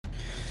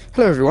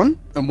Hello everyone,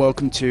 and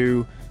welcome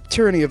to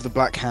Tyranny of the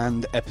Black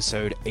Hand,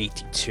 episode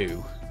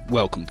 82.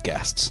 Welcomed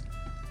guests.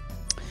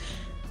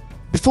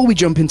 Before we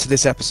jump into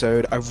this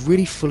episode, I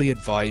really fully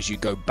advise you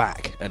go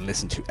back and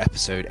listen to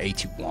episode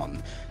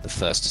 81, The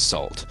First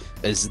Assault,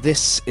 as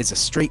this is a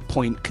straight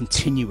point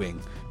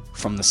continuing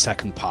from the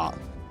second part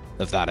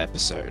of that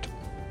episode.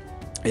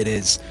 It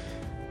is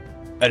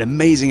an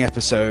amazing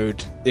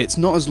episode. It's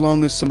not as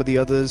long as some of the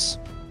others,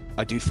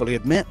 I do fully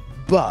admit,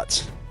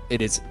 but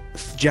it is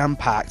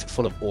jam-packed,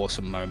 full of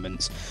awesome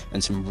moments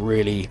and some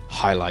really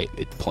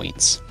highlighted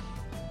points.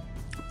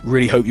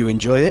 Really hope you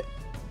enjoy it.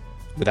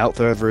 Without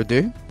further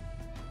ado,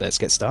 let's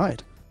get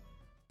started.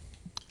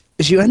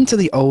 As you enter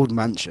the old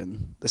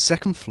mansion, the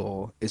second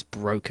floor is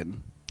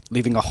broken,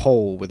 leaving a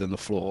hole within the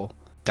floor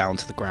down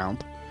to the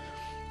ground.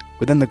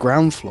 Within the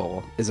ground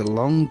floor is a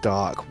long,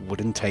 dark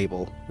wooden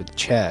table with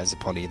chairs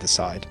upon either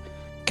side,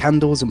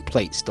 candles and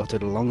plates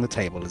dotted along the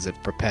table as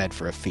if prepared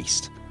for a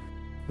feast.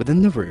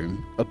 Within the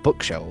room are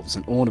bookshelves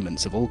and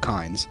ornaments of all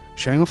kinds,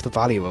 showing off the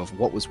value of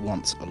what was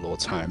once a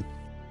lord's home.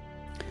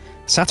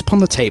 Sat upon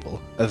the table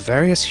are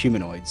various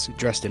humanoids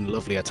dressed in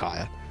lovely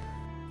attire,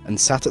 and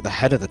sat at the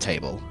head of the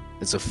table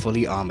is a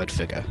fully armoured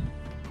figure.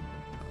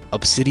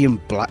 Obsidian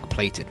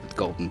black-plated with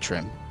golden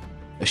trim,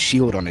 a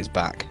shield on his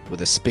back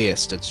with a spear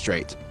stood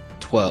straight,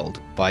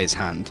 twirled by his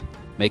hand,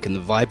 making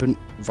the vibrant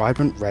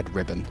red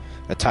ribbon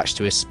attached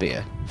to his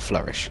spear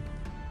flourish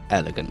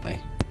elegantly.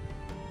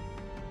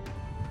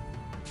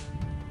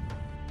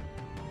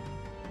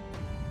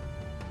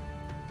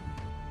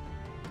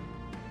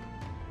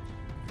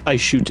 I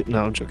shoot it.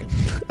 No, I'm joking.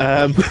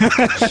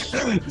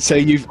 So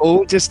you've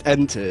all just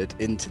entered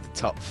into the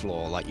top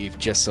floor, like you've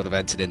just sort of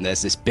entered in.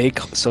 There's this big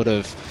sort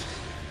of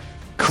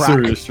crack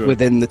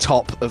within the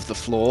top of the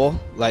floor.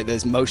 Like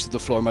there's most of the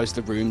floor, most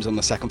of the rooms on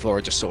the second floor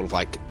are just sort of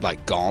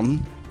like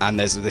gone, and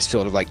there's this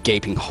sort of like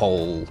gaping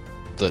hole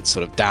that's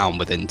sort of down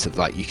within to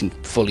like you can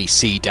fully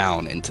see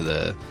down into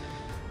the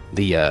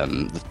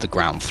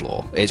ground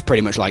floor. It's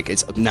pretty much like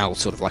it's now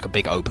sort of like a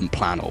big open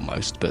plan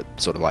almost, but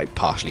sort of like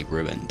partially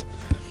ruined.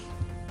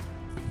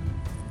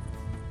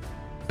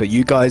 But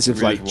you guys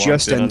have like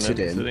just entered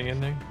in. Sitting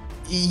in there?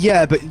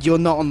 Yeah, but you're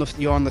not on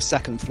you're on the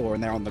second floor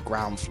and they're on the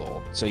ground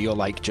floor. So you're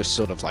like just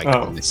sort of like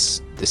on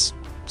this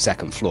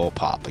second floor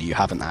part, but you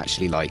haven't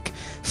actually like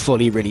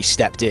fully really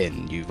stepped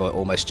in. You've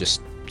almost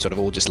just sort of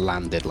all just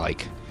landed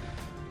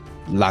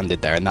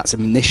there, and that's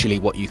initially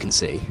what you can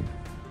see.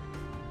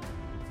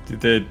 Did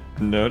they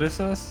notice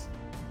us?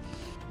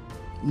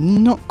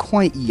 Not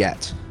quite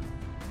yet.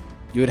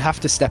 You would have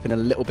to step in a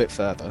little bit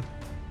further.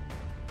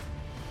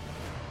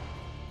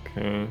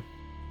 Okay.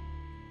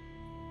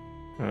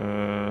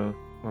 I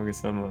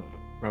guess I'm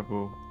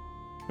probably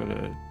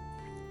gonna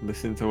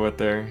listen to what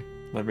they're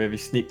like. Maybe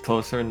sneak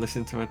closer and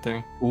listen to what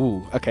they're.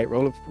 Ooh, okay.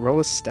 Roll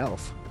a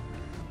stealth.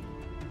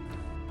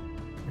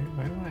 Wait,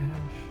 why do I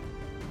have?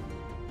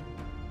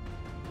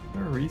 Is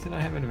there a reason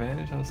I have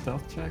advantage on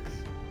stealth checks?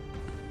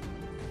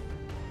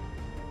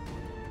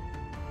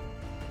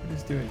 What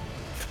is doing?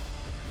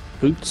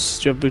 Boots?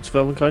 Do you have boots of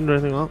elven kind or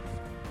anything like that?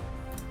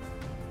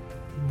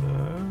 No.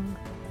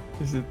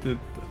 Is it the?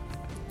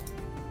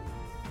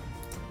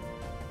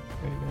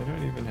 Wait, I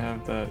don't even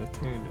have that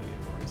attuned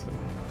anymore. So,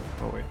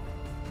 oh wait.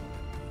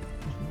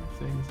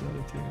 Saying it's not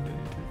attuned. I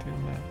need to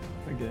attune that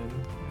again.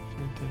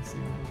 Actually,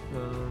 testing it.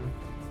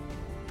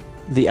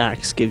 The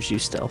axe gives you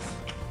stealth.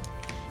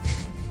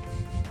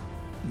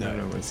 I don't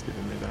know what's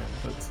giving me that,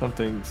 but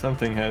something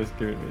has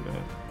given me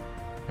that.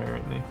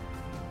 Apparently.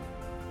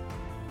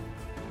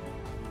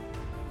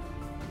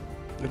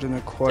 I don't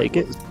know quite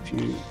Take what if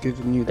you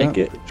giving you Take that.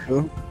 it. But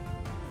sure.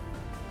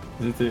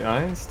 Is it the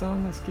Iron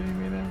Stone that's giving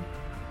me that?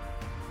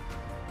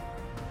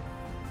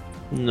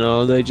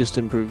 No, they just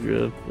improve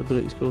your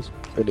ability scores.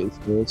 Ability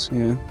skills,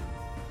 yeah.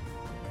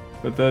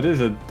 But that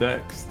is a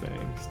dex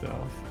thing,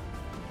 stealth.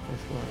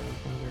 That's why I was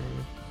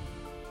wondering.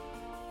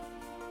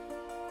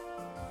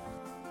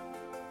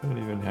 I don't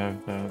even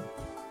have that.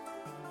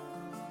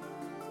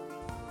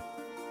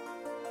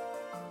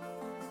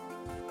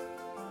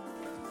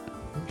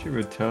 What you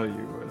would tell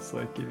you was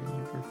like giving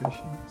you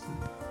proficiency.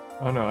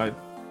 Oh no, I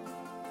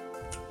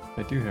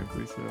do have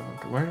boots of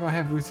elven. Where do I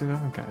have boots of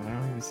elven? I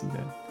don't even see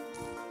that.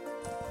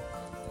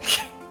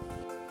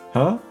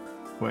 Huh?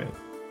 Wait.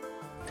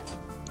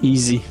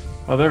 Easy.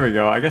 Oh, there we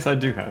go. I guess I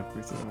do have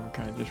boots of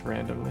elven just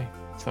randomly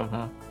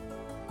somehow.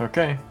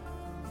 Okay.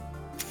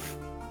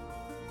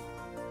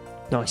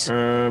 Nice.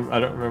 I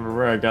don't remember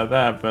where I got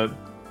that, but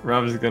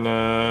Rob's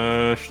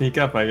gonna sneak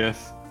up, I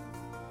guess.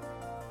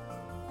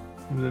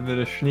 A little bit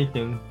of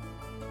sneaking.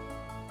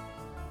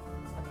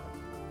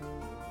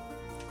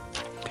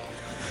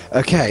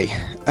 Okay.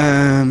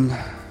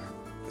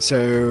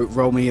 So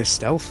roll me a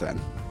stealth then.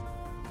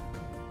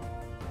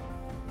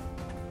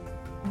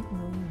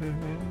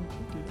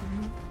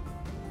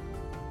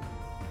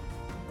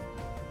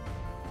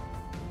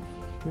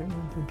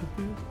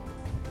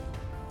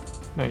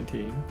 It's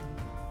 19.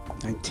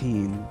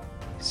 19.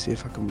 See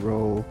if I can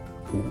roll.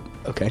 Ooh,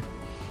 okay.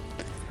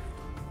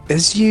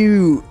 As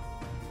you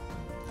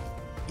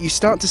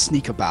start to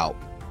sneak about,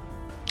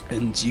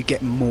 and you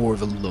get more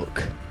of a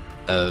look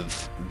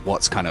of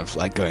what's kind of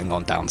like going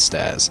on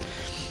downstairs.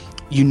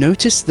 You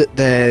notice that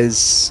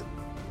there's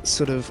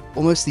sort of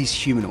almost these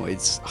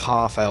humanoids,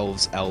 half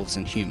elves, elves,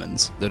 and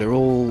humans that are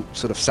all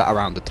sort of sat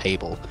around a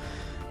table.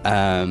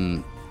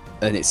 And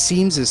it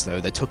seems as though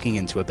they're tucking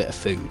into a bit of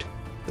food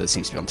that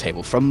seems to be on the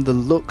table. From the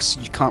looks,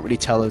 you can't really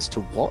tell as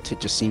to what. It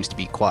just seems to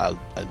be quite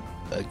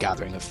a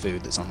gathering of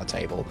food that's on the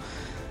table.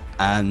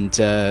 And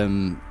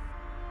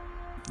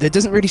there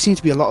doesn't really seem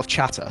to be a lot of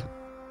chatter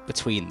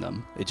between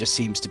them. It just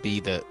seems to be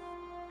that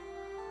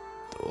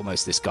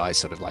almost this guy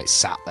sort of like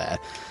sat there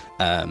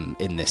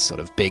in this sort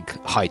of big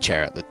high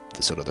chair at the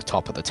sort of the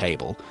top of the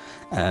table,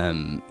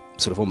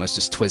 sort of almost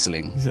just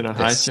twizzling. Is it a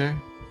high chair?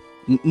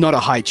 Not a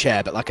high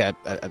chair, but like a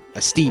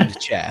steamed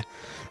chair,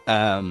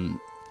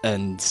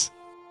 and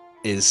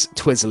is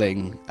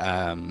twizzling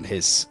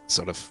his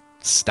sort of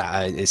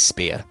his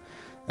spear.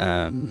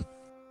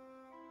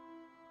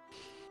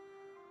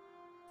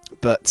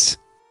 But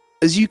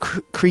as you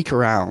creak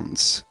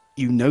around,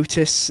 you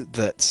notice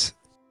that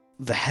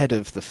the head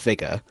of the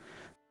figure,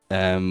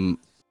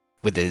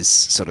 with his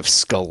sort of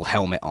skull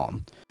helmet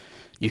on,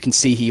 you can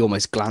see he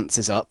almost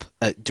glances up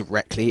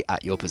directly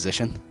at your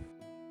position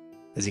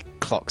as he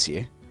clocks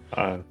you.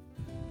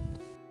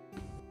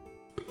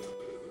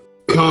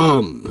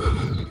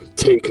 Come,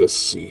 take a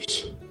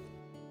seat.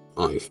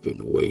 I've been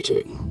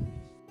waiting.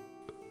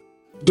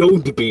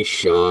 Don't be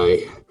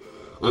shy.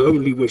 I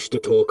only wish to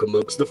talk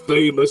amongst the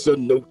famous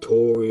and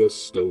notorious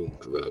Stone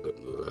Dragon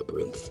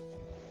Labyrinth.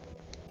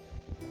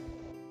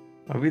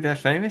 Are we that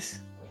famous?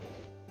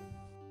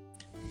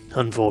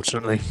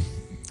 Unfortunately,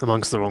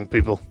 amongst the wrong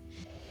people.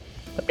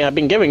 I mean, I've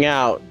been giving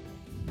out,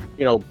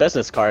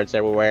 business cards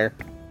everywhere.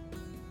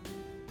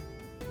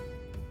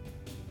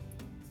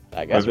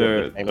 I guess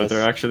Are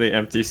there actually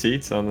empty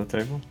seats on the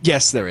table?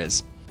 Yes, there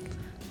is.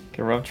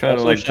 Can Rob try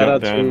Also, to shout jump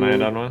out down and to-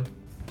 land on one?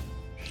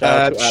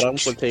 Shout out to Adam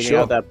for taking sure.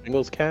 out that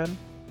Pringles can.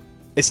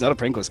 It's not a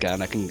Pringles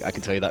can. I can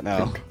tell you that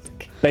now.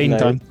 Bane No.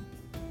 time.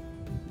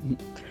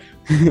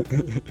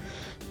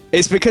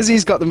 It's because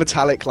he's got the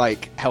metallic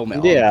like helmet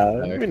on.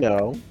 Yeah, we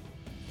know.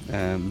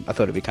 I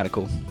thought it'd be kind of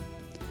cool.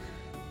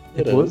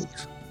 It What? is.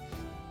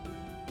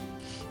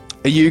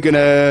 Are you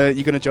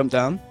gonna jump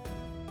down?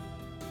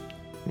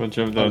 We'll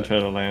jump down and try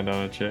to land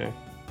on a chair.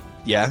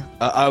 Yeah,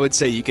 I would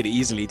say you could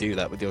easily do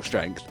that with your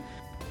strength.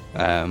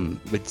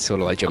 With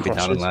sort of like jumping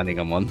down and Crushes. landing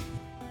on one.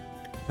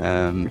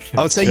 I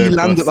would say Chair you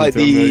land at busts like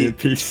into a million the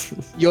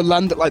pieces. you'll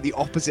land at like the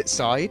opposite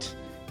side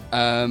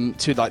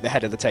to like the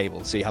head of the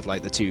table. So you have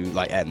like the two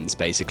like ends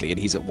basically, and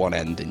he's at one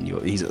end and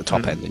he's at the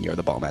top end and you're at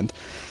the bottom end.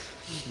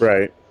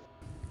 Right.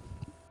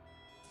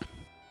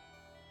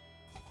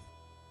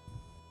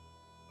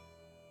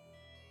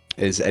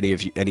 Is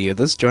any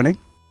others joining?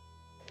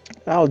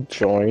 I'll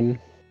join.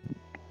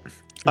 Is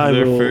I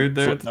there will food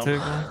there at foot the them.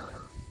 table?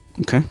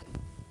 Okay.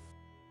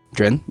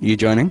 Dren, you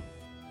joining?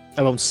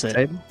 I won't sit.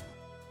 Table?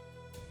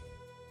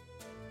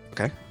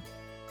 Okay.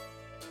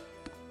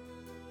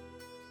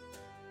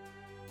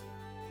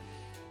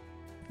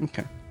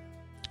 Okay.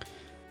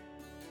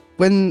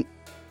 When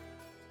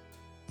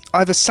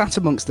either sat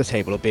amongst the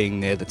table or being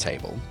near the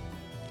table,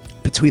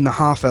 between the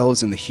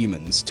half-elves and the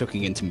humans,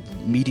 tucking into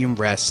medium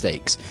rare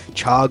steaks,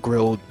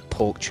 char-grilled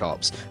pork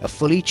chops, a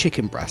fully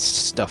chicken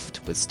breast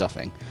stuffed with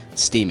stuffing,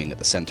 steaming at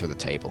the center of the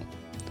table.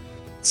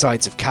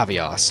 Sides of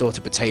caviar,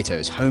 assorted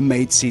potatoes,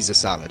 homemade Caesar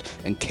salad,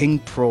 and king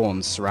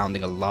prawns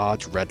surrounding a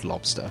large red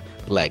lobster,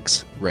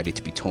 legs ready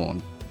to be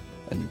torn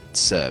and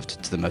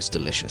served to the most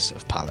delicious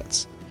of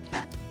palates.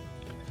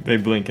 They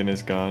blink and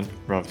it's gone.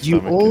 Rob's You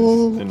stomach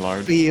all is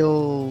enlarged.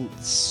 feel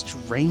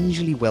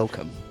strangely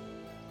welcome,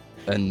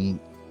 and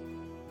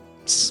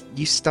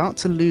you start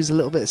to lose a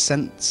little bit of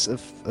sense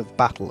of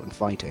battle and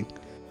fighting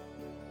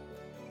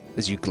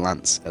as you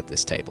glance at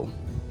this table.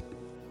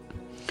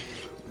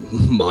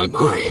 My,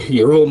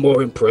 you're all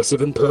more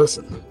impressive in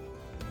person.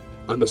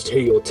 I must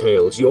hear your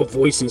tales, your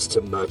voices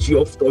to match,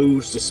 your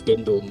flows to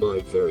spindle my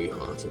very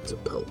heart into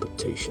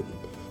palpitation.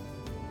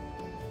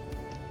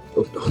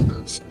 Oh,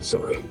 no,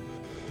 sorry.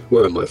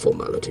 Where are my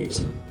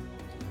formalities?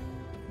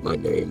 My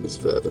name is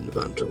Vervin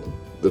Vantel,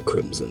 the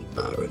Crimson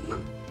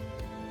Baron.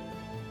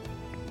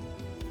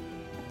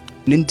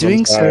 And in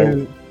doing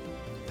sorry.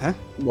 so,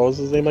 What was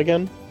his name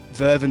again?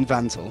 Vervin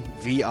Vantel,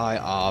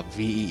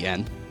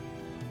 Virven,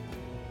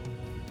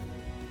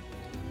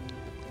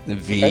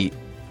 Vantal,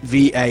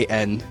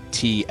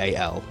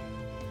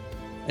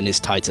 and his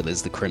title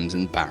is the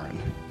Crimson Baron.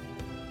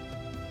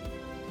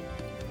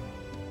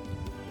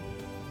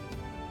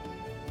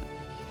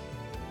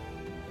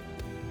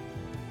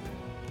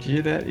 Did you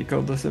hear that? He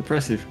called us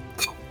impressive.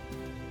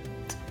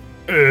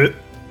 And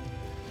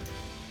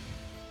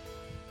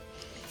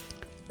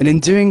in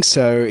doing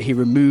so, he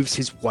removes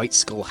his white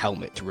skull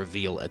helmet to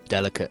reveal a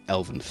delicate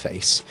elven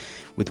face,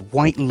 with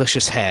white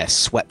luscious hair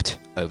swept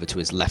over to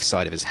his left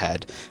side of his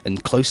head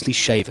and closely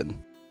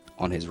shaven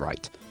on his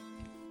right,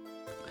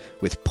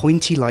 with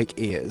pointy-like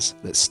ears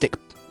that stick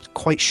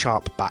quite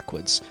sharp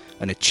backwards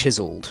and a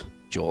chiseled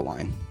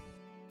jawline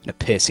and a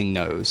piercing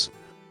nose.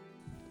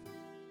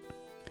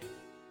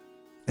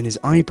 and his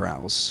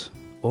eyebrows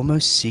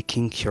almost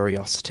seeking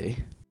curiosity.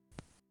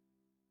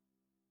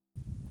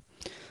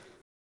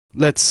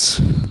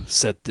 Let's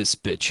set this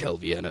bitch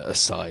Helviana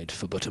aside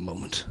for but a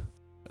moment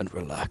and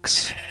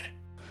relax.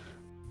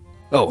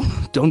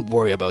 Oh, don't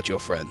worry about your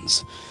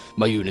friends.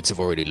 My units have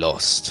already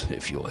lost,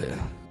 if you're here.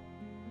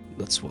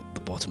 That's what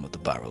the bottom of the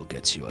barrel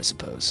gets you, I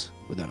suppose,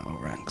 within our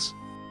ranks.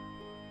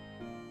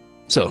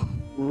 So,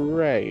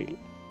 Right.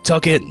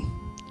 tuck in.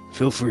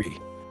 Feel free.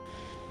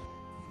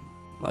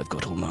 I've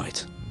got all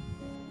night.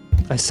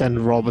 I send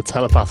Rob a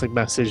telepathic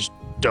message.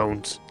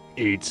 Don't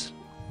eat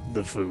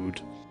the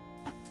food.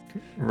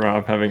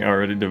 Rob having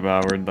already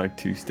devoured like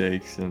 2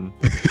 steaks and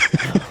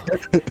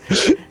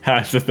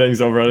half the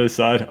things over on his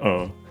side.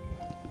 Oh.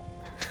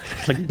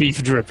 Like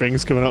beef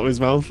drippings coming out of his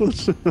mouth.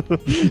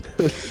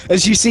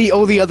 As you see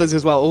all the others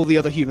as well, all the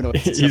other humanoids.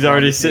 and He's stuff around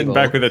already the sitting table.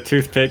 back with a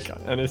toothpick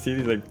on his teeth.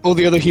 He's like, All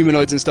the other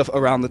humanoids and stuff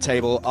around the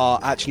table are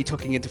actually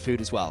tucking into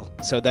food as well.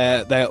 So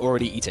they're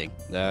already eating.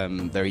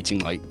 They're eating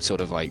like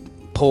sort of like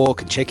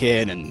pork and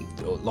chicken and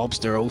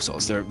lobster, all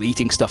sorts. They're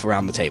eating stuff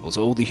around the table.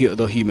 So all the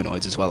other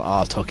humanoids as well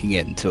are tucking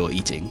in to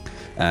eating.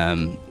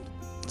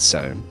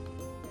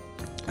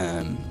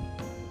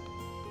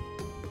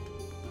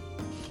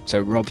 So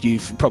Rob,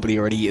 you've probably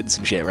already eaten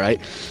some shit, right?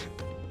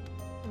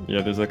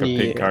 yeah, there's like a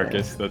pig Yeah.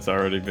 carcass that's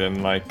already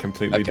been like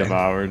completely Okay.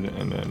 devoured,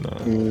 and then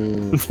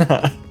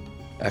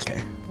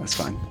Okay, that's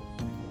fine.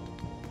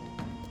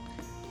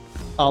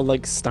 I'll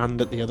like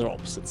stand at the other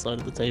opposite side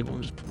of the table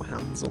and just put my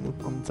hands on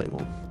the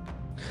table.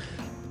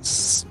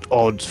 It's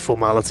odd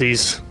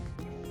formalities.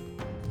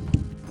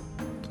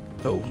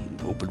 Oh,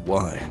 but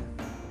why?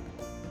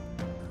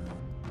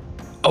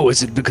 Oh,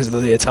 is it because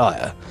of the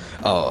attire?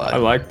 Oh, I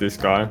like this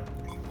guy.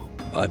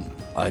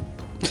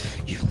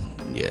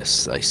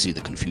 Yes, I see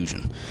the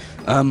confusion.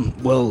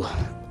 Well,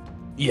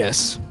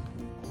 yes,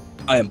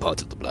 I am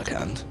part of the Black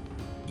Hand.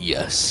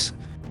 Yes,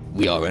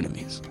 we are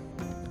enemies.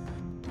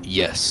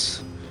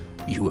 Yes,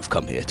 you have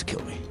come here to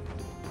kill me.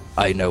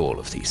 I know all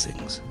of these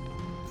things.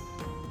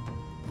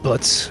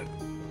 But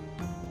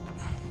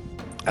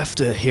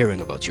after hearing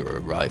about your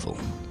arrival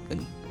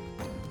and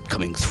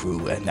coming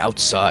through and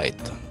outside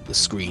the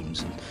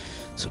screams and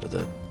sort of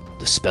the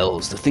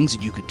spells, the things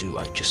that you could do,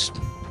 I just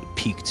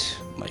piqued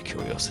my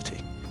curiosity.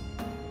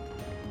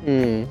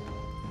 Hmm.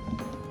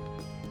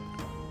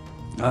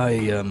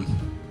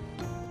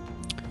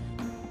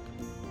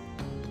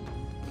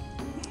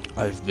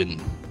 I've been,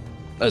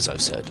 as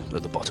I've said,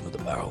 at the bottom of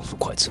the barrel for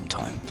quite some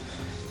time.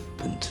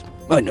 And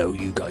I know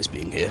you guys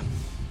being here,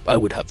 I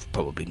would have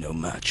probably no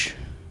match.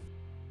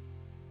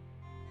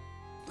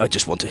 I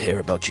just want to hear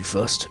about you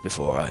first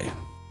before I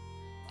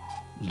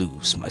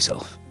lose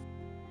myself.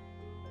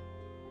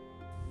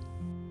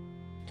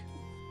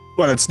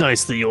 Well, it's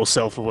nice that you're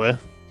self-aware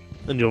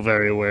and you're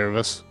very aware of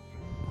us.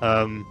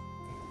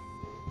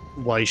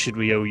 Why should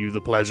we owe you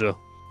the pleasure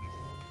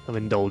of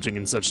indulging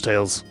in such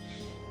tales?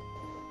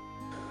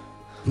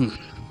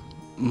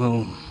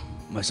 Well,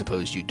 I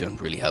suppose you don't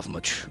really have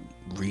much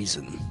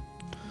reason.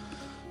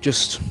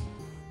 Just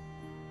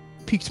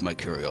piqued my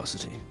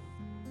curiosity.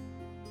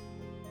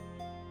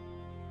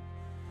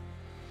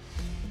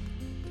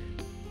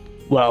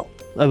 Well,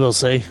 I will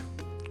say,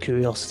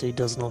 curiosity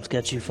does not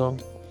get you far.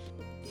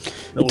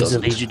 It always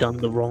doesn't. leads you down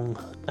the wrong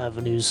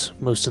avenues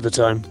most of the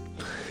time.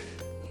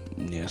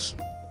 Yes,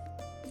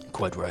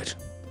 quite right.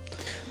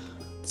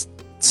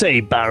 Say,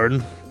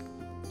 Baron.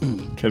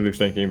 Kind of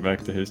thinking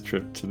back to his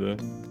trip to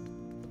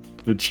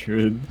the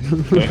druid.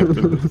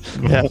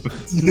 Yeah.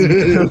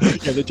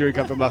 Yeah, the drink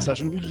after last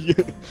session.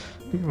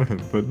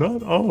 But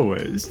not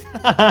always.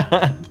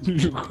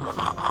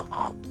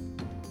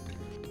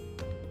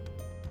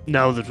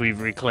 Now that we've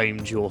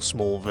reclaimed your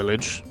small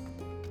village,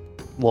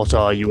 what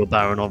are you a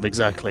Baron of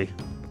exactly?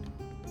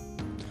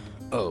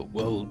 Oh,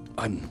 well,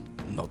 I'm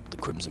not the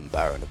Crimson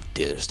Baron of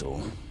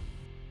Deerstorm.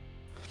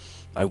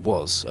 I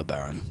was a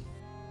Baron.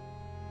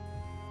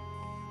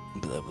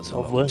 But that was a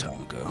Of long where?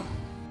 time ago.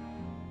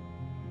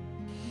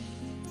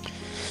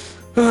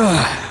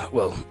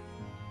 Well,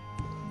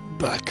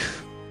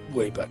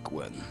 way back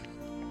when.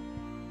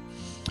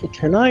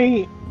 Can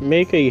I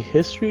make a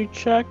history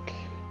check?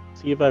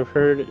 See if I've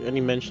heard any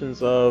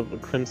mentions of a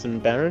Crimson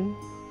Baron?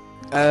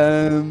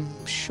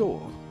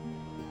 Sure.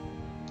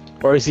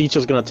 Or is he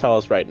just gonna tell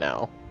us right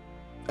now?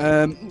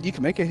 You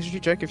can make a history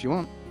check if you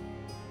want.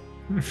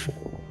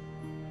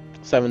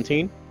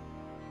 17?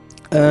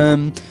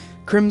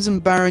 Crimson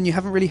Baron, you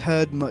haven't really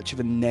heard much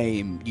of a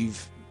name.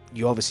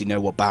 You obviously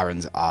know what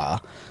barons are.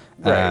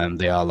 Right.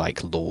 They are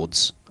like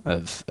lords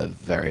of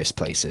various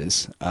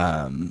places,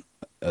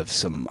 of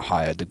some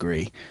higher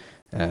degree.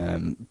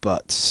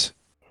 But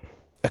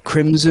a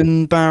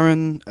Crimson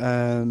Baron,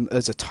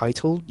 as a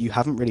title, you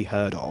haven't really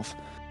heard of.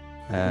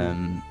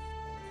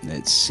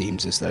 It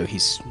seems as though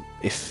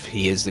if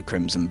he is the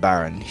Crimson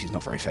Baron, he's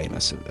not very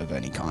famous of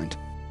any kind.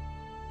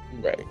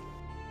 Right.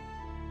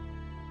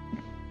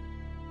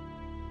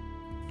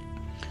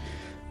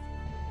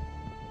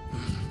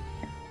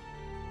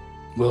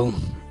 Well,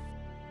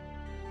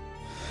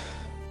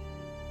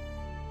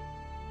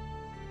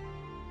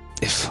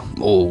 if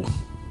all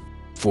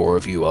 4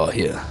 of you are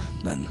here,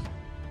 then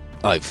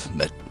I've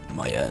met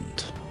my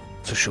end,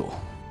 for sure.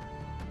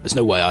 There's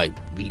no way I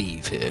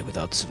leave here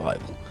without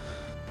survival.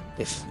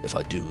 If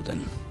I do,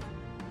 then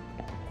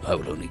I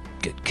will only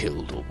get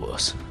killed or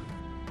worse.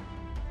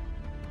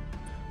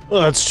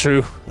 Well, that's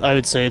true. I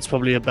would say it's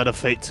probably a better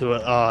fate to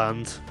our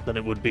hand than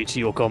it would be to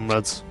your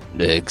comrades.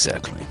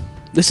 Exactly.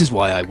 This is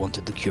why I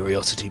wanted the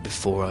curiosity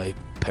before I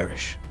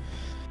perish.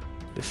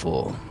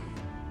 Before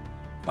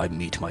I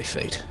meet my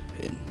fate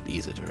in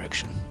either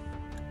direction.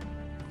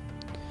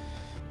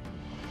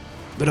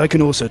 But I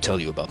can also tell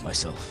you about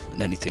myself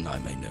and anything I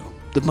may know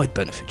that might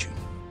benefit you.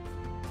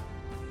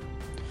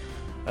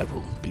 I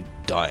will be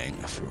dying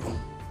after all.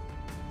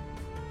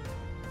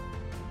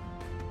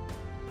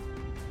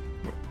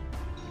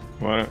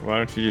 Why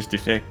don't you just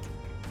defect?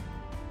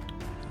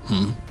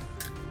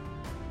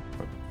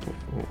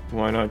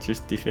 Why not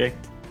just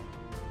defect?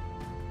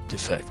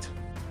 Defect.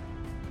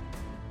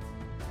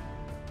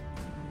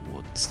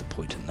 What's the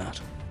point in that?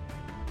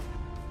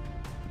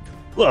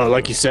 Well,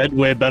 like you said,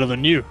 we're better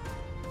than you.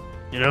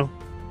 You know?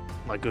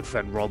 My good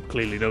friend Rob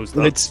clearly knows that.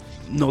 Well, it's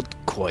not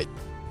quite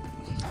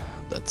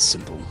that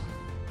simple.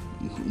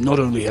 Not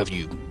only have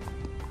you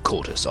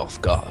caught us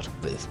off guard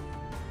with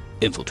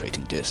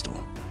infiltrating Deerstal,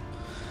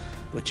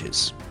 which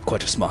is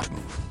quite a smart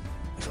move,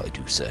 if I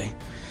do say,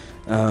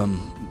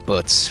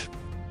 but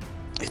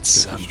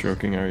it's... Just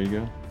stroking our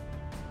ego.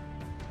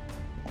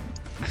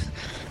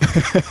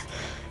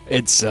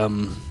 It's,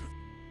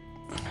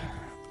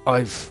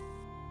 I've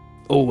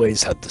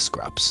always had the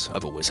scraps.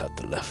 I've always had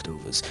the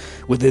leftovers.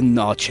 Within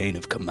our chain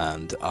of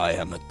command, I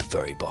am at the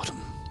very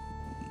bottom.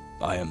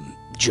 I am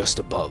just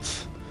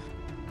above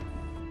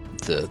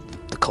the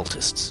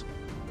cultists.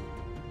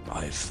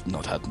 I've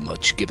not had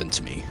much given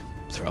to me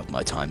throughout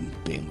my time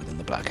being within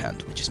the Black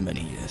Hand, which is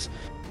many years.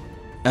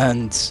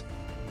 And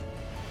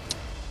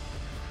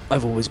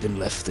I've always been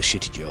left the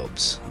shitty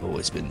jobs. I've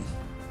always been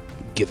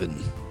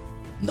given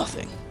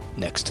nothing,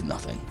 next to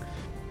nothing.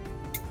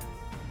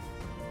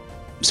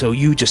 So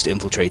you just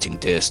infiltrating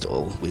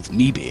Deerstal with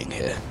me being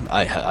here,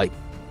 I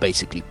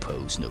basically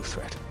pose no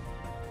threat.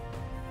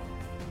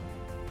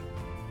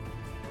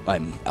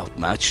 I'm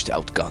outmatched,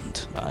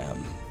 outgunned.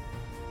 I'm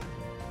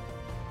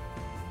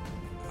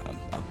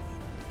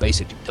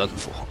basically done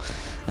for,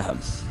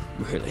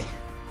 really.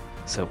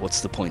 So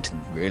what's the point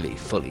in really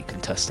fully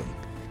contesting?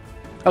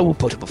 I will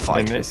put up a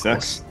fight, of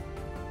course.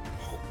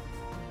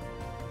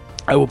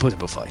 I will put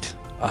up a fight.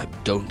 I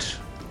don't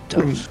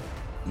doubt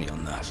me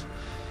on that.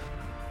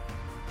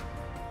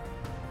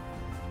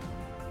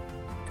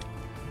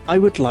 I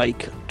would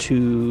like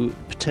to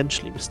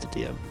potentially, Mr.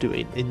 DM, do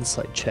an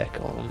insight check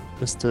on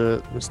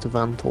Mr.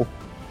 Vantel.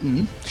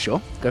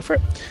 Sure, go for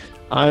it.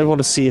 I want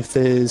to see if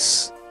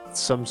there's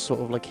some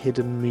sort of like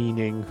hidden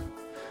meaning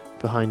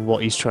behind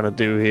what he's trying to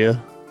do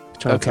here.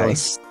 Trying to tell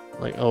us,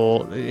 like,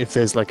 or if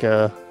there's like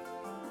a,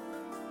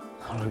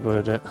 how do I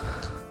word it?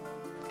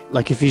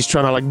 Like if he's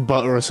trying to like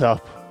butter us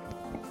up,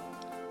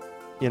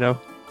 you know?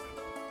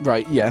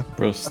 Right, yeah.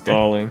 Bro,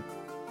 stalling.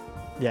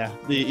 Yeah,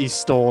 he's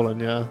stalling,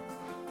 yeah.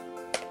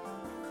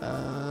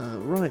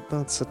 Right,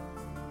 that's a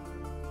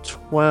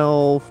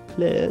 12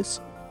 players.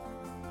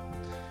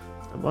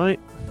 Am I?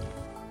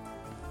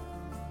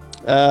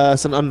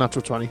 It's an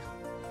unnatural 20.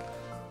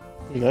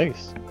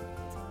 Nice.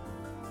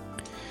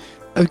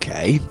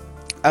 Okay.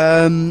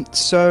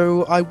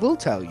 So I will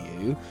tell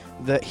you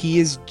that he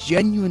is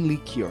genuinely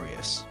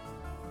curious.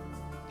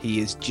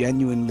 He is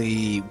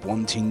genuinely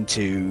wanting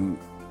to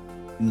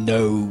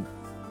know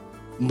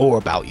more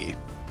about you.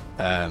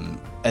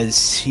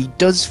 As he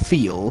does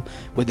feel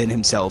within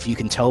himself, you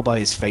can tell by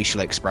his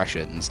facial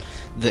expressions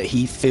that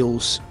he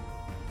feels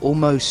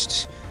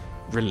almost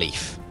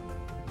relief.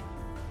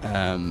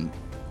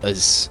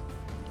 As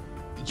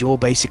you're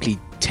basically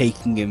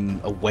taking him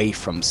away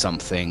from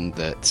something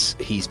that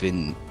he's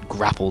been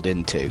grappled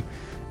into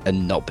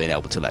and not been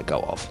able to let go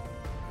of.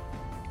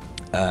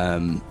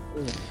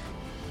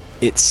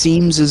 It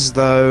seems as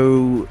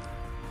though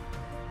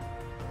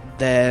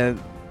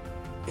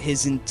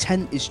his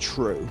intent is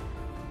true,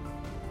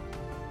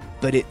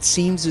 but it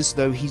seems as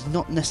though he's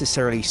not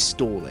necessarily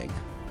stalling,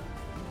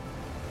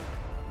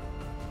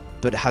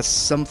 but has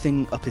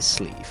something up his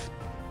sleeve.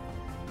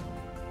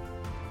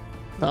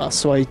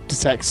 So I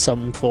detect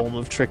some form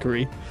of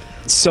trickery.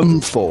 Some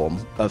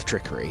form of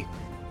trickery,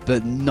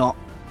 but not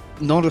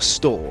a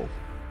stall.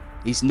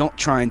 He's not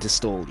trying to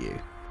stall you.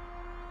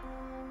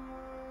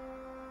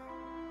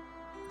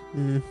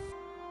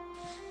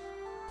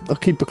 I'll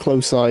keep a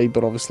close eye,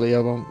 but obviously I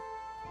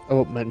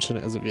won't mention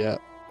it as of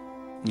yet.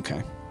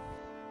 Okay.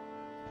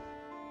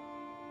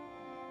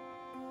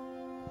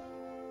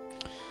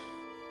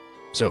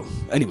 So,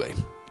 anyway,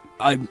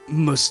 I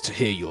must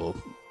hear your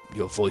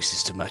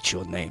voices to match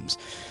your names.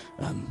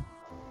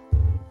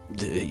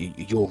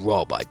 You're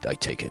Rob, I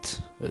take it,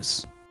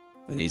 as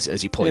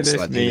he points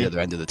slightly to the other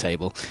end of the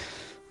table.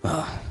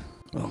 Well,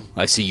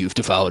 I see you've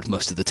devoured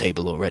most of the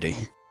table already.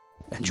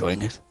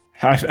 Enjoying it?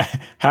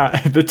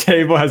 The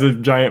table has a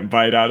giant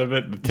bite out of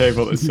it, the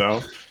table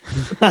itself.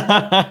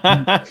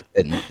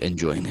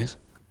 Enjoying it?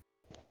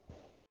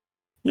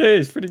 Yeah,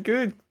 it's pretty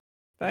good.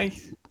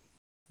 Thanks.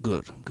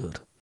 Good, good.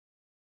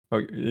 Oh,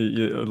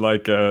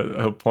 like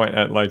he'll point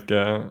at like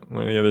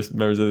one of the other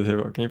members of the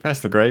table. Can you pass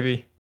the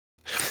gravy?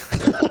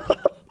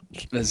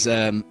 There's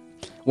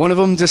one of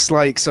them just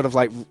like sort of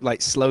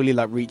like slowly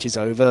like reaches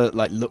over,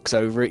 like looks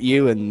over at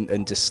you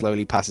and just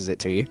slowly passes it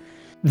to you.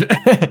 The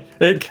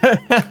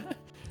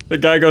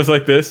guy goes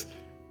like this.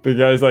 The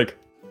guy's like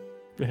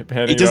handing it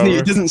over. He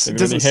doesn't and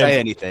then he say hands-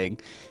 anything.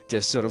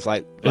 Just sort of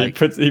like He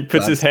puts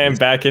his hand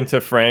back into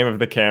frame of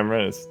the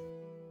camera.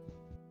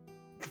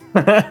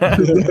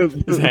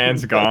 His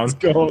hand's gone.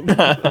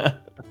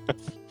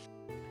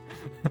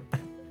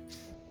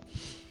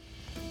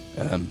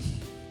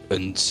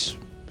 And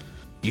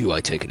you,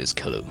 I take it, as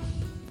Kalu.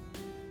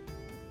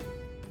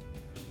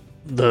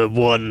 The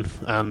one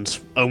and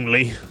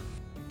only.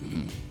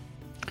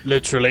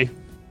 Literally.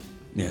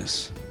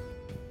 Yes.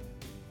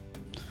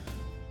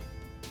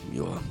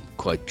 You're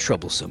quite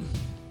troublesome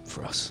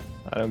for us.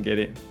 I don't get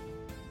it.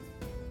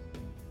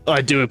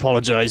 I do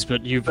apologise,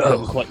 but you've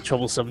become Oh. quite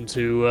troublesome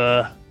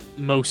to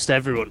most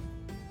everyone.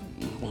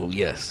 Well,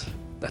 yes,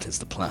 that is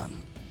the plan.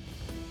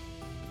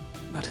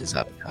 That is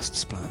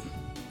Outcast's plan.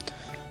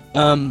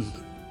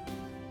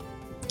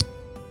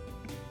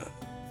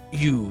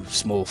 You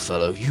small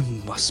fellow, you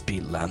must be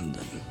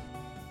Landon.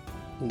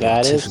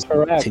 That is Artificer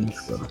correct.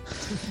 Tinkerer.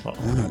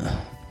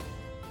 Ah.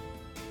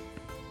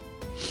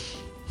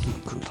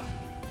 Oh, good.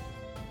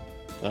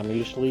 I'm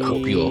usually.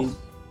 Hope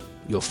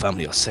your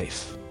family are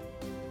safe.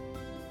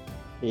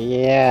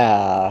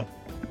 Yeah.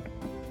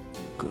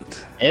 Good.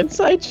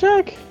 Insight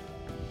check?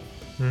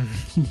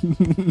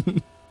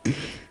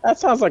 That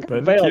sounds like a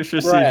But veiled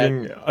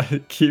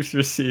threat. keeps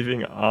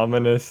receiving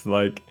ominous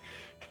like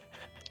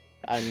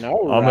I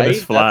know, ominous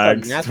right?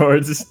 flags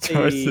towards his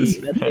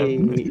that's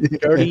family. a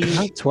dirty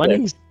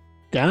 20s.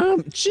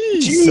 Damn.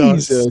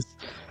 Jesus.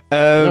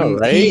 No,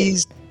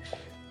 right?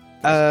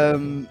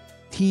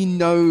 He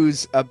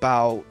knows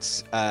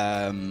about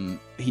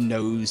he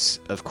knows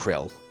of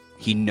Krill.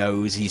 He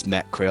knows he's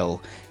met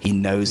Krill. He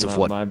knows of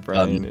what my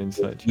brain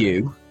insight check.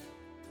 you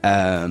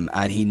and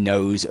he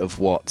knows of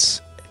what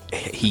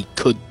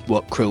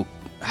Krill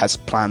has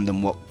planned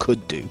and what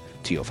could do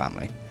to your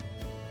family.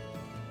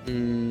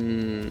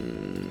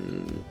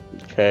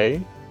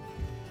 Okay.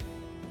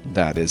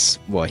 That is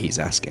why he's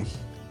asking.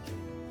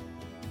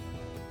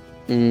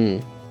 Yeah,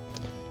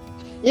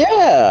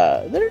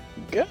 they're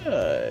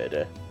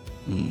good.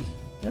 Mm,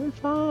 They're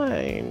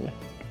fine.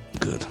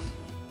 good.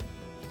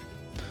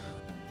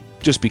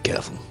 Just be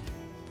careful.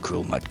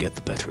 Krill might get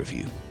the better of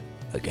you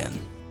again.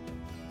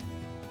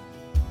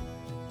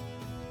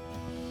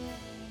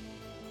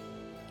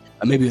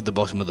 I may be at the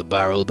bottom of the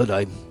barrel, but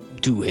I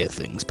do hear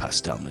things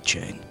passed down the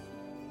chain.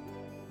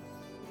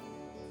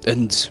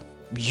 And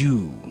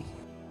you...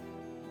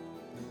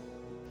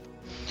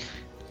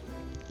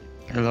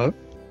 Hello?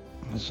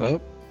 What's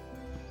up?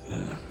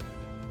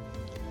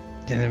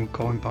 Didn't even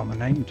call him by my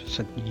name, just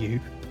said you.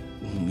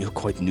 You're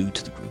quite new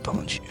to the group,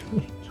 aren't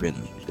you? Rin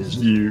is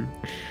You.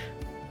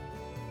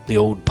 the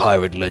old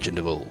pirate legend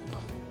of old.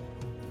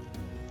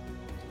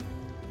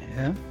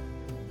 Yeah?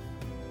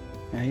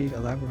 Yeah, you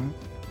got that right.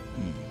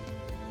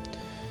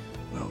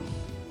 Well,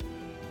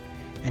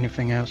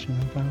 Anything else you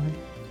know about me?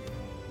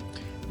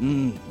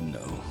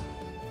 no.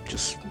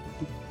 Just...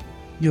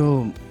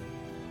 You're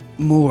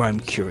more I'm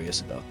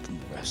curious about than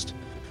the rest.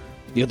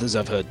 The others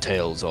I've heard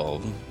tales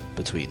of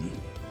between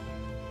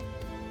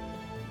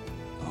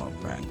our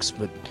ranks,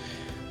 but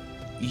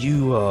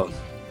you are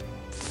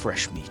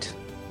fresh meat.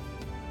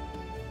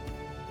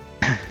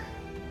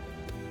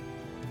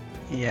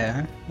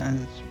 Yeah, that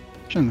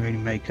doesn't really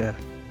make a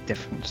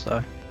difference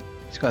though.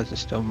 These guys are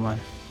still my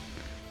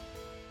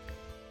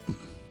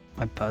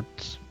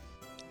buds.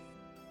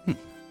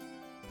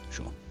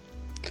 Sure.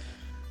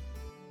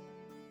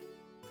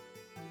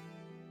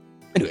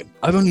 Anyway,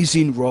 I've only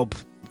seen Rob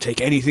take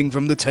anything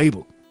from the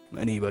table.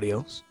 Anybody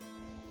else?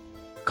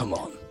 Come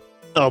on.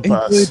 Oh, Enjoy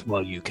pass. it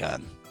while you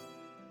can.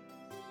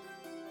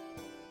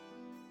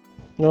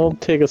 I'll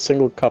take a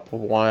single cup of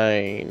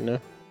wine.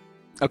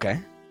 Okay.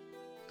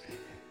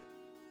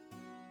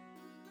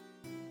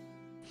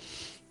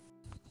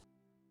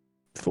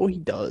 Before he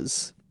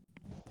does,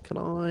 can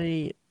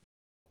I...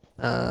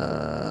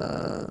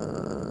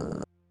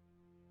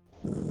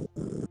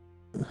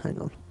 hang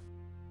on.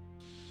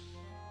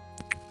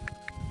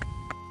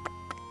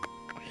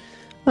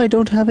 I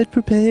don't have it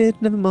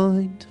prepared, never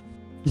mind.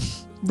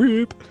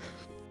 Rip.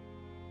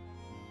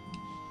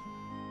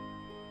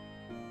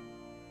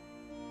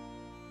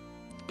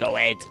 Go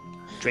ahead,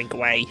 drink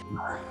away.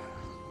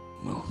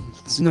 Well,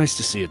 it's nice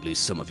to see at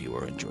least some of you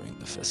are enjoying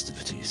the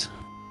festivities.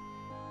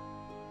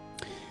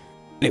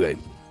 Anyway,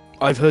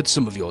 I've heard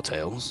some of your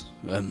tales,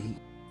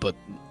 but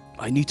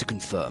I need to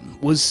confirm.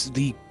 Was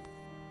the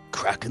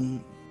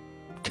Kraken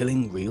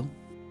killing real?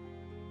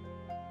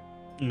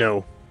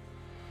 No.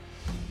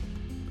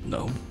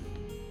 No.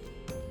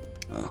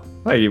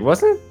 Wait, he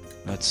wasn't?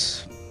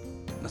 That's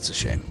a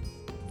shame.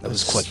 That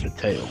was quite the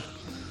tale.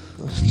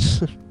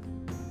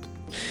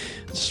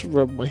 Just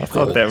rub my I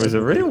thought that was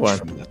a real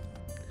one.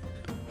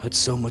 Heard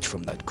so much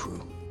from that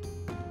crew.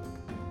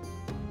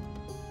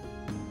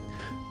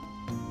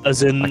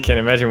 As in, I can't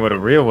imagine what a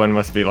real one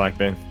must be like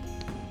then.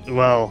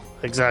 well,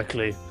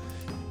 exactly.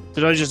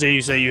 Did I just hear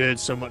you say you heard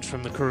so much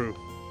from the crew?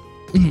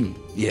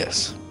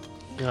 Yes.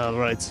 Oh,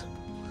 right.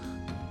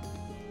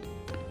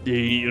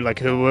 You like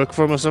who work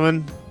for them or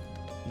something?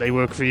 They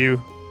work for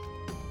you?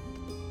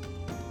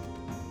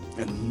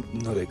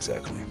 And not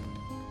exactly.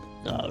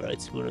 All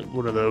right,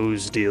 one of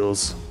those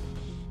deals.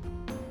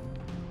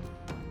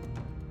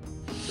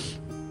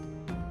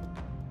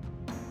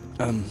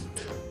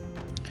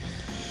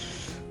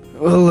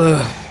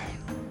 Well,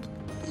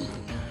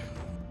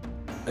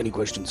 any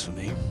questions for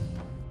me?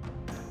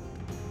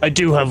 I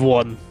do have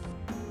one.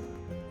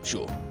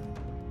 Sure.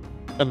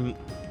 And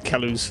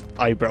Kalu's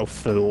eyebrow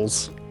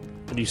furls,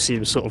 and you see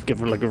him sort of give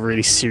her like a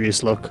really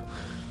serious look.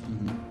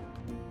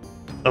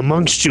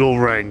 Amongst your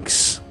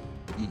ranks,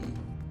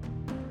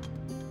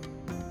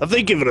 have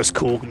they given us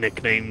cool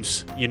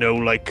nicknames? You know,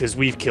 like, because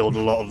we've killed a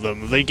lot of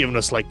them. Have they given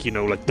us, like, you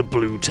know, like the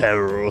Blue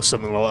Terror or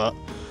something like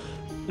that?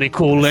 Any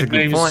cool That's a good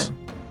nicknames? point.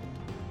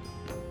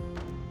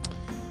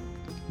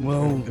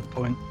 Well, Good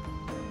point.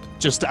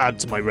 Just to add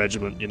to my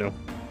regiment, you know.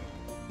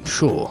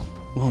 sure.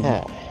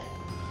 Well,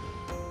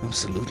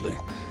 absolutely.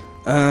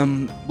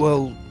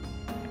 Well,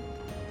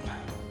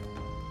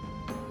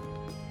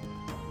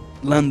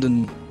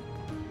 Landon,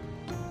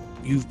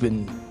 you've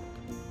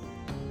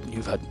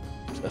had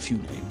a few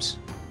names.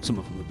 Some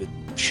of them have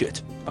been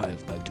shit. I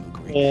do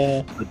agree.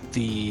 Yeah. But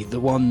the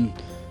one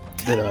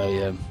that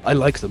I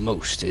like the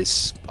most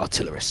is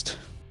artillerist.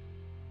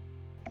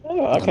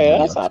 Oh, okay,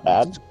 that's not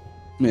bad.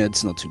 Yeah,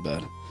 it's not too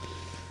bad.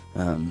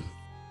 And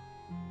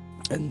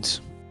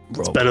Rob,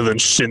 It's better than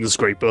Shin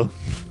Scraper.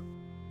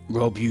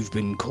 Rob, you've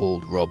been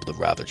called Rob the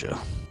Ravager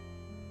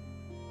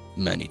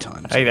many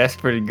times. Hey, that's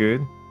pretty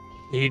good.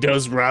 He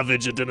does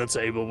ravage a dinner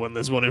table when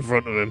there's one in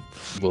front of him.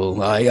 Well,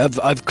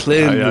 I've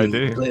clearly I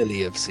do.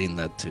 clearly have seen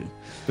that too.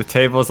 The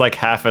table's like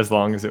half as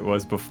long as it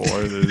was before.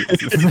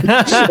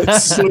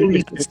 It's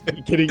slowly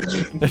getting.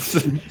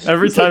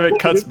 Every time it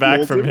cuts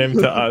back from him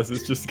to us,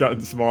 it's just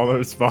gotten smaller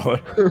and smaller.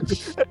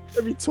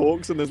 If he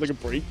talks and there's like a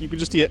break, you can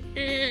just hear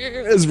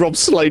as Rob's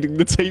sliding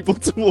the table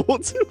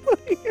towards him.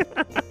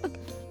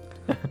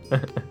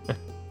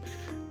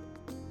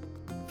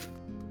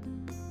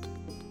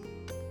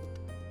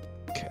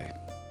 Okay.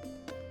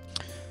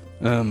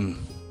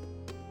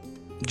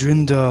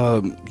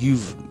 Drinda,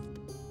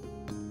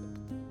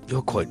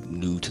 you're quite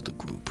new to the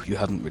group. You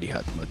haven't really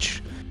had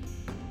much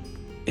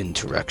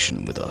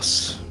interaction with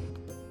us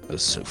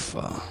as so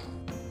far.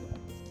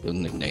 Your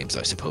nicknames,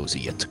 I suppose, are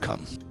yet to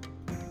come.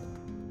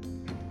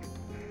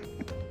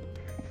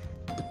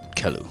 But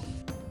Kelu.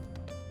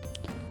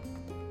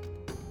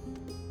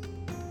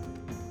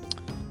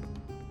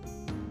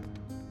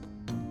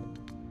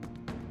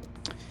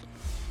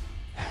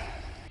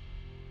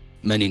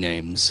 Many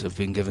names have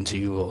been given to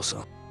you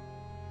also.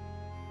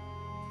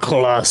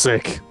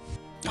 Classic.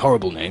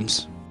 Horrible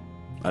names,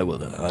 I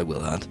will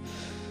add.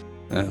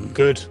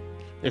 Good.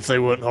 If they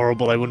weren't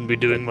horrible, I wouldn't be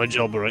doing my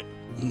job right.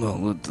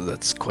 Well,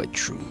 that's quite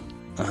true.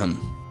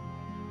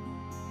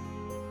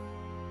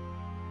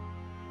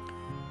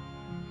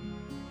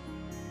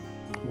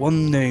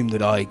 One name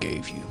that I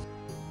gave you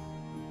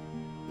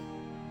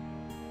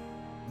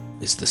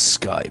is the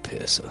Sky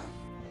Piercer.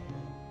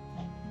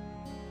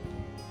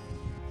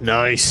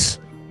 Nice.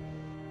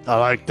 I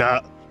like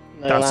that.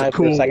 No, That's a for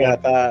cool a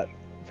second, one.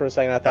 For a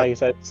second, I thought you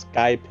said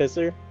Sky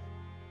Pisser.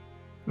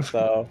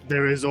 So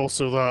There is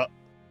also that.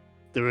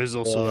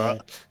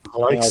 Yeah. I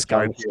like I'll Sky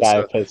call him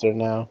Sky Piercer. Pisser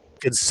now.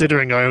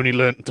 Considering I only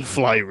learned to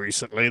fly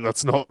recently,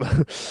 that's not.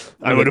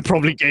 I would have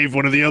probably gave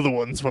one of the other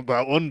ones with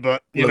that one,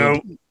 but you Well,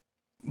 know,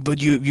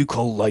 But you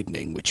call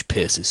lightning, which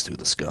pierces through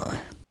the sky.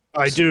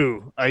 I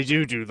do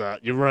that.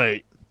 You're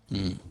right.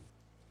 Mm.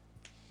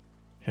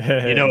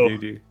 You know-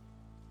 Do-do.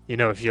 You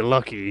know, if you're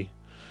lucky,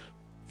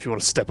 if you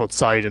want to step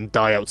outside and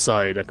die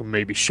outside, I can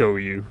maybe show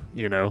you.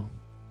 You know.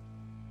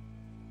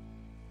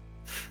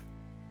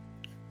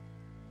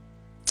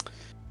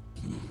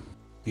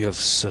 You have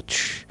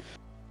such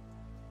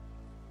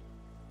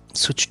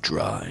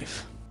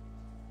drive.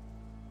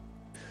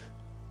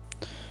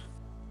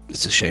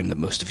 It's a shame that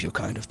most of your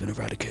kind have been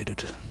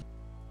eradicated.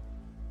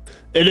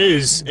 It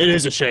is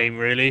a shame,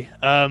 really.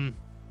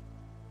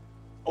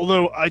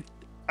 Although I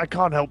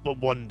can't help but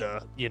wonder,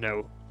 you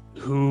know,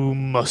 who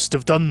must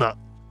have done that.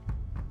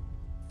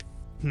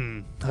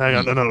 Hang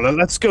on, no,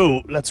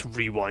 let's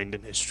rewind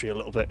in history a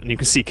little bit, and you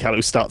can see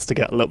Kalu starts to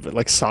get a little bit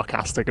like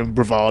sarcastic and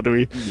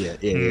bravado-y.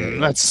 Yeah.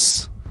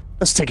 Let's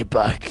take it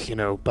back, you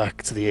know,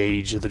 back to the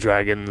age of the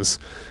dragons,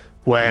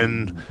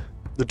 when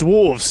the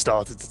dwarves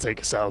started to take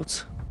us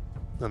out,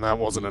 and that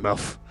wasn't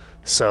enough.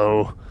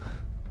 So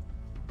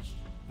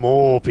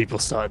more people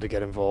started to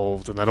get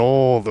involved, and then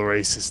all the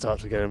races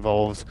started to get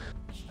involved,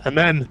 and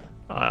then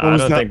I was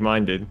don't that? think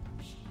mine did.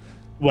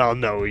 well,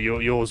 no,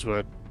 yours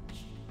were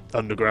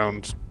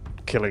underground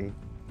killing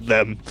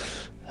them.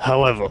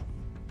 However,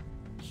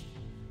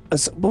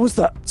 What was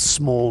that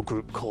small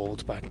group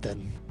called back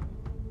then?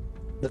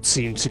 That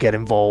seemed to get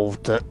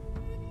involved, that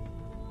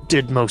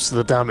did most of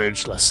the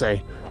damage, let's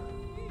say.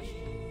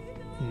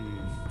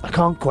 I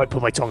can't quite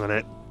put my tongue on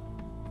it.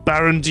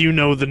 Baron, do you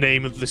know the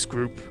name of this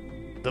group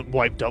that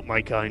wiped out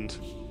my kind?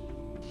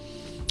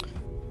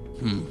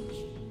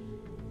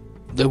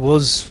 There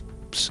was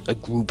a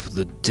group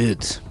that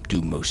did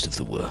do most of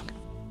the work.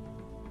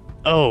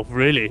 Oh,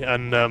 really?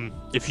 And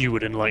if you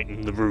would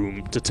enlighten the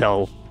room to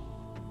tell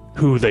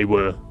who they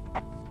were.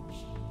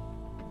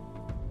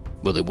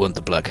 Well, they weren't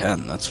the Black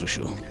Hand, that's for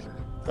sure.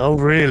 Oh,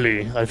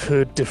 really? I've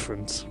heard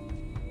different.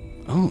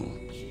 Oh,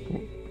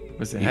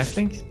 Was it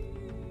halflings?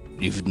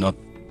 you've not...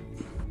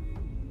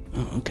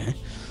 Oh, okay.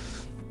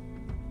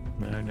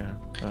 No.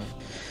 Oh.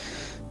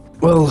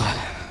 Well,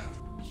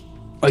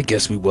 I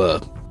guess we were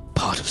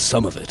part of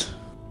some of it,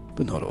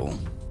 but not all.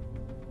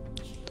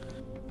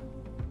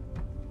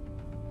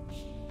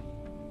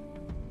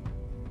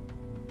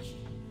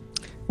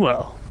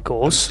 Well, of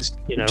course.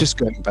 Just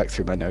going back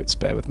through my notes,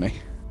 bear with me.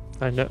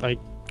 I know. I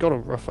got a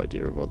rough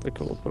idea of what they're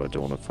called, but I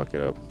don't want to fuck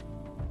it up.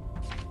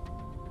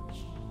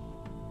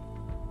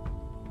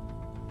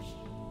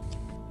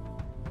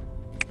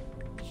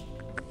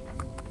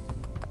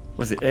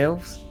 Was it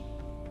elves?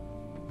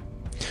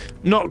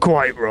 Not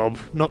quite, Rob.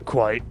 Not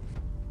quite.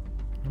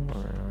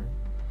 Alright.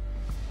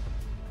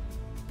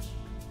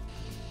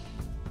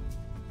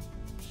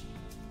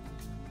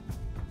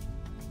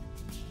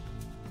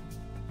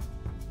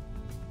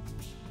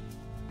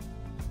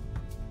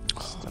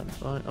 Stand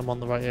by. I'm on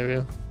the right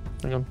area.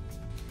 Hang on.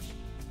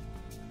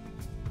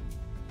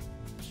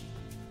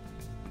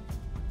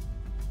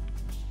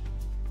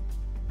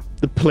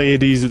 The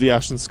Pleiades of the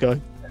Ashen Sky.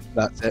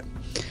 That's it.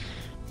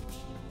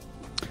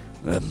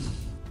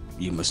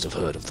 You must have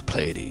heard of the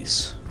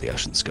Pleiades, the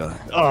Ashen Sky.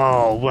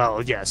 Oh,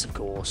 well, yes, of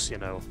course, you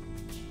know.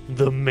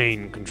 The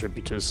main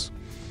contributors.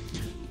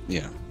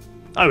 Yeah.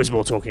 I was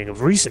more talking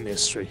of recent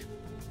history.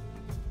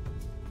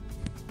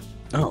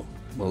 Oh,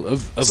 well,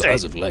 Say-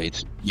 as of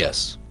late,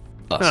 yes.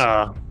 Us.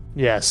 Ah,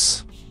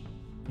 yes.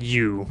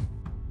 You.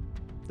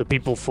 The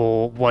people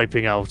for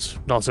wiping out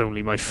not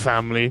only my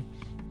family,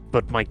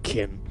 but my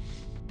kin.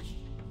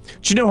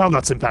 Do you know how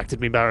that's impacted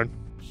me, Baron?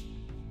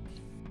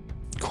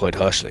 Quite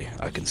harshly,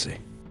 I can see.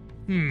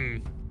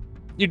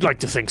 You'd like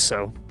to think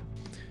so.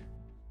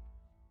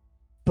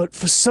 But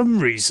for some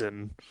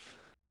reason,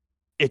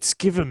 it's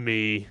given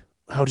me...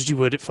 How did you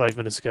word it 5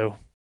 minutes ago?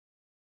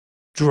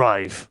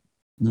 Drive.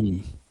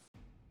 And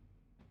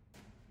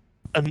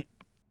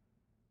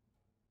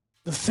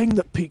the thing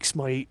that piques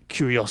my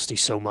curiosity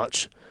so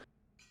much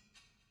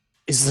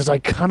is that I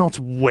cannot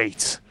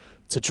wait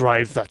to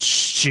drive that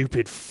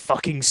stupid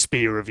fucking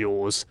spear of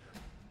yours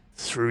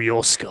through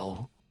your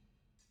skull.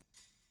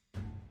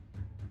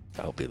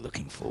 I'll be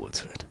looking forward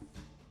to it.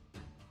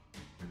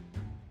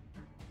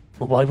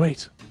 Well, why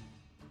wait?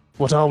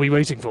 What are we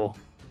waiting for?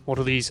 What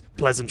are these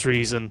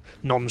pleasantries and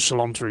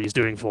nonchalanteries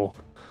doing for?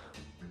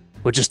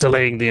 We're just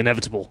delaying the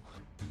inevitable.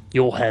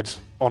 Your head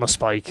on a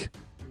spike.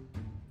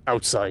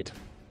 Outside.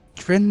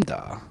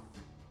 Trindar,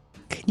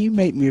 can you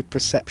make me a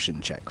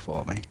perception check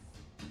for me?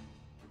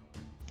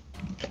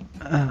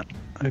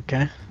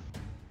 Okay.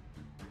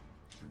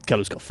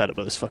 Kello's got fed up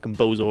with this fucking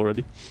bozo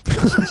already.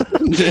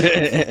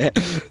 You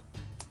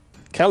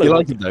Kello.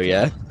 like him though,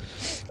 yeah?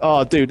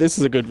 Oh, dude, this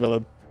is a good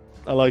villain.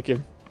 I like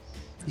him.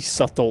 He's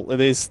subtle.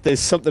 There's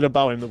something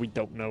about him that we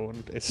don't know,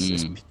 and it's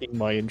piquing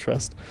my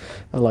interest.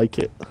 I like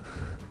it.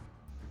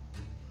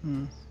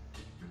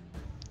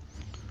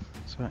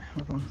 Sorry,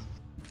 hold on.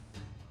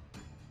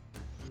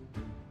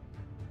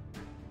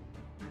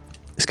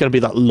 It's gonna be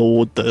that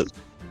lord that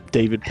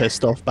David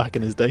pissed off back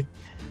in his day.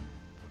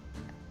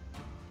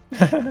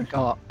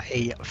 Got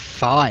a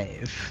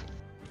 5.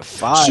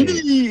 5.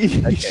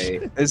 Gee!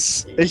 Okay.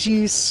 As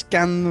you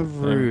scan the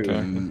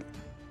room,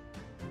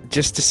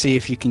 just to see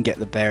if you can get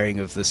the bearing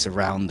of the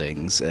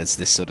surroundings, as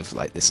this sort of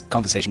like this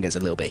conversation gets a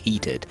little bit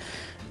heated,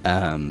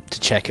 to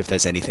check if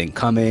there's anything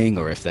coming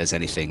or if there's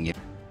anything,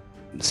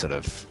 sort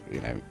of,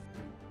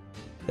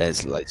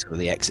 there's like sort of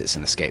the exits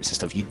and escapes and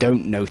stuff. You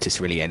don't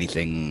notice really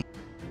anything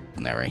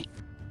ordinary.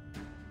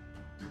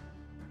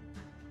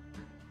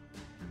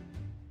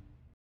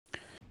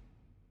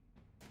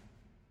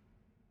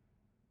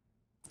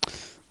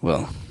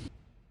 Well,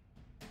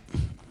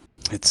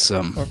 it's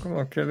Oh, come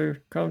on, Kalu.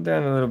 Calm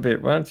down a little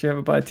bit. Why don't you have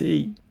a bite to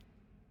eat?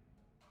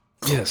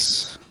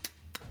 yes.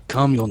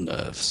 Calm your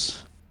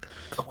nerves.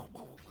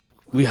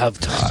 We have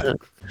time.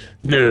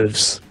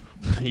 Nerves.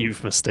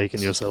 You've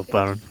mistaken yourself,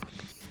 Baron.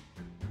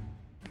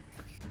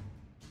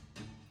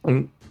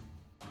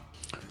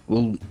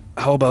 Well,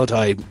 how about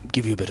I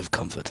give you a bit of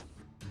comfort?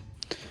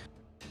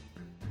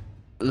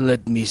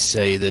 Let me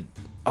say that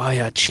I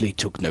actually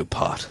took no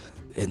part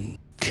in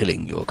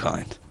killing your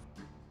kind.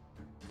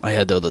 I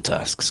had other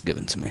tasks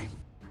given to me.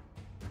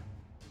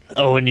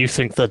 Oh, and you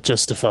think that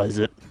justifies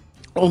it?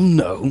 Oh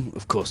no,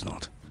 of course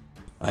not.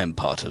 I am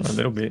part of A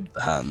little bit.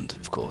 the hand,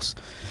 of course.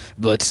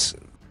 But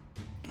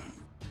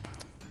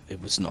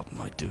it was not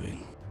my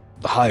doing.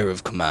 The higher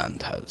of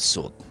command has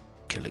sought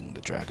killing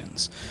the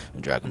dragons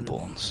and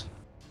dragonborns.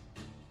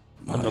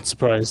 I'm not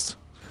surprised.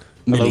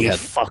 A Millie lonely had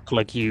fuck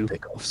like you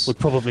pickoffs. would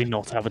probably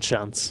not have a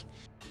chance.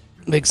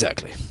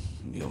 Exactly.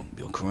 You're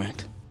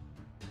correct.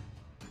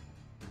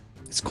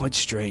 It's quite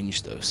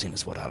strange, though, seeing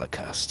as what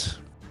Alakast,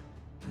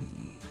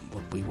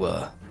 what we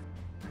were,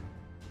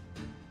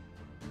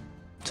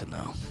 to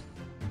now.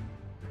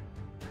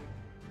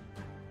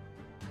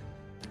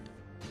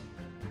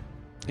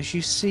 As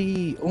you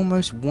see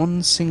almost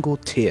one single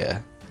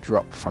tear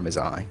drop from his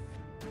eye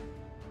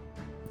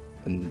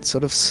and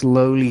sort of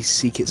slowly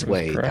seek its He was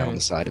way down crying.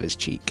 the side of his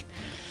cheek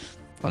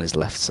on his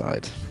left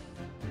side.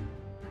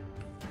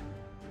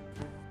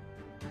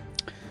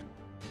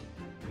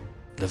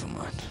 Never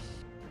mind.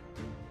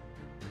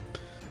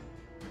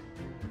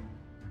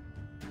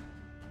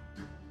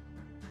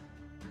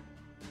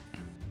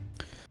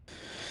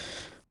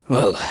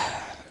 Well,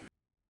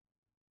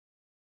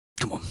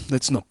 come on,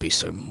 let's not be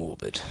so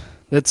morbid.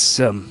 Let's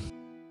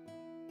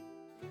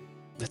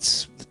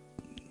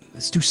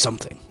do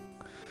something.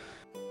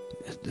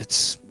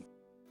 Let's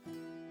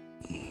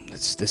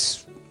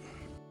this.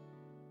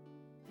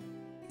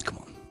 Come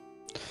on,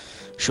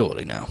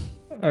 surely now.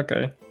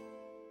 Okay.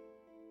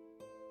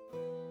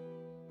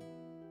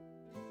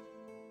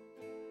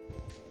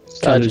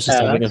 Kylo's just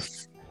having a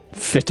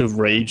fit of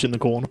rage in the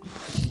corner.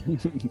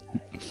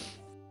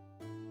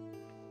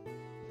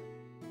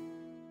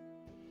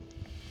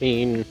 I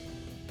mean,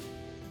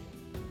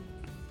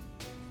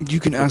 You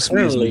can ask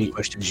me as many Clearly-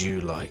 questions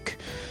you like.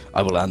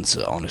 I will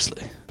answer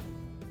honestly.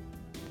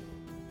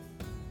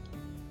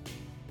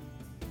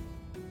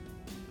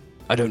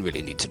 I don't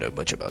really need to know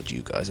much about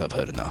you guys. I've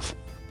heard enough.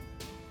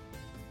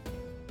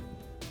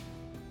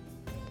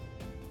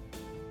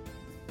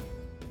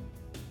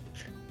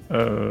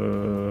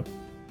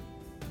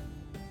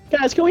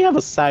 guys, can we have a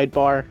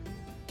sidebar?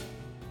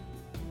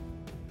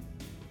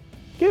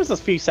 Give us a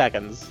few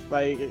seconds.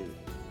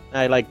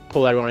 I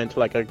pull everyone into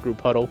like a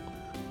group huddle.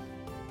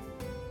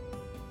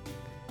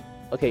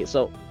 Okay,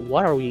 so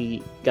what are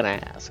we gonna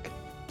ask?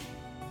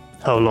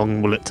 How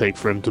long will it take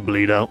for him to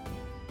bleed out?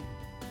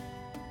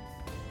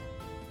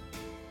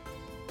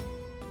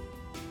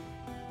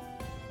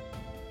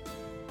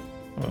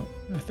 Well,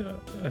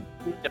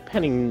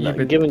 Depending, Yeah,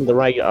 but given the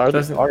right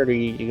doesn't-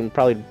 artery, you can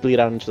probably bleed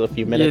out in just a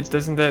few minutes.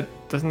 Yeah,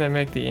 doesn't that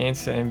make the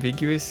answer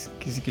ambiguous?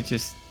 Because you could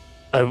just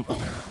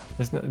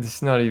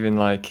it's not even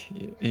like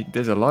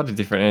there's a lot of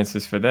different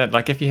answers for that.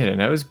 Like if you had a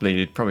nosebleed,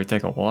 it'd probably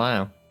take a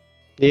while.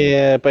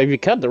 Yeah, but if you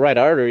cut the right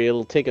artery,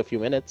 it'll take a few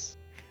minutes.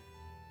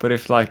 But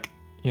if like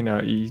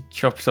you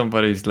chop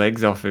somebody's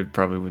legs off, it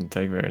probably wouldn't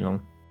take very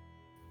long.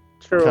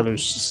 True.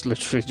 Kylo's just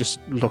literally just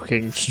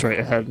looking straight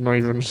ahead, not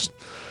even just...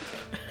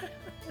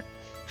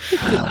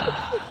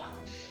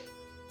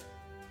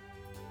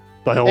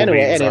 By all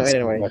means, ask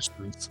some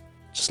questions.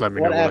 Just let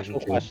me What know what I actual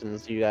can do.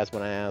 questions do you guys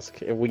want to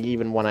ask? If we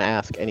even want to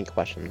ask any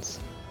questions.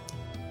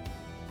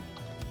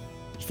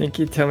 You think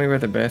you'd tell me where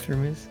the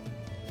bathroom is?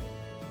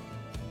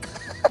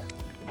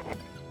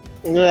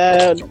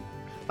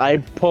 I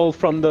pull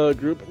from the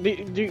group.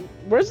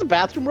 Where's the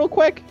bathroom, real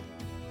quick?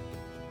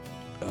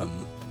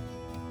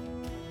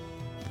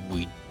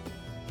 We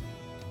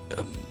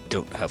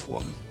don't have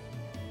one.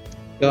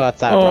 Go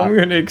outside, Oh, Rob. I'm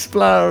gonna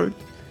explode!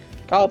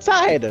 Go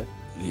outside.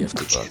 We have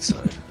to go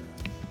outside.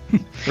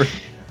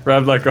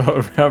 Rob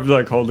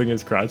like holding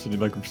his crotch and he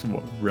like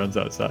runs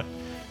outside.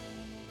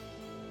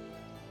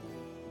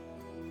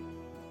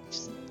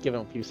 Just give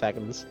him a few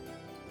seconds.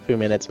 A few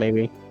minutes,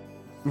 maybe.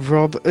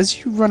 Rob,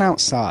 as you run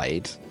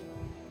outside,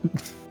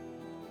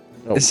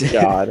 Oh, Is it-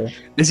 God.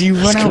 as you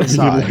run gonna be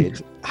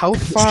outside, how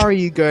far are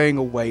you going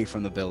away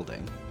from the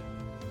building?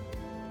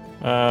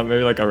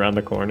 Maybe like around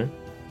the corner.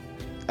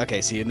 Okay,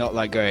 so you're not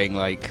like going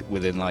like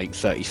within like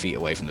 30 feet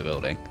away from the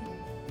building.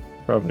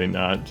 Probably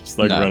not. Just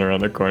like No. run around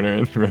the corner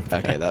and run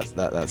back. Okay, that's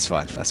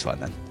fine. That's fine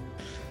then.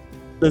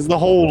 There's the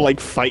whole like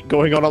fight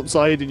going on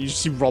outside, and you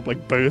just see Rob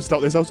like burst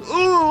out this house.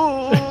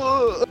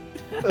 Oh!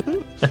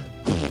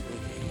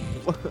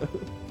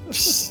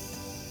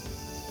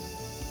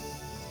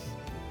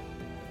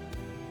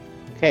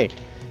 Okay.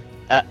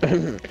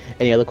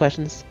 Any other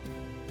questions?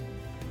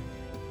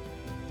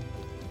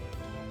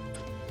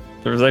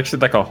 There was actually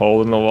like a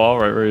hole in the wall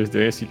right where he was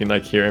doing it, so you can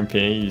like hear him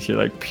peeing. You see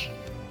like.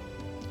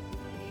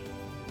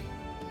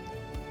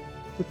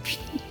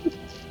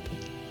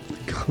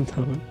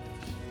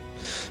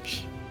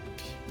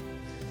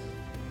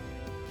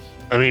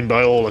 I mean,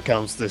 by all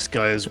accounts, this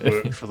guy has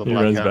worked for the He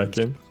Black runs Hand. back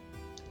in.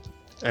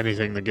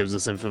 Anything that gives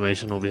us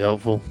information will be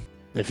helpful.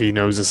 If he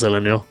knows a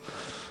cylinder.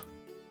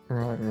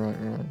 Right.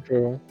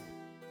 True.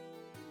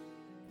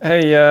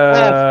 Hey,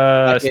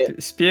 fuck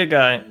it. spear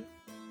guy.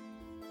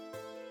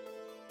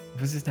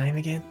 What's his name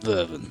again?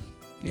 Vervin.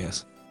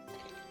 Yes.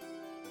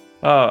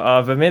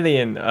 Oh,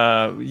 Vermilion.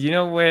 You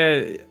know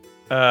where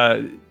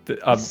a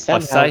Somehow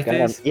scythe got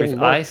an is even with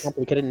more ice?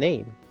 complicated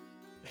name.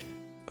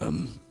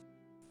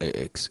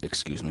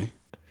 Excuse me.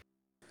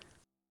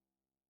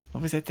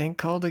 What was that thing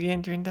called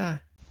again, Drinda?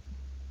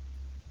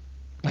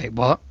 Wait,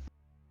 what?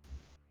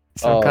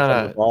 Some From kind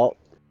the of vault.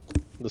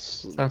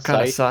 Some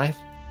kind of scythe.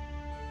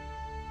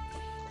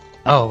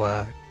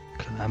 Oh,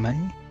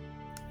 Calamity?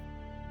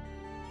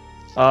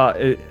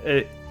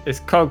 It's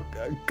called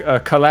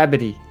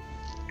Calamity.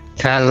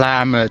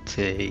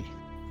 Calamity.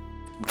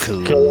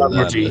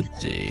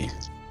 Calamity.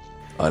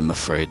 I'm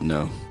afraid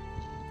no.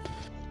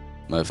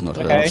 I've not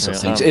heard Okay. of such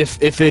things.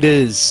 If it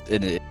is,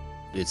 it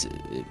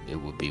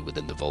would be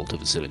within the vault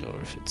of a cylinder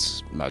if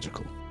it's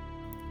magical.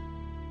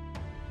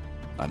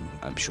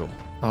 I'm sure.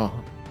 Oh,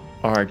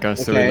 all right,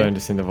 guys. So we learned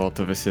this in the vault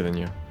of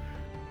Acylinia.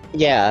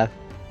 Yeah,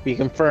 be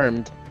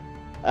confirmed.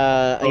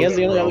 I guess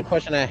the only bro. other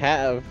question I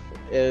have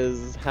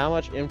is how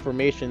much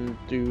information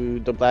do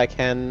the Black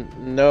Hand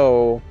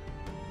know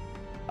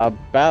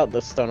about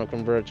the Stone of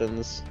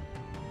Convergence?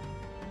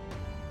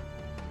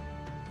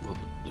 Well,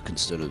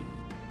 the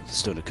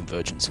Stone of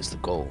Convergence is the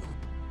goal.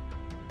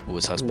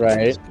 Always has been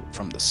Right.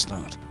 from the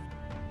start.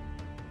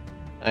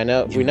 I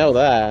know we know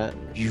that.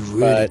 You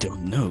really But-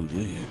 don't know, do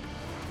you?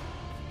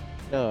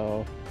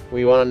 No,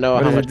 we want to know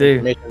What how does much it do?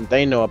 information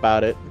they know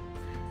about it.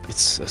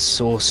 It's a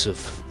source of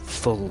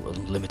full,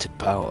 unlimited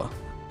power.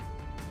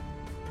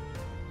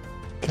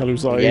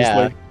 Kalu's eyes Yeah.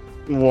 like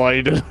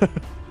wide.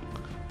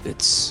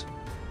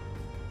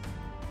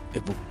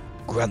 It will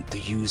grant the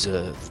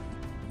user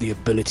the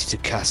ability to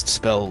cast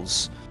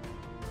spells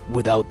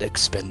without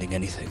expending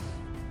anything.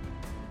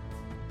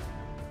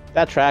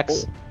 That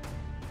tracks.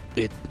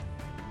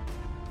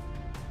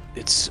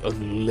 It's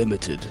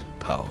unlimited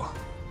power.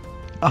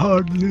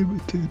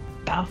 Unlimited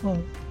power.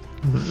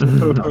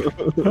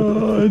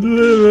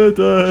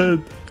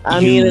 Unlimited. I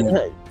mean,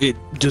 It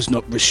does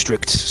not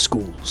restrict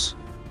schools.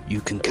 You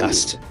can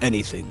cast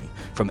anything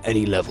from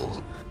any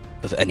level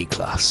of any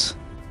class.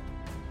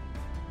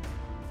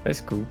 That's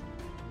cool.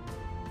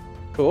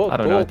 cool. I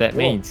don't know what that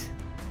means.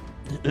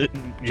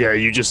 Yeah,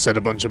 you just said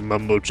a bunch of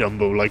mumbo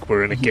jumbo like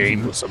we're in a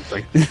game or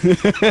something.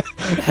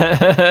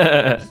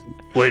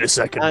 Wait a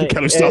second.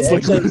 Kalu starts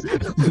like.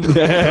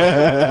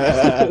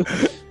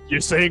 You're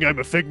saying I'm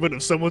a figment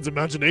of someone's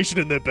imagination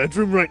in their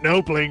bedroom right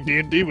now, playing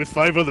D&D with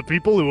 5 other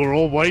people who are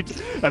all white,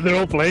 and they're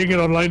all playing it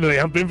online, and they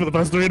have been for the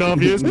past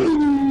 3.5 years. I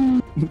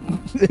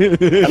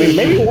mean,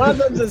 maybe one of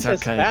them is It's okay,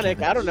 Hispanic.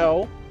 Kevin. I don't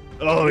know.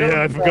 Oh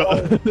yeah, I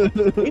forgot.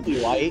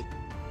 Maybe white.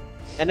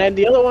 And then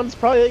the other one's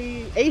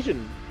probably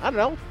Asian. I don't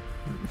know.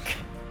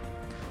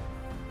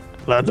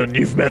 Landon,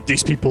 you've met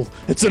these people.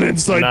 It's an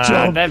inside Nah,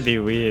 job. that'd be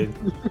weird.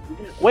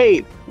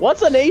 Wait,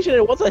 what's an Asian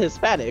and what's a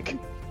Hispanic?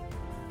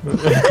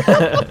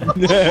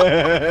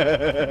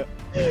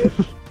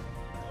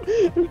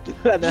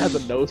 That has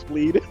a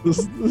nosebleed.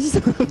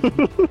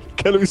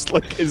 Kalu's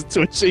like is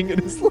twitching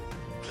and is like.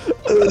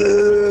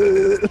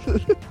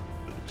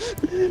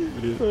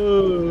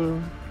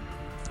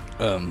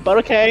 But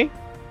okay.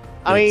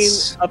 I mean,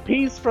 It's- a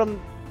piece from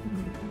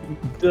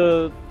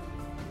the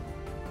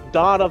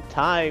dawn of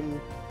time.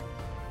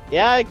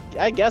 Yeah,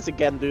 I guess it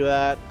can do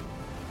that.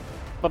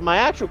 But my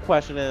actual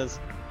question is,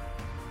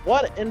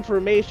 what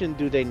information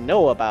do they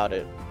know about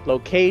it?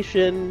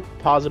 Location,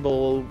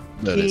 possible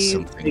That is keys?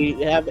 something- Do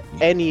you have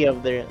any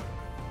of their?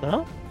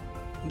 Huh?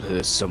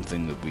 There's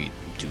something that we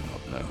do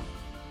not know.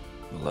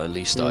 Well, at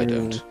least I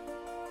don't.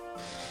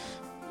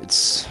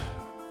 It's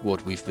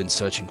what we've been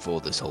searching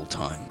for this whole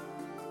time.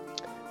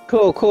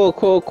 Cool.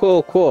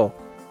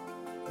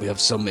 We have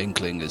some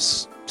inkling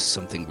as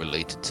something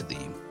related to the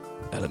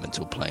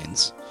elemental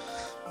planes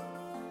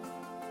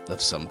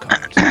of some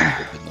kind,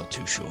 but we're not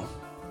too sure.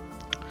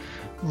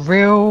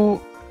 Real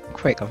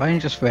quick, I've only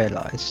just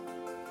realised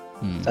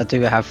Hmm. I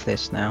do have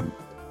this now.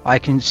 I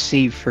can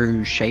see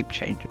through shape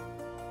changes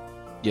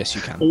Yes,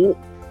 you can. Oh,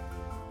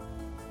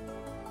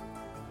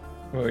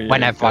 yeah,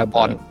 whenever I got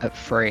want at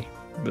 3.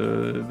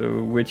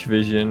 the witch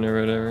vision or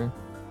whatever.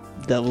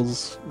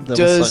 Devil's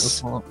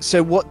Does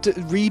so? What?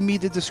 Read me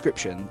the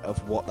description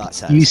of what that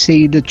says. You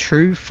see the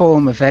true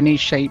form of any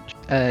shape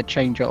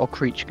changer or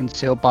creature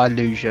concealed by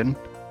illusion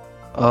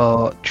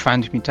or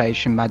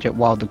transmutation magic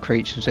while the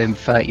creature's within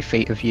 30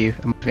 feet of you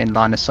and within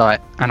line of sight.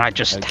 And I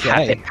just have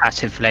Okay. it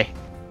passively.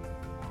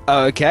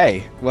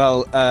 Okay.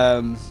 Well,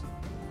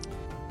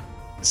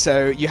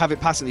 so you have it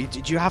passively.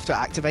 Did you have to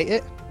activate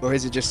it, or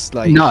is it just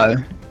like? No,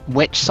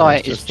 witch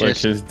sight It's is like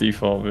just his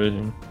default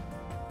vision.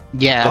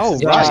 yeah. Oh,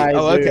 His right. eyes,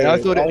 Oh, okay. I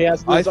dude. thought it- All he has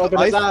to do I is th- open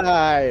I his th-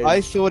 eyes.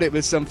 I thought it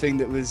was something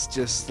that was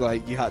just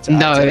like you had to.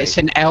 No, activate. it's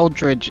an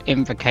eldritch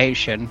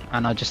invocation,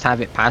 and I just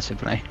have it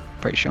passively.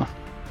 Pretty sure.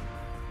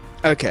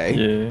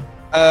 Okay.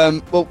 Yeah.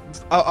 Well,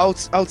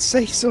 I'll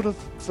say sort of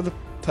for the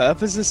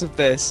purposes of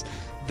this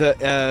that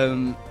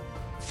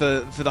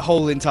for the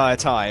whole entire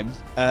time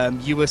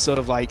you were sort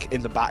of like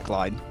in the back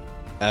line,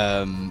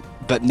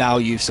 but now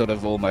you've sort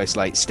of almost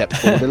like stepped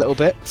forward a little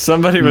bit.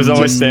 Somebody was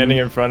always Mm. standing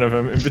in front of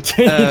him in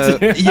between.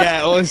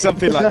 Yeah, or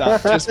something like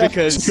that. Just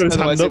because Just got his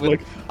otherwise hand it up, would,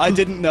 I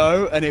didn't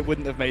know, and it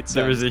wouldn't have made sense.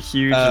 There was a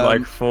huge,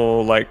 Um,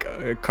 full,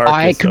 carcass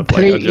I of, a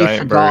completely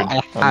giant bird. forgot I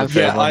on the have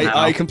table. Yeah, Level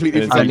now. I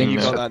completely It's forgot even you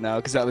got now. that now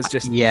because that was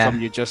just Yeah.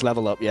 from you just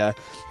level up. Yeah.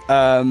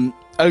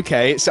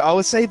 Okay, so I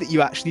would say that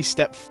you actually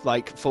step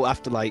like full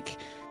after like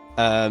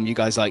You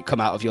guys like come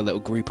out of your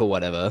little group or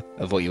whatever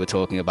of what you were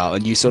talking about,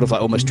 and you sort of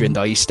like almost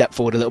Drindar, you step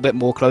forward a little bit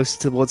more closer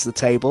towards the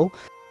table.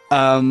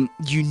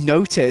 You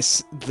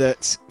notice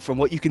that from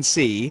what you can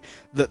see,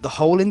 that the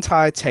whole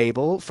entire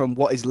table, from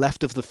what is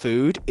left of the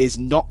food, is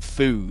not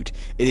food.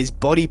 It is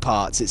body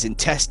parts, it's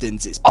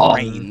intestines, it's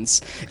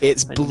brains,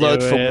 it's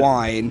blood for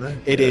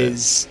wine. It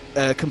is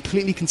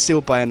completely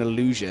concealed by an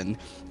illusion.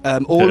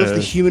 All of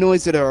the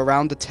humanoids that are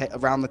around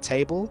the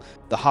table,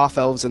 the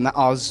half-elves and that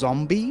are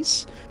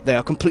zombies. They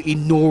are completely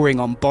gnawing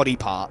on body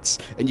parts,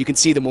 and you can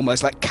see them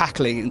almost like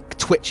cackling and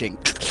twitching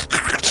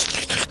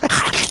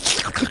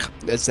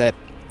as they're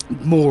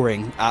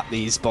gnawing at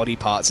these body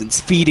parts and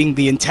feeding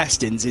the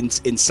intestines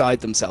inside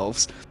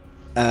themselves.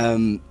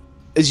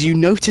 As you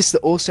notice that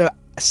also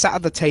sat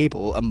at the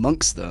table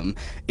amongst them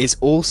is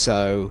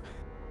also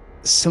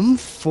some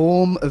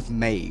form of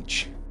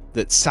mage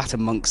that sat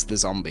amongst the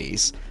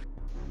zombies.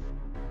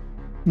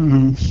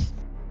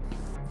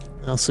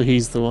 Also,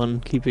 he's the one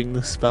keeping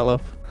the spell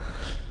up.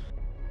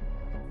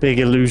 Big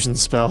illusion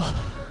spell.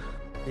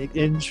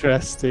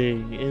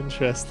 Interesting.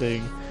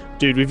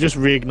 Dude, we've just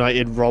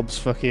reignited Rob's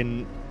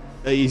fucking...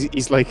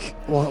 He's like...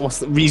 What's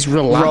the... He's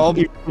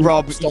relaxed.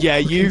 Rob, yeah,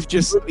 you've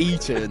just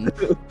eaten,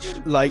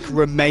 like,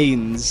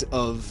 remains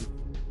of...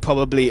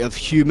 Probably of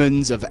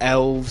humans, of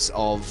elves,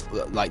 of,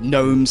 like,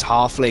 gnomes,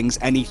 halflings,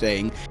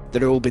 anything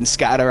that have all been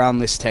scattered around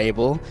this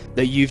table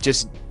that you've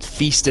just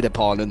feasted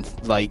upon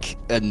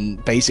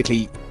and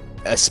basically...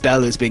 a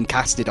spell has been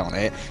casted on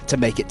it to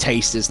make it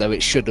taste as though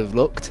it should have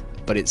looked,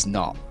 but it's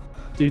not.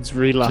 Dude's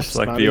relapsed. Just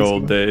like the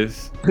old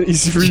days.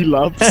 He's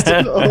relapsed.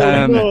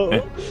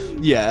 No.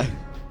 Yeah.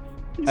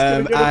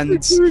 And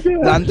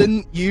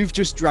Landon, you've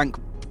just drank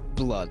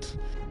blood.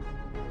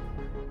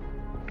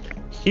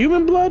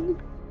 Human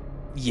blood?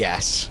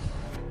 Yes.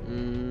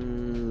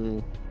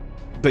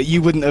 But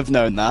you wouldn't have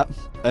known that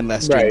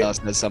unless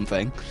Drindar says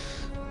something.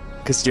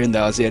 Because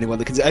Drindar is the only one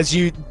that can...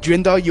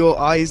 Drindar, your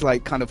eyes,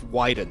 like, kind of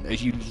widen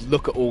as you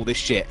look at all this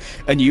shit.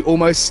 And you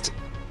almost...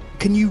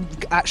 Can you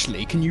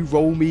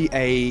roll me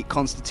a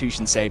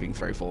Constitution saving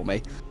throw for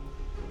me?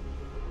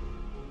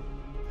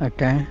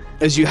 Okay.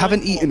 As you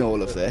haven't eaten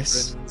all of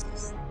this.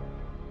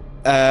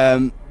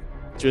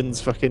 Drin's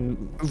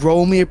fucking...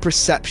 Roll me a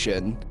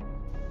Perception.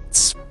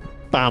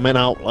 Spamming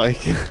out,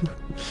 like...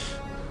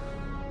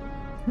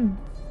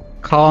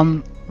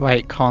 Con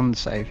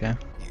save, yeah.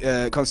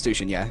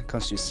 Constitution, yeah.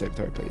 Constitution save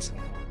throw, please.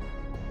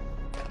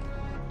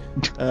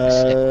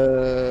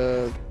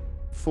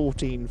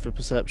 14 for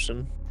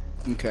perception.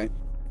 Okay.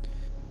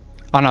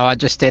 Oh no, I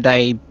just did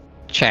a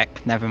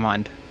check. Never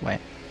mind. Wait.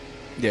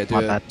 Yeah, do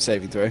My a bad.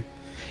 saving throw.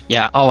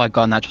 Yeah. Oh, I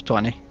got a natural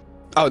 20.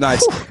 Oh,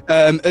 nice.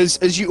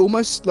 As you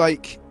almost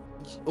like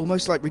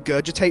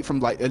regurgitate from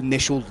like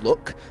initial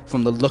look,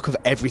 from the look of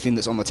everything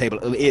that's on the table,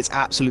 it's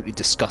absolutely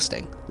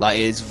disgusting. Like,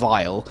 it is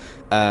vile.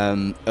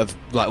 Of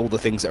like all the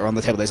things that are on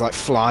the table. There's like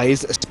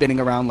flies that are spinning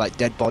around like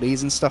dead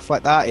bodies and stuff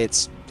like that.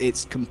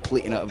 It's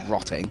complete and utter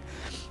rotting.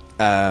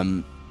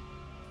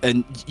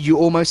 And you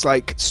almost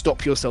like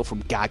stop yourself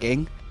from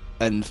gagging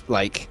and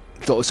like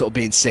sort of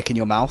being sick in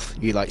your mouth.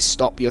 You like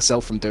stop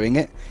yourself from doing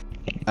it.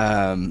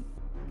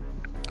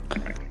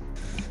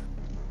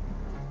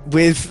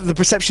 With the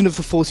perception of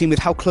the 14, with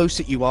how close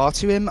that you are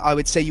to him, I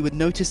would say you would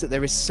notice that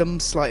there is some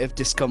slight of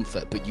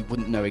discomfort, but you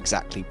wouldn't know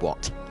exactly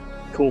what.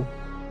 Cool.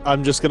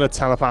 I'm just gonna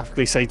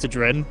telepathically say to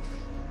Dren,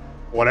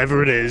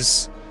 whatever it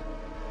is,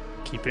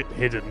 keep it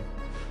hidden.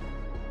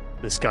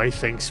 This guy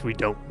thinks we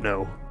don't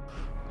know.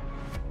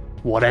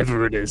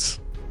 Whatever it is.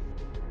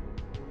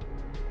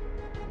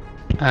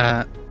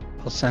 I'll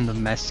send a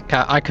message.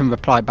 I can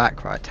reply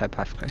back, right,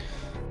 telepathically?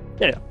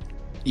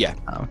 Yeah.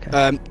 Oh,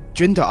 okay.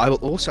 Drindar, I will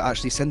also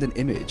actually send an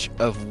image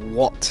of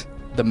what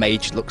the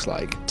mage looks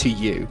like to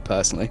you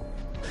personally.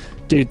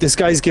 Dude, this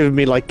guy's giving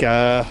me like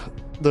the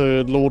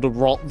Lord of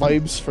Rot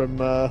vibes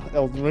from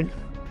Elden Ring.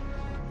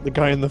 The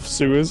guy in the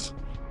sewers.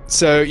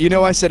 So, you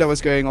know, I said I was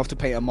going off to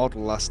paint a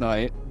model last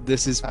night.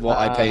 This is what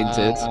I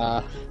painted.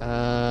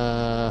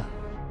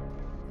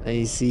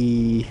 I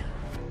see.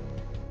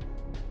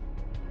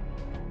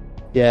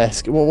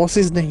 Yes. Well, what's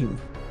his name?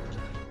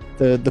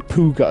 The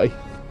poo guy.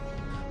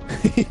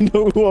 You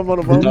know who I'm on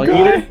about? Dung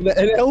eater?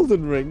 An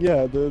Elden Ring,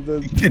 yeah. The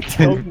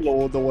Dung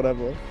Lord or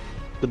whatever.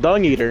 The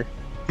dung eater.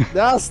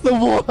 That's the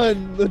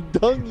one. The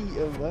dung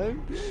eater,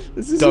 man.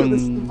 This is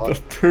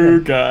The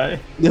poo guy.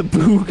 The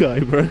poo guy,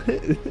 bro.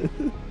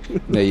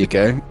 There you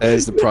go.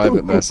 There's the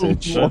private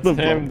message. That's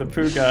him, the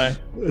poo guy.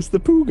 It's the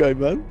poo guy,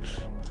 man.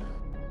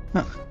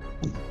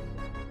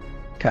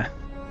 Okay.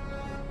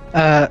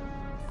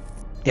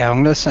 Yeah,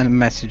 I'm gonna send a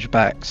message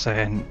back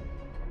saying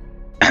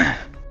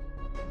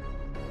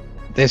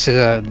this is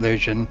an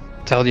illusion.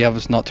 Tell the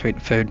others not to eat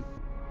the food.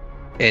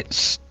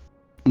 It's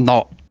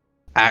not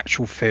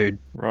actual food.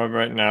 Rob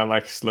right now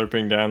like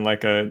slurping down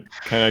like a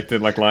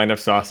connected like line of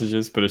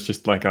sausages, but it's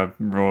just like a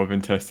row of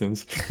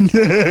intestines.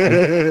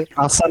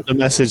 I'll send a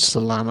message to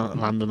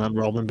Landon and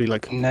Rob and be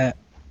like, Nah.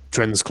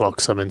 Dren's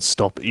clock summon,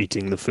 stop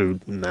eating the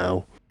food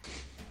now.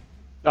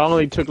 I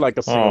only took like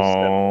a single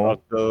Oh,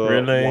 sip of the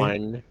really?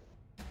 wine.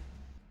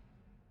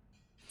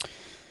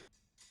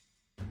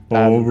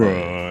 All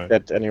right.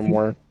 That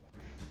anymore.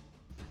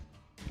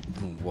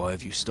 Why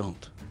have you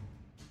stopped?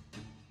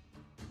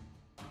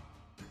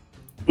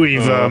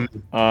 We've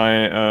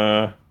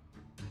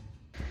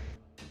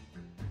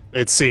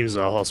It seems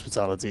our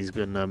hospitality's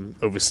been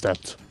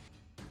overstepped.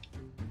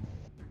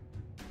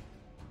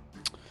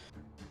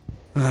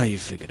 Ah, you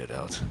figured it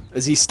out.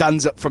 As he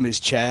stands up from his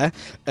chair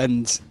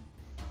and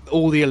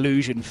all the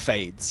illusion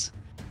fades.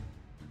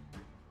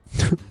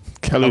 I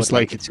Kellu's would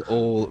like like, you to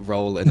all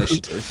roll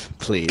initiative,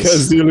 please.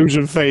 because the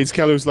illusion fades,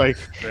 Kellu's like,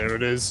 there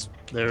it is.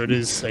 There it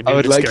is. I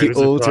would this like guy you was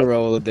a all to brat."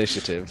 roll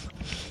initiative.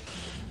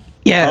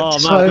 Yeah, Oh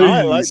so man,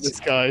 I like this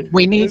guy.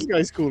 we need- This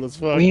guy's cool as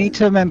fuck. we need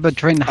to remember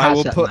Drin I will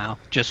has it put- now,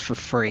 just for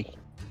free.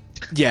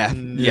 Yeah,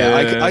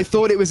 Yeah. I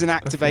thought it was an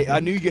activate. I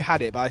knew you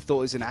had it, but I thought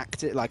it was an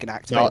like an No,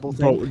 activatable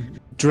thing. bro,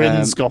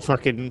 Drin's Um, got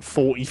fucking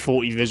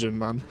 40-40 vision,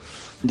 man.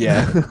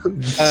 Yeah.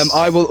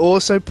 I will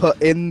also put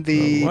in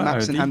the Oh, wow,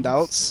 maps and these-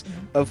 handouts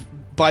of.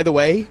 By the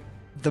way,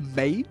 the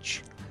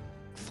mage,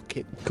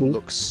 fucking Cool.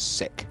 looks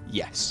sick.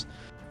 Yes.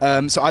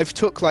 So I've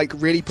took like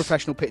really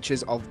professional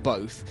pictures of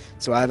both.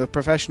 So I have a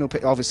professional,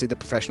 obviously the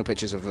professional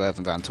pictures of Verve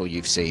and Vantal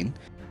you've seen,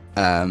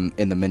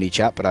 in the mini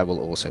chat, but I will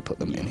also put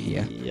them in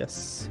here.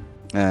 Yes.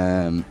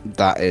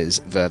 That is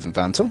Verve and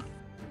Vantal,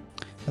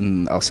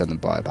 and I'll send them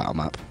by a battle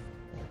map.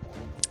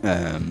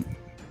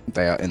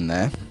 They are in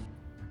there,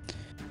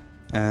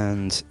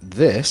 and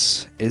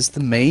this is the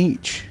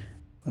mage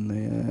when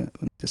they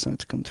decide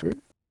to come through.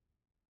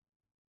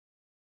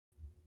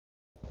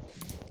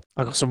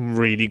 I got some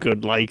really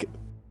good like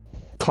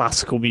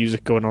classical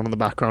music going on in the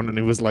background, and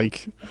it was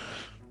like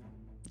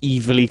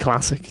evilly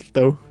classic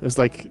though. It was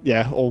like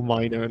all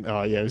minor, and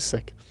oh yeah, it was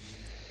sick.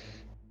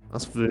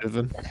 That's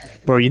Vervin.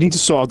 Bro, you need to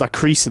sort out that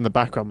crease in the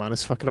background, man.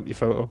 It's fucking up your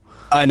photo.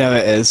 I know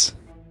it is.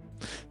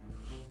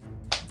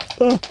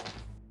 Oh.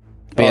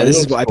 But yeah, Oh, this it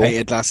is what I looks cool.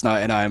 painted last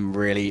night, and I'm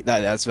really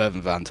that's Verve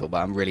and Vantal, but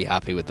I'm really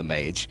happy with the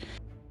mage.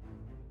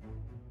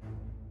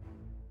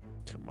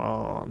 Come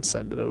on,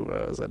 send it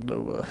over. Send it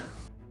over.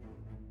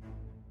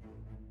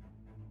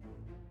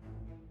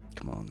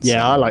 Come on.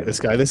 Yeah, I send like it this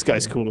over. guy. This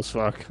guy's cool as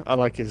fuck. I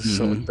like his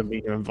sort of Mhm.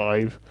 demeanor and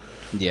vibe.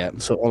 Yeah.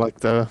 Sort of like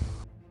the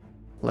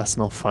let's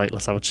not fight,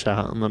 let's have a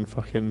chat, and then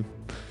fucking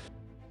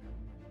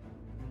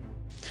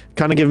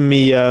kind of giving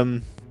me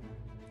oh,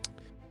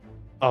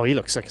 he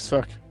looks sick as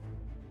fuck.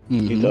 He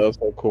Mhm. does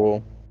look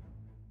cool.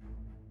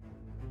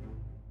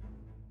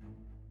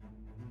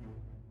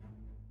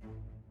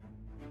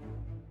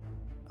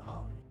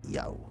 Oh,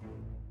 yo.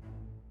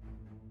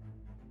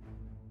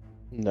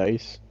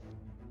 Nice.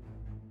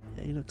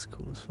 Yeah, he looks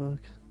cool as fuck.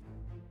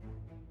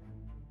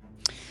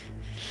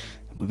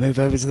 We move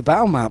over to the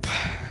battle map.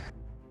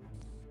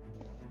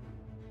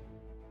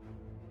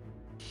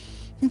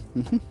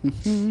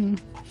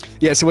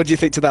 Yeah, so what do you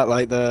think to that,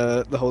 like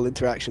the whole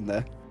interaction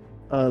there?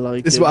 I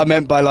like This is it. what I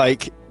meant by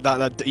like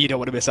that you don't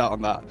want to miss out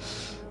on that.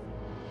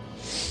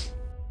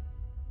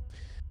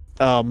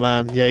 Oh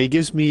man, yeah, he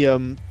gives me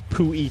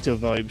poo eater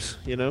vibes,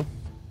 you know?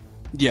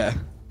 Yeah.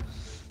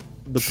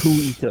 The poo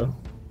eater.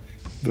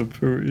 The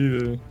poor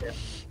eater.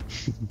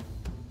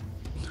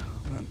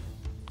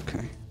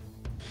 Okay.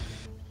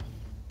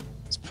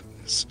 Let's put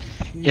this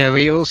Yeah,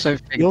 we also He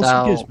figured also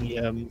out. gives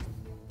me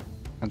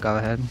Oh, go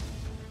ahead.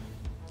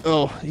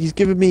 oh, he's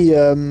giving me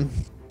oh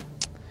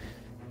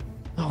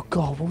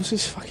god, what was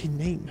his fucking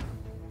name?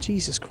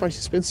 Jesus Christ,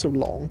 it's been so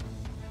long.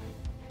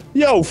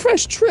 Yo,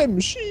 fresh trim,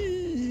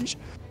 sheesh.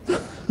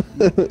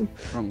 wrong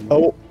one.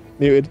 Oh,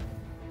 muted.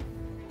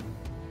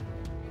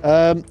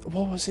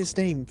 What was his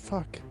name?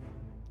 Fuck.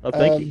 Oh,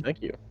 thank you, Um,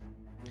 thank you.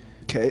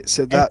 Okay,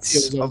 so that's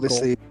Ezio's uncle.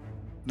 obviously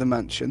the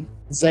mansion.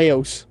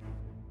 Zeos.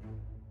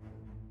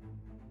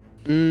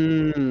 Yeah.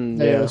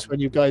 Zeos, when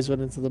you guys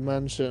went into the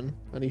mansion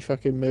and he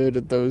fucking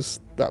murdered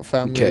that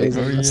family. Okay,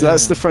 Oh, yeah. so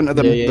that's the front of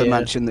the, Yeah.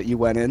 mansion that you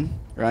went in,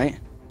 right?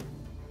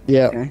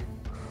 Yeah. Okay.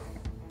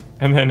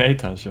 And then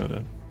Eitan showed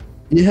up.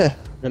 Yeah.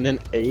 And then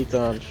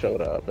Aethon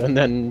showed up, and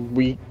then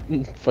we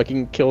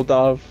fucking killed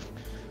off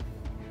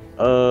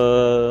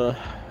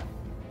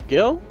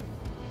Gil?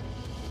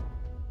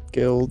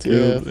 Guild, Guild, yeah.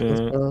 yeah. feels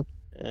bad.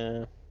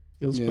 Yeah.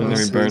 Feels Yeah. bad. And then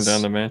This we burned is-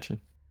 down the mansion.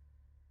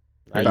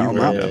 I You Battle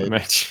burned map. down the did.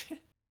 mansion.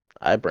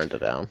 I burned it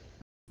down.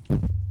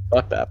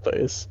 Fuck that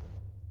place.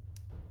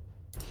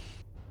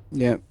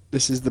 Yeah,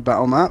 this is the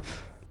battle map.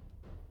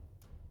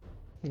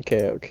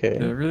 Okay, okay.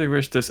 I really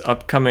wish this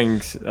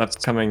upcoming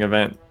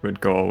event would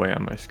go away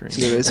on my screen.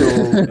 So it's all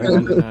It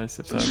would be nice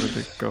if that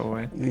would go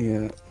away.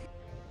 yeah.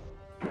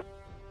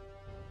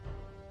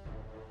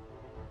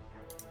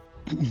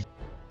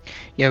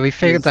 Yeah, we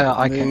figured Here's that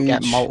I can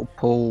get mage.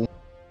 multiple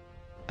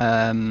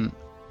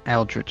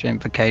Eldritch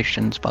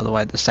invocations, by the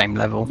way, at the same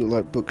level. Look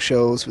like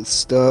bookshelves with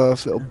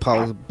stuff, little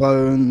piles of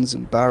bones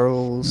and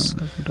barrels.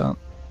 Leveled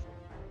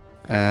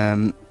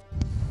up.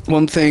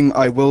 One thing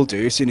I will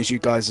do as soon as you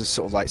guys are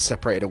sort of like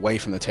separated away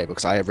from the table,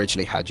 because I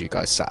originally had you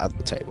guys sat at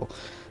the table.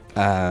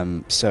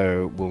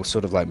 So we'll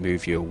sort of like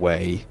move you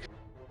away.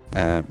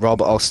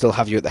 Robert, I'll still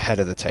have you at the head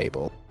of the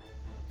table.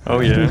 Oh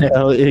yeah.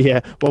 Yeah.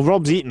 Well,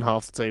 Rob's eating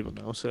half the table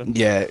now, so.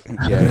 Yeah.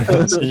 Yeah. Kelly,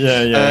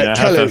 Half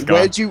that's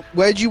gone.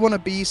 where do you want to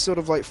be, sort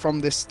of like from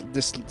this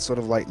sort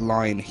of like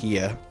line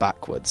here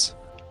backwards?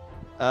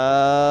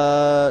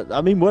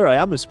 I mean, where I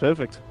am is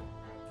perfect.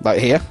 Like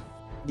here?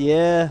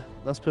 Yeah,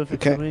 that's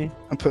perfect Okay. for me.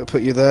 And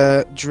put you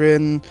there,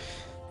 Drin.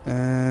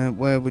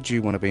 Where would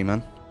you want to be,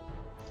 man?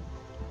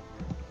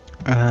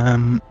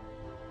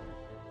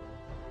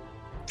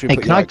 Should we Hey,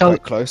 put can you I like, go-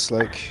 quite close,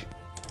 like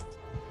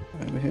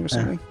over here or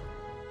something?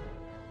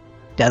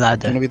 Yeah, that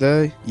Do you want to be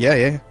there?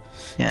 Yeah.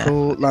 Yeah.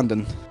 Cool,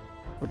 Landon.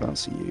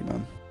 Whereabouts are you,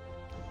 man?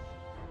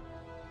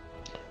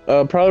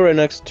 Probably right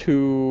next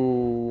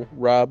to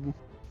Rob.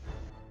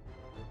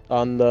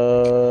 On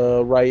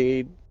the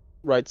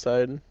right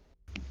side.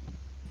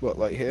 What,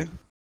 like here?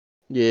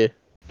 Yeah.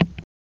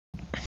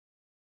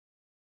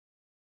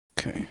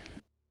 Okay.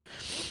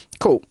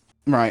 Cool.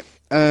 Right.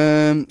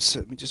 So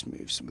let me just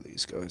move some of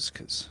these guys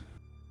because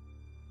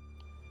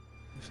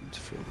I need to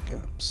fill the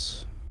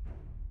gaps.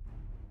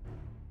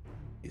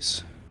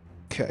 Yes.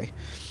 Okay.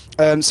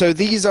 So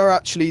these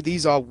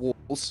are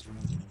walls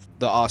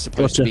that are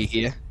supposed to Gotcha. be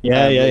here.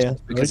 Yeah.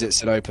 Because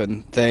it's an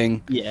open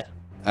thing. Yeah.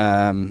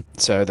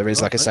 So there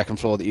is like a Alright. second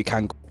floor that you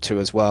can go up to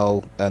as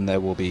well, and there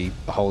will be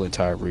a whole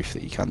entire roof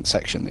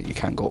section that you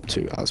can go up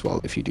to as well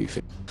if you do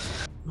feel.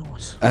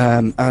 Nice.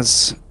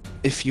 As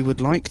if you would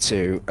like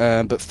to.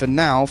 But for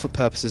now, for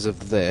purposes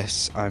of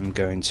this, I'm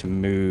going to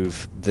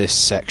move this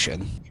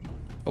section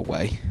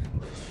away.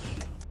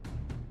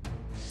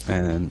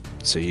 And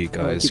so you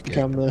guys keep the get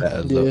a camera,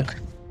 better yeah. look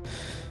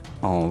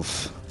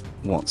of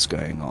what's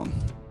going on.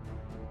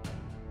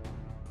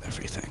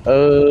 Everything.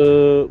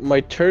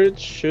 My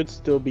turrets should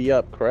still be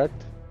up,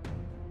 correct?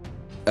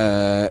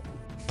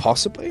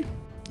 Possibly?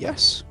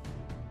 Yes.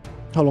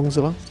 How long is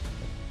it last?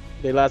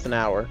 They last an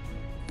hour.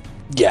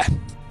 Yeah.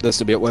 This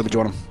will be up. Where would you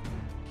want them?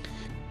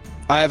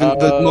 I haven't.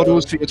 The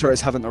models for your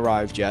turrets haven't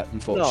arrived yet, No,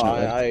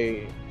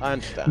 unfortunately. I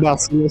understand.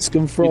 Basilisk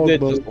and You frog.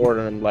 did but- just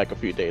order them like a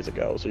few days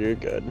ago, so you're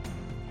good.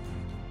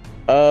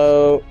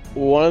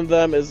 One of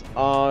them is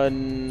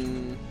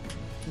on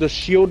the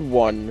shield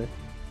one.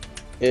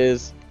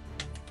 Did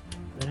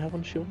I have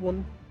one shield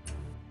one?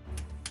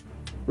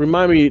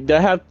 Remind me.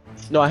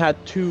 I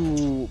had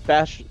two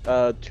bash.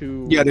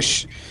 Two.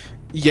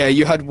 Yeah,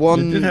 you had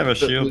one. You did have a that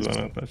shield was-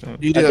 one up, I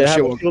think. You Did did I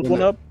have have a shield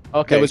one up?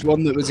 Okay. There was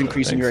one that was I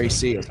increasing think your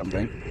so. AC or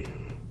something.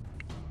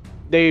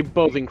 They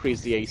both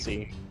increased the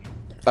AC.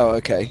 Oh,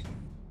 okay.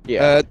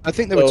 Yeah. I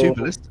think there were two So-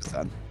 ballistas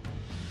then.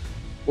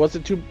 Was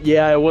it two?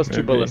 Yeah, it was two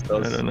Maybe.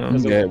 ballistas. I don't know.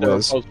 'Cause Yeah, it they were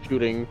was. both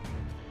shooting.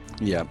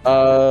 Yeah.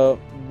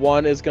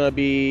 One is gonna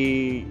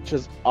be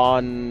just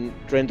on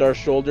Drendar's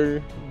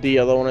shoulder. The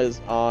other one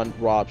is on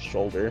Rob's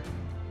shoulder.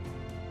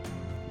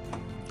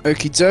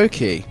 Okie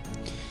dokie.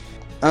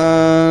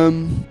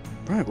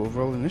 Right, we'll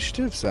roll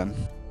initiatives then.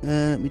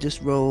 Let me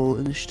just roll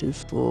initiative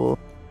for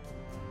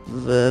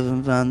Verve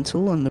and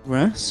Vantal and the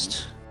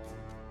rest.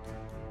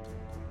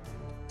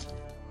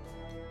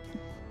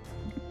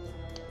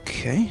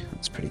 Okay,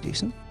 that's pretty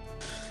decent.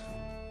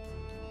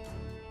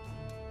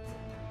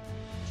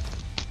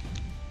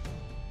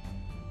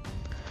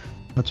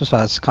 I just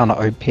thought it's kind of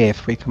OP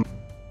if we can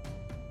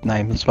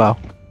name as well.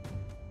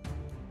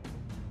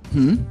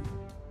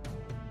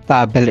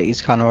 That ability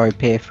is kind of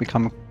OP if we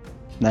come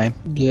name.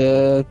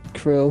 Yeah,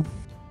 Krill.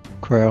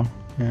 Krill.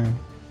 Yeah.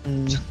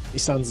 He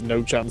stands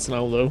no chance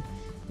now, though.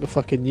 We're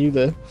fucking you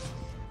there.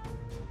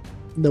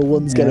 No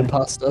one's Yeah. getting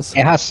past us.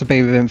 It has to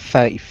be within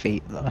 30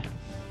 feet though.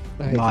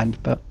 Hey, Mind,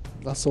 but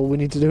that's all we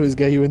need to do is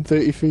get you in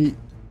 30 feet.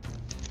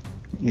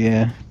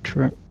 yeah,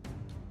 true.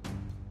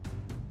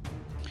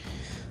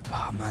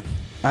 Oh man,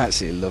 I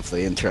absolutely love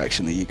the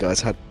interaction that you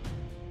guys had.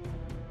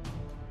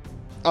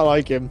 I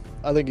like him.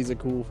 I think he's a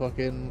cool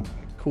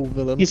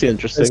villain. He's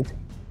interesting.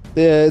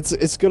 Yeah,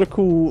 it's got a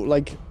cool,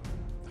 like,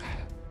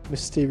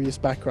 mysterious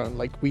background.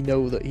 Like, we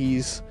know that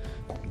he's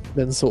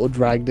been sort of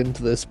dragged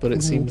into this, but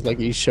it seems like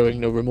he's showing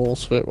no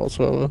remorse for it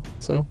whatsoever.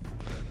 So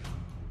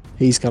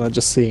he's kind of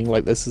just seeing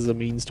like this as a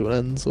means to an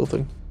end, sort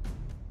of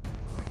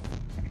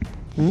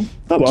thing.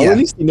 Oh well, Yeah. at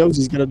least he knows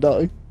he's gonna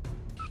die.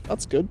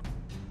 That's good.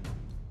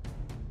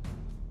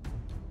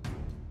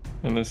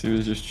 Unless he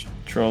was just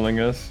trolling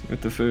us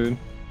with the food.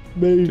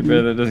 Maybe. Too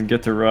bad that doesn't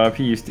get to Rob.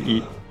 He used to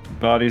eat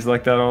bodies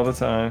like that all the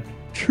time.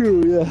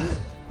 True, yeah.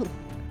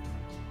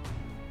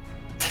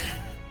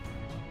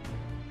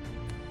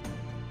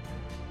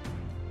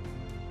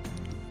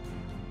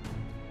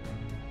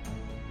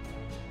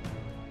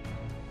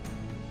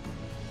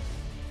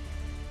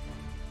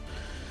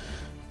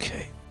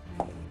 Okay.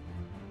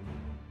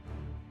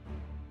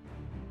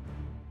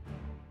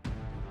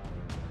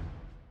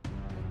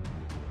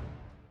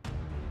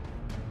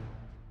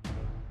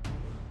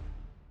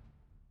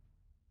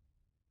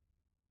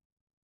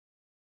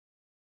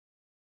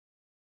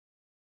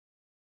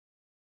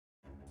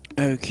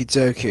 Okie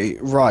dokie.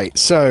 Right,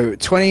 so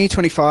 20,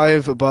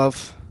 25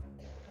 above.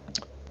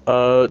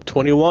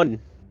 21.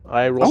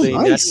 I rolled a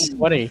nice. natural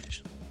 20.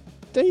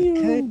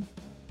 Damn.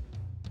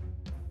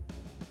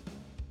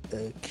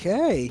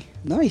 Okay,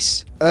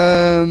 nice.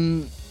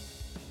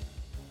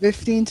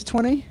 15 to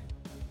 20.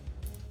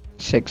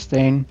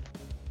 16.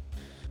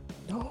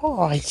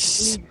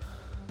 Nice.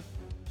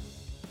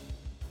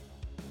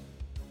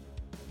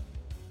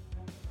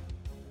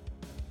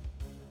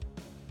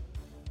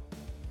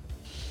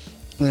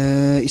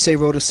 You say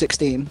rolled a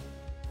 16.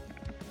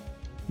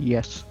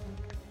 Yes.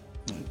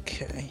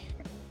 Okay.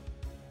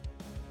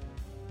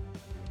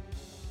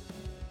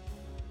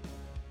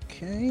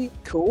 Okay,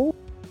 cool.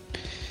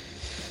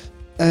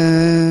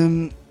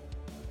 10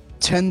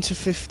 to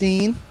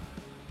 15.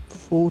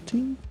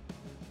 14.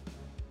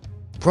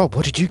 Rob,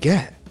 what did you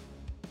get?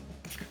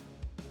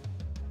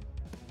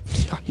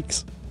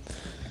 Yikes.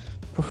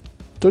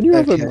 Don't you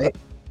have Okay.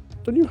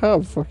 don't you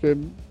have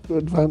fucking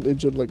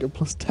advantage on like a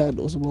 +10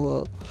 or something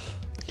like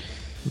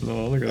that? No, I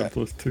only got a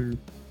 +2.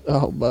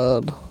 Oh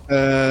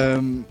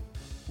man.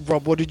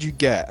 Rob, what did you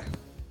get?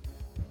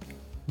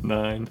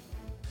 9.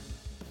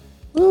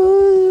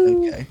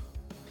 Okay.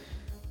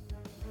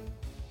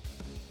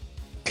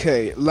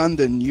 Okay,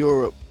 Landon,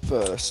 you're up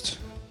first.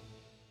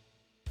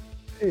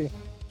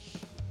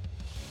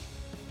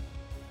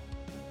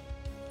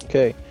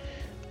 Okay.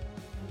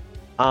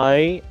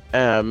 I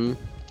am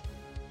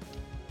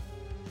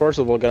first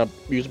of all gonna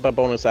use my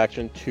bonus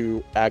action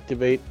to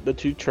activate the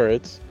 2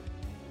 turrets.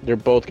 They're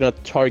both gonna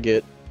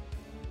target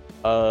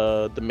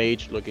the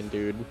mage looking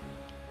dude.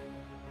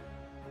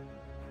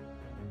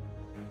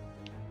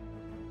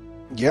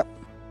 Yep.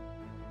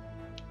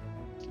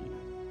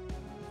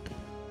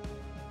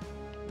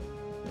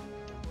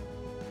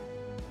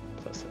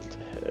 Plus that to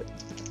hit.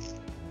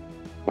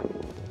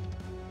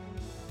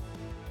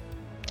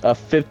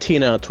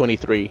 15 out of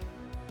 23.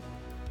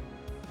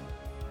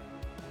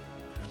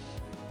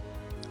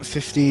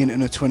 15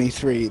 and a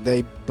 23.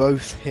 They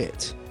both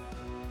hit.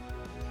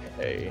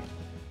 Okay.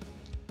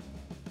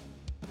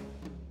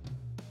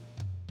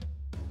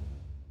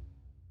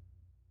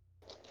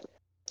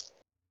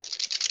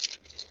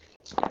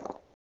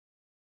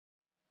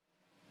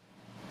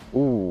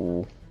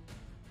 Ooh.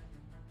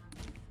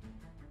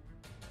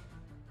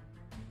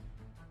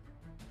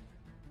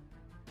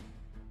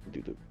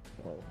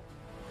 Oh.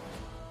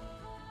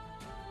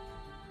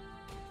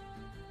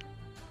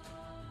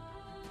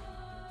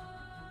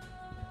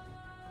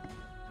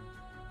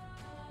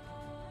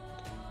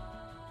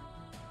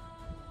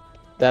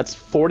 That's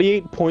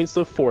 48 points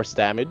of force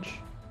damage.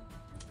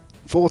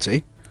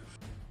 40?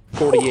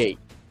 48.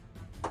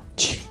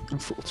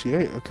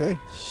 48, okay.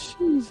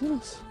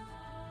 Jesus.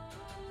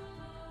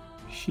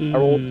 I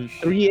rolled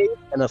Sheesh. 3 8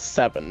 and a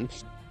 7.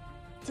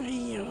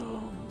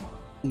 Damn.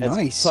 It's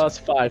Nice. plus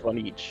 5 on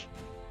each.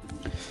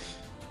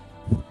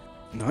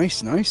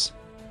 Nice, nice.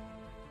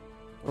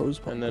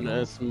 And then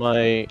as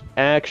my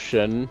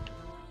action,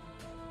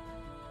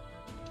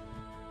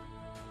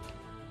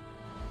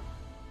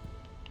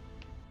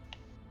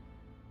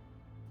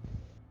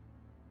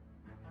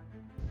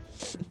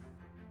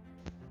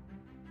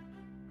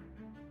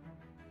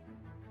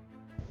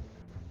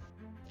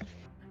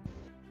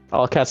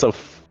 I'll cast a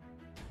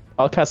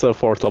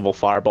 4th level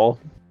fireball.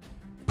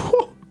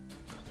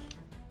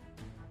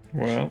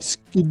 Well,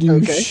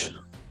 Skadoosh.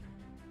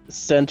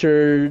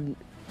 Centered.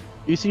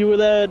 You see where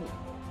that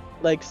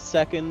like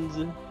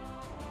second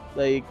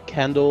like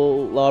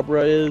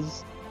candelabra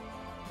is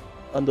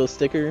on the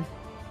sticker?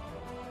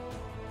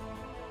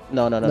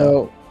 No.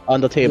 No, On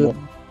the table.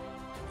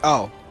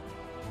 Oh,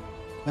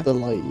 the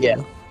light.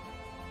 Yeah.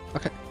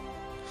 how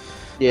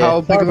big of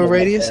a fireball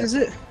radius there. is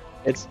it?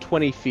 It's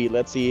 20 feet.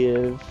 Let's see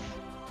if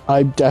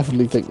I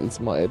definitely think it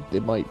might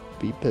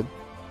be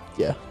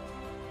yeah.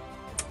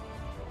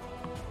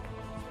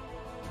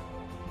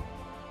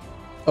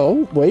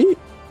 Oh wait.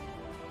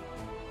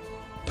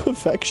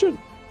 Perfection.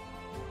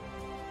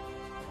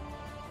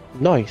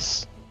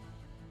 nice.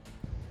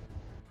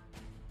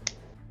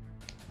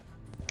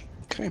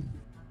 Okay.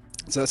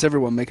 So that's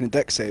everyone making a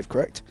deck save,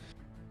 correct?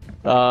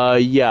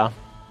 Yeah,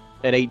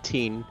 an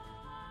 18.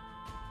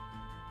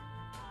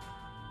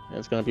 And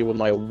it's gonna be with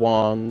my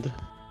wand.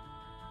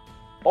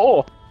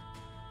 Oh.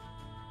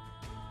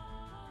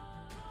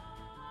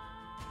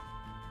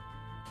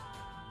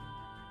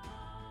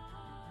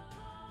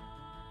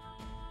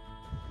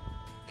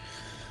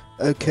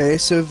 Okay,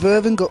 so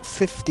Vervin got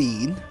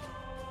 15.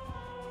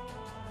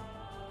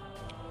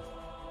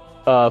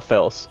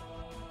 Fails.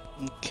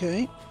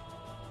 Okay.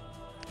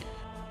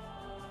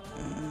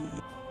 Uh,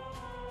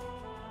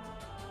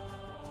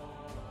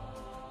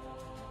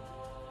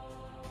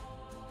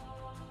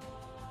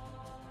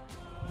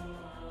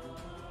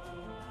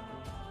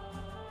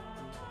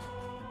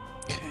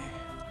 Okay.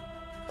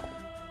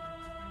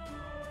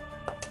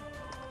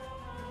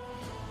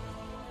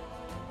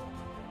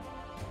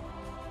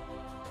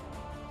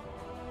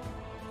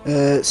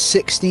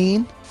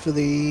 16 for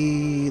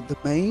the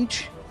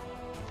mage.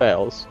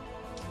 Fails.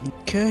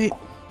 Okay.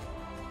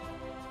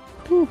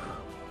 Whew.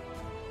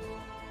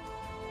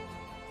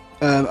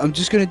 I'm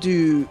just gonna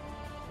do.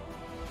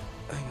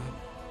 Hang on.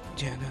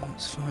 Yeah, no,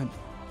 that's fine.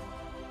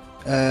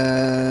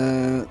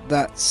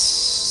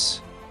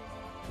 That's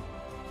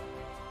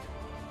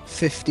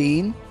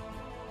 15.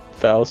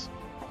 Fails.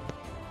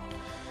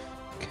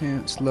 Okay. Okay,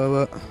 that's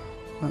lower.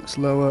 That's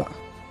lower.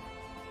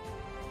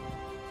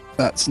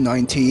 That's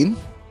 19.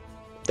 for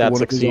That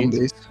one of the succeeds.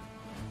 zombies.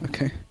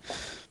 Okay.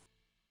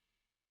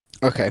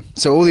 Okay,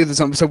 so all the other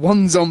zombies. So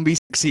one zombie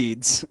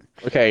succeeds.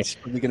 Okay. He's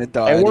probably gonna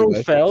die Everyone who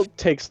anyway. failed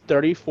takes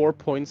 34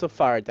 points of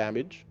fire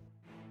damage,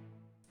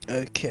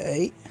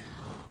 Okay.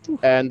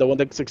 and the one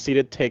that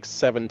succeeded takes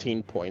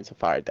 17 points of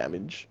fire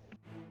damage.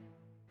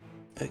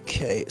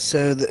 Okay,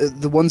 so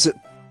the ones that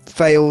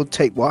failed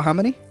take what? How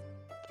many?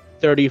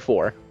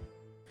 34.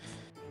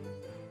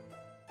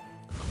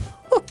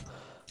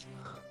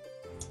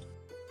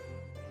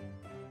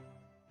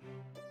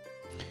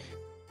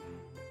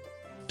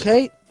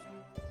 Okay,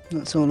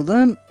 that's all of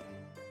them.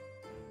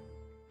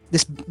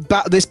 This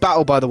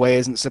battle, by the way,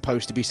 isn't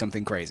supposed to be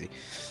something crazy.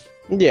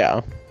 Yeah.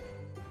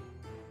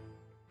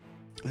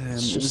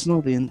 It's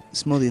more the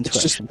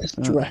interaction. It's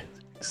just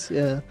Drax,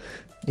 yeah.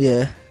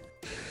 Yeah.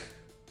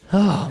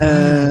 Oh,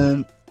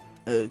 man.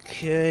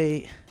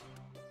 Okay.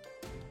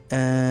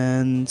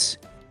 And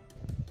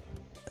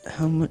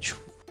how much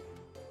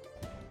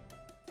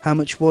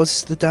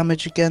was the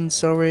damage again?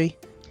 Sorry.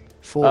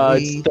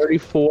 40, It's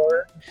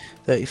 34,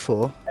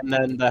 34. and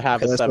then the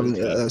half Okay, is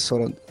 17.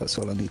 that's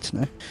all I need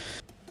to know.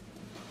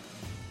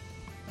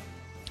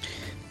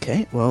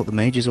 Okay, well the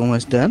mage is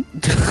almost done.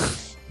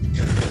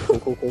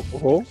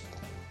 Cool.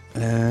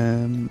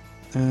 And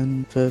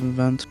Van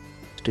to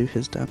do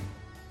his damage.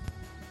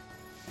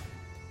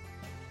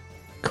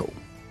 Cool.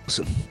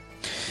 Awesome.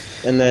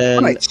 And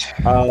then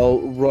Right. I'll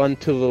run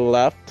to the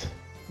left,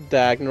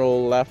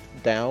 diagonal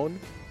left down,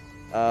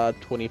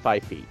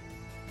 25 feet,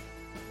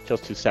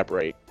 just to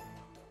separate.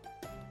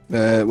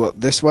 What,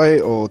 this way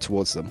or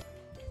towards them?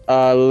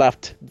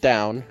 Left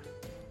down.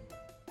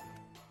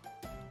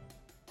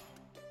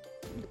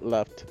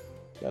 Left.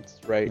 That's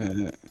right.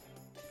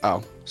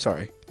 Oh,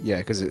 sorry. Yeah,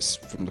 because it's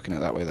from looking at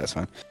it that way. That's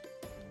fine.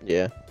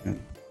 Yeah.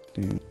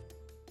 Mm,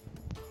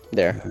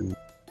 There.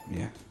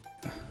 Yeah.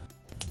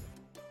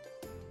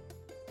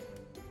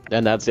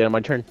 And that's the end of my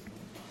turn.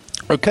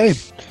 Okay.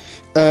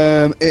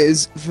 It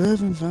is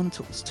Vervin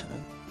Vantel's turn.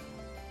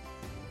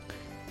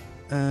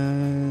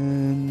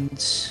 And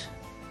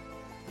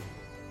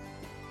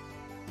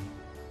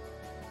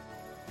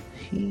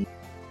he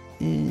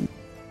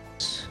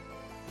is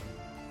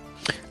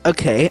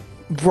okay.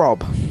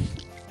 Rob,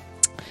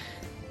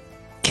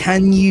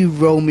 can you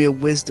roll me a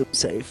wisdom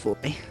save for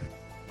me?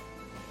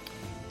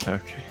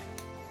 Okay.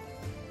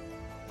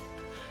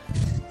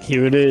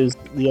 Here it is,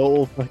 the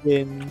old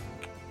fucking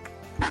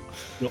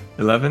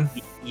 11?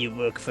 you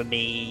work for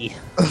me.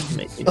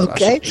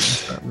 Okay.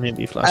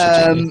 Maybe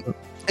flash it.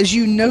 As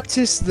you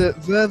notice that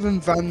Vervin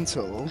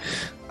Vantel,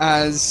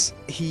 as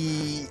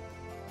he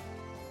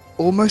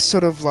almost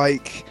sort of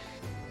like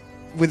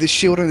with his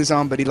shield on his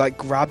arm, but he like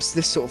grabs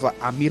this sort of like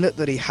amulet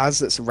that he has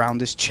that's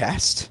around his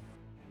chest,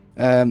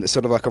 that's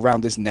sort of like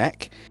around his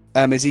neck.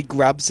 As he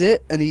grabs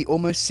it, and he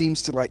almost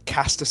seems to like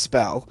cast a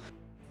spell.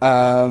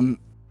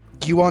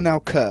 You are now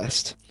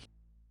cursed.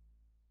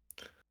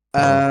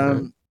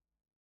 Okay.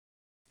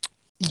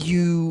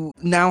 You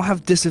now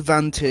have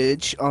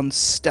disadvantage on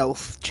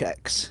stealth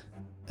checks,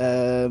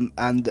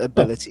 and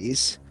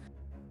abilities.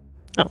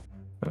 Oh.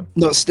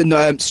 No,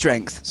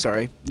 strength.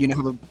 Sorry, you now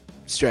have a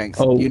strength.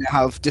 Oh. You now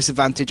have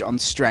disadvantage on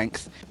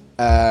strength.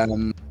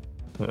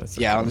 That's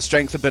Yeah, on the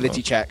strength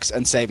ability checks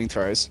and saving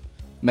throws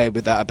made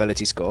with that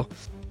ability score.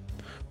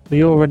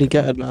 We already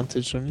get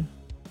advantage, don't you?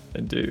 I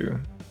do.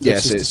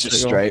 Yes, just it's a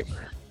just straight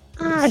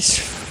straight. It's It's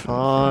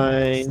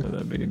fine. not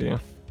that big a deal.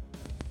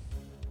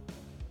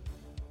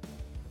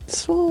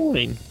 It's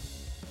fine.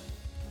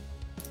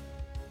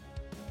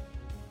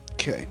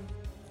 Okay.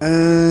 That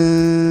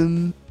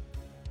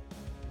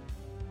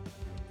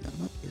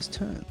might be his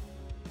turn.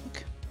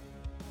 Okay.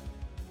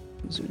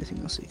 Is there anything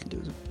else that you can do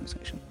as a bonus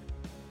action?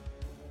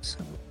 Let's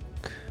have a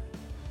look.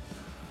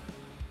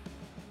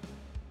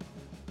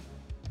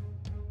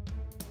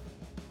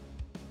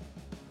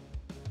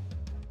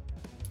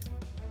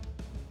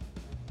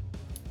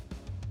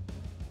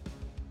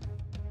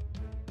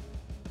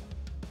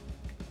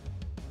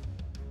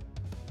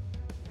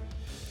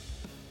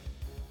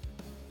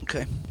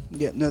 Okay.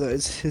 Yeah, no, that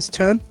is his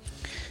turn.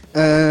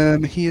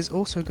 He is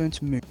also going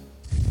to move.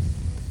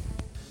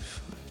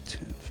 5,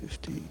 10,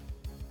 15,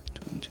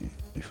 20,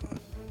 25,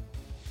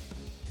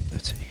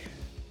 30.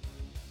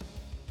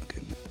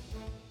 Okay.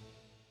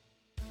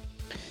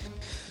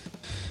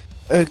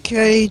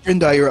 Okay,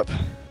 Drindar, you're up.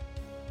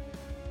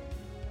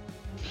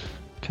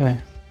 Okay.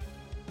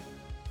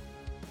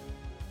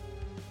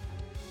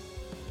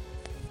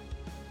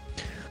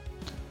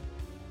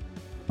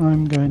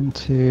 I'm going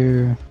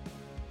to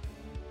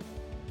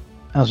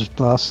Eldritch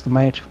Blast the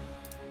mage.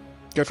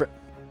 Go for it.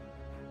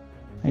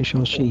 Make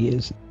sure she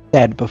is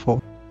dead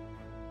before.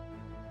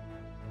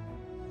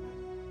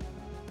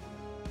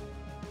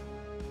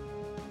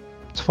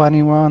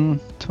 "21,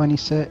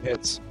 26,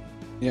 Hits.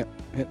 Yeah,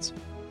 hits.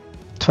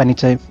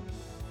 22.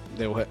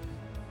 They will hit.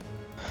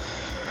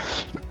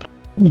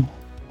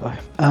 Sorry.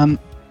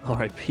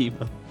 R.I.P.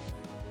 man.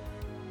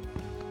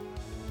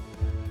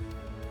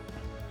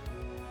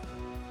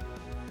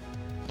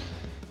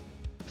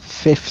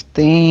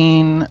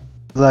 15,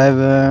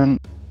 11,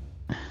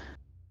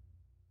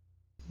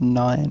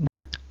 9.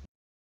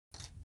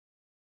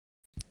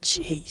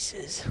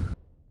 Jesus.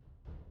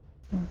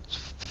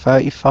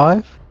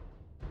 35?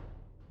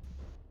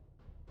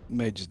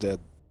 Mage is dead.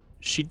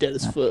 She dead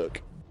as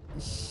fuck.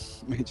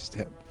 Mage is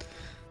dead.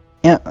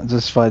 Yeah, I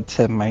just tried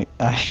to make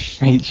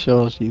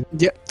sure she's.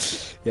 Yep.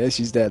 Yeah,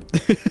 she's dead.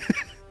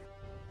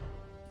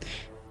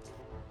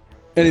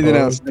 Anything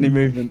else? Any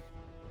movement?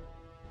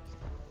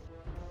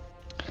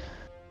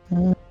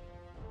 I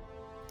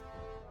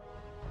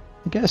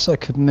guess I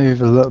could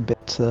move a little bit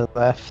to the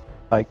left,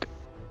 like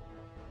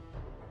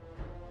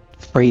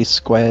 3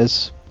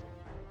 squares,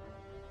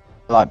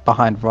 like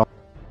behind Rob.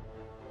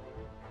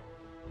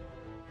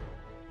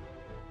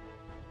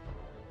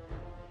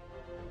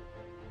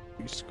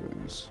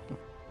 Squares.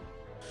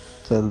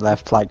 To the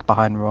left, like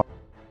behind Rob.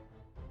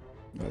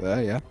 Right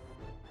there, yeah.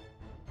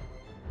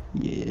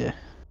 Yeah.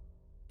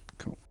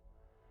 Cool.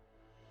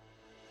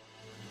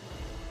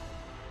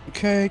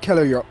 Okay,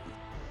 Kello, you're up.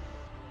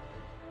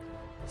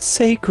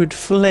 Sacred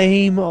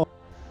flame of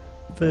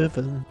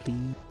fervent,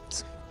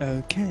 please.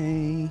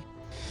 Okay.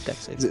 Dex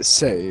save. Is it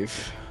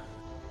save?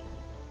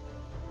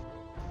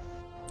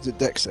 Is it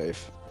deck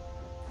save?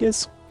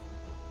 Yes.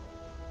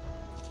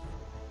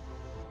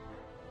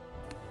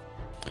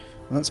 Well,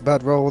 that's a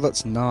bad roll.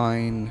 That's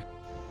 9.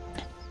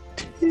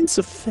 It's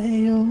a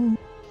fail.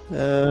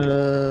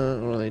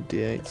 Right,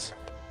 D8s.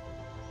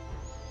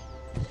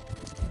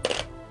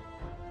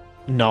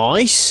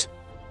 Nice.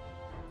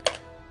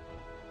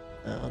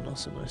 Oh, not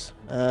so nice.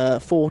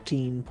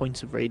 14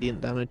 points of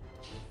radiant damage.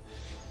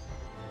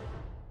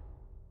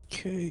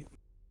 Okay.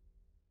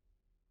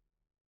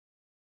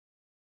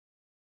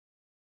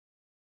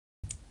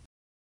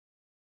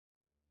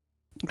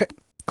 Okay,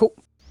 cool.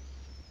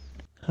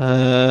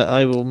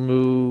 I will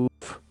move.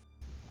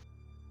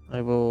 I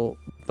will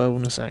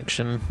bonus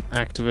action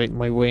activate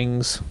my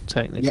wings,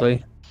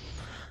 technically.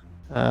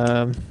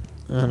 And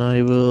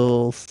I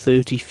will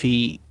 30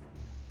 feet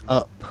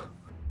up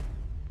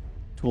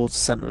towards the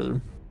center of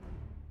them.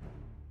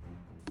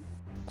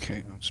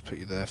 Okay, I'll just put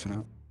you there for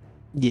now.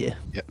 Yeah.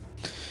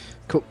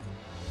 Cool.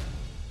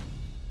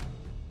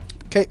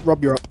 Okay,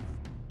 Rob, you're up.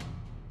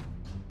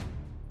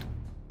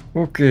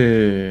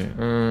 Okay.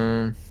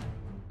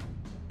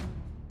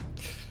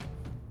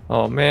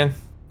 Oh man,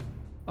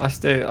 I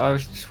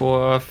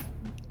swore off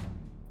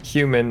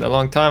human a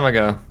long time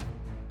ago.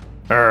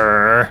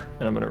 And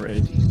I'm gonna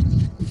rage.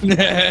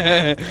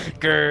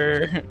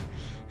 Grr.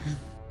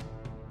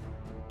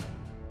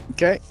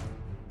 Okay.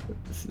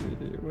 Let's see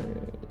where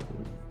they put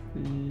it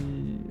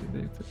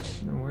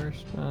in the worst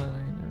spot. I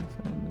can never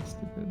find this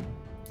stupid.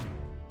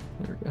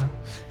 There we go.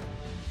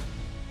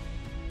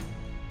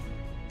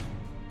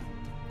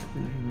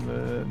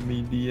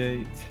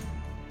 Mediate.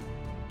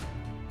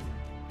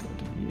 Go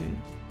to D8.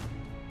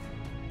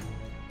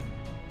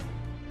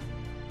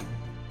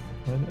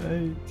 An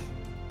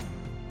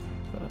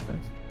 8. 5.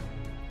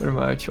 What are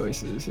my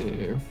choices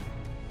here?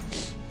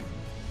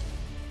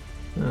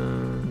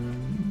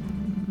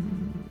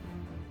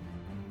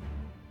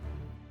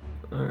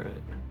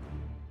 Alright.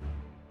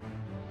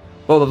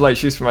 Bolt of light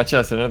shoots from my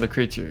chest at another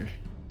creature.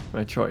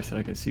 My choice that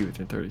I can see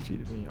within 30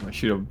 feet of me. I'm gonna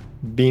shoot a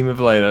beam of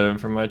light at him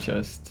from my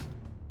chest.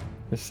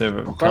 Instead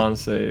of a con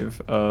save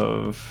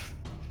of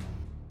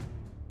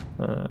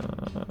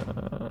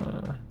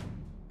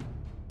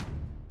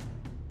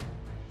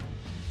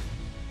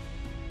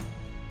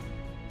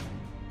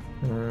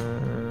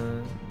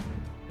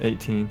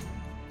 18.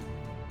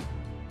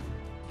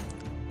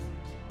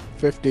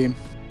 15.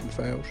 He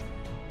fails.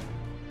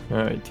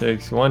 Alright,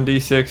 takes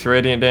 1d6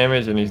 radiant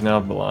damage and he's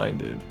now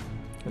blinded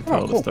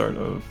until the cool. start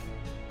of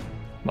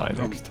my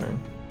next turn.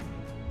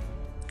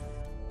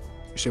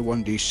 You say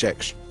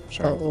 1d6.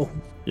 Sorry. Oh.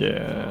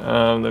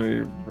 Yeah, let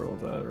me roll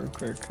that real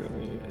quick.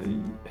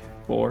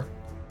 4.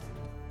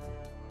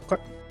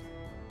 Okay.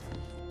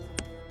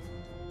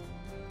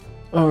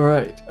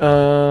 Alright,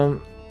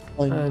 and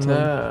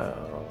now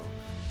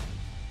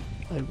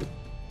I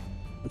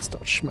would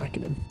start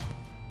smacking him.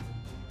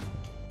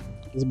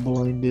 He's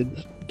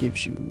blinded,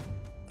 gives you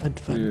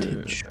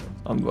advantage.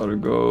 I'm about to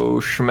go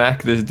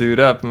smack this dude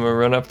up. I'm gonna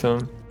run up to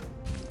him.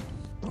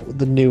 With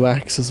the new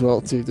axe as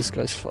well, too. This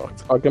guy's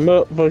fucked. Fuck him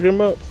up, fuck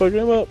him up, fuck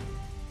him up.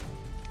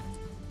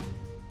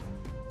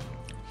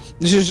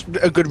 This is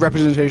a good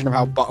representation of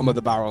how bottom of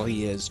the barrel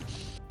he is.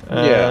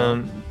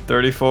 Yeah.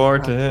 34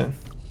 to hit.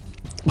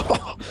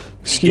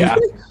 Excuse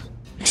me?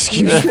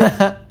 Excuse me?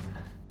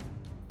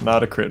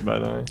 Not a crit, by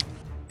the way.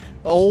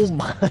 Oh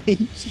my.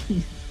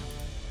 Jeez.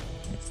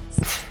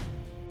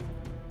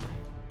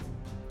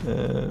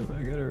 I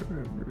gotta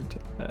remember to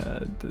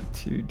add the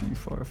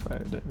 2d4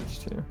 fire damage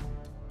too.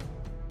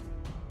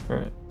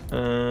 Alright,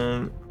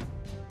 there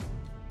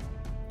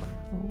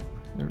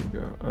we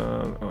go.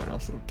 Oh, and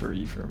also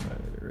 3 for my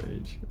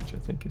rage, which I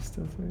think is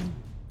still 3.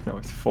 No,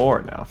 it's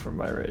 4 now for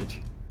my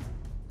rage.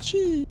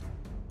 Gee.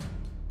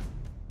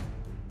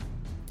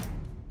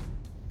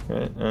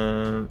 Alright,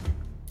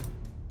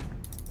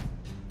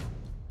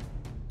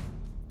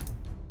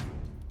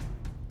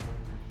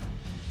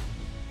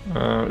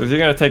 Is he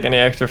gonna take any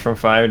extra from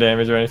fire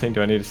damage or anything?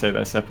 Do I need to say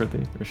that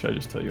separately, or should I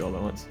just tell you all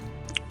at once?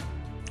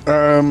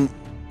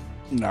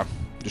 No.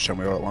 Just tell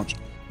me all at once.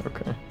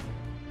 Okay.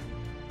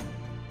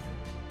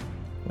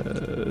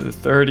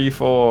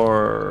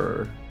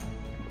 34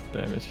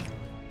 damage.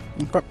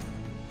 Okay.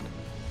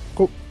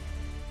 Cool.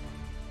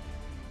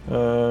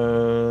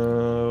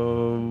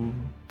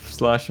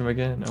 Slash him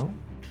again. No.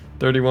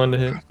 31 to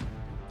hit.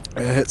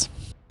 It hits.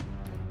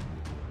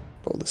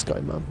 Oh, this guy,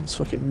 man. It's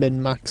fucking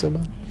min-maxer,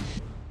 man.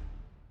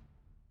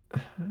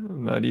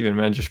 Not even,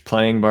 man. Just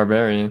playing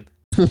barbarian.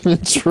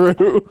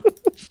 True.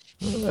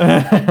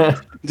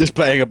 Just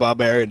playing a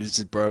barbarian is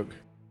just broke.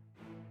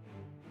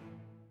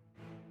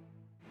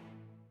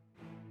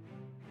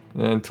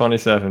 And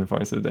 27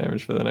 points of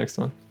damage for the next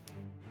one.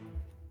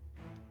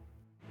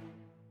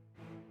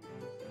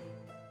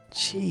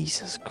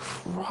 Jesus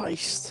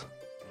Christ.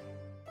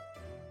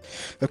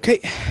 Okay.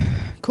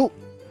 Cool.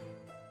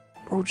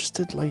 Bro just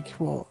did like,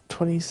 what,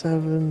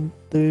 27,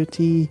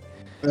 30,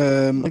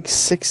 like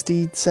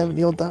 60,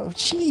 70 odd that.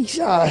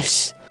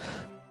 Jesus!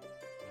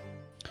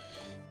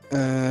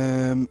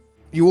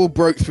 You all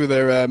broke through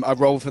their. I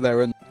rolled for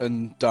their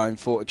undying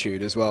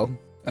fortitude as well.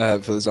 For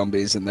the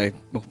zombies, and they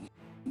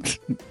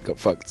got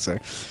fucked. So.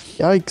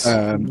 Yikes.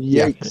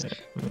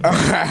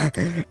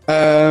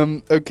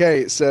 Yikes.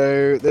 Okay,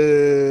 so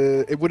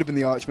it would have been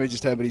the Archmage's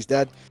turn, but he's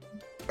dead.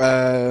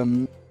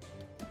 The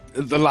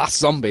last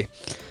zombie,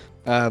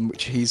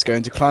 which he's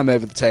going to climb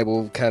over the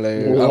table.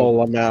 Kelly.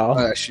 Whoa, now.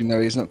 Actually,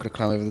 no, he's not going to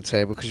climb over the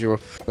table because you're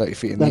 30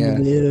 feet in the air.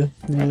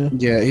 Yeah.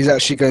 Yeah, he's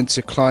actually going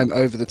to climb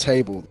over the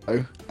table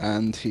though,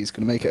 and he's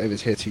going to make it over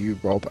here to you,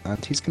 Rob,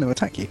 and he's going to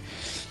attack you.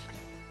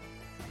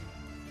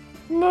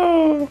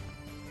 No.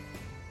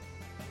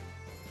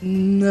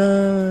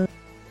 No,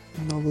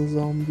 Another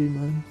zombie,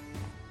 man.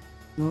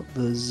 not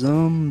the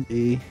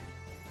zombie.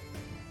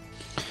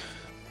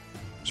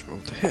 Let's roll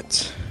to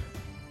hit.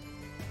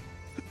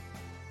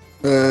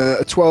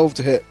 A 12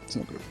 to hit. It's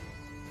not good.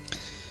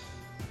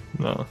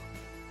 No.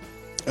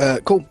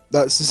 Cool.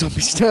 That's the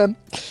zombie's turn.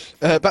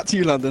 Back to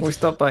you, London. Oh,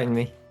 stop biting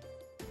me.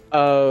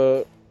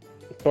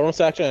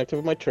 Bonus action,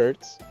 activate my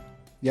turrets.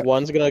 Yep.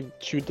 One's gonna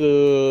shoot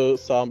the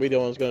zombie, the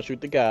other one's gonna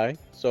shoot the guy.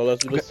 So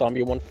let's do the Okay.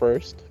 zombie one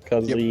first,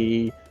 because Yep.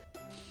 the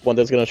one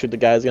that's gonna shoot the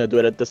guy is gonna do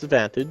it at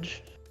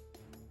disadvantage.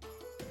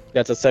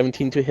 That's a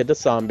 17 to hit the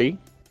zombie,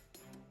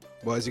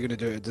 Why is he going to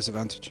do it at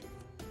disadvantage?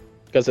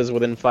 because it's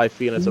within 5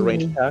 feet and it's a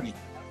ranged attack.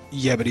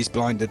 Yeah, but he's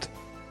blinded.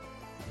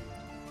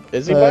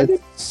 Is he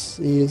blinded?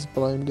 He is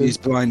blinded. He's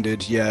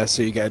blinded, yeah,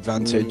 so you get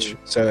advantage.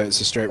 So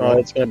it's a straight Oh, roll.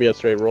 it's gonna be a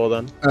straight roll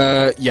then.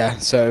 Yeah,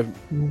 so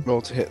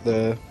roll to hit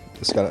the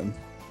skeleton.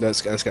 The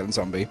skeleton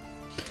zombie.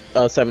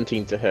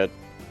 17 to hit.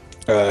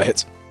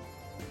 Hits.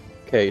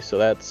 Okay, so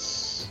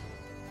that's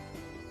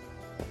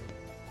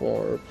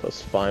 4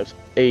 plus 5,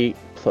 8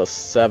 plus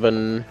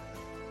 7,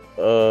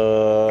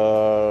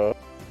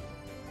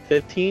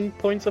 15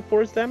 points of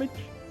force damage.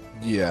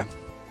 Yeah.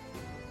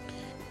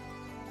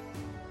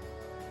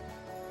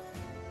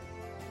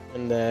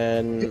 And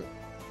then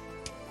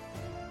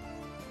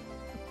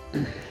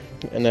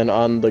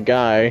on the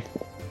guy,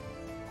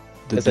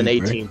 it's an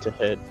 18 to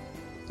hit.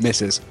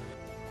 Misses.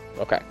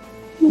 Okay.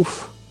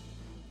 Oof.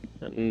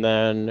 And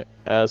then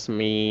as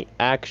me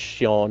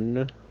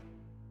action,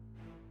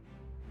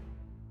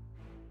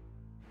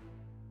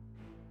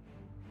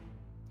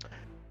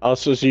 I'll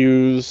just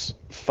use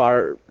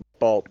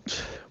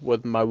Firebolt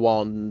with my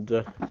wand.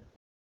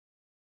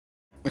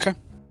 Okay.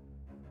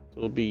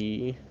 It'll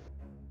be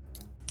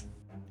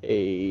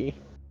a...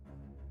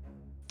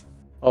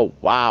 Oh,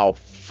 wow.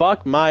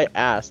 Fuck my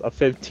ass. A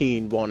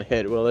 15 won't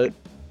hit, will it?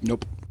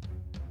 Nope.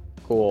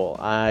 Cool.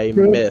 I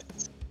Good.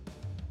 missed.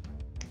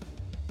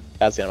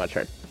 That's the end of my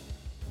turn.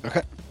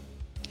 Okay.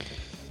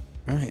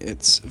 Alright,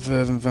 it's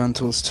Vervin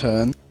Vantal's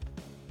turn.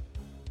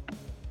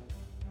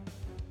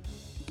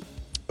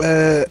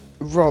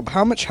 Rob,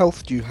 how much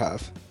health do you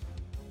have?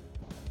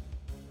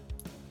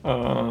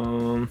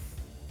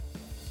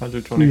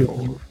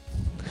 124.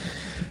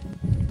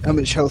 How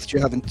much health do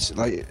you have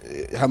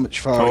how much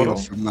far are you Total?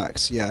 off from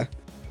max? Yeah.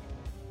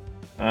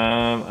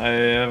 I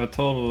have a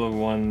total of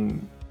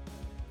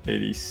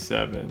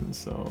 187,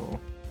 so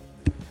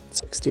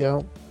 60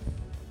 out.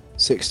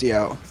 60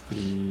 out.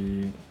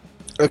 the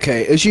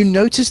Okay, as you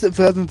notice that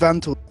Vervin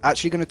Vantal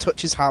actually going to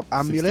touch his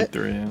amulet,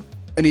 63, yeah.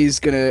 and he's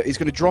gonna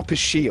drop his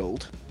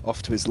shield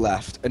off to his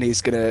left, and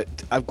he's gonna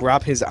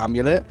grab his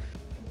amulet,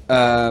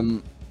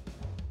 and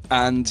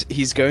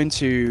he's going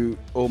to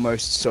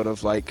almost sort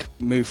of like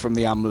move from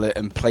the amulet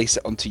and place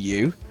it onto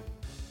you,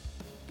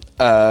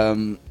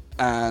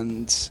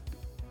 and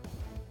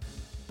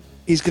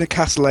he's gonna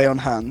cast Lay on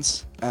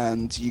Hands,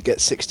 and you get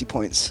 60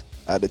 points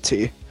added to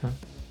you.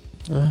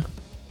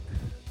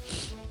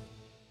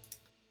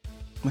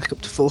 Back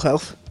up to full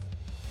health.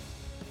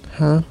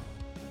 Huh?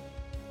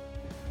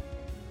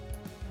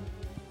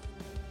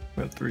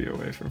 We're 3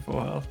 away from full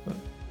health, but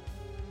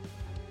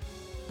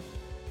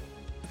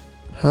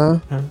Huh?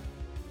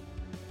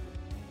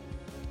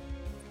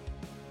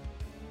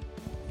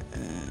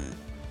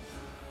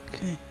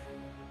 Okay.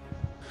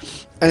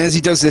 And as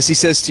he does this, he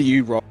says to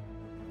you, Rob,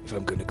 if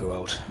I'm going to go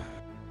out,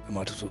 I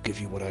might as well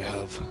give you what I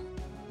have.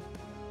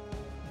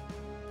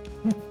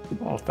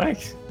 Oh,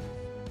 thanks.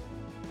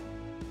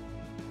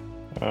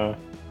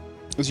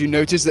 As you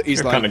notice that he's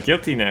You're like... kind of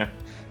guilty now.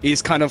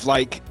 He's kind of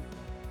like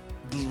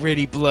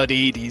really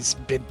bloodied. He's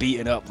been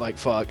beaten up like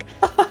fuck.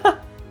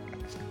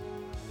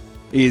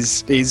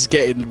 He's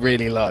getting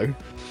really low.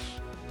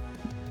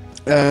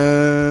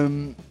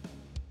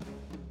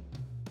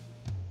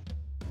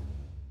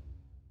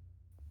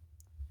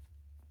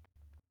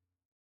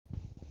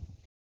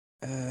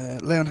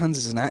 Lay on hands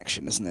is an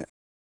action, isn't it?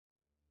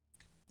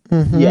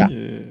 Yeah.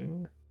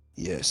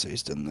 Yeah, so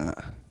he's done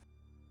that.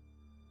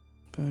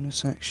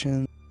 Bonus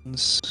actions.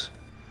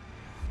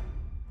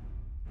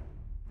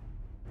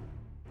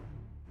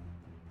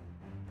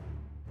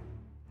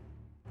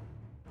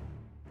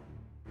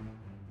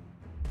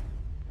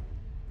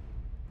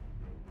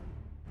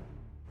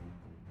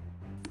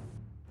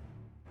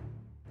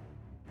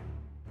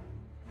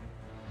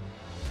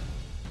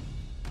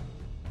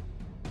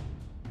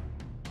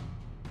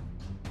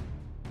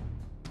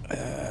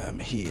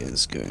 He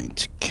is going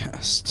to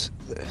cast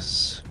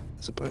this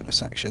as a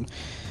bonus action.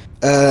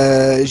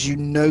 As you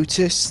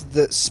notice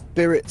that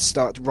spirits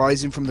start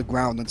rising from the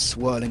ground and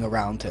swirling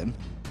around him.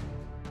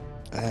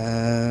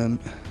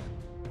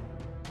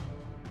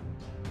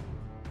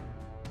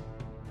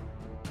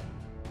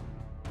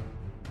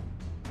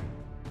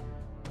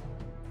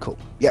 Cool.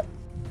 Yep.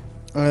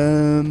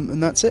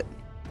 And that's it.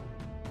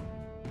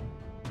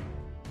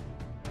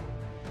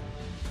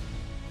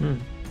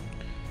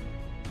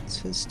 It's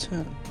his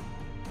turn.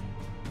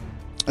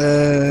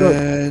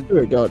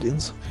 Spirit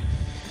Guardians.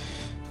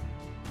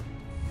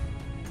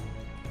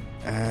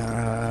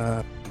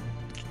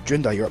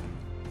 Drinda, you're up.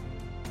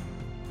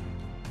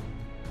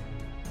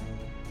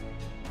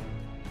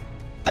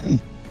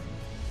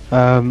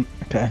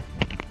 Okay.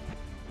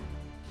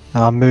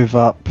 I'll move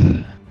up.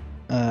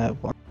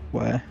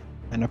 Where?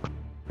 In a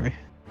quarry.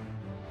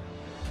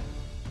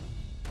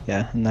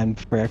 Yeah, and then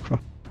 3 across.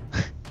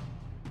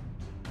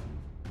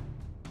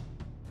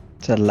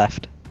 To the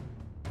left.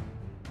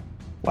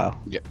 Wow.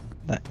 Yep.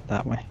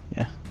 That way,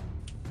 yeah.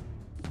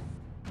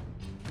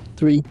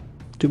 3.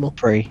 2 more.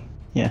 3,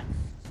 yeah.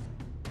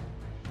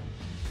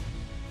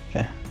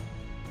 Okay.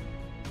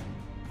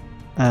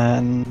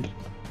 And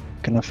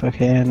gonna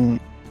fucking...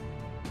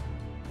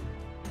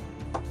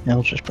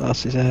 I'll just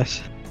blast his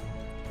ass.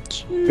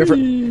 Go for it.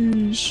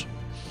 You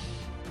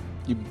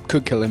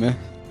could kill him here.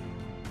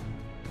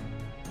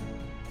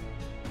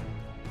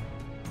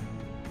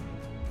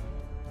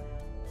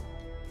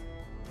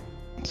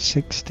 Yeah.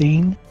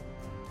 16,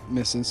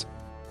 Misses.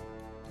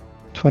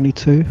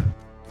 22,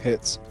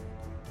 Hits.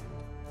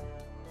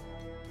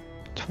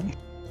 20.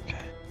 Okay.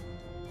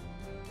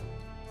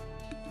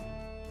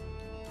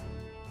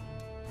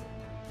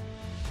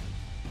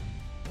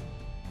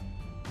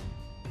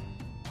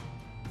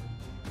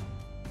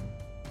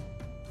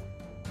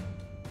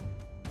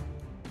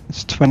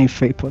 It's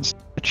 23 points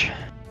damage.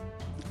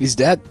 He's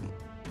dead.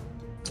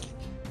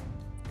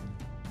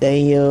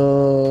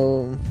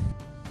 Damn.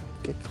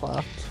 Get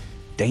clapped.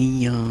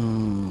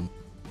 Damn.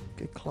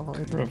 Get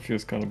clapped. Rob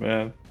feels kind of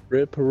bad.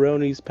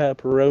 Ripperonis,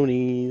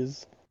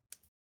 pepperonis.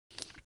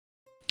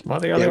 Am I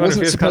the Yeah, only it one who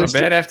wasn't feels kind of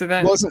supposed to- bad after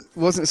that?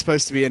 Wasn't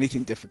supposed to be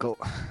anything difficult.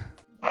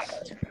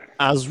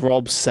 As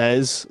Rob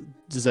says,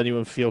 does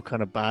anyone feel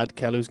kind of bad?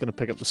 Kellu's going to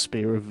pick up the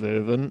spear of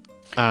Vervin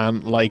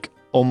and,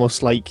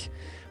 almost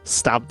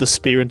stab the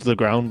spear into the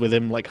ground with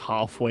him,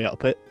 halfway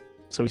up it.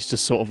 So he's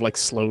just sort of,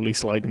 slowly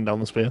sliding down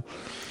the spear.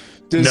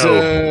 Does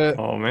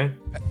Oh, man.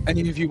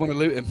 any of you want to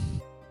loot him?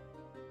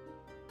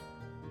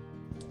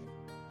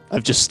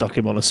 I've just stuck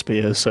him on a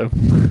spear, so...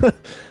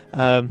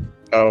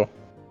 Oh.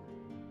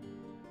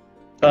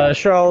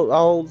 Sure,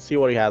 I'll see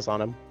what he has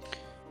on him.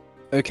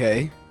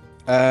 Okay.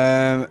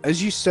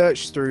 As you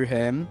search through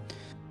him,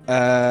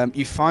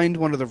 you find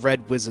one of the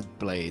red wizard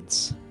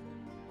blades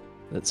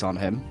that's on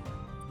him.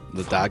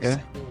 The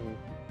dagger.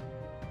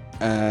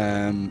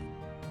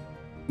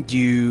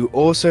 You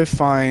also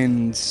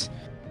find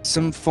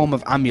some form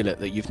of amulet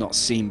that you've not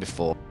seen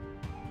before.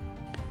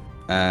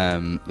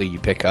 That you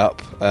pick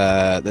up.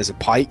 There's a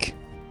pike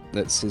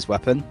that's his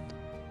weapon.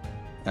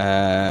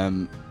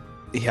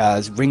 He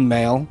has ring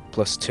mail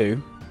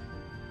 +2.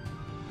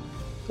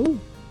 Ooh.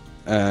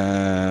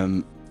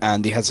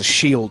 And he has a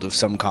shield of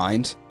some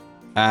kind.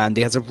 And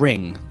he has a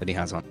ring that he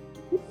has on.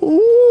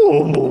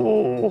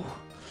 Ooh!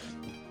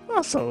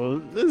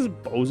 This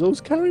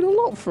bozo's carrying a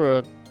lot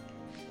for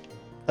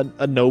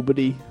a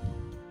nobody.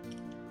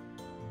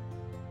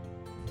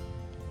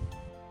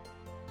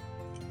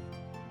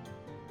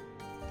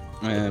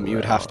 You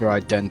would have to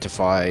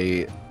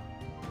identify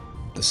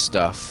the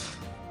stuff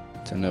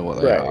to know what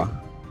they Right. are.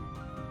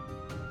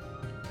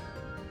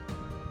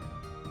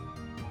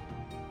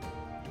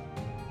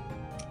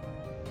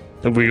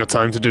 Have we got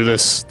time to do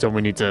this? Don't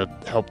we need to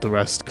help the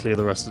rest, clear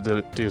the rest of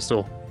the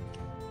store?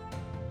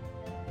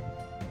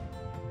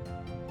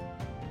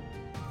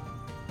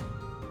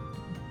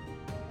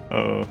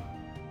 Oh.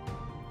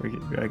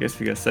 I guess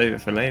we gotta save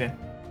it for later.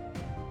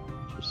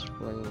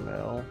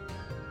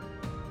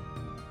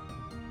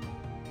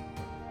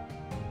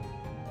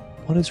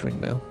 What is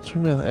ringmail? Is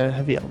ringmail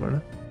heavy armor?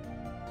 No?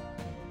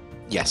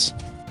 Yes.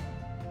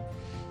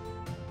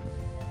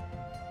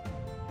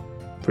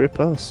 Pretty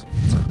pass.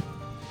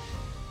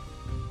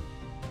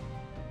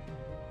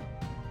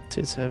 It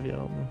is heavy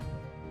armor.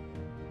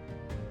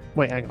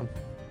 Wait, hang on.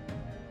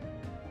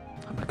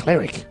 I'm a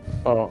cleric.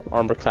 Oh,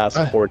 armor class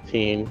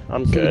 14.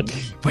 I'm good.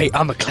 Wait,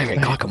 I'm a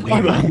cleric. I can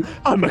wear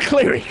I'm a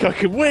cleric. I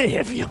can wear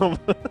heavy armor.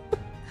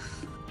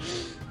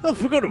 I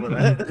forgot about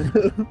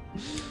that.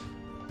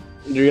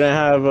 You're gonna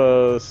have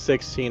a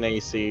 16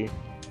 AC.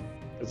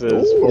 This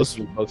is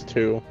 14 plus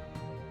 2.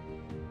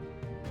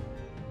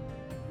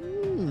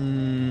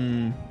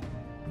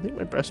 I think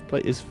my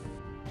breastplate is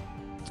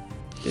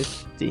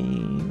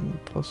 15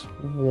 plus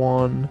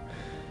 1,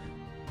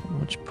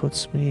 which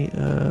puts me.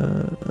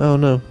 Oh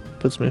no,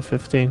 puts me at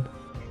 15.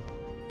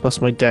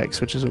 Plus my dex,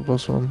 which is a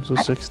plus 1, so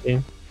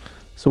 16.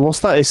 So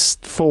what's that? Is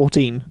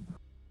 14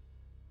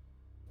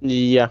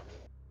 Yeah.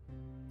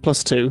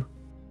 plus 2,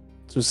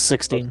 so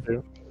 16. Plus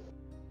 2.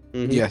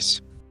 Mhm.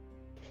 Yes.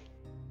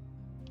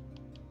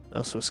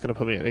 Oh, so it's gonna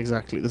put me at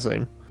exactly the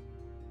same.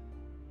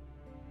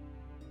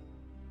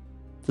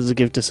 Does it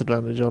give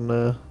disadvantage on?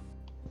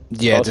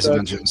 Yeah, Spell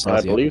disadvantage on checks? stealth, I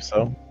yeah. believe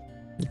so.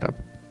 Okay.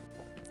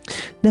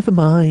 Never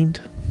mind.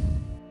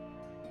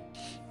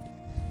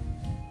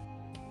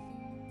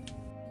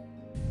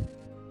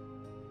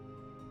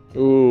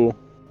 Ooh.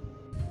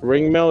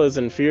 Ringmail is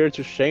inferior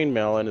to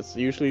chainmail, and it's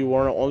usually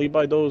worn only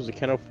by those who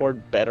can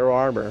afford better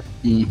armor.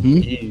 Mm-hmm.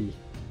 Eee.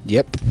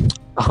 Yep.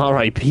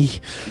 R.I.P.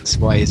 That's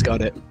why he's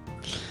got it.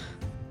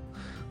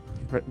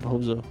 Rip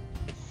Bozo.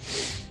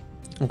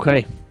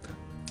 Okay.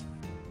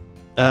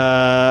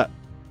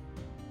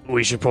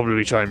 We should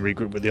probably try and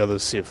regroup with the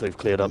others, see if they've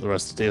cleared out the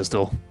rest of the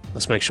Deersdale.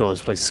 Let's make sure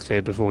this place is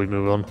cleared before we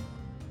move on.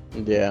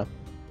 Yeah.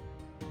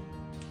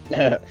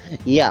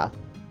 Yeah.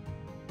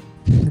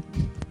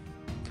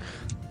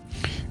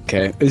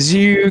 Okay. As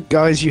you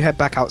guys head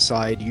back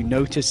outside, you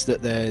notice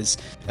that there's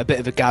a bit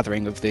of a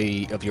gathering of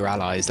your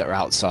allies that are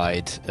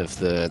outside of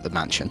the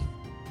mansion,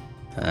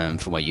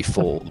 from where you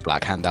fought the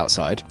Black Hand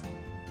outside.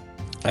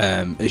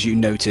 As you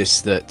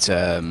notice that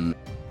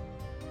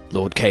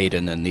Lord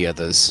Caden and the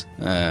others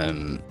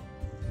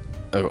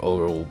are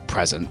all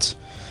present.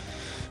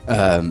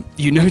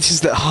 You notice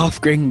that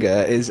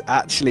Halfgringer is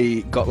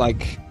actually got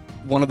like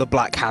one of the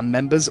Black Hand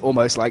members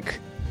almost like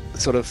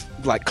sort of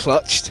like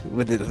clutched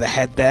with the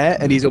head there,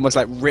 and he's almost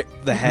like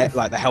ripped the head,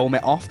 like the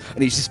helmet off,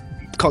 and he's just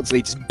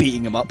constantly just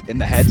beating him up in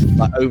the head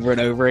like over and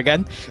over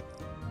again.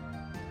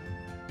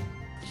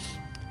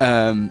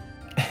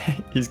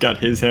 He's got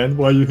his hand.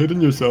 Why are you hitting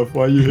yourself?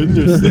 Why are you hitting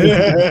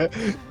yourself?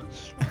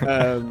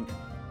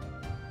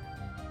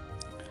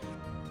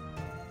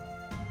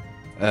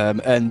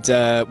 And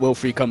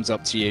Wilfrey comes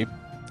up to you.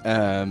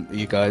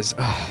 You guys,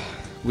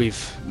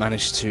 we've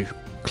managed to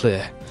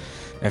clear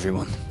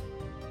everyone.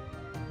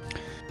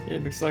 Yeah,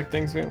 it looks like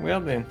things went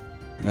well then.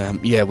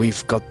 Yeah,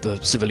 we've got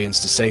the civilians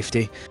to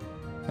safety,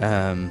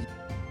 and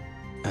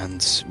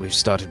we've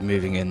started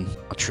moving in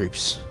our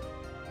troops.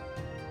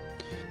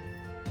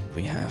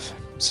 We have.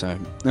 So,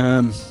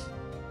 right,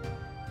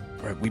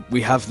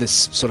 we have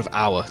this sort of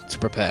hour to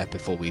prepare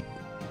before we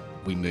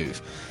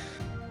move,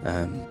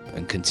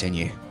 and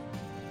continue.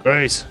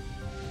 Great.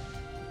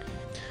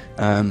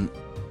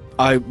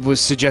 I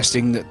was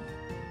suggesting that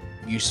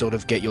you sort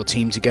of get your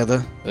team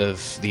together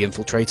of the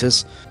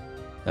infiltrators,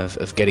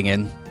 of getting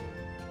in,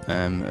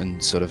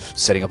 and sort of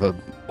setting up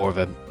more of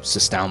a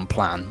sustained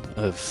plan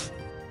of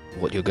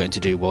what you're going to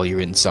do while you're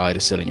inside a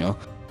Cylignor.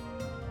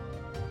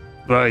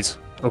 Right.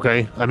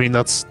 Okay. I mean,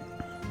 that's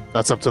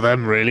up to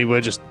them, really.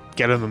 We're just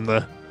getting them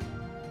there.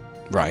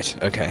 Right.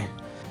 Okay.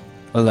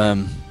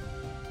 Well,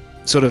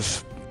 sort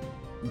of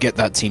get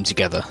that team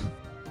together,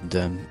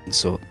 and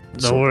sort.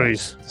 No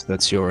worries.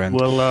 That's your end.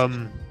 We'll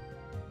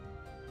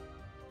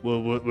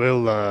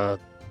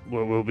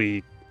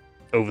be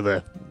over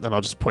there, and I'll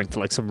just point to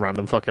like some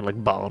random fucking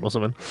like barn or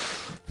something.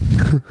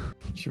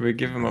 Should we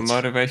give him a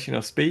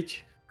motivational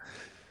speech?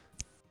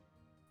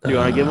 Do you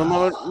want to give him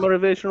a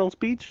motivational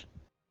speech?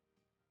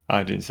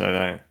 I didn't say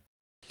that.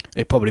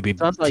 It'd probably be.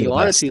 Sounds like for you the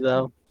want best. to,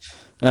 though.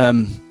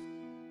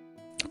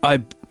 I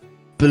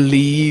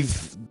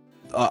believe.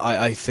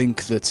 I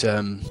think that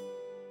and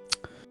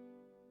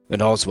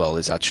Oswell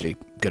is actually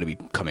going to be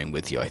coming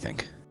with you. I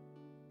think.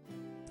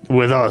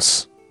 With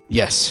us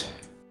Yes.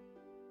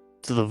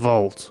 to the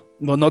vault.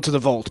 Well, not to the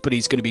vault, but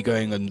he's going to be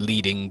going and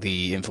leading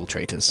the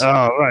infiltrators.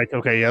 Oh, right.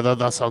 Okay. Yeah,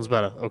 that sounds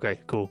better. Okay.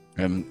 Cool.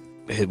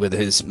 With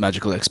his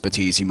magical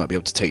expertise, he might be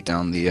able to take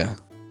down the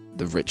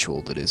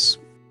ritual that is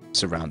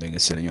surrounding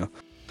Acilia.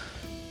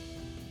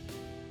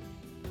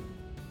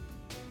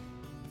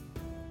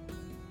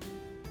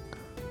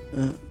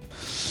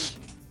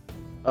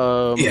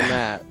 Yeah.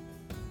 Matt.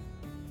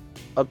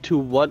 Up to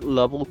what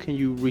level can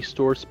you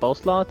restore spell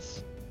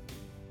slots?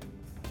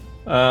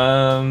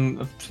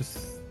 Up to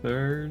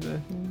third, I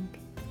think.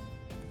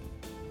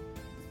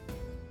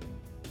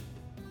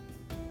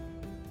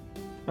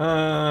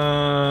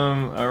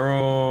 I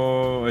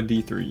roll a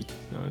d3,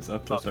 so it's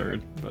up to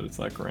third, but it's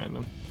like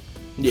random.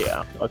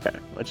 Yeah. Okay.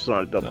 I just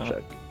wanted to double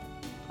check.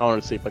 I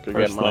wanted to see if I could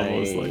First get level my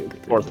is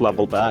like 4th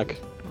level back.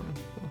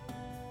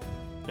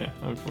 Yeah,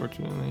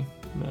 unfortunately,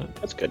 not.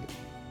 That's good.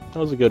 That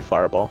was a good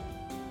fireball.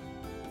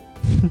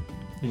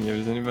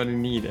 Does anybody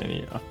need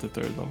any up to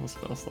 3rd level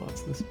spell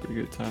slots? This is a pretty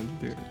good time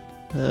to do it.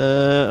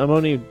 I'm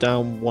only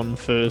down 1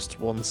 first,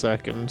 1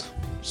 second,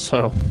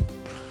 so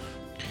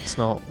it's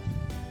not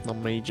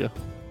major.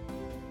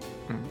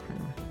 Okay.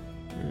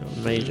 Maybe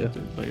I'll Major. do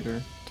it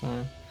later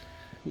time.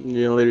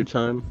 Yeah, later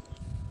time.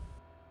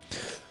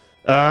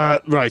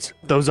 Right,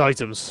 those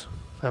items.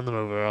 Hand them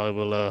over. I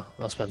will.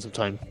 I'll spend some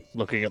time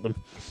looking at them,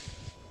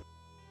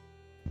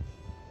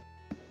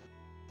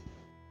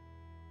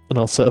 and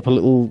I'll set up a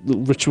little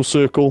ritual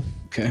circle.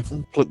 Okay.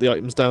 And put the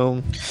items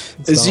down.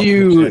 As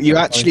you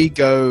actually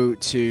go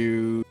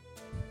to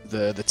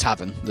the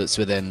tavern that's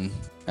within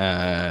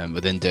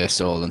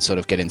Durstall and sort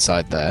of get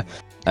inside there.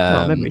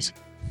 Memories.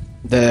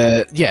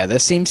 There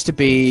seems to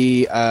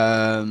be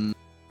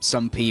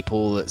some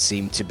people that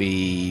seem to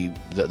be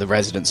the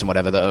residents and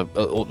whatever that are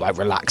all, like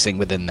relaxing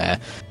within there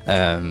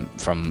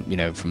from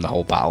the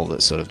whole battle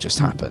that sort of just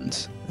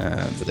happened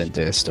within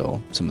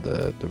Durstall. Some of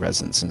the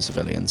residents and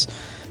civilians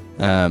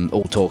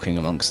all talking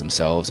amongst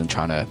themselves and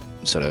trying to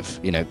sort of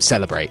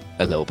celebrate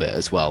a little bit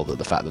as well that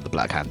the fact that the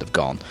Black Hand have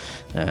gone.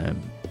 The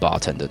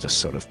bartender just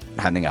sort of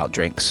handing out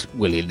drinks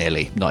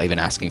willy-nilly, not even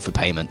asking for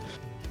payment.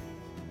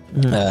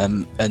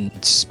 And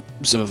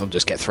some of them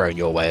just get thrown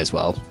your way as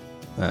well.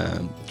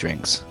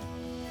 Drinks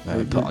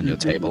put on your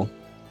table.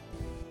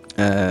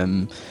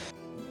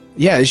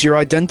 As you're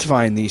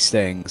identifying these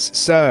things,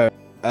 so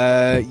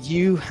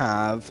you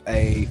have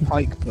a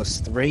pike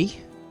 +3.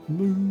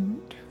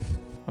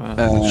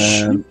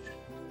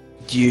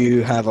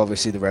 You have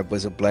obviously the Red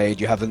Wizard Blade.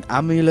 You have an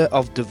Amulet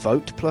of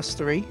Devote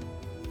 +3.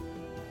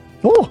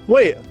 Oh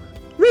wait,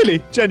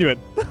 really? Genuine?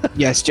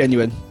 Yes,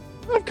 genuine.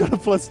 I've got a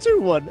 +2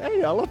 one.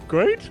 Hey, I'll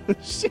upgrade.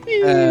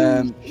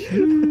 Sheesh.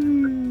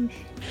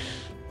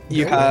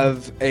 You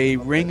have a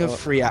Ring of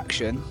Free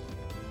Action.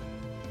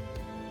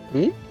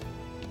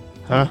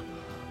 Huh?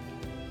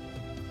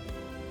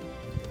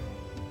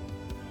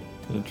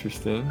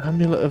 Interesting.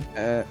 Amulet of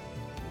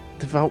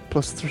Devout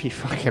 +3.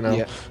 Fucking hell.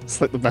 Yeah.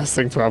 It's like the best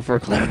thing to have for a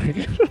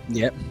cleric.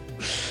 Yep.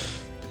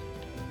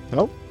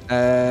 Oh.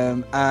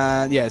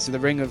 So the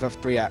Ring of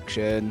Free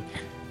Action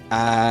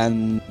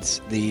and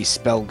the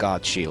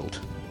Spellguard Shield.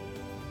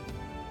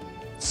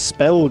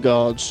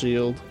 Spellguard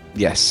Shield.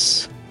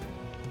 Yes.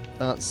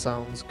 That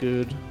sounds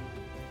good.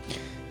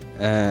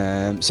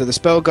 So the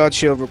Spellguard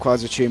Shield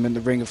requires attunement,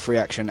 the Ring of Free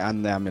Action,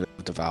 and the Amulet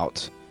of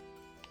Devout.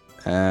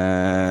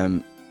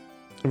 It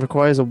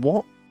requires a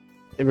what?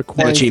 It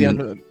requires achievement.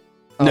 the amulet.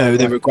 No,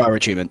 they right. require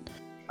attunement.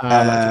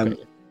 That's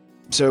okay.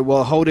 So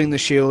while holding the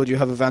shield, you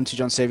have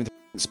advantage on saving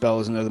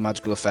spells and other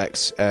magical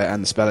effects,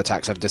 and the spell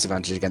attacks have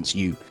disadvantage against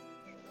you.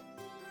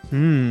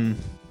 Is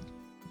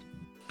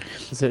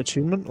it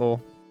attunement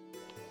or?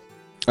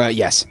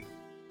 Yes.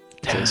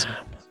 It is.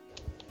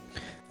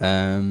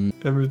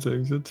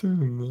 Everything's a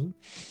tune,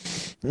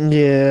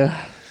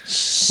 Yeah.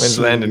 When's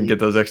Landon get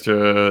those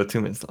extra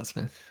 2-minute slots,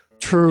 man?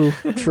 True.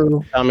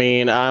 I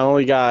mean, I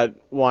only got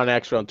 1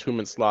 extra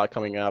attunement slot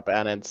coming up,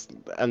 and it's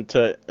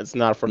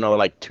not for another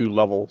like 2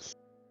 levels.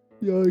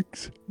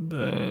 Yikes.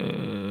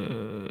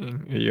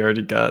 Dang. You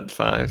already got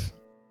 5.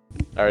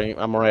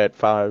 I'm already at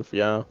 5.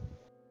 Yeah.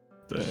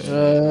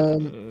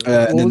 Dang.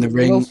 And then the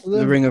what else was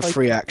there? ring of Like-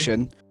 free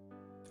action.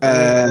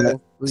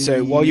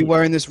 So while you're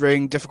wearing this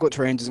ring, difficult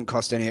terrain doesn't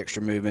cost any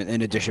extra movement.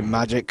 In addition,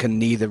 magic can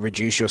neither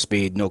reduce your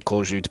speed nor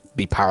cause you to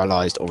be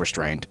paralyzed or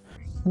restrained.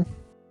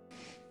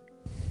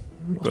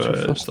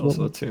 But it's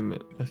also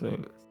attunement, I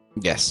think.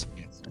 Yes,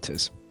 it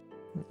is.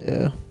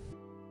 Yeah.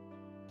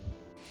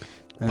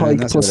 And Pike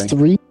that's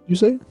everything. +3, you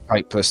say?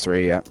 Pike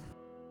 +3, yeah.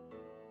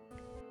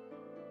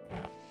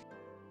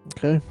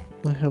 Okay.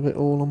 I have it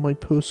all on my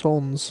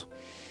persons.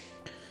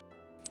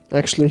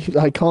 Actually,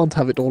 I can't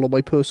have it all on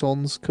my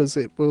persons because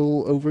it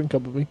will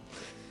over-encumber me.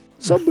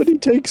 Somebody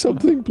take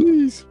something,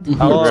 please.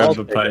 I'll Grab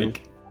the take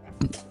pike.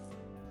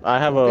 I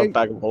have a Okay.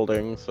 bag of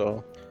holding,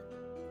 so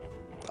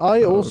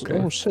I also. okay.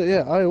 Oh shit!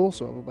 Yeah, I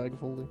also have a bag of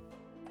holding.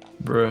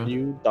 Bruh.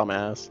 you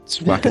dumbass.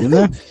 Let's whack it in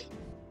there.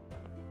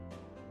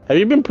 Have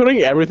you been putting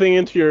everything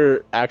into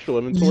your actual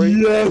inventory?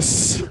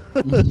 Yes.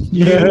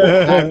 You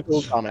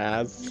actual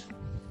dumbass.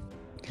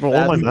 Well,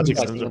 all my That's magic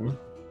fucking- items are.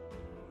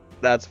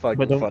 That's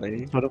fucking don't-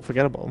 funny. I don't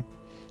forget about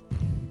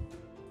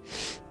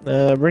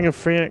them. Ring of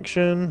free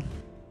action.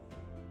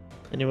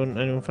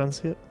 Anyone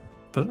fancy it?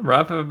 Doesn't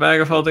Rob have a bag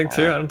of holding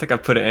too? I don't think I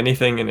put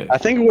anything in it. I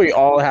think we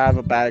all have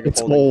a bag of It's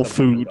holding. all in the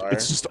food. inventory.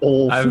 It's just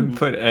all I haven't food.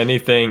 put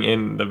anything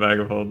in the bag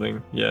of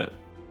holding yet.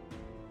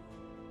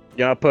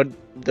 You wanna put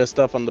this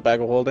stuff on the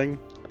bag of holding?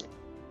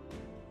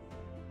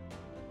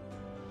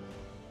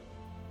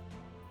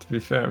 To be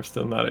fair, I'm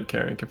still not at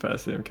carrying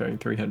capacity. I'm carrying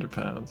 300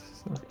 pounds.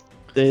 So.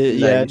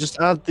 Yeah, Nice. just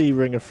add the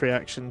ring of free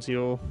action to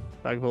your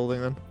bag of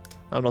holding then.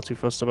 I'm not too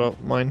fussed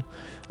about mine.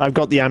 I've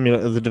got the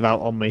amulet of the devout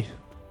on me.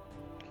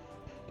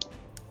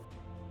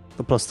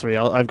 The +3.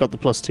 I've got the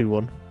 +2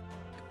 one.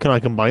 Can I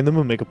combine them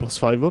and make a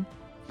 +5 one?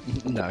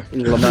 No.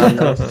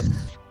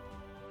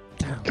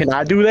 Can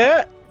I do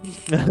that?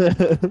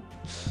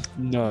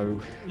 No.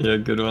 Yeah,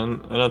 good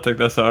one. I don't think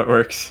that's how it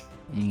works.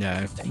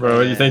 No. Bro,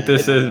 what do you think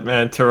this is,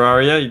 man?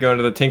 Terraria? You going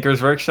to the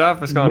Tinker's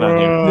Workshop? What's going on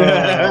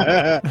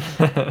here?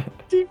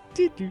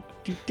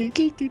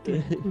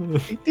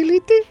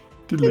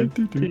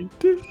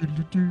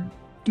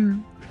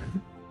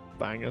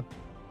 Banger.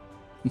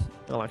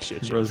 I like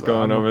shit. Bro's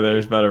going over there.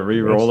 He's about to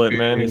re-roll it,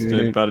 man. He's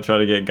about to try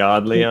to get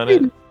godly on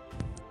it.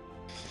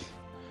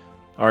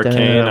 Arcane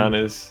Damn. on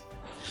his.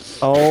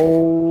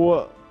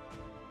 Oh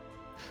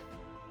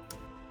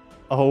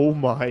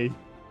my.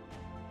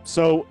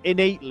 So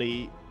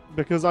innately,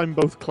 because I'm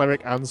both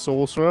cleric and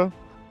sorcerer,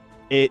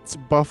 it's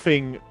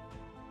buffing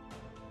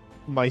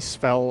my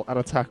spell and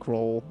attack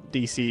roll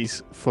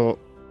DCs for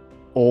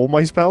all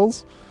my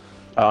spells.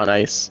 Oh,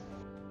 nice.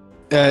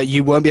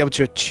 You won't be able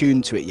to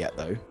attune to it yet,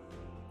 though.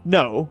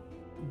 No,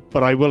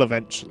 but I will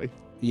eventually.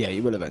 Yeah,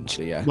 you will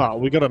eventually. Yeah. Well,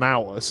 we got an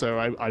hour, so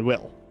I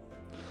will.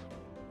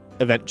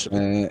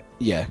 Eventually.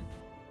 Yeah.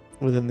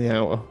 Within the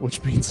hour,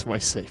 which means my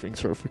saving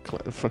throw for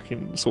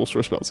fucking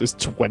sorcerer spells is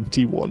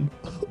 21.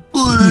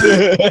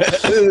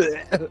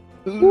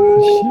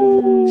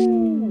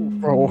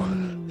 Bro,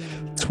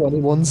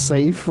 21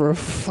 save for a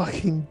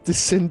fucking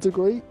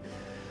disintegrate?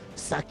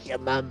 Suck your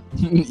mum.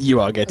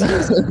 You are getting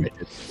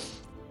disintegrated.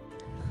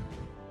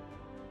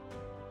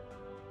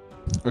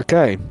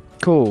 Okay,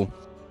 cool.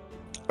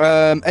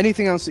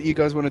 Anything else that you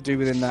guys want to do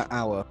within that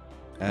hour?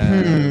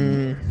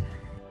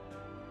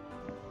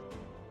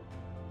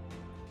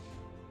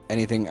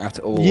 Anything at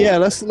all? Yeah,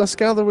 let's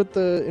gather with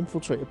the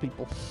infiltrator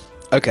people.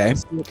 Okay.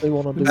 See what they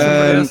want to do. Does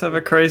somebody else have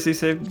a crazy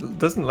save?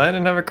 Doesn't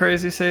Landon have a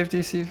crazy save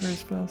DC for his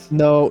spells?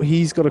 No,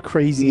 he's got a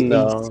crazy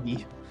No.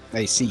 AC.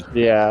 AC.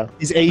 Yeah.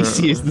 His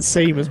AC is the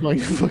same as my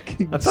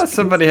fucking. I thought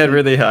somebody had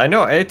really high. I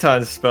know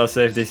Aton's spell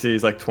save DC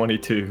is like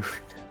 22.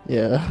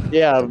 Yeah.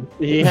 Yeah,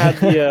 he had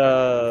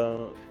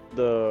the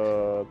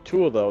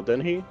tool though,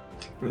 didn't he?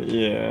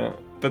 Yeah.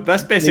 But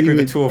that's basically the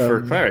Maybe, tool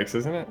for clerics,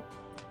 isn't it?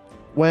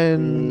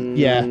 When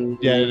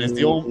it is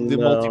the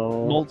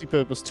No.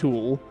 multi-purpose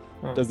tool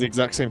does the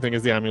exact same thing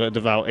as the amulet of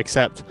devout,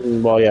 except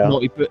Well, yeah.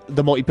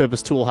 the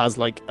multi-purpose tool has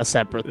like a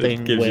separate It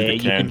thing gives where you you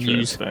the can cantrip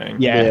use. thing.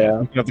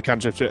 Yeah, you can have the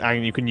cantrip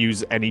and you can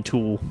use any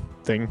tool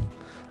thing.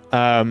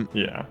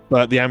 Yeah.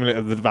 But the amulet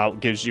of the devout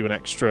gives you an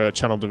extra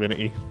channel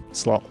divinity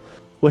slot,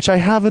 which I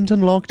haven't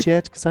unlocked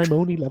yet because I'm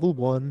only level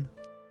 1.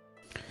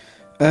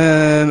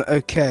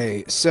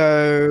 Okay,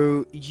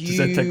 so you. Does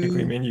that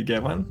technically mean you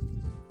get one?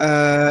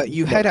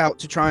 You head out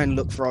to try and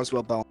look for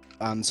Oswald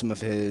and some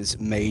of his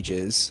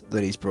mages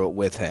that he's brought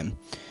with him.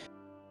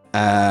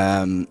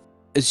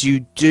 As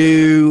you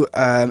do,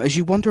 as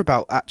you wander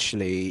about,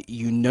 actually,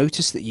 you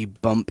notice that you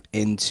bump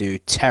into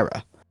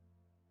Terra,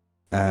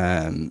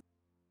 Landon.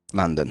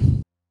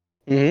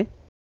 Mm-hmm.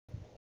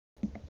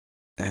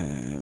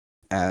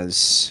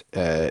 As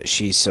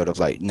she's sort of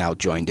like now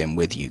joined in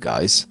with you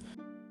guys.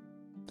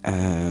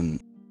 There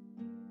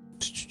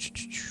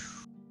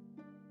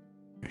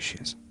she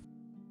is.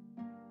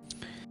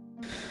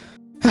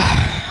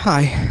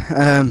 Hi.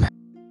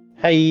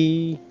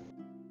 Hey.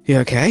 You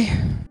okay?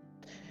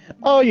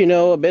 Oh, you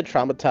know, a bit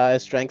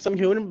traumatized. Drank some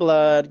human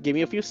blood. Give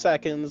me a few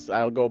seconds.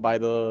 I'll go by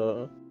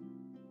the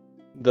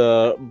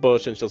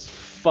bush and just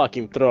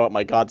fucking throw up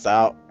my guts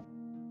out.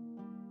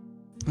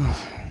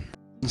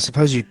 I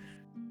suppose you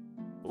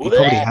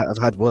probably have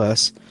had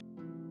worse.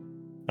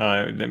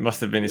 It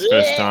must have been his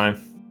first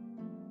time.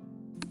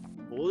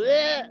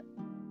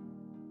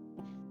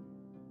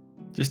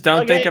 Just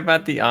don't think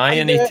about the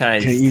iron he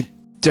tastes. You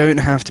don't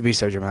have to be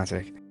so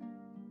dramatic.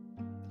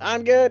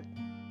 I'm good.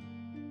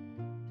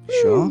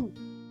 Sure? Woo.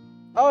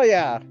 Oh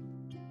yeah.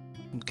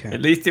 Okay.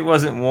 At least it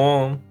wasn't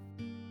warm.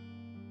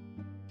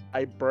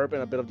 I burp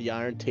and a bit of the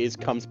iron taste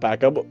comes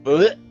back up.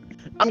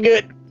 I'm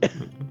good.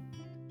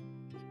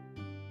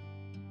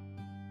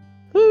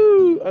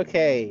 Woo.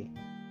 Okay.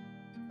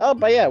 Oh,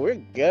 but yeah, we're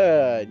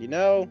good. You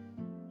know.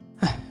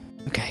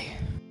 Okay.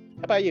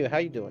 How about you? How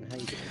you doing?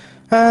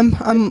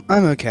 I'm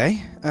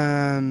okay.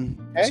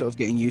 Okay. Sort of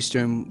getting used to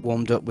and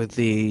warmed up with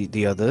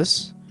the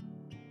others.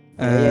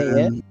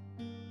 Yeah.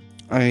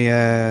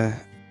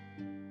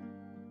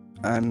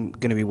 I'm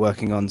gonna be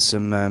working on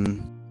some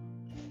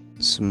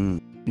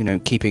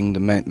keeping the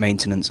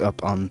maintenance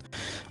up on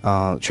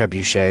our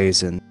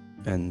trebuchets and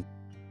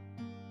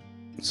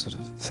sort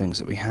of things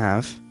that we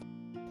have.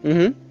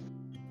 Mm-hmm.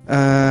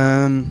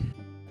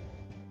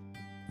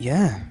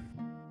 Yeah.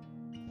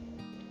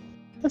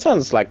 That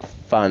sounds like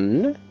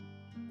fun.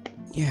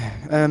 Yeah.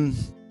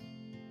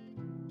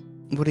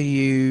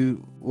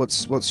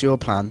 What's your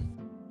plan?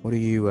 What are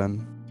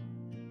you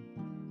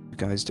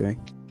guys doing?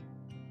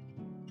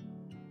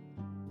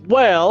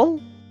 Well,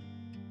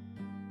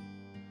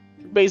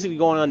 basically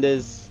going on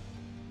this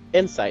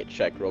insight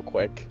check real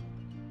quick.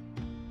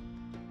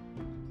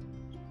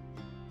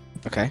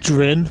 Okay.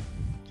 Drin.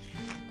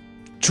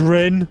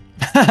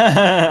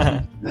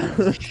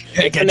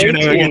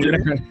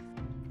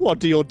 What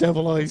do your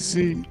devil eyes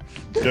see?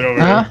 Get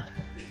over here.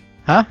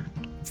 Huh?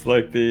 It's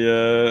like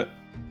the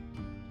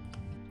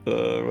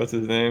the what's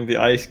his name? The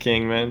Ice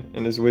King, man,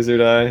 and his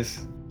wizard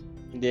eyes.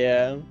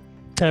 Yeah.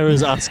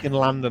 Terra's asking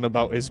Landon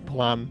about his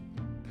plan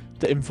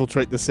to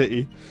infiltrate the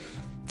city.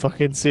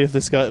 Fucking see if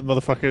this guy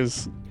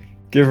motherfucker's.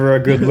 Give her a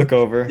good look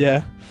over.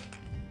 Yeah.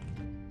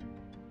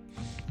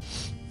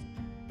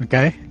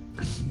 Okay.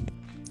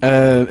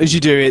 As you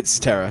do, it's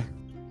Terra.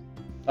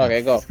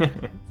 Okay, go.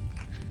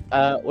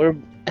 We're.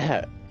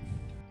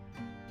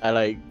 I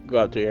like go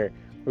up to here.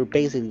 We're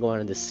basically going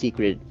on the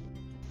secret,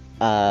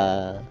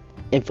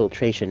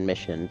 infiltration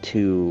mission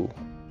to,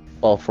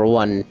 well, for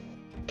one,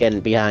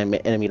 get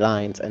behind enemy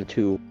lines, and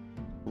two,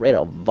 raid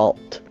a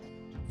vault.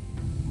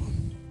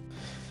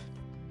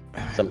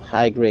 Some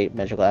high-grade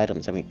magical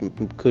items that we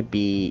could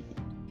be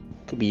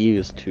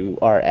used to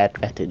our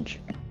advantage.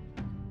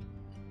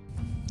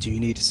 Do you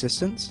need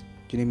assistance?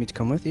 Do you need me to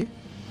come with you?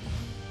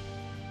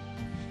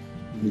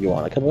 You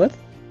want to come with?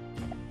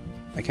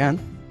 I can.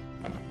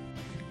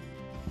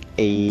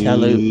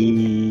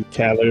 Kalu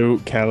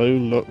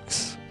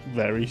looks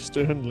very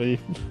sternly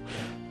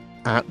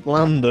at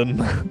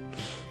Landon.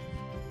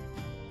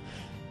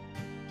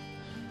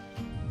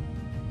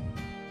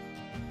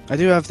 I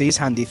do have these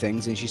handy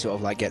things, and she sort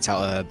of like gets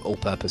out a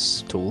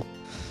all-purpose tool.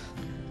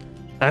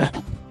 You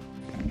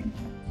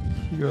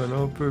got an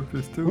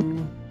all-purpose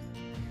tool.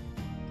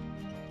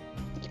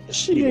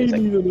 She ain't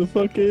even a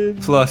fucking.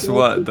 Plus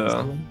what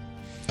though?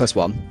 Plus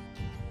one.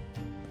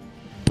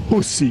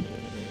 Pussy.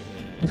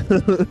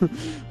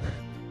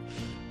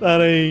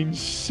 That ain't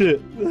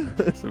shit.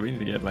 So we need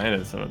to get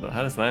Landon some of those.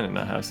 How does Landon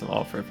not have some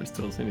all-purpose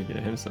tools? We need to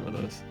get him some of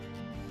those.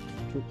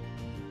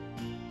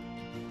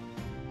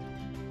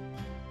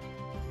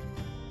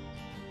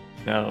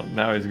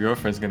 Now his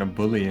girlfriend's gonna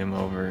bully him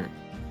over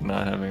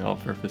not having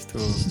all-purpose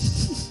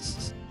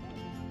tools.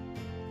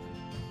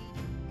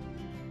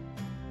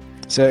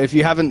 So if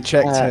you haven't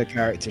checked her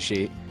character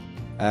sheet,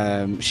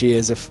 she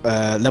is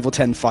a level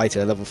 10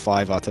 fighter, level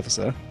 5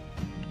 artificer.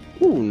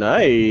 Ooh,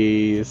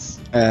 nice.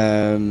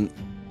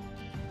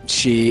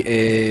 She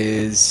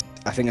is,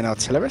 I think, an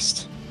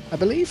artillerist, I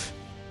believe.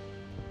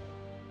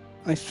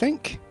 I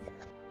think.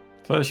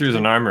 I thought she was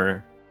an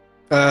armorer.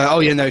 Oh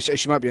yeah, no,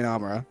 she might be an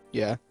armorer.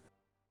 Yeah.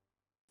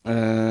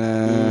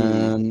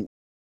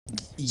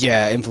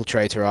 Yeah,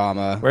 infiltrator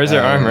armor. Where's her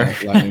armor?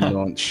 Lightning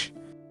launch.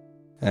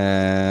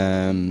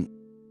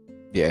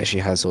 Yeah, she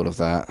has all of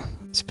that.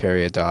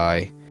 Superior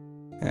die.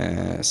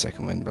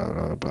 Second wind, blah,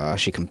 blah, blah, blah.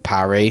 She can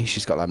parry.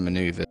 She's got like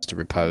maneuvers to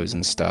repose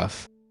and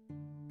stuff.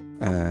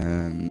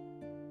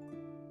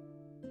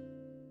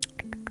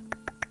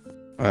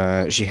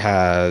 She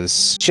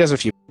has a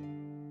few.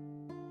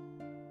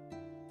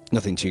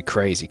 Nothing too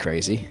crazy.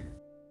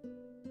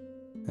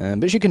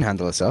 But she can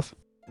handle herself.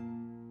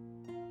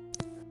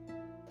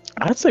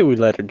 I'd say we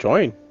let her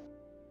join.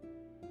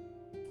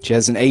 She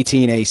has an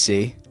 18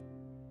 AC,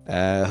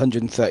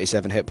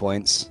 137 hit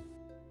points.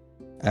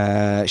 She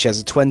has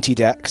a 20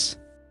 dex,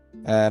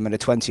 and a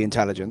 20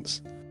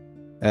 intelligence,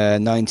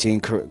 19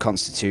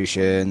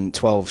 constitution,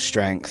 12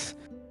 strength,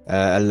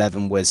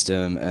 11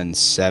 wisdom, and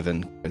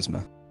 7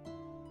 charisma.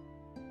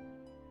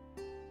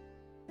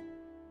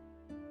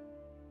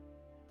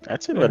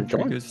 I'd say let her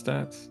Pretty join. good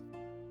stats.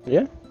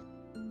 Yeah.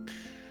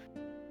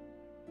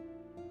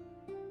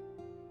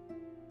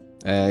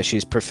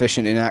 She's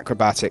proficient in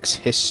acrobatics,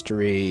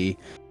 history,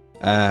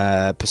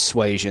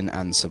 persuasion,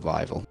 and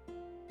survival.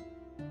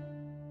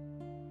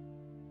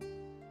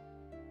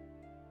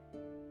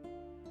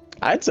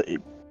 I'd say.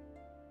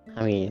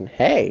 I mean,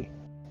 hey.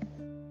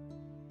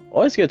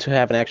 Always good to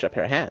have an extra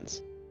pair of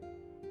hands.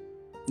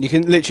 You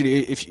can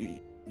literally,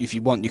 if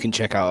you want, you can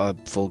check out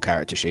a full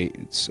character sheet.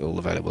 It's all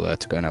available there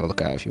to go and have a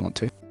look at if you want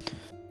to.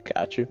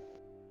 Got you.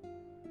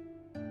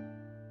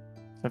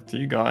 It's up to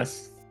you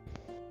guys.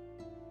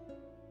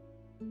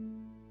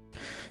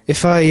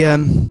 If I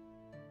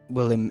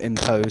will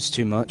impose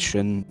too much,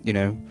 and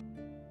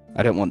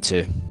I don't want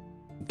to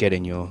get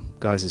in your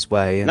guys'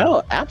 way. And...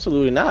 No,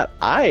 absolutely not.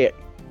 I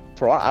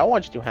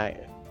want you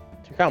to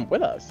come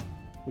with us,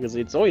 because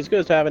it's always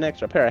good to have an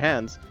extra pair of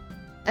hands,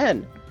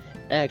 and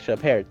an extra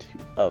pair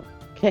of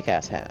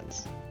kick-ass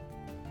hands.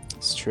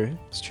 It's true.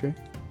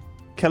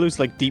 Kellu's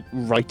like deep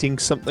writing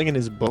something in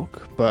his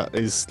book, but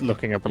is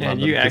looking up at Yeah,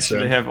 Landon. you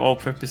actually have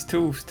all-purpose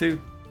tools too.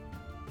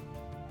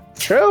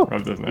 True.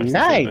 Rob doesn't actually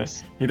say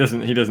Nice. that.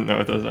 He doesn't know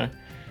what those are.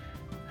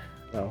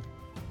 No.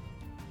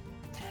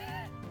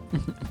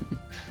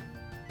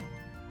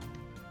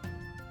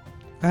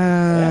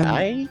 Yeah,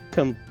 I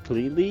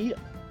completely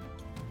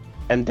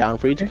am down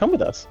for you to come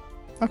with us.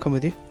 I'll come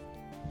with you.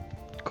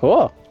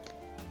 Cool.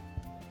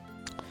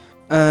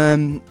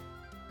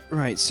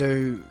 Right.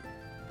 So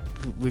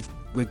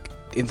we're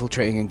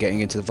infiltrating and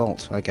getting into the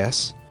vault, I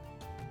guess.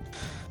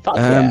 Fuck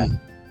yeah.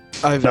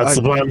 That's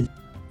the plan.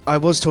 I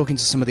was talking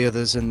to some of the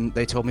others, and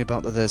they told me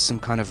about that there's some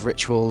kind of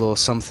ritual or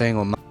something,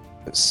 or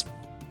it's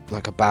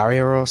like a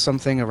barrier or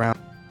something around.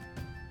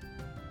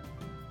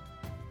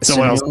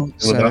 Someone else Signal, deal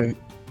with so that.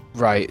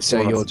 right, so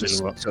Someone you're else deal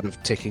just with that. sort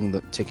of ticking,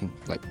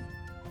 like,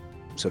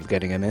 sort of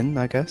getting him in,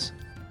 I guess.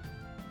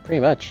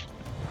 Pretty much.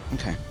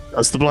 Okay.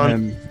 That's the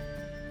plan.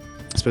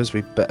 I suppose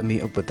we better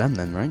meet up with them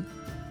then, right?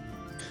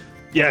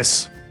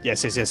 Yes.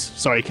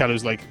 Sorry,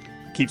 Kalu's like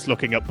keeps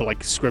looking up, but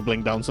like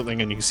scribbling down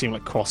something, and you can see him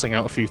like crossing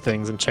out a few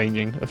things and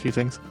changing a few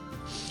things.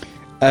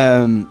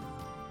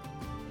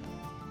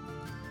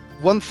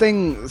 One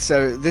thing,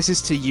 so this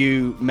is to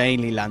you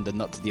mainly, Landon,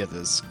 not to the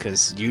others,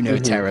 because you know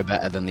Terra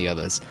better than the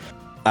others.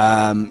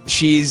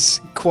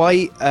 She's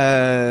quite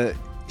a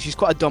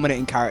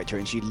dominating character,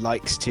 and she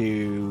likes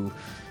to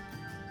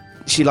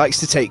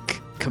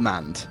take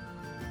command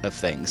of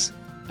things.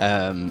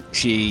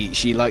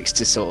 She likes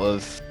to sort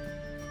of,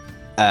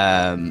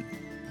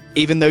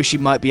 even though she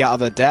might be out of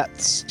her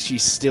depths, she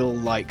still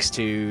likes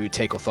to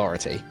take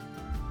authority.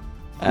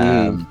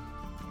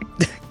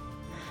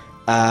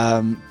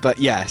 But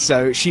yeah,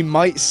 so she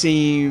might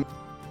seem,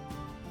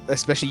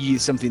 especially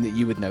something that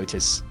you would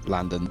notice,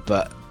 Landon,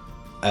 but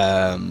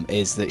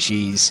is that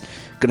she's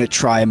gonna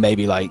try and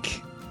maybe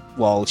like,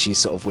 while she's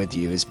sort of with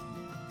you, is,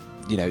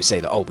 you know,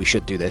 say that, oh, we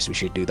should do this, we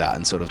should do that,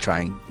 and sort of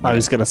try and... I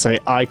was gonna say,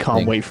 I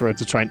can't wait for her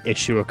to try and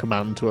issue a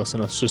command to us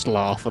and us just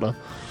laugh at her.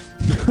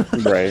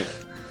 Right.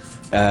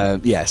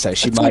 Yeah, so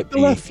she It's might like the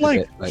be left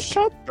flank. like,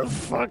 Shut the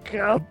fuck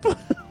up.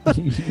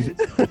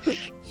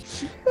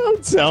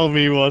 Don't tell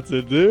me what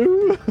to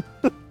do.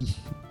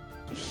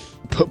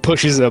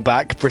 pushes her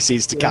back,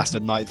 proceeds to cast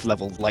a 9th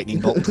level lightning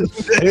bolt.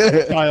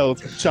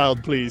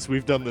 Child, please.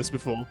 We've done this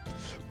before.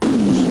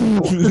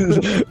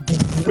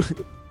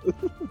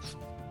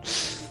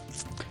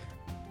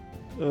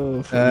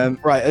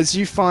 Right, as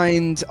you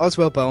find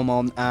Oswell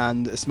Belmont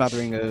and a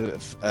smattering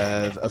of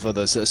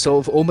others that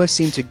sort of almost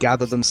seem to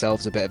gather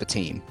themselves a bit of a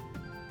team.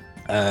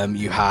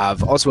 You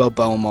have Oswell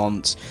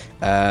Belmont,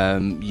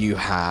 you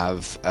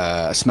have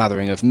a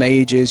smattering of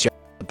mages, you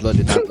have the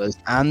Blooded Antlers,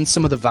 and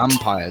some of the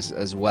vampires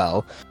as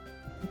well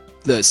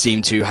that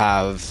seem to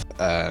have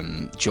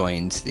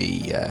joined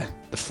the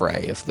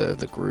fray of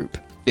the group.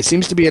 It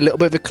seems to be a little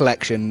bit of a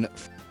collection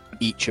of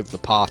each of the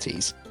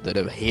parties that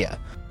are here.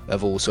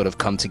 Have all sort of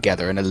come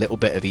together, and a little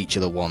bit of each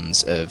of the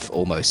ones have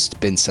almost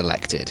been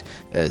selected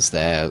as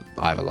their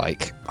either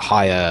like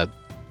higher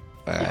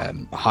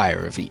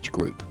of each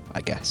group,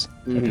 I guess,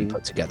 have been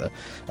put together.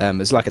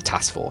 It's like a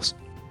task force,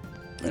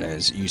 and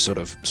as you sort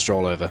of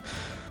stroll over,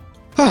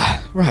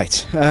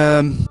 right.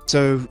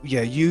 So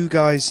yeah, you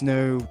guys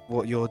know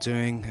what you're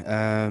doing.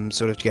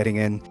 Sort of getting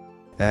in,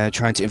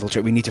 trying to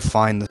infiltrate. We need to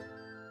find the.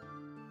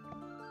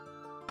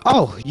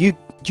 Oh, you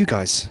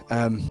guys.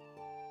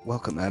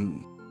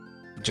 Welcome.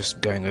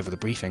 Just going over the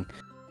briefing.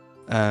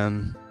 Are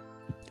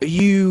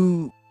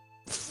you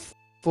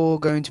four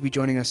going to be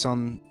joining us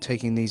on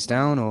taking these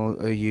down, or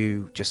are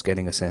you just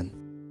getting us in?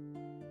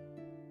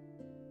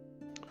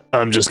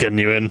 I'm just getting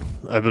you in.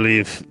 I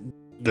believe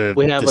We have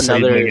the another-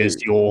 sabling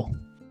is your...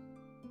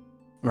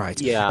 Right.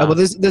 Yeah. Well,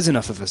 there's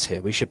enough of us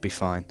here. We should be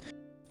fine.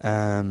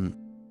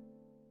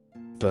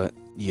 But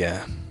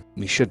yeah,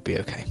 we should be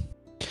okay.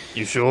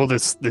 You sure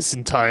this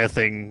entire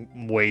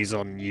thing weighs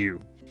on you?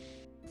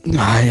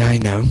 I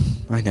know.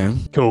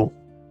 Cool.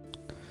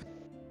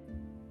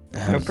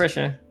 No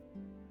pressure.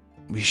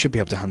 We should be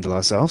able to handle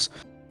ourselves.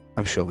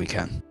 I'm sure we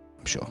can.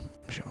 I'm sure.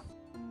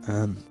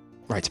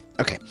 Right.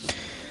 Okay.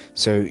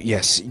 So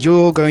yes,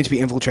 you're going to be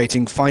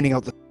infiltrating, finding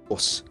out the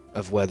source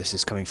of where this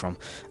is coming from.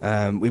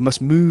 We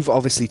must move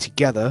obviously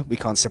together. We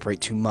can't separate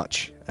too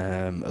much,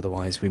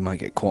 otherwise we might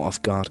get caught off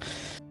guard.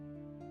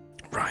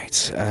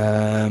 Right.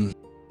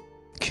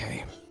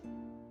 Okay.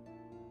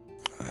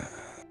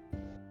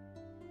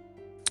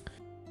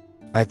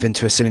 I've been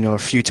to Asinor a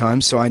few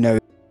times, so I know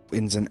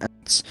ins and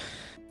outs.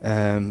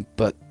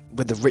 But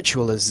with the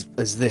ritual as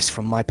this,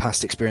 from my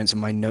past experience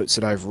and my notes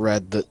that I've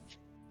read, that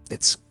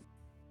it's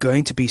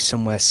going to be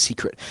somewhere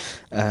secret.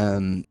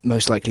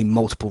 Most likely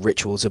multiple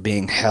rituals are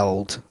being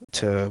held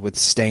to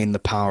withstand the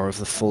power of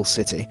the full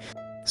city.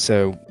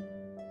 So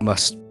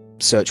must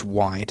search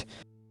wide.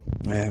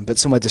 But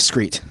somewhere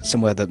discreet,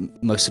 somewhere that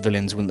most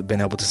civilians wouldn't have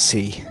been able to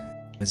see,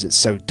 as it's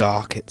so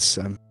dark. It's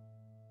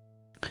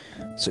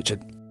such a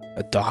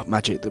dark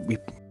magic that we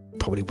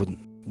probably wouldn't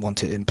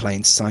want it in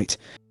plain sight.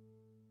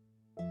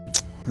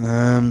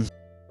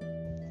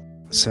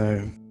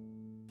 So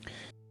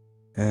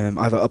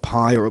either up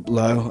high or up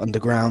low,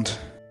 underground.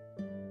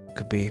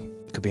 Could be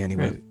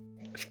anywhere. Wait,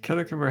 if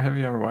Keller could wear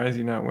heavy armor, why is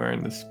he not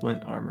wearing the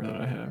splint armor that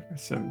I have?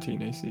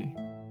 17 AC.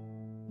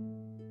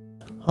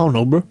 I don't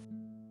know, bro.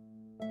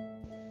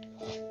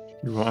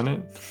 You want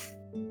it?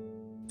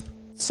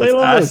 Say It's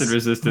less. acid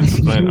resistant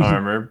splint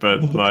armor,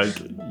 but like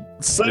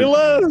Say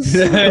less.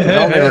 it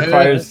only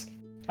requires.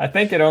 I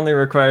think it only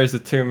requires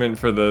attunement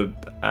for the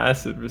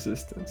acid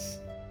resistance,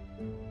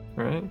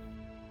 right?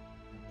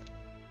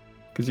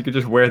 Because you could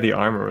just wear the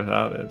armor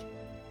without it.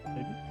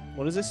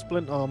 What is this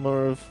splint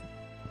armor of?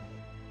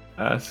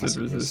 Acid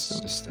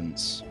resistance.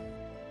 Resistance.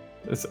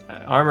 It's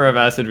armor of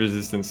acid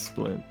resistance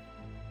splint.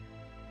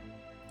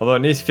 Although it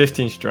needs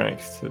 15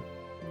 strength to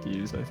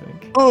use, I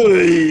think. Oh,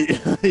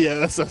 yeah,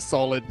 that's a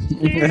solid.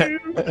 Never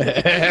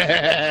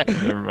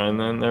mind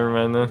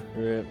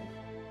then.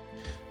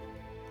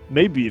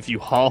 Maybe if you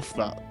half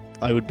that,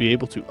 I would be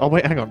able to. Oh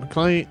wait, hang on.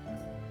 Can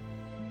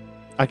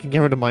I can get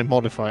rid of my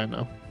modifier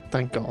now.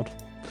 Thank God.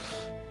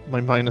 My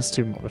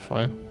 -2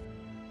 modifier.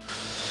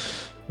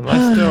 Am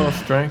I still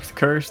strength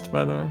cursed,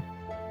 by the way?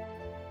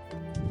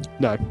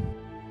 No.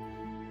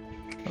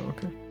 Oh,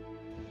 okay.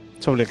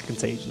 It's probably like a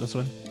contagion as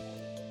well.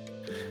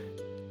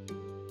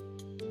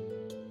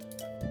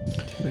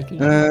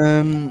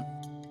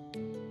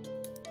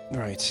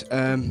 Right.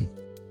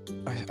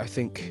 I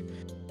think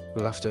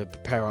we'll have to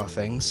prepare our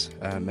things,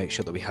 make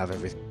sure that we have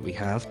everything we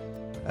have,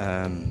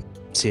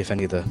 see if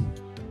any of the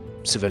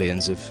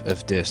civilians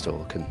of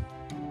Deerstall can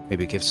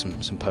maybe give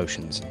some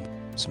potions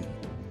and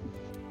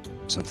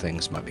some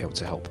things might be able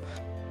to help.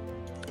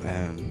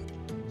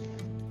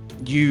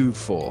 You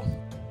four,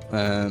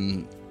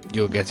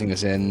 you're getting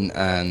us in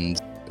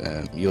and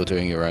you're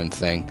doing your own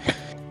thing.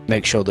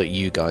 Make sure that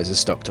you guys are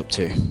stocked up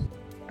too.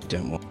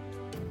 Don't want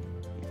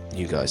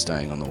you guys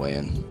dying on the way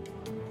in.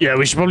 Yeah,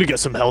 we should probably get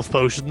some health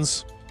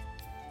potions.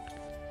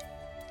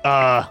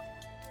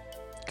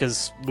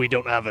 Because we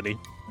don't have any.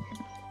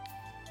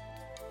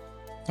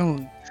 Oh,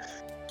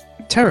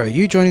 Terra, are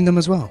you joining them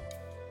as well?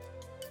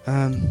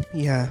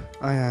 Yeah,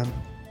 I am.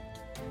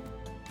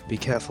 Be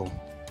careful.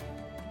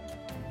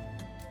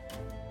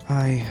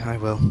 I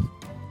will.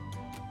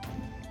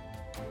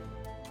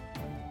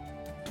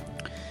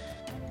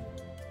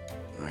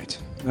 Right.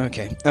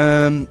 Okay.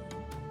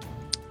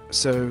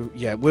 So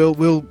yeah,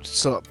 we'll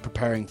start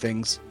preparing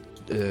things,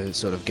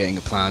 sort of getting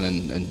a plan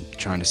and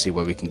trying to see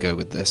where we can go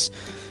with this,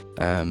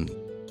 and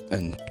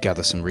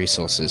gather some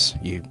resources.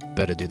 You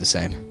better do the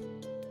same.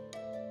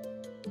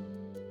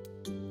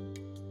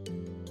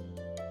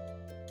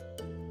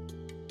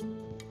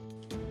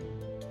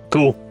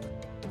 Cool.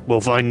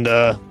 We'll find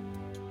a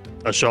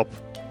shop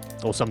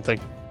or something.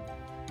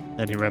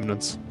 Any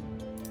remnants?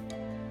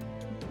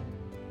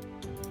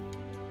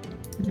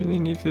 You really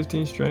need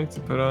 15 strength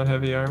to put on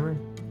heavy armor?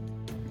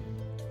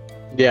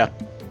 Yeah.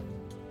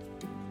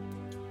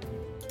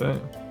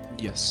 But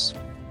Yes.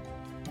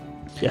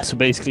 Yeah, so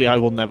basically I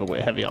will never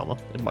wear heavy armor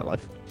in my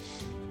life.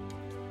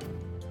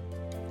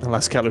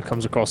 Unless Keller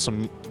comes across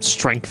some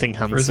strength or is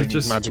it enhancing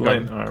just magic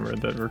splint armor. armor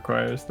that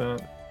requires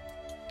that?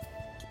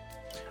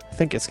 I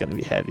think it's gonna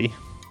be heavy.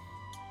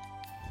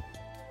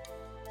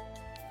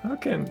 How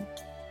can...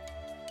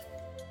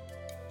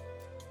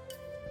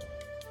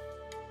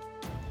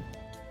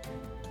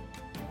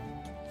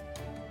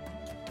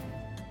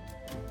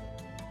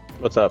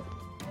 What's up?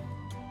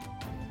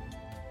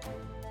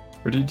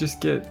 Or do you just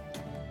get...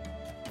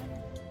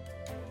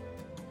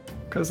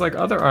 Because, like,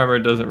 other armor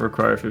doesn't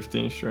require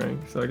 15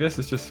 strength, so I guess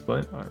it's just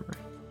splint armor.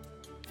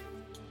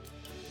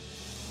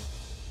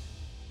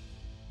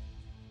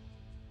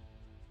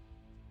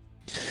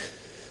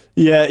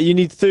 Yeah, you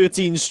need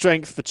 13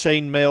 strength for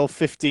chainmail,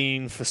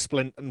 15 for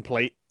splint and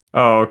plate.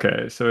 Oh,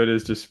 okay, so it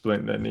is just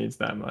splint that needs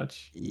that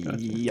much. Gotcha.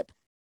 Yep.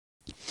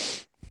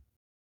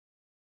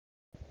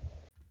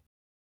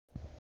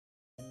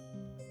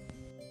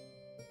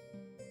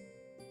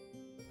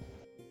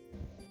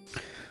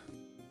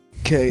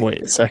 Okay.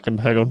 Wait a second,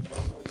 hang on.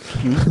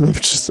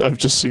 I've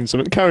just seen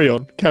something. Carry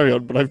on,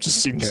 but I've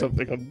just seen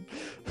something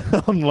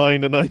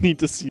online and I need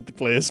to see the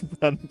player's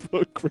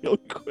handbook real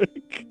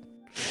quick.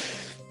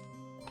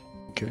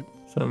 Okay.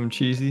 Something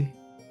cheesy.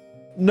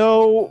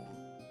 No,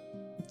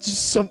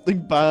 just something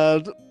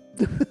bad.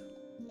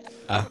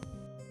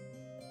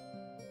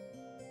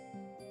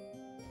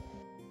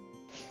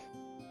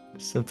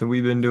 Something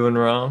we've been doing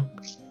wrong.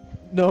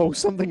 No,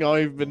 something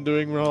I've been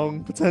doing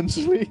wrong,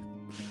 potentially.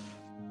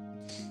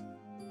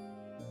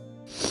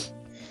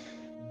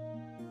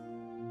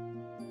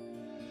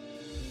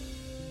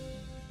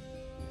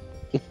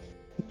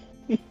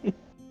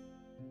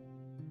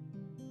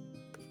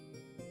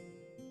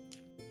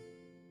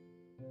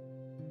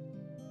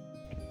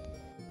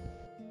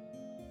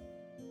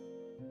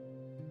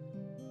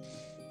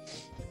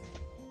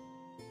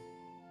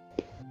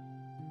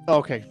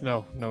 Okay,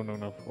 no.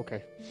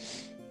 Okay,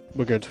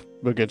 we're good.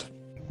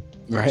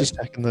 Right. Just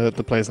checking the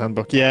player's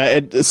handbook. Yeah,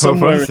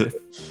 somewhere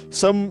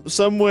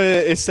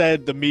it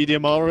said the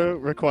medium aura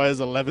requires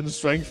 11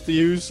 strength to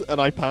use, and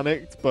I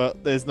panicked,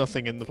 but there's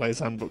nothing in the player's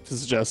handbook to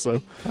suggest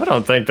so. I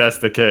don't think that's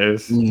the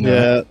case. No.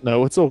 Yeah,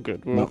 no, it's all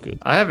good. We're all good.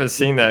 I haven't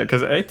seen that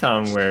because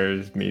Aton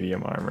wears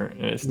medium armor,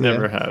 and it's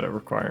never had a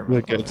requirement.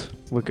 We're good.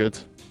 We're good.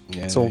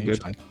 Yeah, It's all you're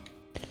good. fine.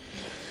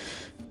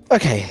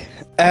 Okay.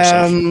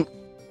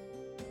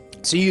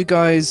 So you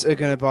guys are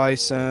gonna buy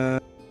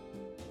some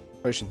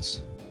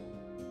potions.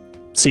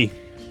 See.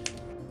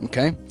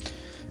 Okay.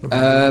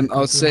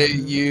 I'll say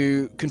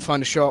you can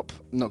find a shop.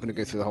 I'm not going to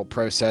go through the whole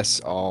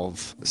process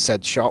of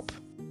said shop,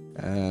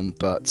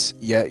 but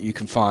yeah, you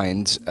can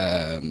find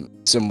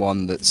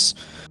someone that's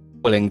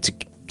willing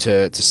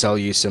to sell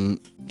you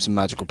some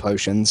magical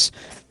potions.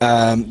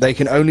 They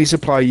can only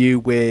supply you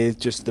with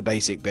just the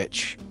basic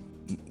bitch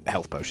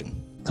health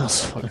potion.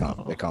 That's They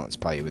fine. can't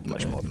supply you with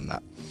much more than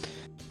that.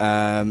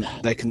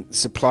 They can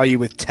supply you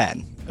with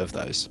 10 of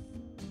those.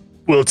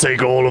 We'll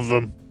take all of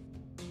them.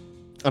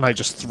 And I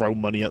just throw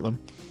money at them.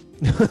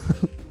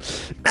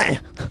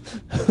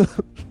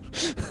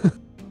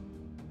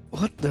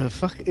 What the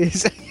fuck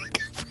is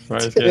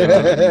Brian's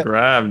getting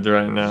grabbed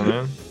right now,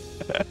 man.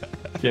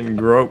 Getting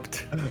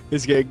groped.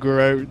 He's getting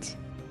groped.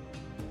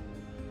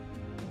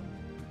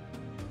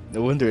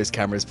 No wonder his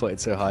camera's put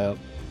so high up.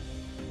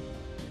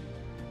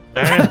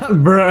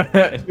 Bruh.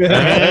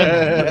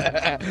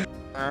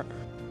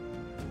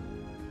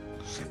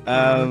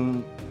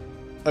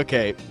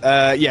 Okay.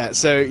 Yeah.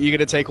 So you're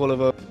gonna take all of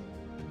them.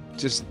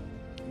 Just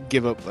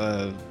give up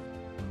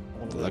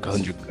like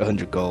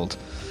 100 gold.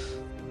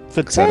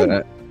 For 'Cause I don't 10?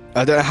 know.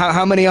 I don't know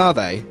how many are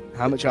they?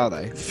 How much are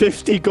they?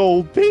 50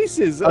 gold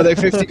pieces. Are they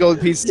 50 gold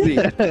pieces each?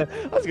 I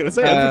was going to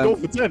say 100 gold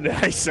for 10.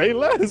 I say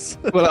less.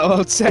 Well, I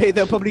would say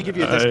they'll probably give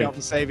you a discount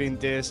for saving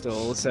deer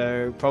stall,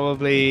 so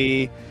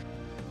probably.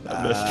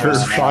 That's It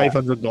was true.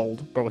 500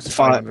 gold. Bro, it's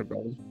 500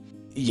 gold.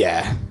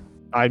 Yeah.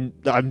 I'm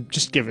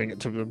just giving it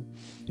to them.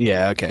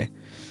 Yeah. Okay.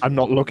 I'm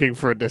not looking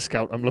for a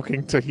discount. I'm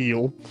looking to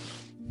heal.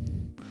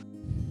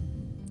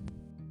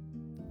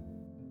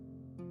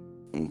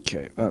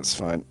 Okay, that's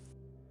fine.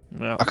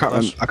 Yeah, I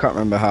can't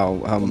remember how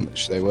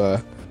much they were.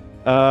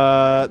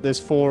 There's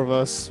 4 of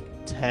us.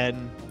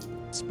 10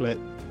 split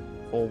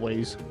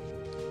always.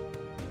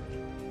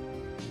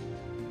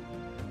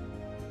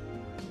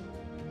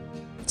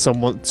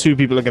 Two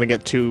people are gonna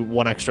get 2,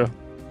 1 extra.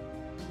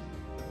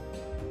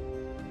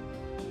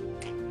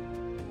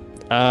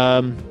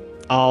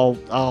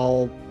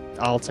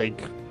 I'll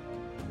take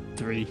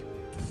 3,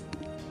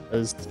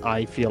 as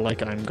I feel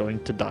like I'm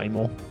going to die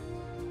more.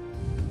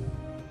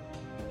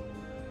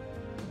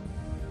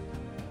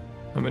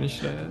 How many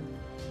should I add?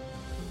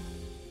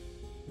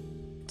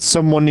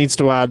 Someone needs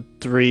to add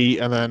 3,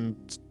 and then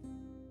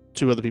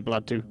 2 other people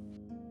add 2.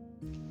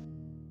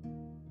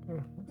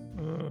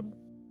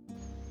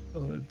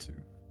 I'll add 2.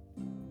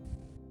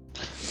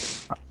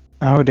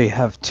 I already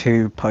have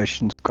 2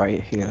 potions of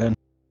great healing.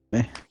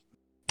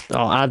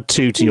 I'll add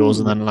 2 to yours,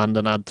 and then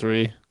Landon add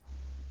 3.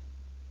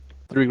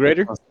 3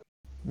 greater?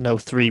 No,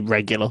 3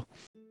 regular.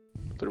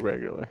 3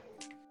 regular.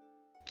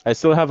 I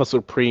still have a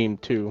supreme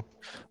too.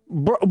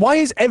 Bro, why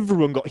has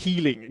everyone got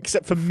healing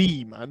except for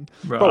me, man?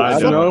 Bro, Bro, I I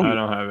don't don't know. I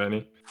don't have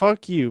any.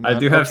 Fuck you, man. I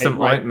do have Okay, some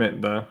right.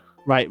 ointment though.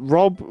 Right,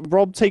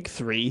 Rob take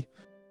 3,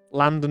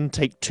 Landon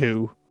take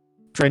 2,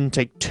 Dren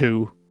take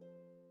 2,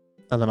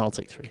 and then I'll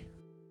take 3.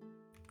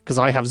 Because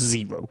I have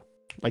 0.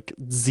 Like,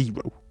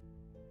 0.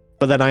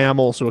 But then I am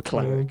also a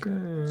cleric,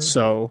 Okay.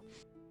 so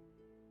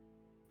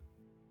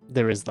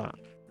there is that.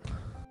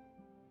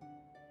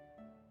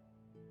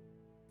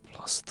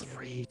 Plus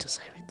 3 to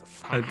saving the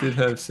I did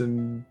have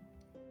some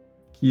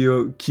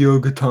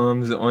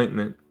Kyogatom's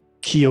ointment.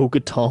 Kyoga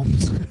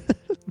Toms.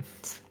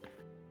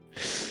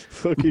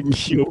 Fucking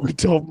Kyoga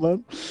Tom,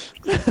 man.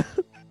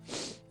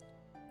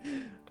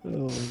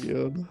 Oh my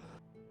god.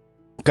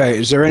 Okay,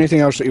 is there anything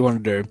else that you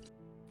want to do?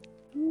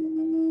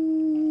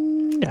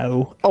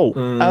 No.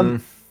 Oh,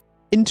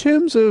 in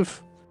terms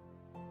of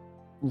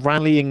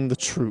rallying the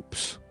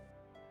troops,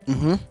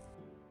 Mm-hmm.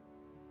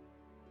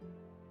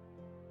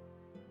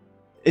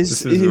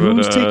 This is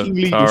who's what taking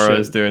Tara leadership?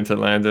 is doing to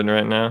Landon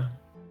right now.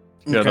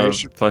 Got Okay, a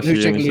who's plushie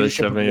taking and he's just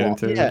leadership of shoving it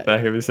what? into Yeah. the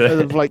back of his Instead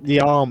head. of like the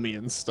army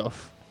and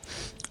stuff.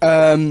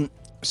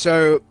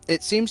 So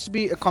it seems to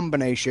be a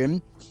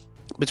combination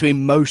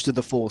between most of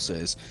the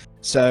forces.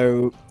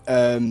 So,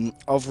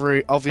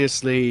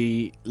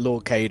 obviously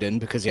Lord Caden,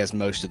 because he has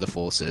most of the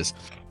forces,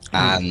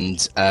 and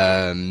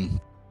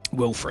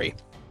Wilfrey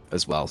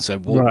as well. So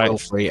Right.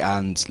 Wilfrey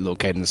and Lord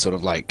Caden are sort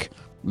of like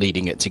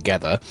leading it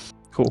together.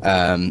 Cool.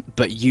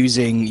 But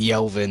using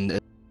Yelvin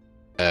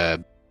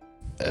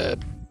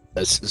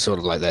as sort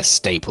of like their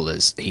staple,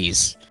 as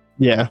he's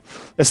Yeah,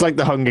 it's like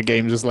the Hunger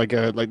Games is like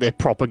their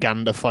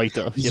propaganda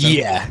fighter. You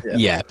know?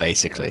 yeah,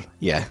 basically,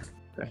 yeah.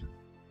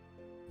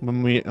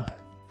 When we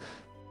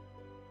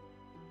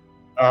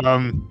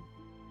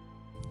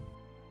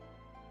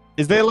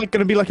is there like going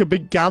to be like a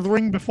big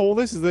gathering before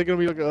this? Is there going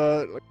to be like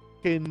a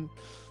fucking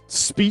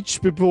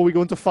speech before we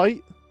go into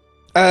fight?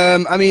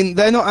 I mean,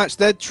 they're not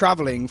actually. They're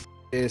traveling from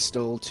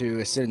Earstal to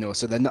Asinor,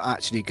 so they're not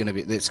actually going to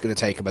be. It's going to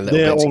take them a little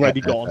They're bit. to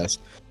already get there gone. first.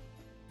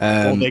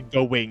 Or they're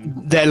going?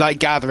 They're like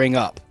gathering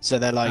up, so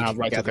they're like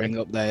Right, gathering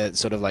okay. up their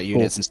sort of like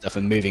units and stuff,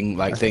 and moving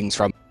like things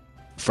from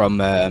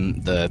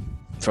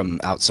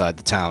outside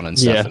the town and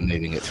stuff, Yeah. and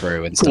moving it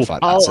through and Cool. stuff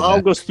like that. So I'll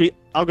they're- go speak.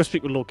 I'll go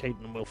speak with Lord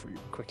Caden and Wilfrey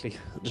quickly.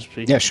 Just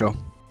be, yeah, sure.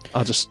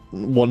 I'll just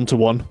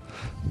 1-to-1.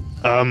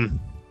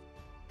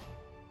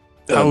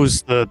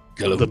 How's the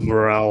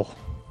morale?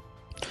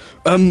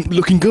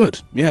 Looking good.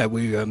 Yeah,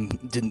 we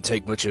didn't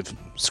take much of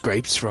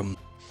scrapes from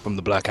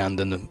the Black Hand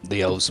and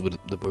the elves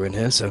that were in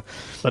here. So,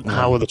 But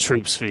how are the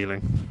troops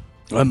feeling?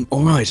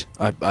 all right.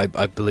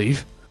 I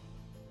believe.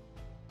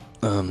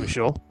 Are we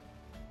sure?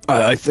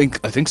 I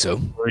think so.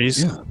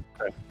 Breeze? Yeah.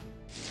 Okay.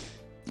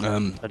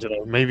 I don't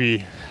know.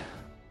 Maybe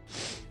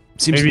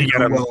seems maybe to be get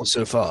going a- well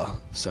so far.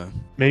 So,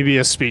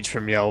 a speech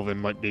from Yelvin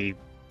might be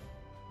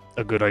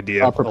a good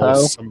idea. Or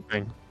Apropos.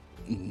 something.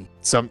 mm,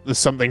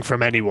 Something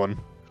from anyone.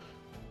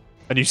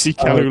 And you see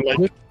Kalu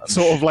like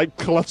sort of like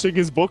clutching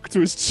his book to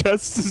his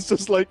chest. It's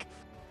just like,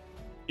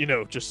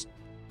 just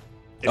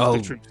if Oh.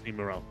 the troops need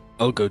morale.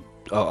 I'll go.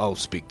 I'll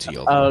speak to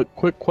you.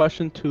 Quick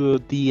question to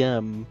the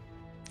DM.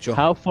 Sure.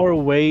 How far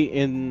away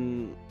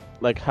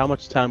how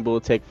much time will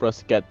it take for us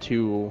to get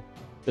to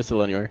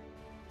Miscellaneous?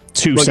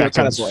 2 Well, you're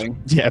seconds.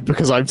 teleporting. Yeah,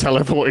 because I'm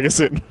teleporting us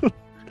in.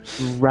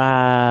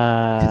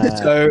 Right.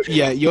 So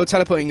yeah, you're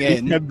teleporting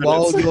in. 10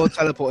 While minutes. you're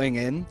teleporting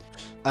in,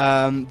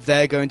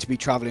 they're going to be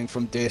traveling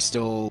from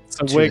Deerstal.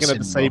 So to we're the going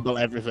to cinema. disable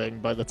everything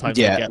by the time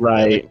Yeah, they get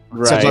Right. So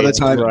Right. by the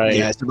time,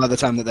 right. so by the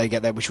time that they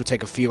get there, which will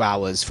take a few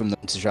hours from them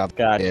to travel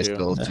Got from you.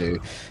 Deerstal to the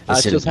I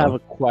just cinema. have a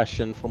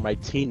question for my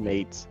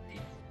teammates.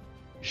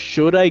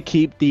 Should I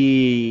keep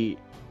the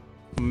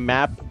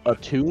map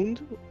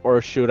attuned,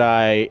 or should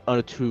I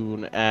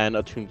unattune and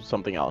attune to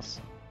something else?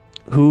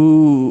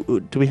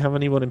 Who do we have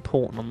anyone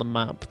important on the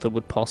map that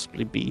would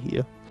possibly be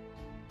here?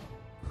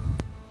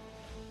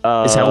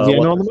 Is Helviana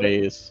What's on her the map?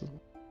 face?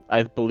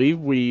 I believe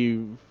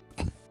we've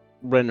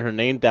written her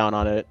name down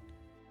on it,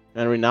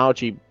 and every now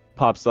she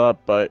pops up,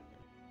 but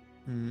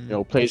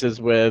places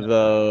with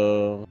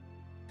that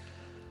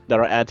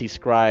are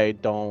anti-scry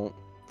don't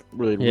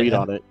really read Yeah.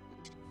 on it.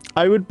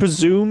 I would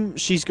presume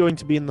she's going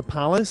to be in the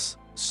palace,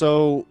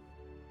 so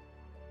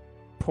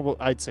probably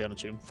I'd say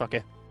unattune. Fuck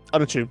it,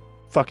 unattune.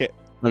 Fuck it,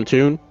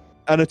 Untune?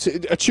 and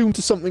attune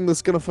to something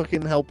that's gonna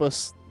fucking help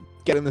us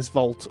get in this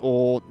vault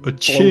or blow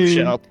Attune.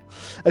 shit up.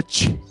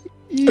 Attune.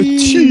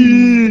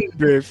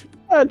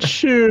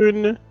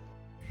 Attune!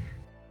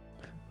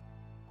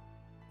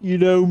 You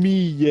know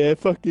me, yeah.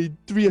 Fucking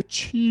 3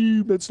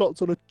 achievement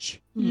slots on a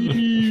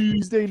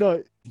Tuesday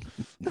night.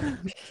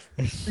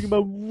 Think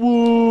about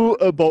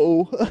water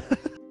bottle.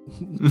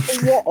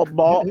 What a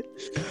bot!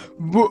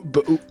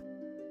 But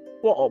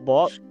What a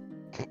bot!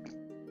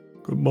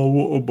 Got my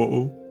water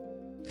bottle.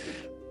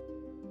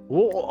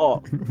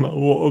 What My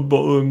water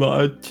bottle and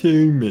my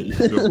attunement.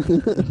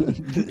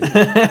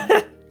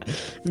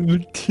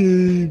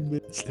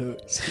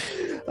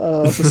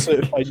 That's a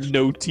certified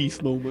no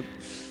teeth moment.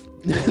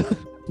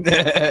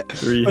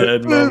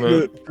 3-head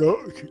moment.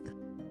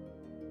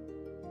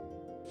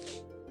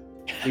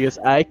 Because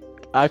I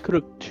could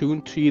have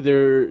tuned to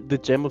either the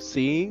Gem of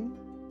Seeing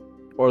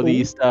or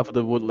the Ooh. Staff of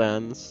the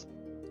Woodlands.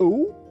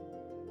 Oh.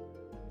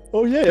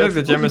 Oh yeah. I feel like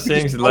the forgot Gem you of could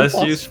Seeing just is less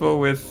bypass- useful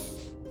with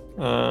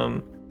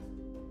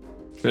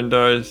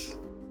Grindar's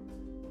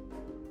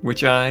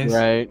Witch Eyes.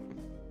 Right.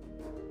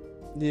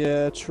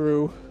 Yeah,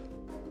 true.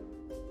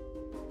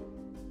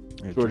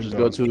 Or just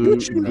go to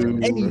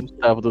the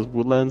Staff of the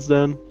Woodlands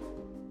then.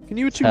 Can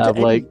you attune Have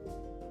to any? like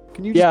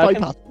Can you just yeah, I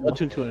bypass? can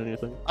attune to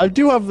anything. I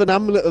do have an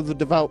amulet of the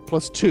devout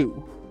 +2,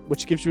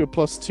 which gives you a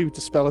 +2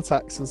 to spell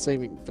attacks and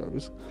saving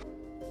throws.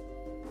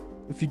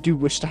 If you do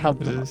wish to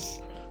have It that.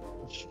 is.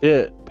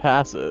 Shit,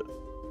 pass it.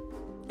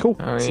 Cool.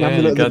 Oh It's an yeah,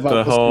 amulet you of got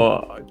the devout +2.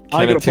 whole I can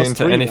got a attune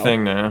to +3 now.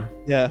 anything now.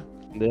 Yeah.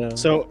 Yeah.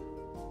 So,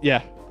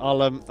 yeah,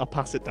 I'll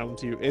pass it down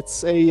to you.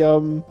 It's a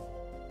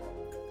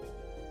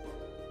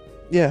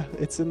yeah,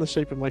 it's in the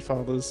shape of my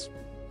father's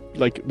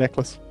like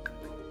necklace.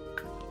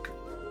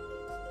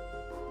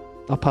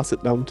 I'll pass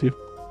it down to you.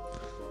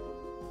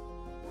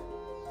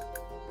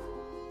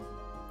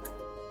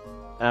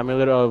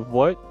 Amulet of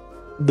what?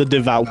 The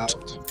devout.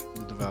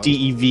 Devout.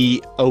 Yeah.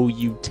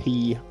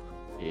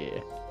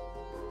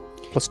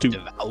 +2.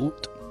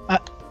 Devout.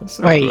 That's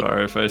so Wait. cool.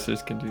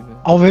 Artificers can do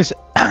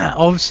that.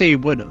 Obviously he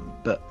wouldn't,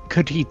 but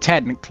could he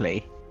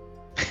technically?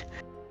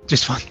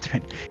 Just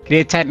wondering, could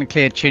he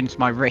technically attune to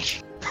my ring?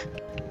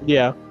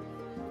 Yeah.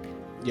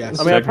 Yes.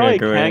 I mean, I probably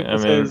Technically, can't I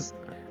mean- because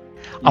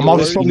I'm You're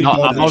obviously probably not.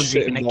 got I'm that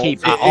obviously shit going to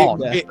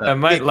involved. keep that on. I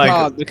might it like.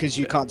 can't because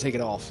you can't take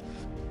it off.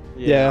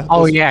 Yeah.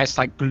 Oh there's- yeah, it's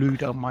like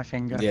glued on my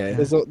finger. Yeah.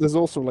 There's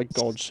also like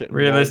god shit.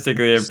 involved.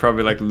 Realistically, it'd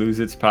probably like lose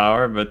its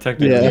power, but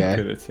technically, Yeah. you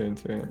could attune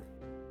to it.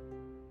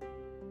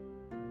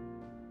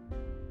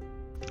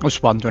 I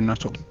was wondering,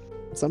 that's all.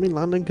 Does that mean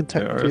Landon can Yeah,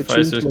 technically attune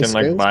artificers to my can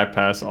like skills?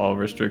 bypass all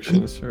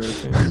restrictions for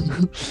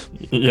attuning.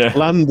 Yeah.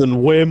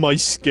 Landon, wear my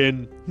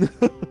skin.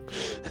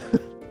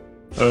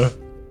 Uh,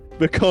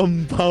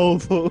 Become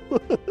powerful.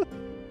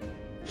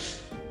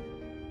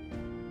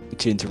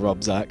 Tune to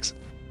Rob's axe.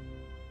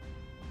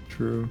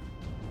 true.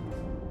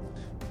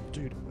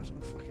 Dude, imagine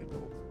a fucking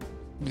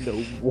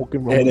no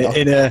walking around.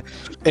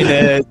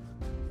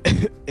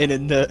 In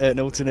an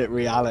alternate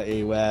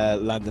reality where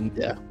Landon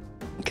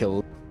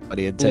kills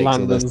somebody and takes all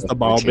Landon's this the stuff.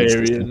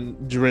 barbarian,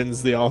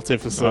 Drin's the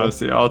artificer. So it's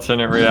the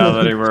alternate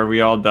reality where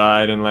we all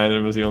died and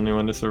Landon was the only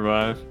one to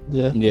survive.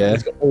 Yeah. Yeah.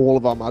 He's got all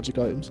of our magic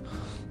items.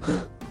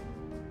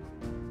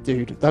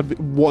 Dude, that'd be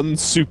one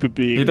super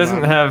being. He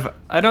doesn't man. have.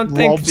 I don't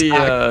think Rob's the.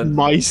 axe,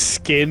 my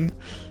skin,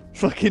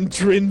 fucking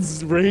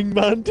Drin's ring,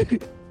 man.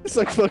 It's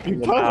like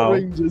fucking Wow. Power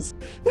Rangers.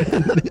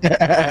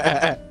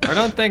 I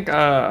don't think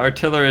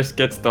Artillerist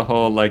gets the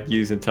whole like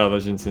use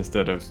intelligence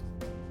instead of.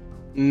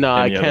 no,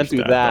 I Any other can't do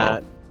stat,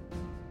 that.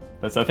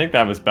 That's, I think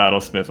that was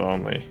Battlesmith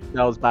only.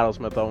 That was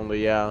Battlesmith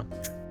only. Yeah.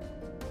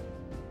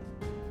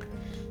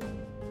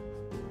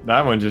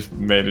 That one just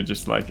made it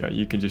just like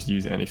you can just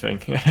use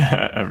anything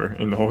ever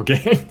in the whole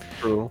game.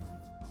 True.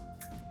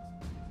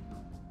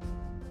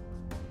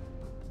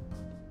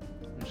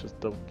 Let's just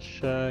double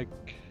check.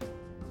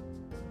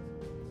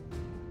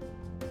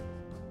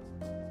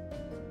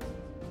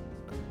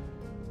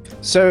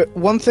 So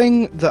one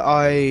thing that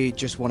I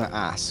just want to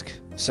ask.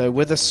 So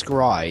with a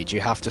scry, do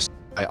you have to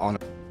scry on a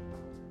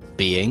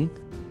being,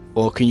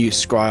 or can you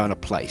scry on a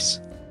place?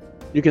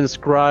 You can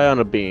scry on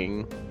a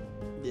being.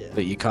 Yeah.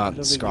 But you can't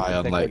scry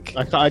on like.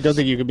 I don't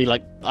think you can be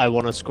like, I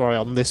want to scry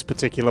on this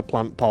particular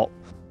plant pot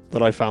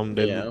that I found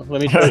in. Yeah.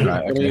 Let me try. Right,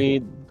 Let okay. me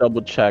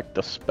double check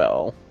the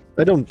spell.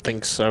 I don't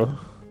think so.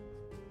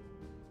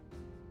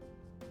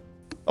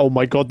 Oh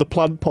my god, the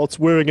plant pot's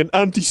wearing an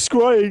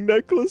anti-scrying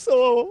necklace.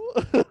 Oh.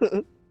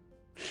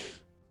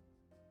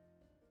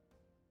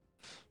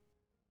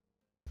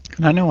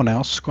 Can anyone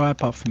else scry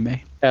apart from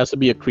me? It has to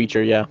be a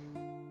creature. Yeah.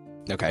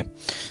 Okay,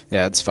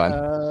 yeah, it's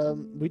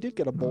fine. We did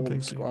get a ball of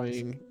think so.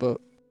 scrying, but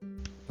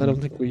I don't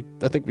think we.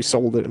 I think we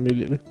sold it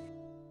immediately.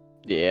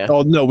 Yeah.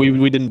 Oh no,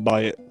 we didn't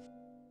buy it.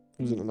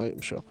 It was in an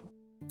item shop.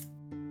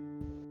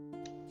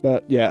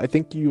 But yeah, I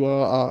think you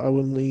are our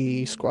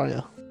only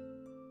scryer.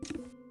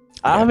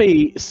 I have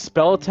a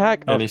spell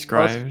attack of Any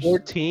plus scryers?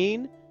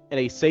 14 and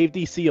a save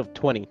DC of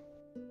 20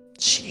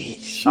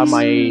 Jeez. on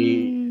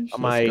Let's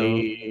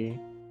my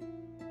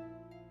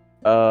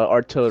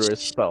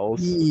artillerist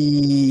spells.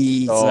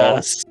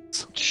 Jesus.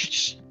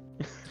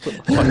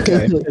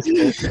 Okay.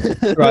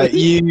 Right,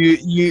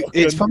 you.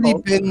 It's probably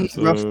been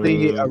So-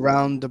 roughly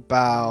around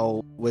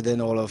about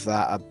within all of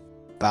that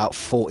about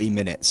 40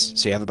 minutes.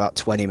 So you have about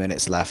 20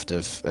 minutes left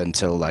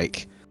until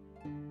like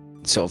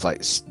sort of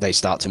like they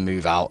start to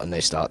move out and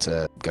they start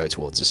to go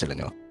towards the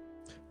cylinder.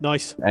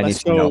 Nice. Let's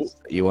Anything go. else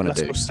that you want Let's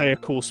to go do? say a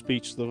cool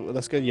speech.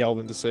 Let's get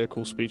Yelvin to say a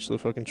cool speech to the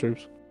fucking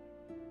troops.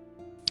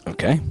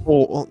 Okay.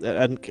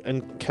 And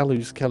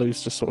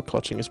Kellu's just sort of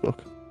clutching his book.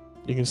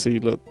 You can see,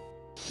 look.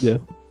 Yeah.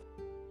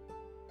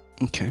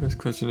 Okay. Who's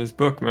clutching his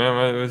book,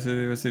 man? What's he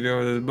doing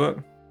with his book?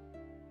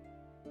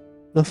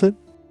 Nothing.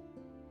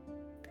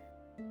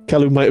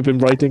 Kellu might have been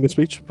writing a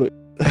speech, but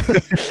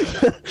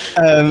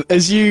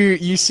As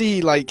you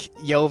see, like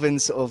Yelvin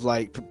sort of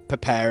like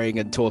preparing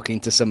and talking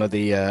to some of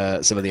the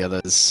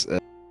others,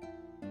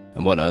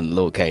 and whatnot, and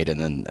Lord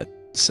Caden and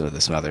some of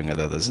the smothering of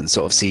others, and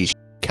sort of sees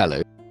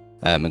Kellu,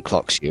 and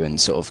clocks you, and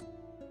sort of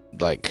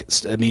like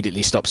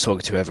immediately stops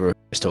talking to whoever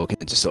is talking,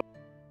 and just sort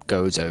of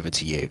goes over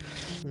to you.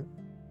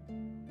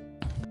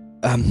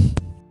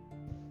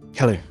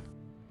 Kellu.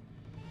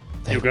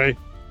 you okay?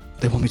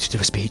 They want me to do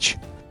a speech.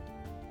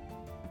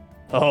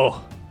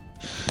 Oh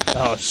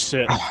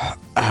shit.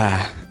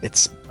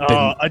 It's Oh, been.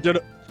 I don't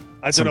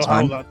know some how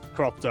time. that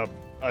cropped up.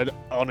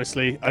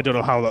 Honestly, I don't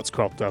know how that's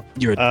cropped up.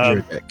 You're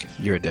a dick.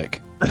 You're a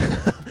dick.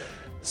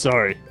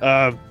 Sorry.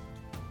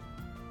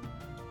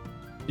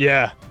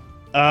 Yeah.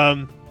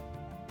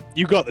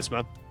 You got this,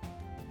 man.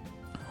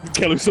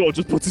 Kellu sort of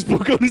just puts his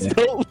book on his Yeah.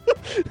 belt.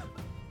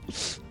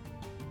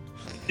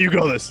 You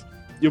got this.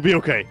 You'll be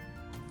okay.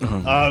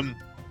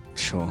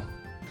 Sure.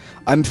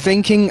 I'm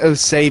thinking of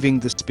saving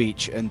the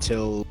speech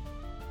until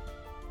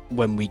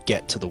when we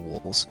get to the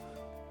walls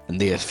and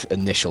the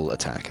initial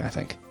attack. I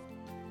think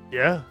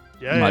Yeah.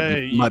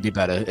 might be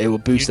better. It will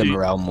boost you them do-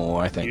 morale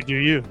more. I You think do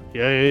you.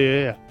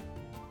 Yeah.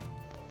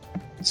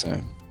 so.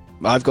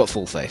 I've got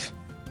full faith.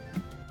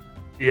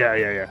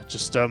 Yeah.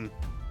 Just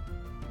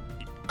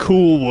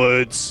cool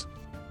words.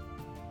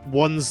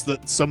 Ones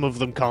that some of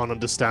them can't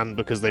understand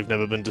because they've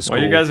never been to school.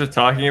 While you guys are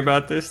talking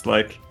about this,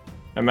 like,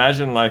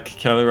 imagine like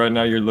Kelly right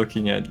now. You're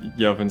looking at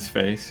Yelvin's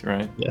face,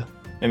 right? Yeah.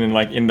 And then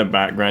like in the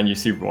background, you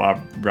see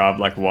Rob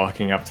like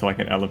walking up to like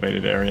an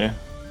elevated area,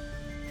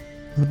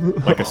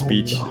 like a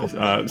speech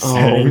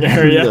saying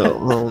area.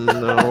 Oh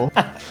no.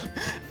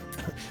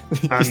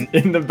 Just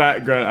in the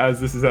background as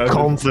this is happening.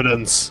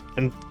 Confidence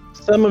and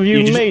Some of you,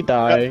 You just- may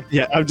die.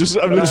 yeah. I'm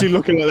literally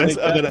looking at this.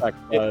 I think And that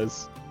then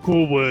does.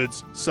 cool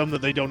words, some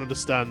that they don't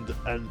understand,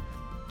 and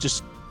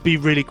just be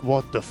really.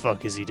 What the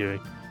fuck is he doing?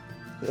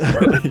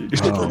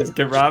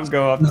 Can Rob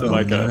go up to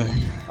like a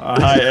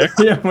high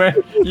area where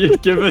you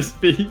give a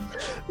speech?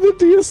 The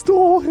deer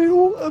store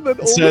hill, and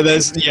then So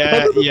there's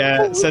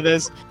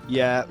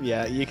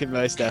you can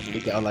most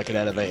definitely get on like an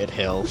elevated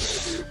hill.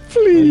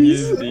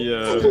 please.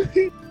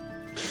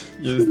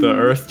 Use the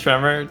earth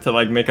tremor to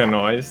like make a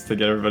noise to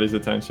get everybody's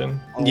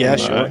attention. Yeah, Oh,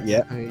 sure. my.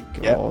 Yeah. My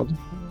Yep. God.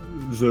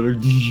 Sort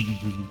of-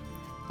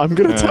 I'm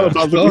gonna tell him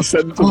Yeah. that we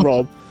sent to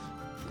Rob.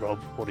 Rob,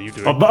 what are you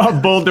doing? A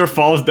boulder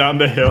falls down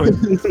the hill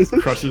and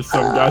crushes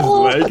some guy's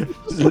leg.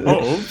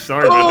 Oh,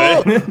 sorry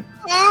about that.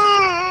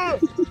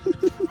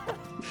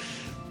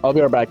 I'll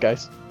be right back,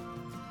 guys.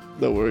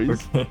 No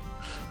worries. Okay.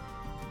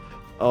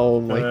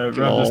 Oh my Rob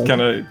God. just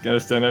kind of gonna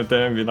stand up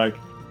there and be like,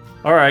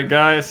 "All right,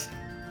 guys,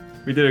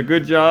 we did a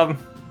good job.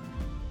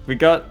 We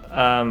got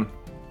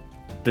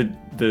the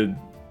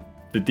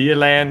deer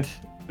land,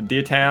 the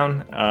deer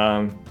town.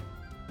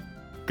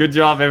 Good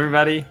job,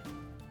 everybody.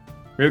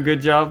 Real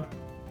good job."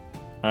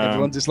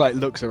 Everyone just like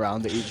looks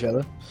around at each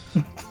other.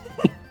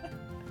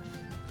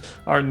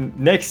 Our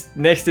next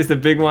is the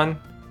big one,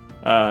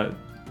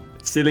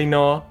 Silly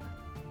Noah.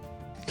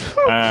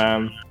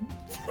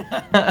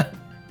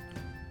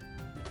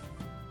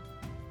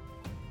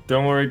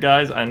 Don't worry,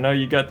 guys. I know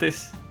you got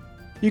this.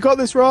 You got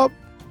this, Rob.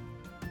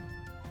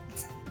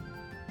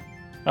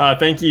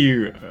 Thank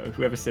you,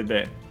 whoever said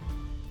that.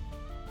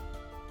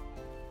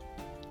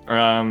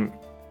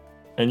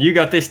 And you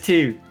got this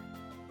too.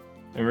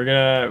 And we're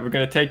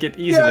gonna take it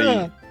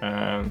easily.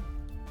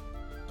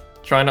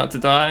 Try not to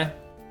die.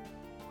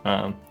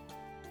 A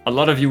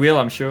lot of you will,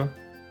 I'm sure.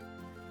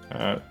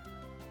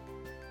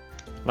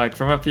 Like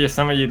from up here,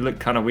 some of you look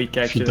kind of weak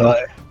If you actually.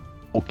 die,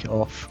 walk it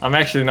off. I'm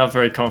actually not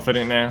very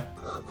confident now.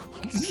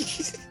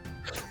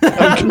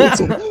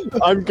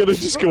 I'm gonna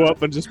just go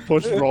up and just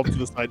push Rob to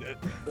the side.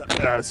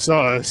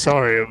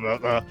 Sorry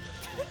about that.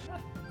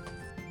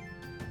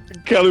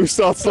 Kalu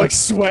starts like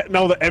sweating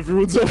now that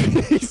everyone's up.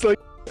 He's like,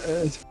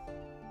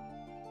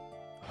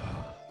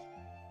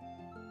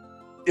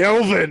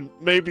 Yelvin,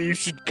 maybe you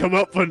should come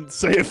up and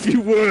say a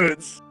few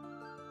words.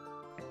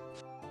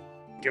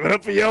 Give it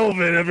up for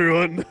Yelvin,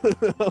 everyone.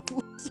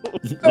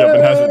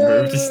 Yelvin hasn't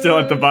moved. He's still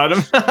at the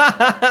bottom.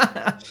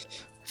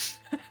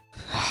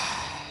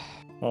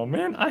 Oh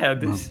man, I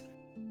had this.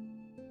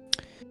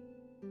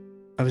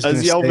 I was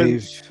As going to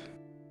Yelvin- save.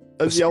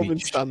 As a Yelvin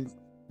speech. stands,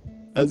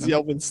 as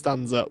Yelvin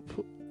stands up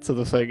to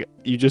the thing,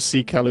 you just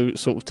see Kalu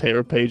sort of tear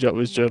a page out of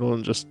his journal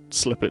and just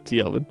slip it to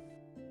Yelvin.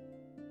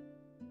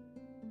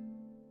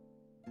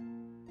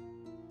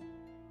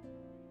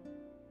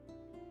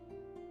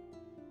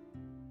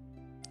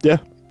 Yeah,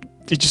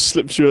 he just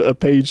slips you a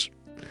page.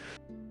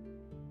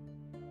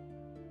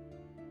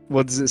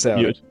 What does it say? on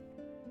it? Weird.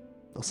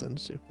 I'll send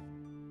it to you.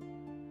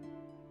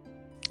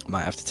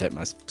 Might have to take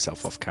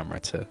myself off camera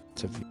to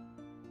view.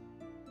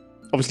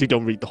 Obviously,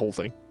 don't read the whole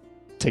thing.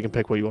 Take and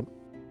pick what you want.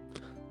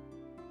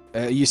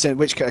 You send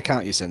which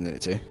account you sending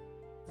it to?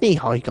 Me,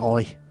 hi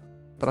guy.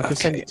 But I can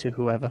send Okay. it to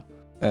whoever.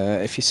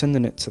 If you're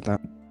sending it to that,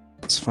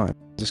 that's fine.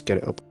 Just get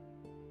it up.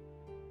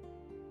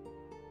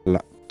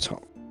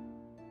 Laptop.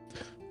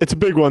 It's a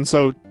big one,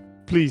 so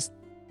please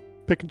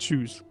pick and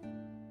choose.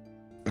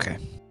 Okay.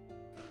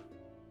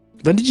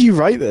 When did you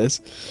write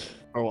this?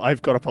 Oh,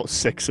 I've got about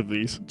 6 of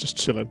these, just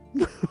chilling.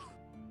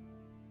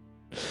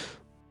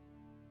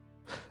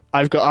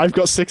 I've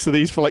got 6 of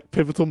these for like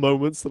pivotal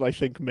moments that I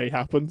think may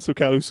happen. So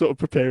Kalu's sort of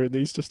preparing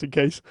these just in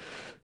case.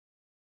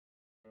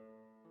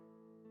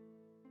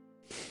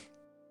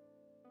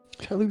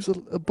 Kalu's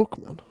a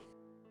bookman.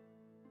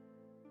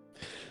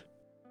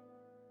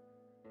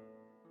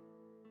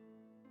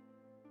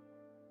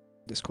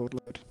 Discord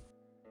load.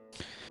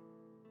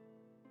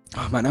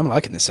 Oh man, I'm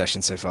liking this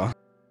session so far.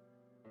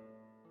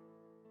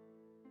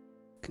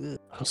 Good.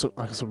 I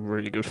got some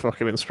really good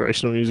fucking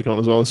inspirational music on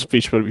as well. The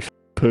speech better be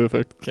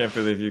perfect. Can't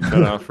believe you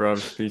cut off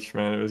Rob's speech,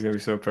 man. It was gonna be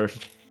so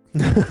perfect.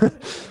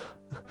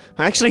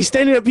 Actually,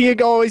 standing up here,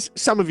 guys,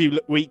 some of you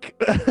look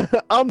weak.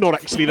 I'm not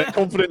actually that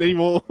confident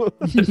anymore.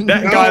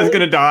 That guy's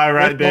gonna die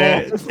right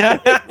there.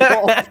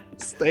 Off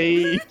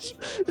stage.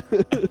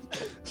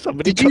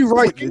 Somebody Did you cut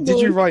write? fucking Did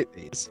you noise. write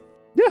these?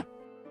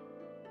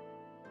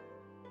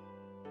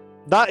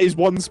 That is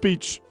one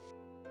speech.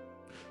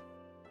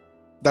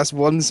 That's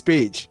one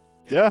speech.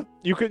 Yeah,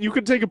 you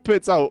could take a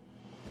bit out.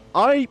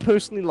 I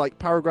personally like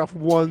paragraph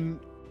 1,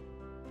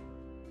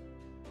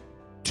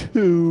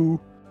 2,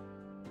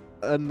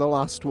 and the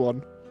last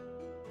one.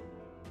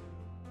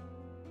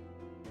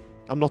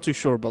 I'm not too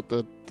sure about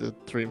the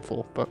 3 and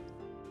 4, but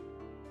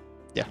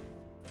yeah.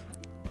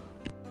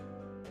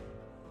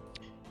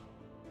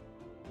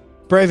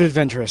 Brave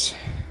adventurous.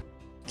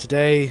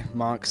 Today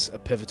marks a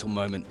pivotal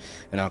moment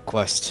in our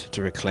quest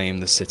to reclaim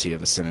the city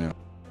of Asinina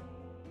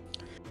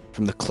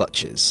from the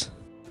clutches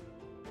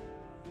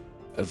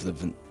of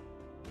the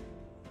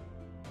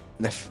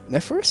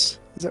Nephorus?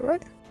 Is that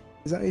right?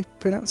 Is that how you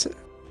pronounce it?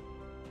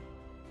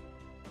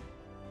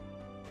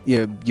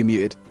 You're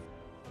muted.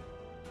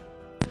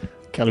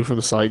 Kalu from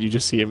the side, you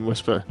just see him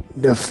whisper,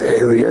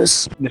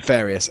 "Nefarious."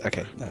 Nefarious.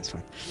 Okay, that's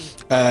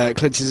fine.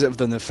 Clutches of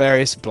the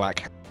nefarious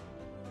black.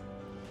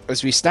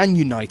 As we stand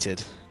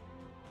united,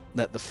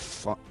 let the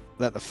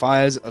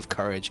fires of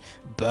courage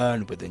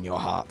burn within your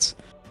hearts.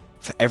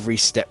 For every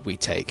step we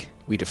take,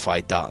 we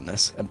defy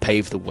darkness and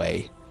pave the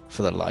way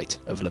for the light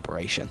of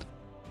liberation.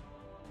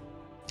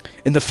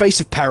 In the face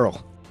of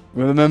peril,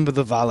 remember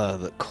the valor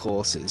that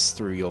courses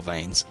through your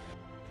veins.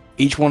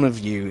 Each one of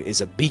you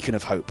is a beacon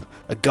of hope,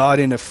 a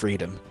guardian of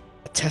freedom,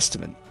 a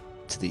testament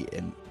to the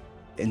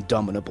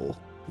indomitable.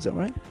 Is that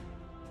right?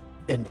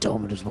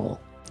 Indomitable.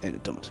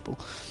 Indomitable.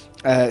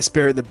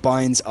 Spirit that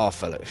binds our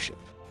fellowship.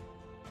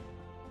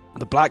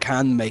 The Black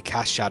Hand may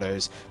cast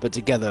shadows, but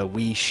together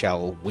we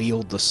shall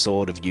wield the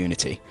sword of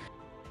unity,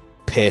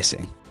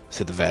 piercing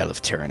through the veil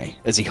of tyranny.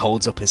 As he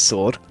holds up his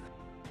sword.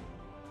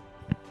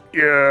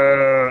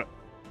 Yeah.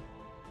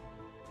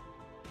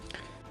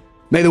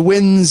 May the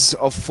winds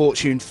of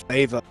fortune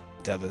favor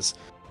endeavors,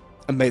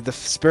 and may the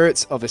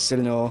spirits of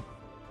Isilinor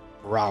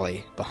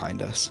rally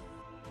behind us.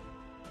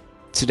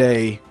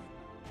 Today,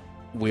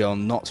 we are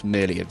not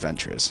merely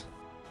adventurers.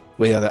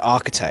 We are the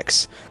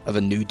architects of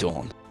a new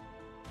dawn,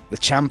 the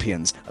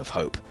champions of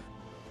hope.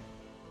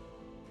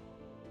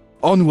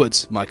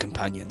 Onwards, my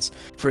companions,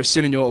 for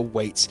Isilinor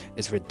awaits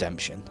its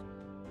redemption,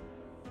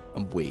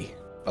 and we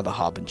are the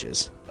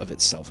harbingers of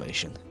its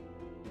salvation.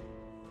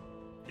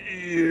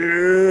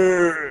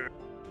 Yeah.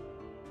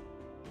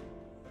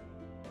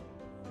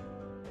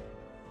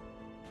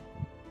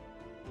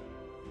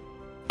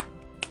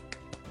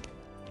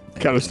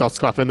 Kind of starts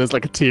clapping. There's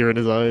like a tear in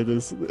his eye.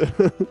 There's...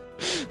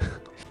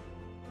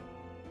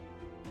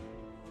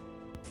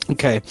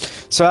 Okay,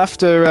 so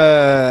after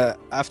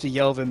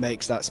Yelvin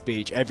makes that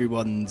speech,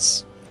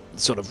 everyone's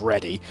sort of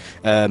ready.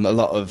 A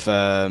lot of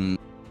some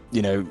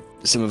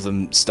of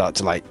them start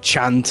to like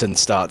chant and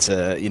start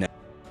to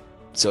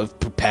sort of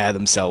prepare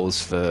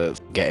themselves for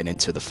getting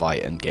into the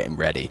fight and getting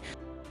ready.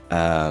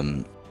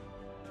 Yelvin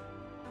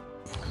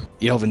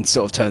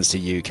sort of turns to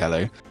you,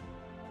 Kello.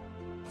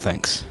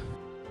 Thanks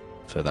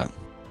for that.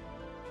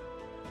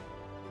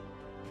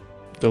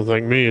 Don't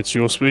thank me. It's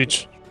your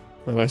speech,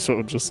 and I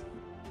sort of just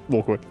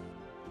walk away.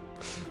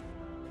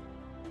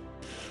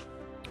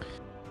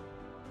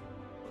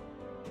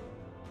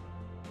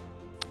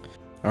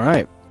 All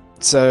right,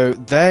 so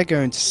they're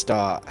going to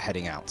start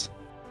heading out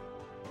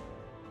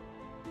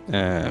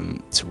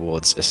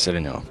towards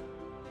Asilinor.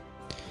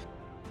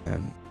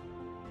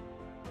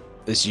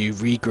 As you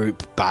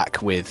regroup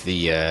back with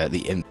the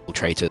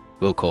infiltrators,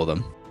 we'll call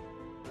them,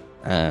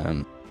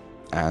 yeah.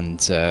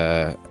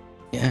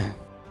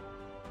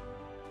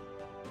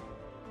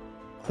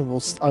 I will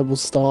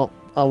start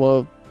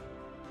our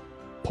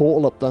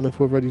portal up then if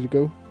we're ready to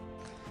go.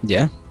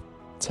 Yeah.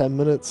 10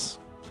 minutes.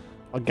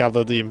 I'll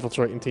gather the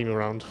infiltrating team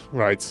around.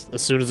 Right.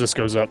 As soon as this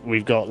goes up,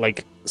 we've got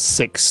like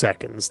 6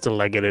 seconds to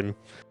leg it in.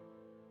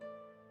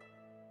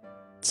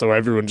 So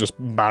everyone just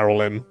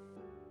barrel in.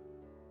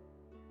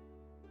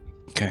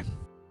 Okay.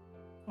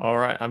 All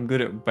right, I'm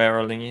good at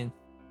barreling in.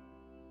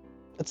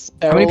 It's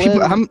How many people?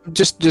 Erlen.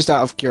 Just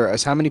out of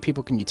curiosity, how many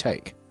people can you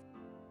take?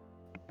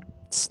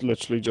 It's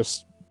literally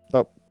just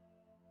up.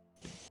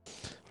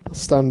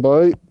 Stand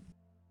by.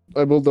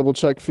 I will double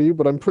check for you,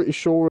 but I'm pretty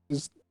sure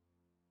it's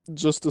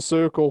just a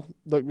circle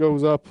that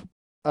goes up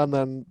and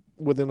then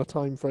within a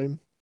time frame.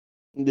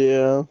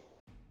 Yeah.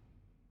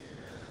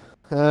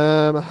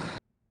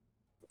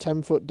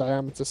 10-foot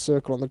diameter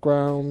circle on the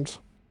ground.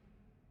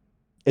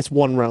 It's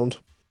 1 round,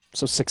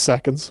 so 6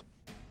 seconds.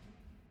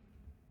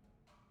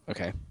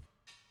 Okay.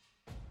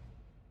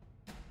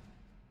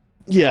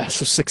 Yeah,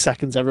 so 6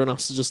 seconds. Everyone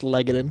has to just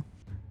leg it in.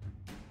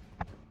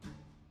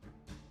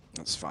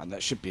 That's fine.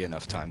 That should be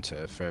enough time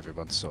for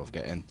everyone to sort of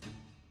get in.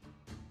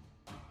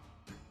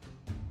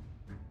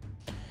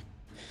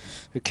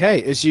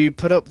 Okay, as you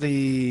put up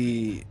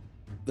the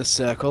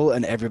circle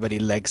and everybody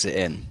legs it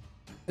in,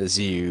 as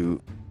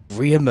you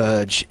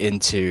re-emerge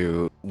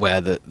into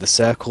where the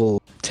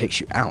circle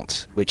takes you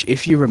out, which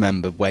if you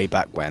remember way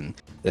back when,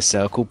 the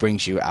circle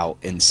brings you out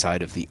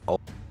inside of the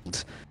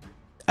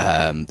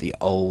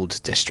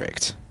old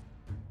district,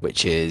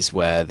 which is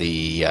where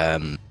the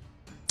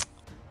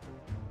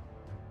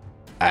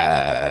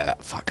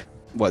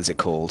what is it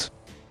called?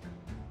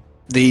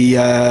 The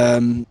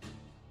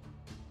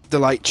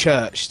like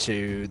church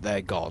to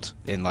their god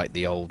in like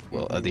the old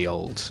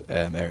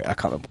area. I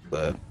can't remember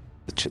what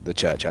the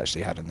church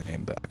actually had in the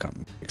name, but I can't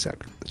remember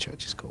exactly what the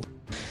church is called.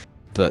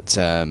 But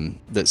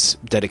that's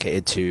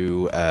dedicated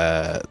to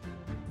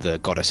the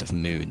goddess of the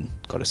moon.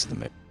 I can't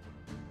remember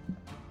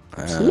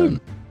what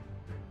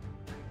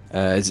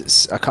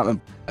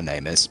her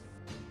name is.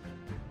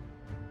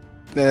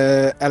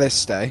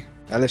 Elistray?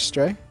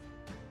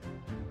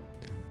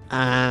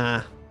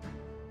 Ah.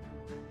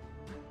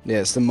 Yeah,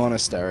 it's the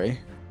monastery.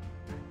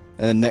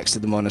 And then next to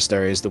the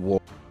monastery is the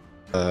wall.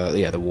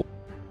 The wall.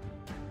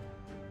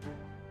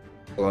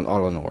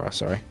 Olenora,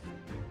 sorry.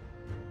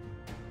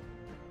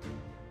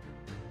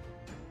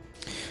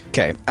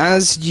 Okay,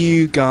 as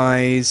you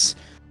guys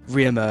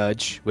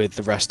re-emerge with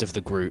the rest of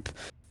the group,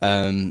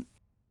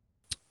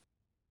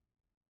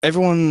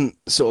 everyone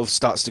sort of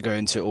starts to go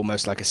into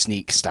almost like a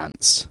sneak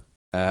stance,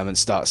 and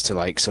starts to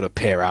like sort of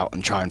peer out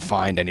and try and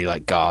find any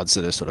like guards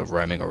that are sort of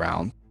roaming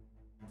around.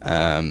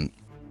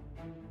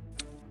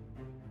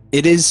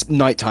 It is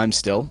nighttime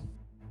still,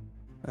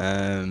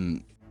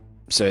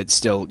 so you've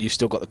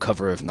still got the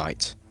cover of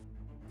night,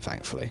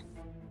 thankfully.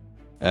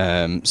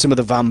 Some of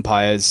the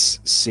vampires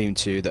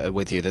that are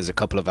with you. There's a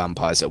couple of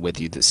vampires that are with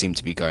you that seem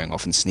to be going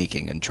off and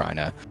sneaking and trying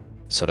to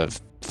sort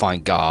of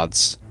find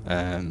guards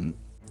that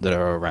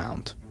are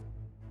around.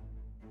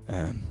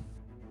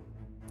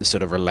 To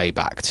sort of relay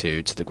back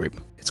to the group.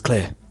 It's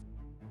clear,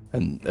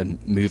 and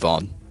move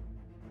on.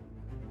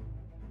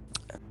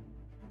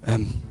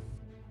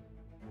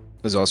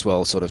 As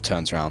Oswald sort of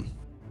turns around.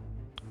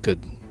 Good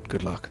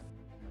luck.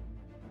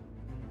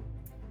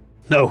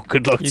 No,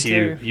 good luck You to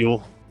you.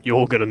 too.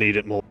 You're gonna need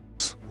it more.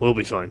 We'll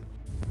be fine.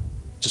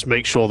 Just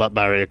make sure that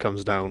barrier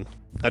comes down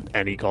at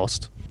any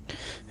cost.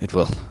 It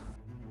will.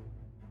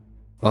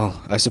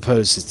 Well, I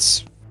suppose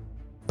it's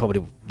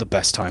probably the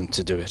best time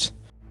to do it.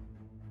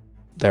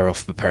 They're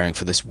off preparing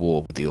for this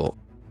war with the Orc.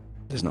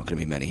 There's not going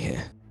to be many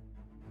here.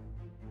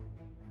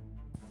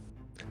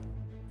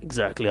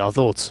 Exactly our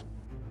thoughts.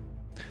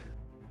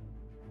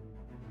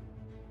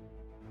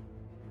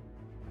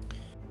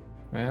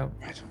 Well,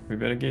 we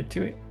better get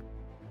to it.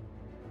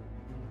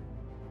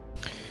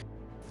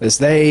 As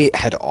they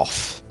head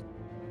off,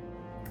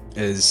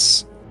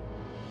 as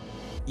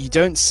you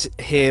don't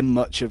hear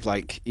much of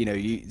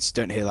you just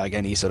don't hear like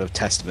any sort of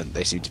testament.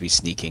 They seem to be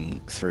sneaking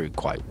through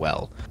quite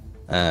well.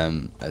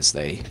 as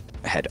they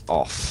head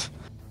off.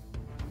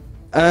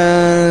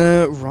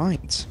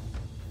 Right.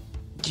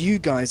 You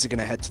guys are going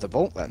to head to the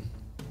vault then.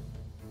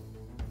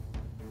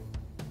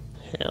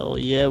 Hell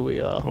yeah, we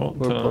are. Vault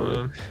We're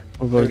time.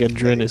 about to get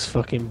Drin his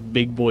fucking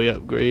big boy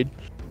upgrade.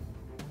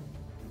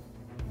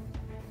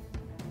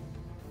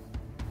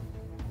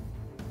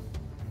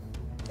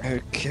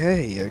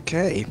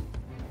 Okay.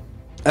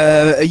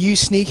 Are you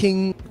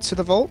sneaking to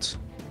the vault?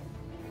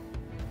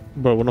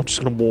 Bro, we're not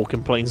just gonna walk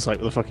in plain sight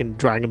with a fucking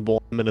Dragon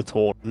Ball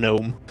Minotaur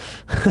gnome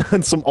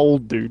and some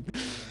old dude.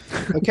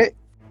 Okay.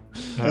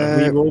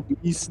 We will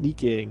be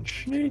sneaking.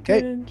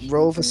 Okay.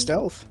 Roll for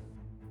stealth.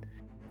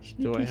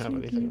 Do I have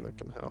anything that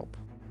can help?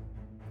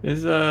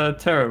 Is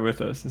Tara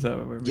with us? Is that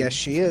what we're Yes,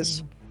 she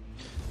is.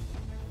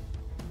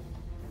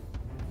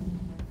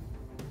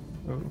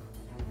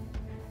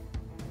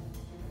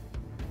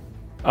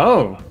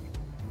 Oh.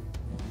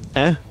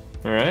 Eh?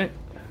 Alright.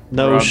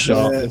 No Rob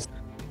shot. just-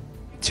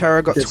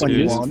 Tara got Yes, it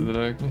is. 21. The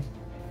darkness.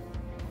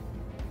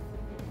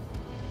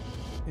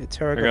 Yeah,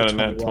 Tara I got a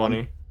nat 20.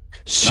 Nice.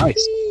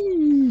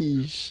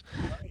 Sheesh.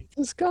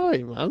 This guy,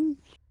 man.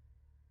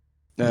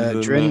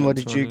 Drin, what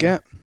did you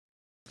get?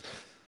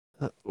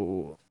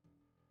 Oh.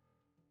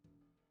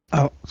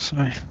 Oh,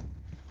 sorry.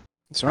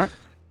 That's right.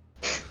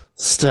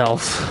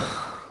 Stealth.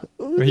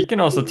 But he can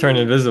also turn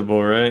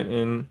invisible, right?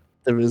 In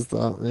There is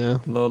that, yeah.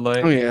 low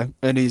light. Oh yeah,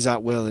 and he's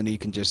at will, and he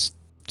can just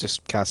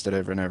cast it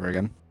over and over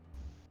again.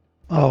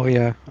 Oh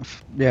yeah,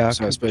 yeah.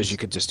 So I suppose you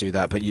could just do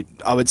that, but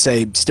I would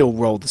say still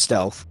roll the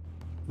stealth.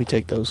 We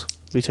take those.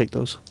 We take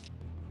those.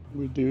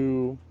 We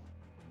do.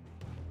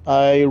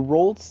 I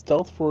rolled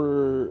stealth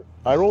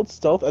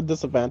at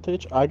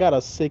disadvantage. I got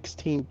a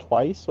 16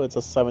 twice, so it's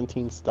a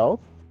 17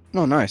 stealth.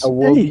 Oh, nice. I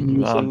will be Hey,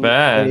 not using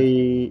bad.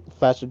 a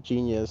flash of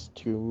genius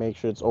to make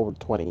sure it's over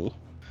 20.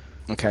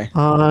 Okay.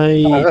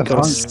 I that's got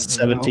a fine.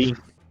 17.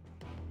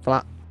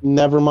 Flat.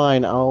 Never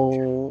mind.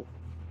 I'm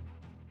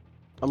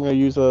gonna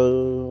use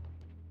a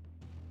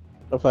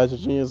flash of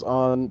genius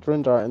on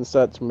Drindar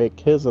instead to make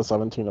his a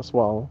 17 as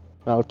well.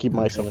 I'll keep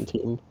my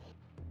 17.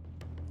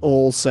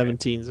 All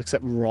 17s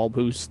except Rob,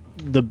 who's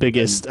the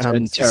biggest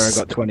And Tara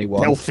got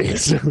 21.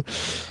 healthiest.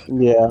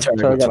 Yeah,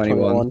 Tara got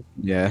 21.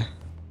 Yeah.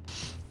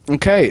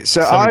 Okay,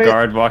 so Some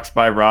guard walks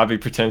by Robbie,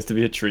 pretends to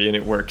be a tree, and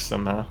it works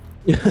somehow.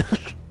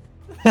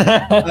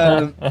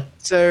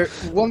 So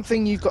one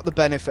thing you've got the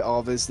benefit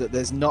of is that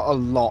there's not a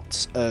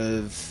lot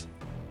of,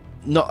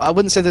 I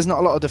wouldn't say there's not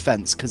a lot of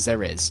defense, because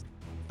there is,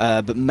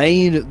 but the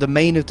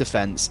main of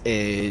defense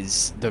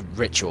is the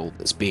ritual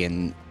that's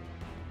being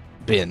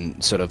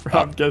sort of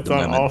Rob up gets at the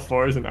on moment. all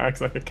fours and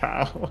acts like a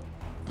cow.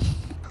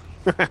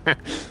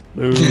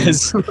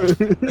 There's some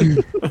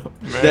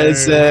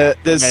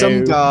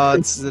No.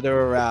 guards that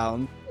are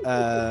around,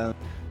 but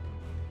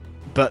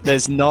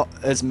there's not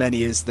as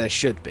many as there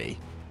should be.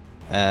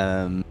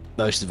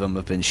 Most of them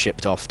have been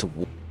shipped off to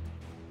war.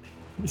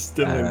 He's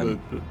still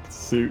in the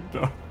suit,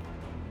 though.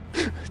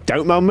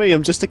 Don't mind me,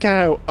 I'm just a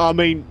cow. I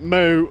mean,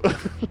 moo.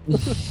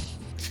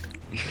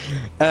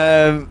 There's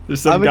I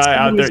some would guy say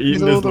out there with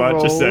eating all his the matcha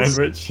rolls-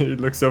 sandwich. He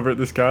looks over at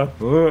this cow,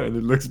 and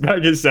he looks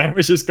back. His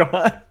sandwich is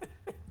gone.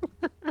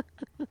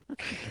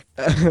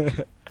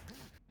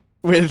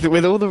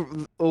 with all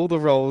the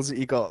rolls that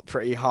you got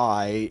pretty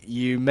high,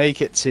 you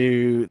make it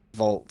to the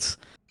vault,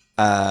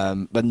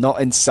 but not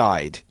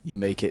inside. You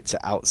make it to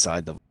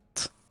outside the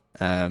vault,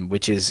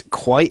 which is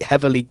quite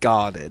heavily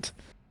guarded.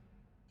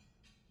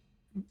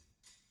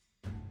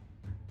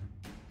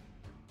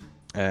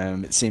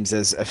 It seems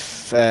there's a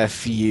fair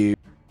few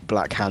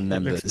Black Hand It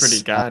looks members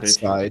pretty guarded.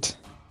 outside.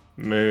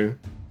 Moo.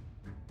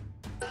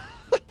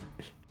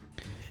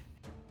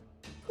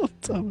 Oh,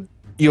 damn it.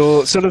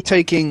 You're sort of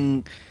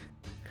taking,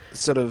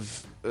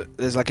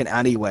 there's like an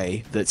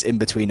alleyway that's in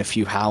between a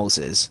few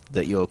houses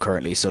that you're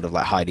currently sort of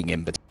like hiding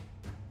in between,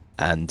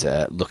 and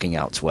looking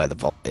out to where the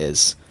vault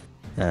is,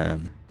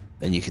 and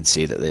you can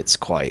see that it's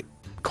quite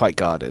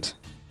guarded.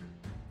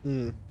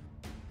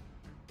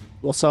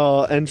 What's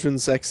our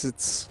entrance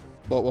exits?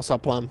 What's our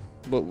plan?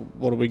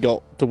 What have we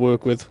got to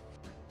work with?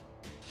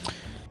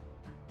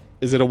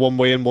 Is it a one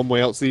way in, one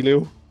way out,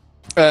 Celio?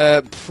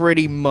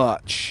 Pretty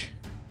much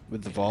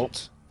with the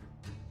vault.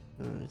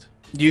 Alright.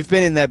 You've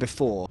been in there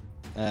before,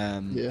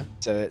 Yeah.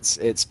 so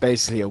it's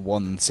basically a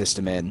one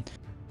system in,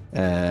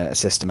 a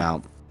system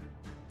out.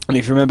 And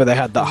if you remember, they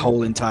had that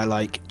whole entire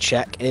like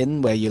check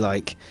in where you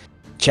like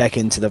check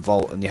into the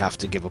vault and you have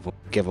to give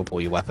up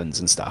all your weapons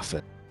and stuff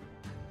at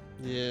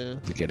Yeah.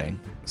 the beginning.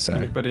 So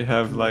Anybody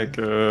have like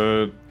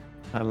a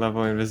high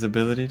level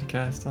invisibility to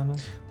cast on them?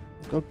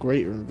 It's got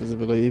greater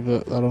invisibility,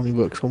 but that only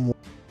works on one.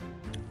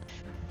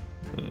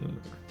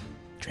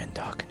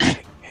 Drendark can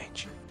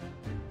change.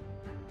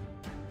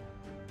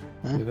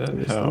 Yeah,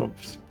 that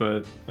helps,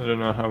 but I don't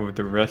know how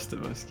the rest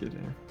of us get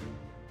in.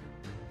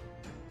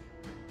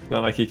 It's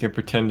not like he can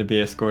pretend to be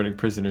escorting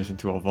prisoners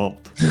into a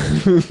vault.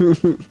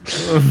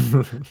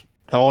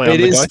 Oh,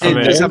 It is. guy.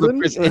 It does have a Prison?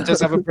 prison. It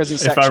does have a prison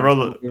If section. I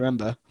roll it-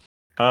 Remember?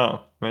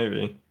 Oh,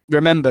 maybe.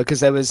 Remember, because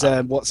there was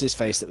what's his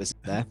face that was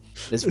there.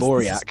 There's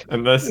Voriak.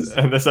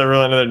 Unless I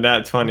roll another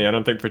nat 20, I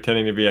don't think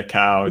pretending to be a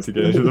cow to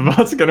get into the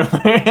boss is gonna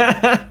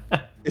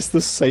work. It's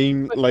the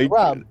same, like,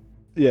 Rob,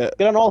 yeah.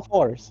 get on all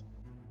fours.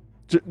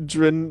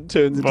 Drin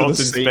turns into Vault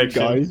the same guy.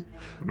 inspection.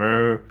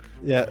 Moo.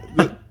 Yeah,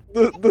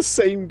 the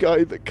same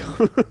guy that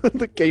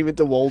that came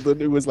into Walden,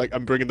 who was like,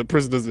 "I'm bringing the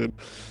prisoners in,"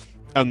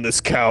 and this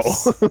cow.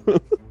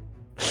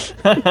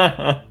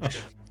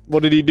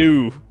 What did he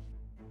do?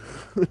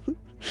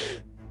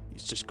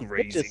 He's just Let's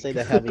grazing. just say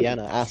that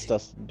Javiana asked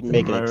us to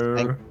make an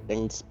Moo.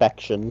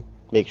 inspection,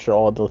 make sure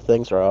all the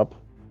things are up.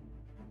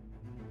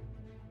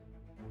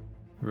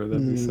 Bro,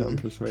 that'd be some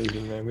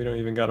persuasion, man. We don't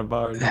even got a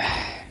bard.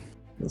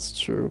 That's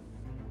true.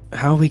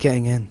 How are we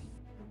getting in?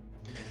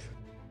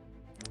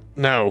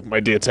 Now, my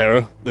dear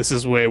Tara, this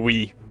is where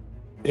we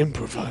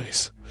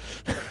improvise.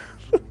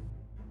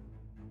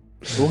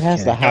 Who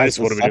has the Guys, highest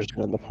what are we doing?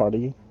 perception in the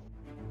party?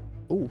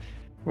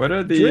 What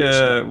are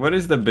the what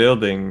is the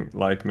building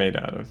like made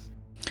out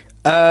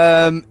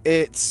of?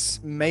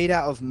 It's made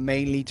out of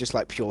mainly just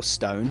like pure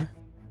stone.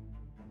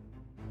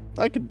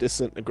 I could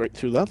disintegrate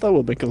through that. That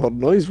would make a lot of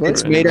noise, right?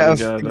 It's made out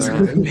Got,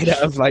 of made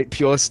out of like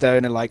pure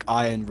stone and like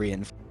iron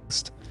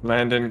reinforced.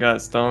 Landon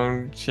got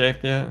stone shape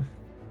yet?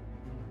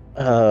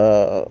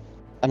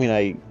 I mean,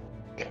 I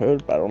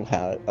could, but I don't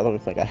have it. I don't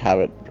think I have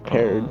it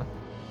prepared.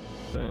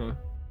 Dang.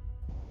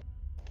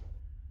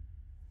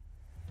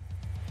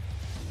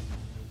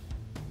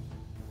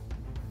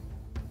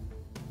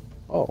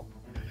 Oh,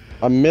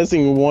 I'm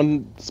missing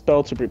one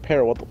spell to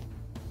prepare. What the?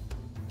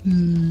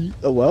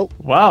 Oh well,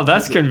 Wow,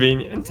 that's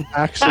convenient.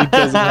 actually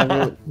doesn't have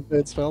a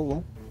prepared spell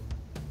though.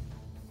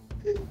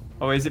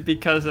 Oh, is it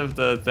because of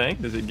the thing?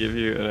 Does it give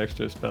you an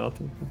extra spell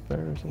to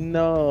prepare or something?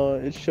 No,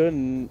 it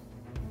shouldn't.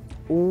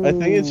 I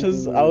think it's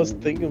just I was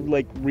thinking of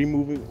like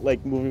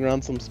moving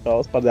around some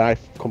spells, but then I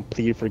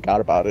completely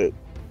forgot about it.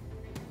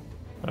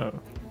 Oh,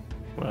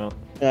 well.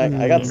 I got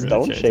can't really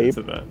stone change it shape.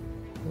 to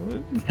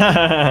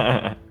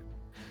that.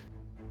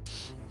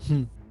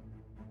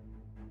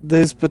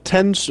 There's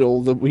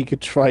potential that we could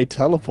try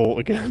teleport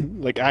again,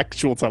 like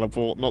actual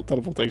teleport, not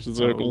teleportation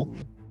circle,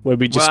 where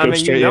we just well, I go mean,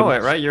 straight you know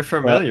in. it, right? You're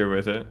familiar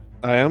with it.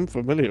 I am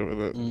familiar with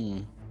it.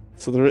 Mm.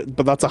 So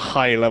but that's a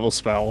high level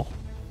spell.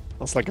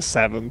 That's like a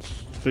 7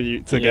 for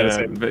you to get us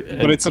in. But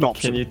it's an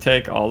option. Can you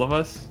take all of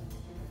us?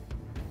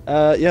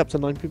 Yeah, up to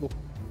 9 people.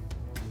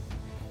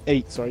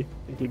 8, sorry,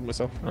 including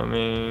myself. I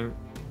mean,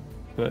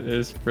 that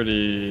is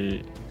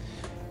pretty.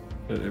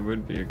 It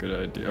would be a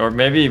good idea. Or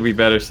maybe we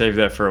better save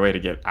that for a way to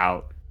get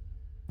out.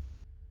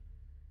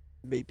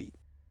 Maybe.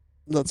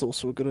 That's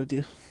also a good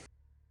idea.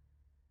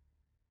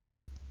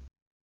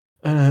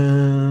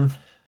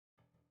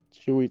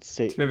 Should we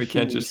say? Maybe we should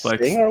can't we just like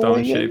sing our stone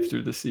way shape in?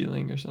 through the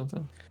ceiling or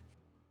something.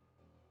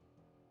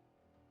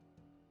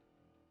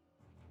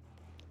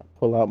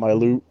 Pull out my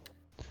loot.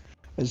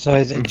 So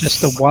is it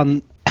just the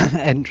one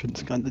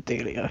entrance kind of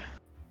dealio?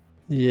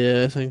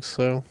 Yeah, I think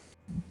so.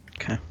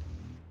 Okay.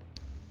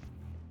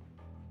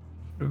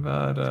 What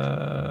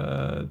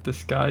about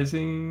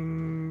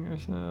disguising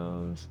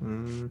ourselves?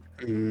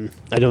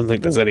 I don't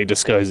think there's any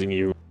disguising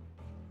you.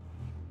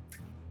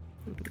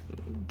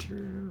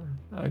 True.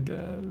 I got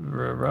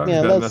Rob's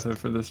Yeah, got let's- nothing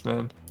for this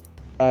man.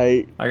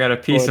 I I got a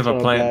piece of a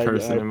into plant bag,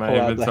 person I in my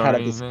pull out the hat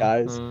of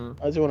inventory. disguise.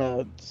 I just want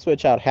to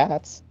switch out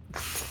hats.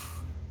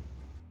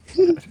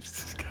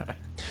 This guy.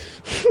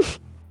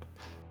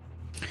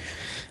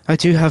 I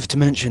do have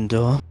Dimension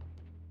Door.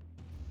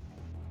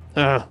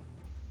 Ah,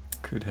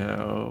 Could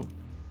help.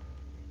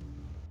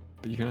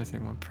 But you can only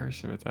take one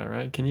person with that,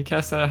 right? Can you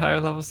cast that at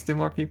higher levels to do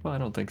more people? I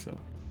don't think so.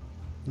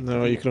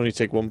 no, you can only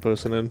take one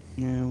person in.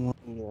 Yeah.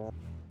 Well,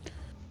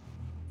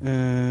 Yeah.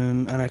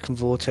 and I can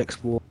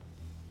Vortex War.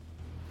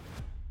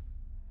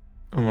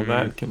 Well,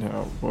 that can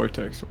help.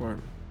 Vortex Warp.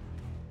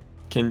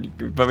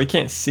 But we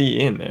can't see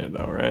in there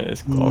though, right?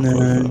 It's all No.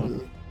 closed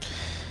off.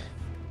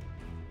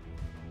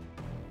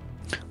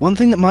 One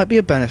thing that might be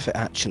a benefit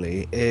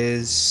actually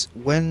is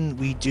when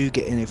we do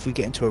get in, if we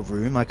get into a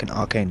room, I can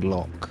arcane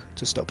lock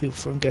to stop people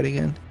from getting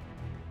in.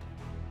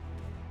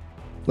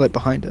 Like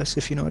behind us,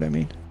 if you know what I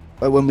mean.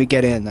 Like when we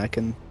get in, I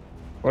can.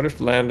 What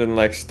if Landon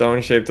like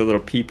stone shaped a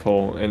little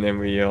peephole and then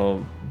we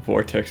all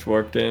vortex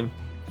warped in?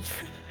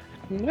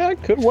 Yeah,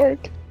 it could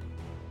work.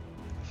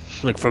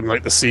 Like from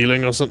like the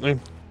ceiling or something.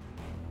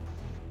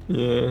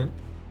 Yeah.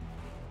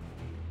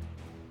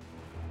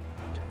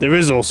 There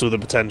is also the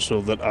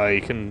potential that I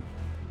can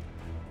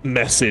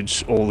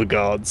message all the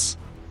guards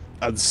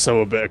and sow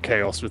a bit of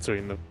chaos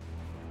between them.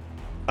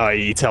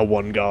 I.e. tell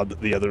one guard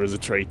that the other is a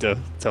traitor,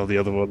 tell the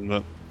other one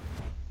that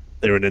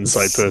they're an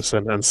inside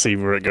person, and see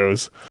where it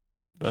goes.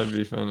 That'd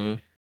be funny.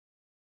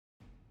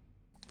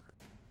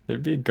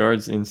 There'd be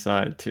guards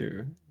inside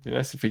too. It'd be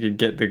nice if we could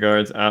get the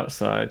guards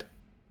outside.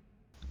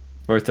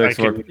 Vortex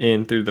I warp can-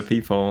 in through the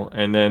peephole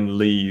and then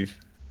leave.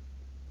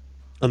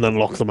 And then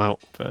lock them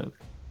out. But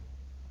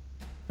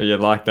you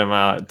lock them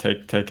out,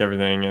 take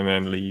everything, and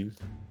then leave.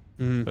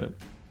 Mm. But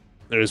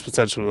There is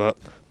potential for that.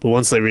 But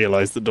once they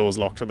realise the door's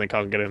locked and they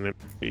can't get in, it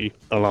be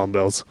alarm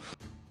bells.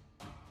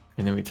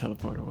 and then we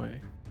teleport away.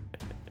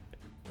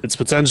 It's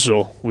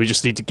potential. We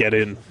just need to get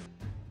in.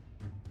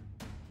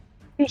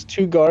 There's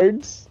 2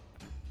 guards.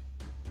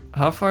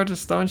 How far does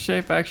stone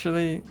shape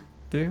actually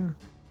do?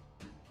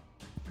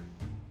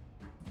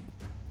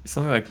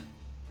 Something like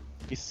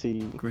You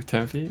see.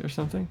 10 feet or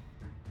something?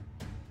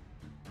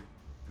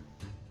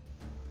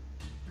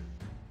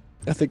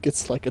 I think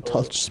it's like a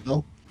touch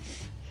spell.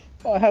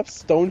 Oh, I have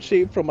stone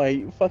shape from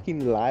my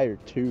fucking lyre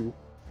too.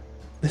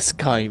 This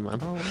guy, man.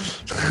 Oh.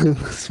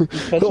 Touch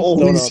a All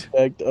stone these-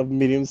 object of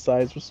medium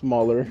size or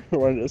smaller,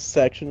 or a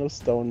section of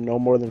stone no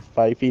more than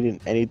 5 feet in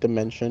any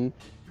dimension,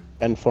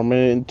 and form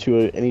it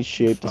into any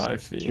shape to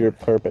 5 suit feet. your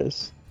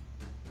purpose.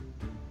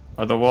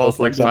 Are the walls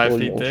for like 5 example,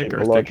 feet you know, thick shape or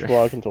a large thicker?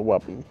 rock into a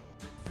weapon.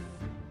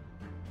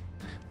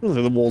 I don't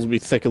think the walls would be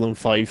thicker than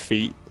 5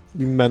 feet.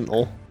 You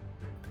mental.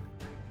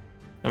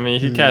 I mean,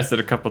 he cast it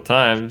a couple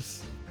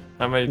times.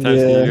 How many times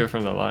can Yeah. you do it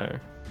from the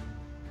lyre?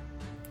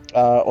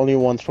 Only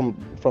once from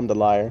the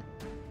lyre.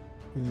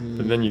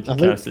 But then you I can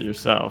think cast it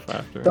yourself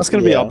after. that's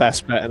going to be our Yeah.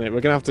 best bet, innit? We're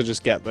going to have to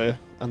just get there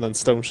and then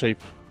stone shape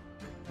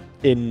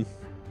in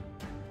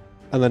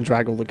and then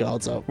drag all the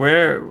guards out.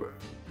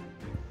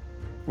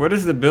 What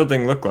does the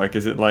building look like?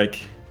 Is it like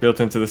built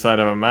into the side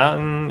of a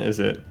mountain? Is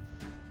it?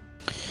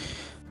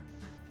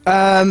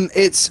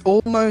 It's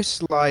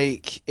almost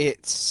like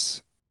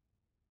it's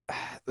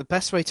the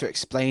best way to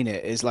explain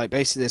it is like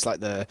basically there's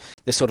like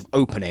this sort of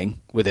opening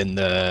within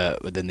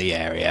the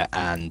area,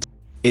 and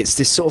it's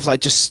this sort of like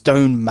just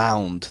stone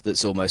mound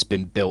that's almost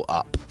been built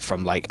up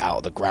from like out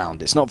of the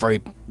ground. It's not very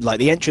like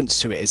the entrance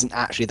to it isn't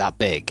actually that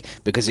big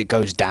because it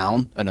goes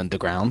down and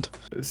underground.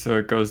 So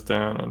it goes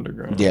down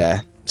underground.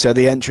 Yeah. So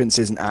the entrance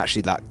isn't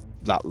actually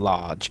that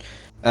large.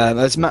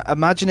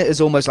 Imagine it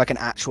as almost like an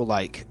actual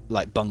like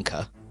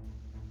bunker,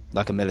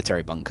 like a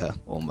military bunker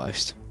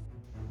almost.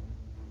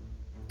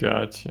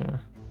 Gotcha.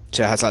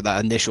 So it has like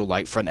that initial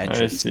like front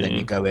entrance, and then see.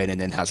 you go in, and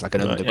then has like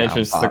an The underground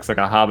entrance part. looks like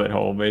a hobbit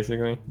hole,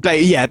 basically.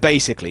 Yeah,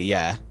 basically,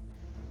 yeah.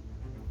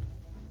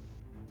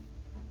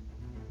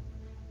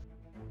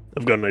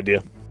 I've got an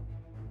idea.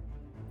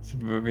 So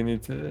we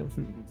need to.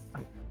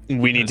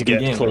 We need to get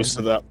Begin, close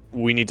to that.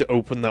 We need to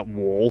open that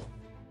wall,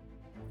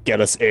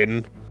 get us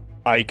in.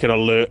 I can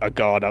alert a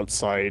guard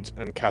outside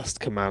and cast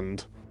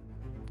command.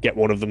 Get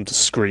one of them to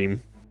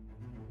scream.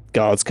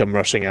 Guards come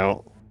rushing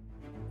out.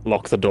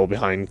 Lock the door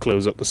behind,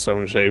 close up the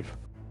stone shape.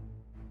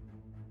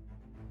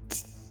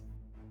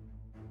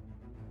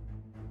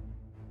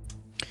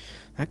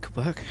 That could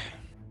work.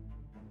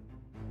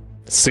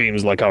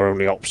 Seems like our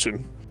only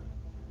option.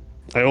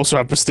 I also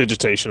have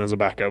prestidigitation as a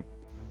backup.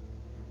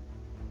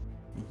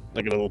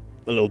 Like a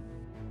little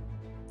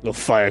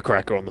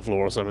firecracker on the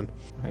floor or something.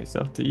 It's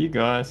up to you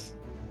guys.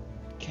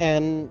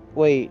 Can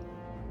you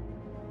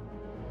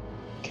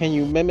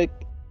mimic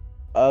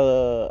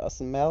a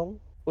smell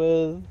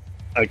with?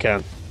 I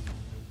can.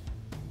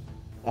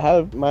 I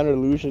have minor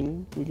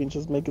illusion. We can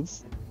just make it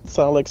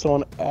sound like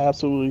someone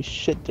absolutely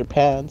shit their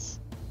pants.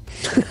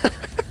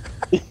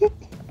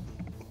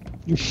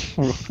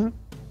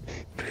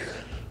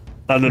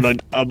 And then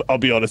I'll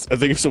be honest. I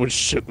think if someone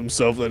shit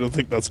themselves, I don't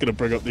think that's going to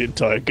bring up the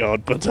entire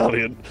guard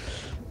battalion.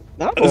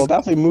 No, we'll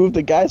definitely move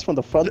the guys from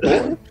the front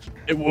door.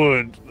 It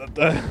would.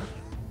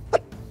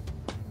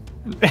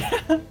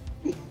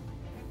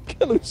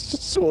 Kello's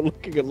just sort of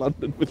looking at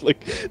Landon with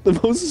like the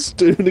most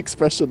stern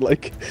expression,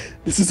 like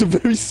this is a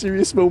very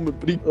serious moment.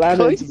 But he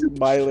Landon's kind of-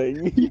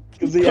 smiling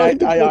because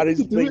kind of I wants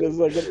honestly to do think it. this is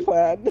a good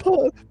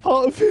plan.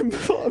 part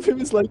of him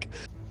is like,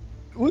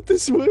 would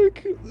this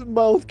work?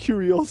 Mild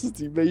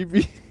curiosity,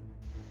 maybe.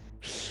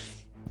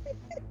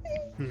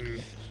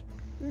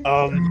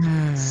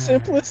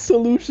 Simplest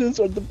solutions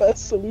are the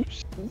best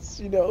solutions,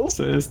 you know.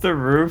 So is the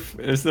roof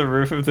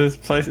of this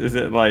place? Is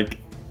it like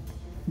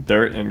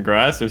dirt and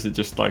grass, or is it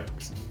just like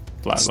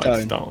flat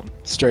like stone?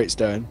 Straight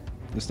stone.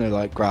 There's no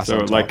like grass. So on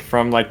top. like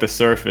from like the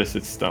surface,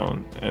 it's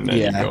stone, and then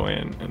you Yeah. go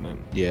in, and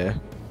then. Yeah.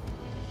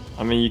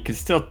 I mean, you can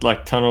still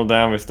like tunnel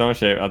down with stone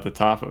shape at the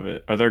top of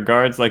it. Are there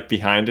guards like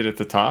behind it at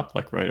the top,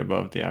 like right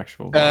above the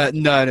actual? wall?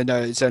 No.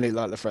 It's only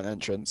like the front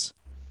entrance.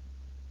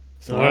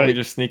 So why don't we Alright.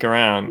 just sneak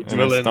around and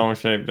Drill then in. stone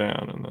shape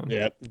down, and then.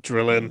 Yeah,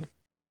 drill in,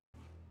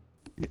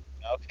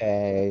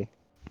 Okay.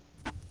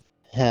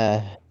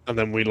 and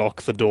then we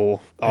lock the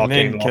door. And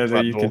Arcane then, lock Keza,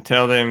 that you door. can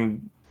tell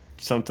them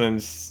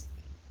something's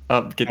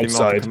up. Get them all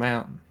to Outside. come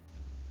out.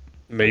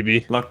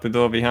 Maybe. Lock the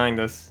door behind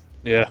us.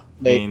 Yeah.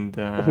 Wait, And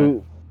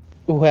who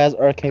has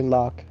arcane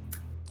lock?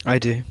 I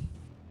do.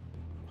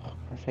 Oh,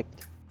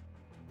 perfect.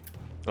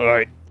 All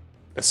right.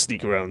 Let's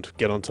sneak around.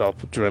 Get on top.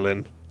 Drill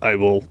in. I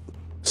will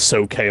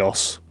sow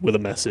chaos with a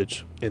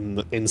message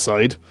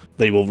inside.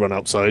 They will run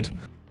outside.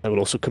 I will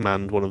also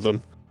command one of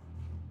them.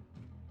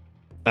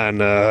 And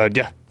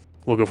yeah,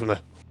 we'll go from there.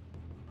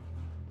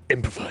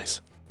 Improvise.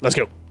 Let's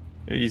go.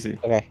 easy.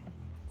 Okay.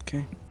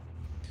 Okay.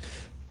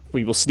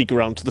 We will sneak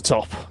around to the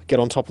top. Get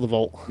on top of the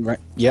vault. Right.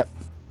 Yep.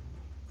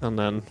 And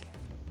then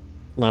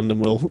Landon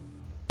will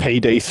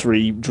payday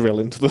 3 drill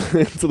into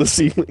the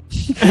ceiling.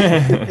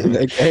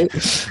 Okay.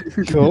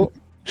 Cool.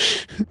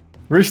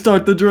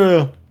 Restart the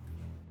drill.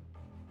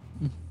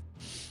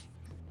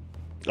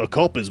 A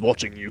cop is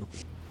watching you.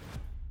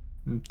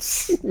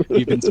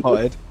 You've been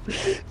spotted.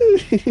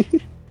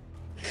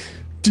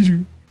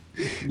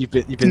 You've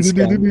been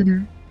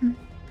scanned.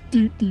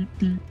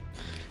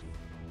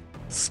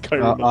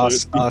 Skyrim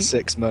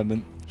R6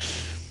 moment.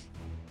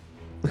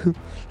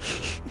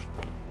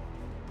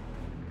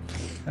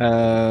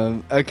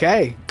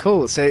 Okay,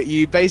 cool. So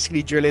you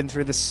basically drill in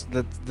through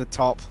the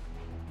top,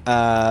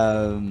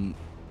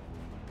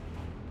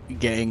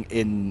 getting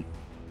in.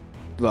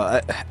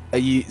 Well,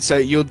 so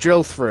you'll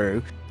drill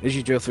through. As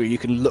you drill through, you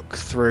can look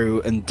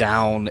through and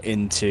down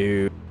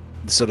into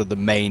sort of the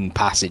main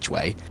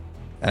passageway,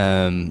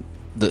 that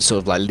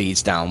sort of like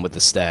leads down with the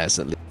stairs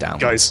that lead down.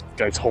 Guys,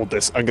 hold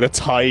this. I'm gonna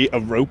tie a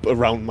rope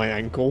around my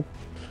ankle,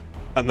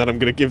 and then I'm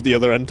gonna give the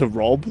other end to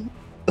Rob.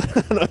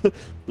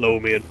 Lower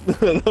me in.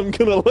 And I'm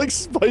gonna like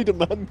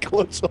Spider-Man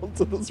clutch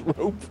onto this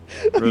rope.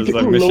 It was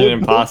like Mission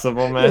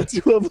Impossible, man.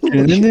 Let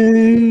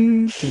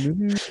me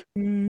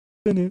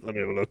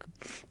have a look.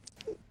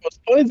 What's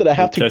funny is that I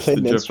have to Catch play the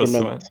an drip of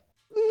instrument. sweat.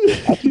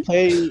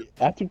 I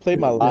have to play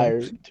my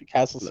lyre to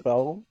cast a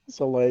spell.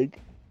 So like,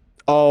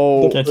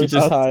 Oh, Can't you first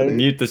just time-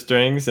 mute the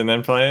strings and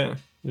then play it?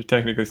 You're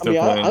technically I still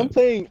mean, playing I'm it.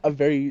 playing a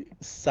very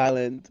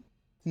silent.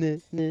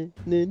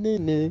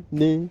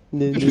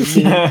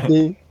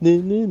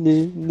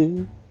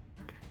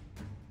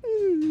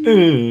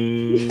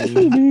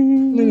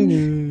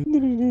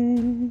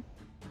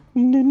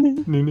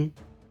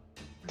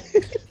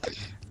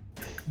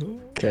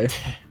 Okay.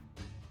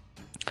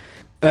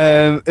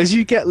 As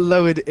you get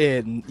lowered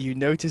in, you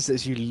notice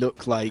as you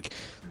look like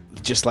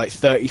just like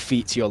 30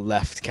 feet to your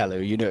left,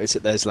 Keller, you notice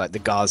that there's like the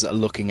guards that are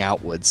looking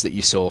outwards that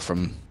you saw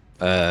from.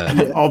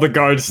 All the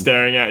guards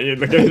staring at you.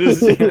 Look at this.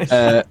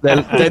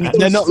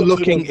 They're not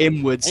looking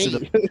inwards to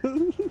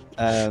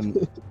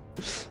the.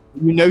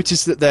 You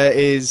notice that there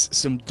is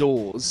some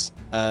doors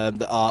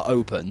that are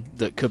open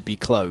that could be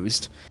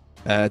closed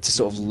to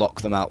sort of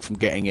lock them out from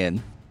getting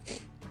in.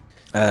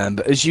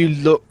 But as you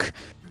look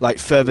like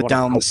further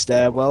down the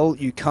stairwell,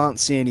 you can't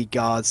see any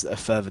guards that are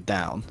further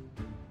down.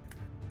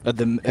 At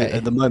the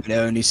moment, it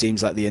only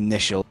seems like the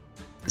initial.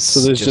 so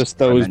there's just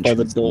those by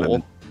the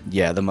door.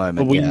 Yeah, the moment.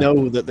 But we yeah.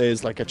 know that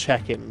there's like a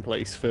check-in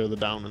place further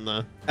down in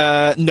there.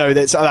 No,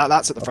 that's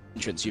at the front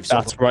entrance. You've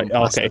sort That's of right.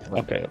 gone past Okay. that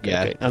point. Okay.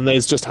 Yeah. Okay. And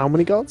there's just how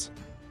many guards?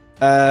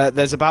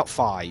 There's about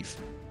 5.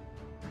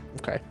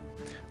 Okay.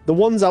 The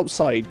ones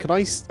outside, can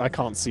I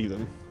can't see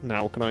them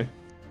now, can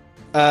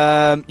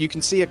I? You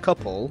can see a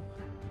couple,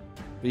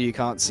 but you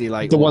can't see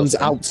like The all of ones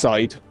them.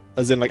 outside,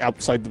 as in like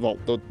outside the vault,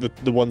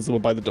 the ones that were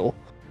by the door.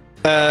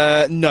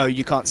 No,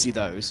 you can't see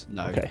those.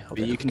 No. Okay, But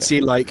you can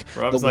see like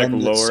Rob's the like one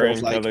that's sort lowering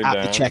of like Kelly at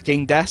the down.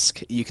 checking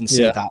desk. You can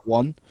see Yeah. that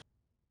one.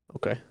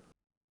 Okay.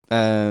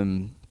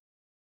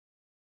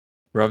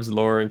 Rob's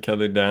lowering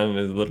Kelly down and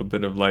there's a little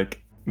bit of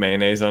like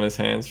mayonnaise on his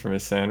hands from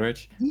his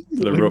sandwich.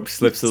 So the rope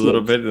slips a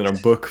little bit and a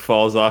book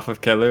falls off of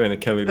Kelly and then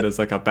Kelly does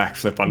like a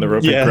backflip on the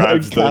rope Yeah, and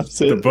grabs grabs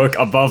the it. book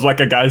above like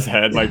a guy's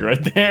head, like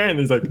right there, and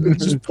he's like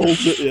Just pulls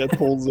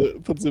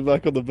it, puts it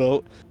back on the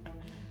belt.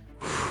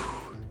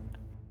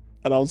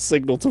 And I'll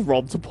signal to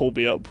Rob to pull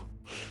me up.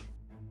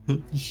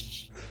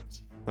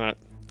 Alright.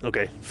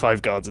 Okay,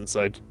 5 guards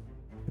inside.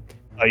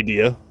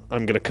 Idea.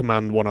 I'm gonna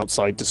command one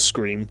outside to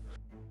scream.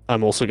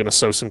 I'm also gonna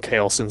sow some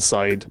chaos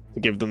inside to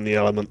give them the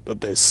element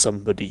that there's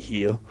somebody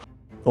here.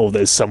 Or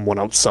there's someone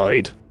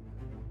outside.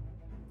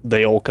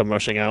 They all come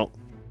rushing out.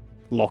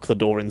 Lock the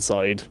door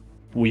inside.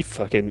 We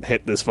fucking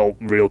hit this vault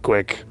real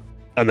quick.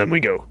 And then we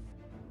go.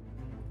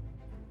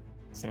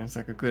 sounds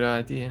like a good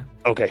idea.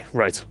 Okay,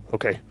 right,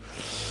 okay.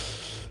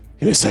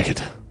 Give me a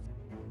second.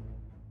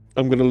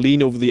 I'm gonna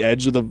lean over the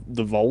edge of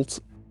the vault,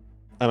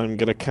 and I'm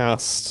gonna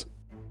cast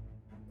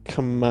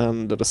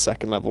command at a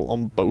second level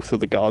on both of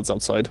the guards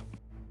outside.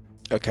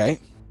 Okay.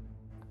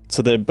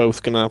 So they're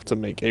both gonna have to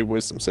make a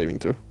wisdom saving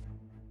throw.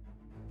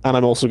 And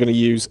I'm also gonna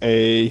use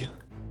a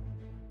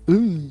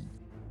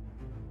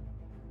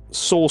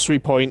sorcery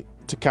point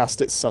to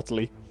cast it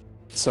subtly.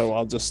 So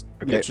I'll just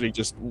literally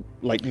just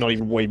like not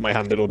even wave my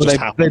hand, it'll Well, just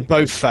they happen.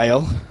 both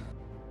fail.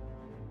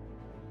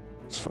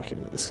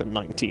 It's a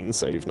 19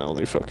 save now,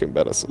 they fucking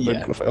better, so they're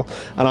Yeah. gonna fail.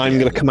 And I'm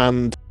gonna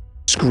command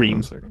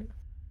scream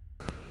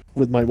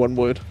with my one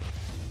word.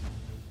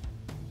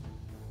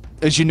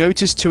 As you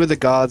notice, 2 of the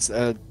guards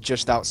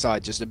just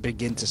outside just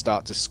begin to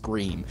start to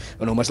scream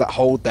and almost like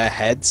hold their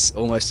heads,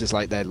 almost as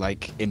like they're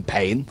like in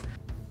pain.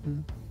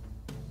 And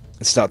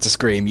start to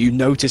scream. You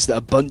notice that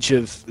a bunch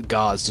of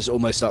guards just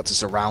almost start to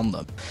surround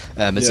them,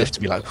 as if to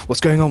be like,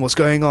 "What's going on? What's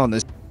going on?"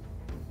 There's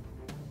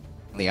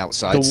on the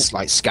outside, just,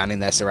 like scanning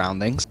their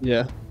surroundings.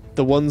 Yeah.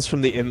 The ones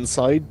from the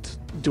inside,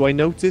 do I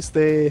notice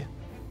they're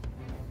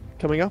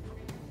coming up?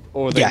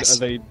 Or are they, Yes.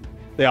 they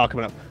are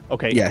coming up.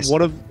 Okay. Yes.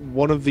 One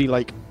of the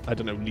like I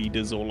don't know,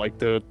 leaders or like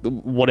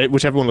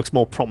whichever one looks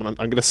more prominent,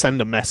 I'm gonna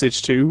send a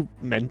message to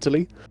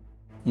mentally.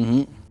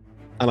 Mm-hmm.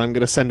 And I'm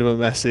gonna send him a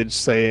message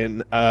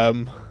saying,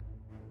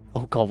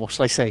 oh god, what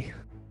should I say?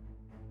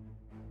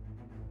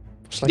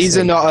 These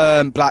are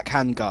not Black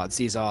Hand guards.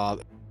 These are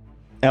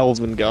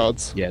Elven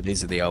guards.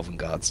 these are the Elven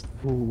guards.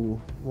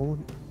 Ooh,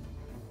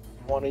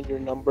 someone in your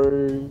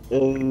number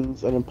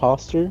is an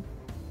imposter?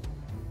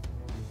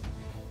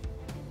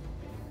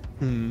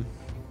 I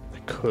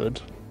could.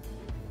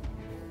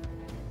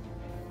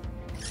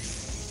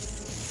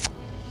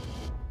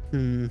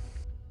 Oh,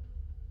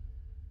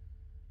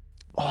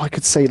 I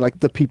could say like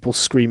the people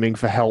screaming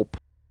for help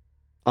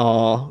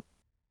are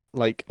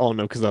like, oh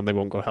no, because then they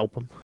won't go help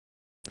them.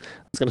 I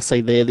was gonna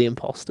say they're the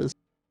imposters.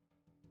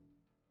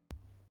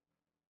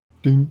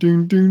 Ding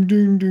ding ding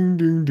ding ding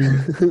ding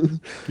ding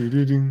ding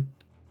ding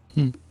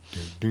ding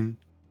ding.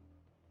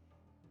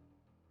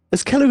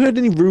 Has Keller heard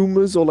any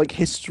rumors or like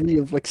history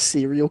of like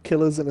serial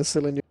killers in a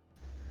cylinder?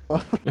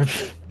 I'm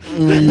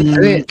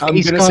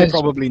These gonna say guys-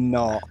 probably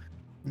not.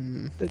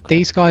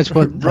 These guys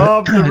would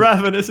Rob the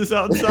Ravenous is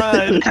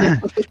outside.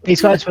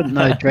 These guys wouldn't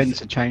know Drent's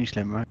a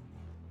changeling, right?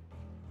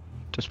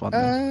 Just one,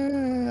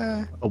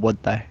 or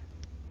would they?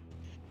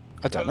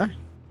 I don't know.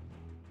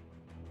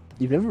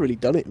 You've never really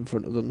done it in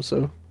front of them,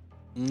 so.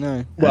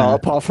 No. Well,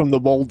 apart from the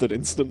Walden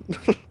incident.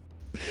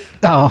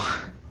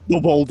 Oh, The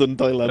Walden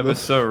That dilemma. was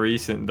so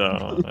recent,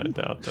 though. I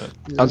doubt that.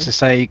 I was to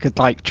say you could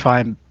like try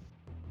and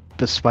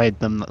persuade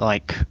them that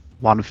like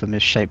one of them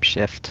is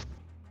shapeshift,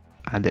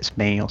 and it's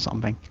me or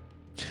something.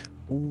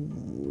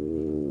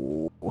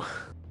 Ooh.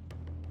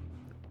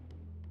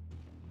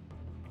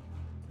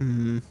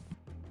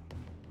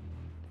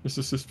 It's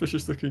a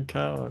suspicious-looking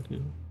cow out here.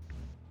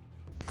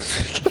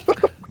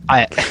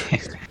 I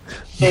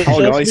So Oh,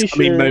 just guys, to I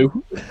be mean, sure,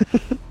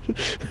 Moo.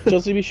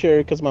 just to be sure,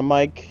 because my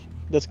mic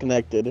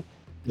disconnected.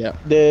 Yeah.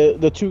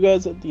 The two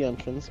guys at the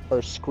entrance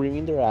are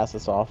screaming their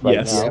asses off right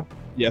Yes. now,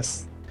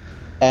 Yes.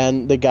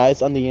 and the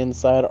guys on the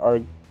inside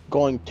are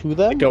going to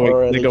them,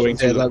 or are They're they going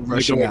just, to They're, them. like,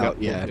 rushing They're going out, up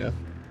them, yeah.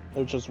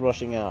 they're just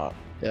rushing out.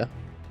 Yeah.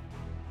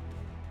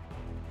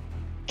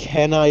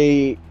 Can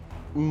I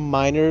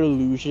minor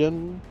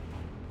illusion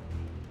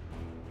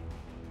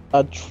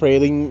a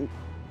trailing,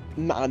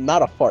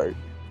 not a fart,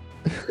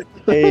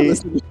 a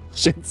Listen to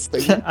shit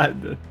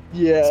sting.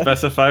 yeah,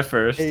 Specify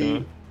first.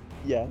 a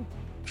yeah,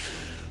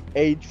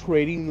 a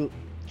trailing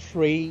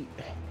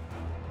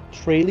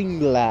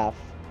laugh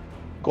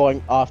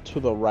going off to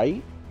the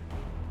right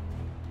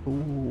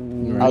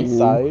Ooh.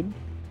 outside.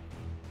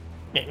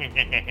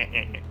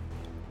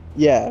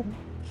 Yeah.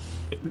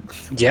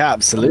 Yeah,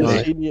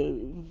 absolutely.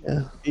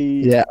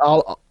 Yeah,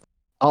 I'll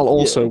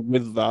also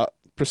with that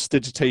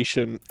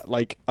prestidigitation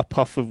like a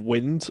puff of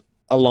wind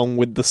along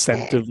with the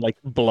scent of like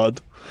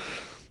blood.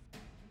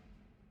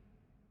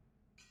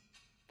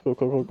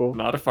 Cool.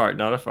 Not a fart,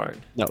 not a fart.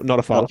 No, not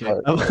a fart.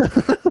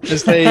 Not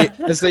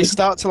As they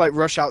start to like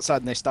rush outside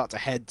and they start to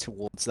head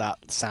towards that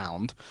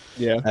sound,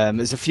 Yeah.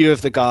 there's a few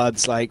of the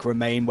guards like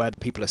remain where the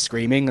people are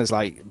screaming as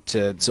like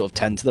to sort of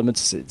tend to them and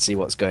to see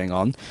what's going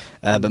on,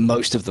 but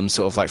most of them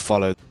sort of like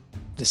follow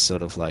this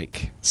sort of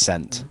like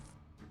scent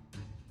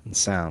and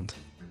sound.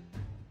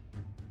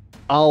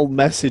 I'll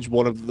message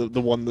one of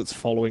the one that's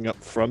following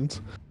up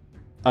front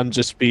and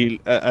just be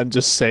and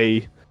just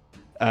say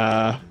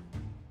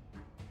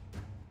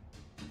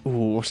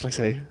what should I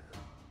say?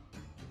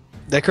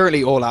 They're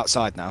currently all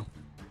outside now.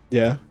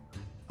 Yeah.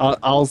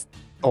 I'll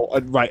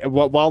right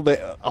while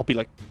I'll be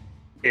like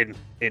in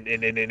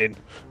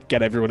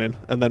get everyone in,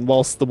 and then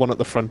whilst the one at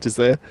the front is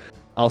there,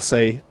 I'll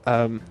say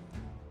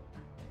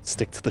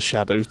stick to the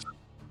shadows,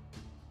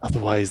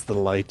 otherwise the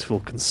light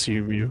will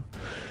consume you.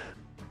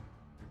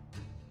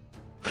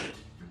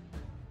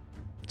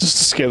 Just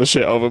to scare the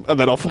shit out of him, and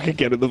then I'll fucking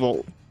get in the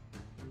vault.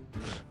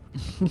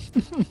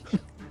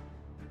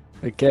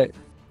 Okay.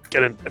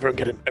 Get in, everyone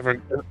get in,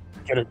 everyone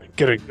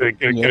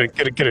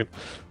get in.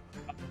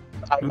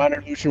 I minor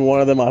illusion one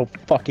of them a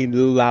fucking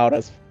loud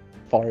as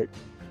fart.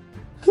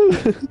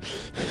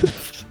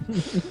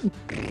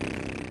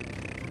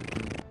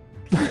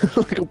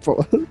 Like a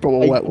proper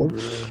wet one.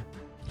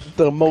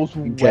 The most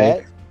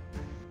wet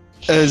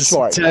As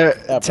fart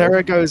ever.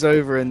 Terra goes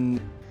over and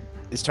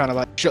is trying to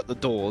like shut the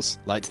doors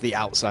like to the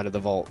outside of the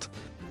vault.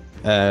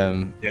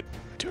 Do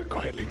it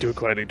quietly.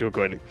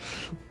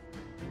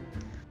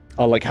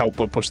 I'll like help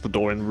her push the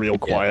door in real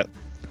quiet,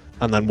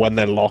 and then when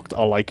they're locked,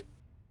 I'll like,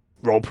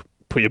 Rob,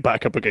 put your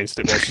back up against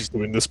it while she's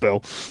doing the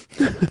spell.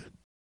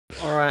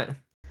 All right.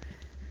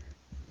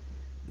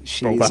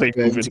 Rob, that ain't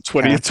moving.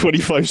 20,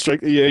 25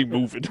 strength. He ain't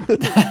moving.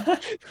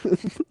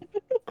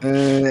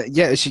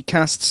 Yeah, she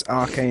casts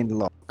Arcane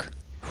Lock.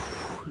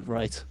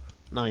 Right.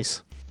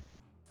 Nice.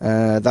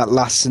 That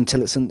lasts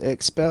until it's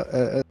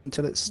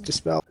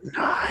dispelled.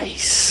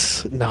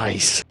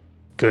 Nice.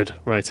 Good.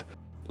 Right.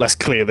 Let's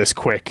clear this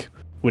quick.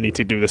 We need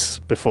to do this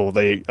before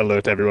they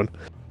alert everyone,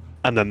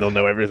 and then they'll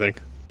know everything.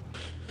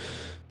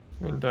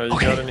 And you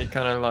got any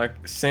kind of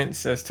like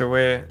sense as to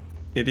where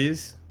it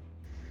is?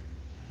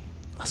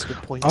 That's a good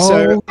point.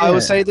 So I yeah.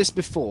 will say this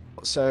before.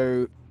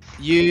 So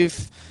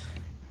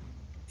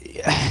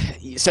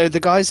so the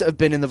guys that have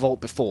been in the vault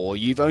before,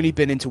 you've only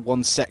been into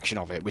one section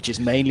of it, which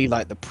is mainly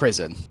like the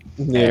prison.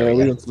 Yeah, we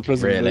went to the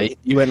prison. Really,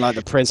 you went like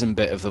the prison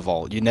bit of the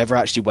vault. You never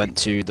actually went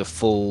to the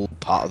full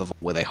part of the vault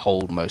where they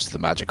hold most of the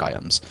magic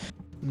items.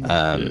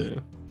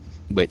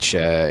 Which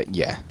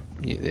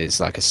is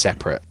like a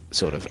separate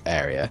sort of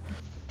area.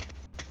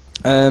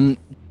 Drindar,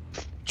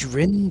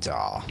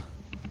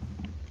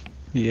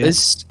 Yeah.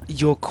 as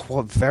you're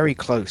very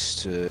close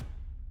to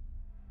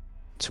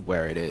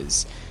where it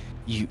is,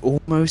 you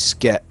almost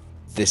get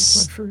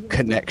this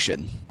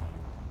connection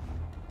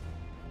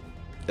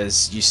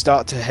as you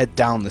start to head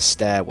down the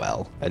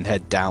stairwell and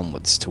head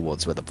downwards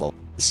towards where the vault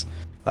is,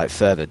 like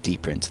further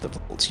deeper into the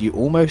vault. You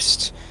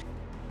almost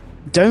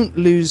don't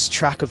lose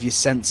track of your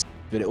sense,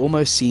 but it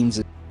almost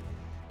seems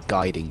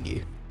guiding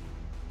you,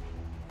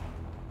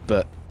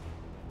 but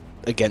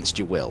against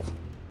your will.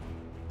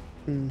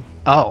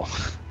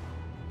 Oh.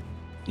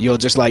 You're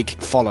just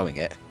like following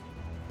it.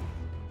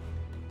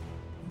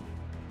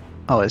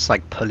 Oh, it's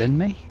like pulling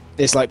me?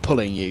 It's like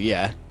pulling you,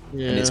 yeah.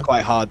 Yeah. And it's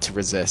quite hard to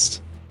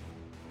resist.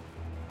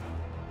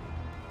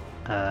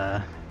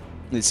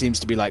 It seems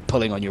to be like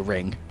pulling on your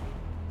ring.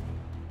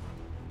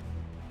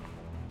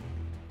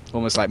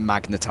 Almost like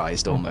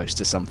magnetized almost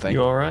to something.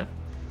 You alright?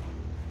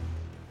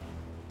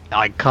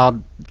 I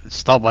can't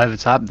stop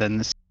whatever's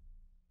happening.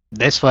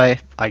 This way,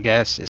 I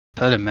guess, it's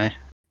pulling me.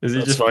 Is he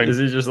That's just fine. is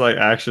he just like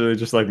actually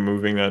just like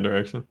moving that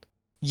direction?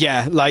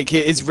 Yeah, like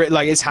it's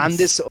like his hand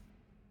is sort of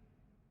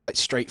like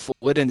straight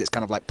forward and it's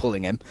kind of like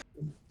pulling him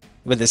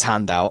with his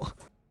hand out.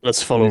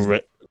 Let's follow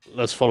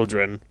Let's follow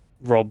Dren.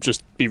 Rob,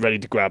 just be ready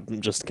to grab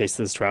them just in case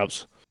there's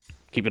traps.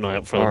 Keep an eye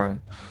out for them. Alright.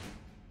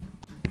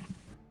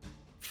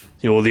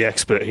 You're the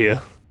expert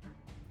here.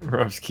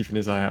 Rob's keeping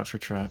his eye out for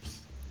traps.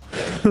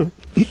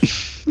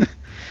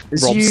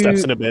 As Rob you,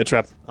 steps in a bear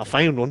trap. I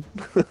found one.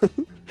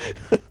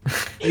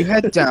 you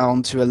head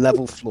down to a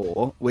level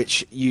floor,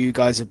 which you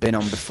guys have been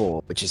on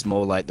before, which is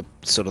more like the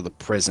sort of the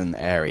prison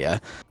area.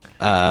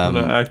 I'm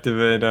gonna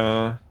activate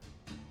the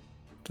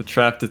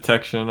trap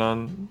detection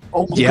on.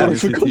 Oh my Yeah, god, I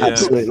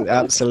forgot. Yeah.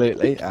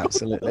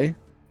 absolutely.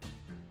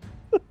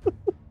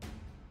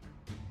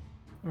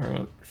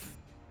 Alright.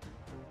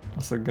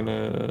 Also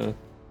gonna.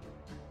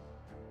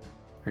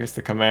 I guess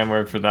the command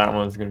word for that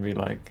one is gonna be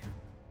like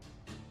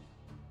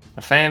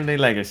a family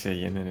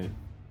legacy, and then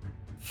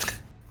it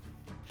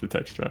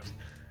detects traps.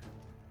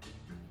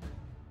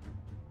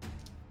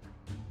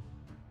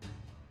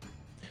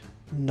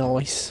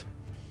 Nice.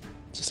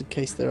 Just in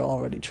case there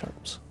are any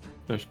traps.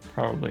 There's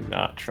probably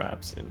not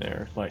traps in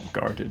there, like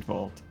guarded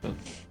vault. But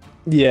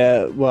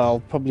Yeah,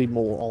 well, probably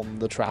more on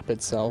the trap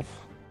itself.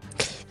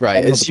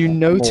 Right, On as the- you more on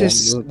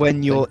notice the when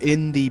thing. you're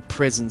in the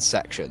prison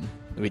section,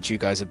 which you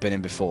guys have been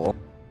in before,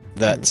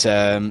 that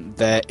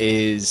there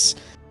is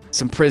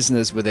some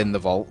prisoners within the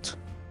vault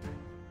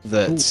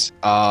that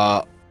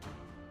are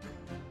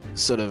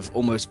sort of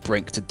almost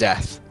brink to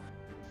death.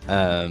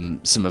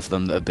 Some of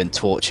them that have been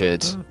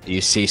tortured.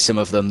 You see some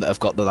of them that have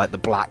got the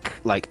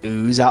black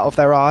ooze out of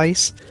their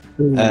eyes.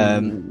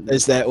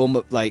 As they're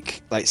almost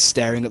like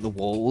staring at the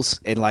walls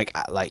in like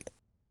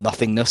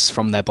nothingness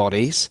from their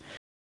bodies.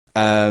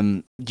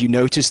 You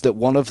notice that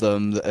one of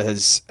them that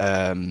has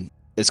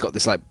got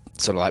this like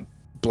sort of like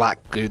black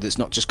goo that's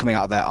not just coming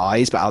out of their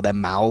eyes but out of their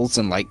mouths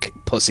and like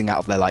pussing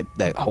out of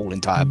their whole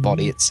entire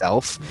body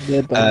itself.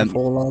 They're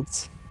bountiful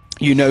lads.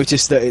 You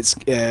notice that it's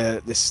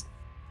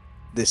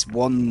this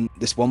one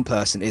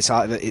person.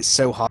 It's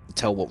so hard to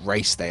tell what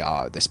race they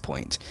are at this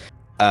point.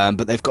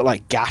 But they've got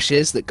like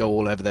gashes that go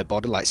all over their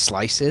body, like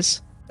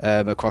slices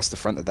across the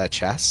front of their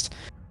chest.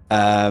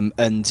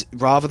 And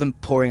rather than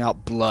pouring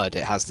out blood,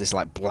 it has this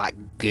like black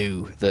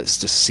goo that's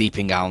just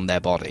seeping down their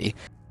body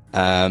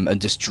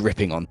and just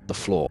dripping on the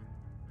floor.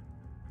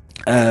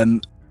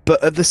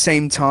 But at the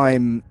same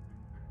time,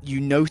 you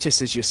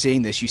notice as you're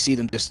seeing this, you see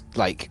them just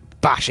like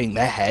bashing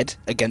their head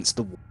against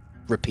the wall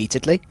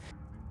repeatedly.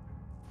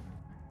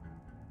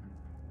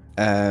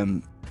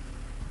 And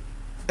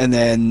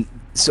then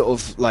sort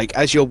of like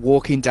as you're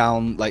walking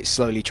down, like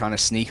slowly trying to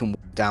sneak and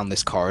walk down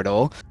this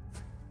corridor,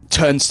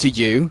 turns to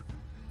you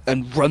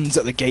and runs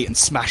at the gate and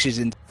smashes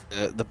into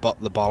the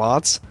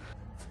bollards.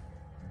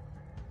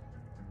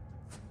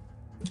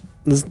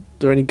 Is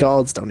there any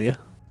guards down here?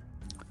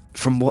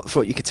 From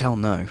what you could tell,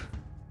 no.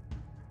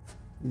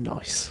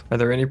 Nice. are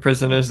there any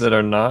prisoners that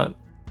are not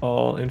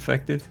all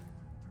infected?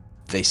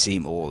 They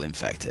seem all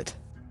infected.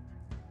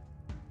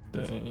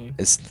 Dang.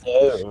 As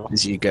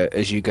you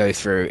go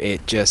through,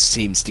 it just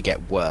seems to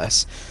get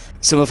worse.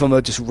 Some of them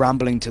are just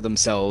rambling to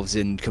themselves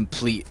in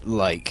complete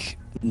like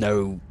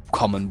no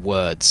common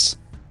words.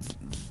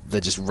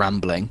 They're just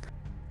rambling.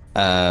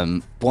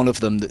 One of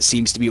them that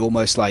seems to be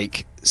almost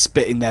like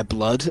spitting their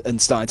blood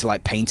and starting to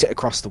like paint it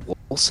across the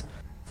walls.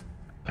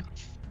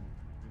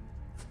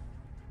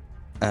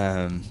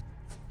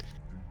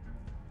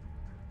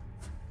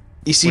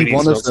 You see We need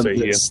one to of not them stay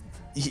here. that's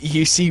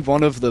you see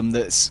one of them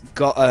that's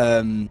got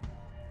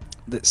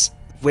that's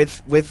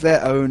with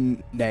their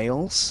own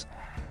nails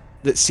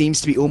that seems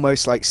to be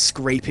almost like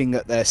scraping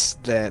at their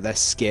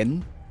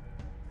skin,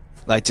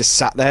 like just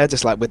sat there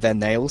just like with their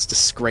nails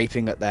just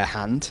scraping at their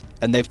hand,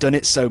 and they've done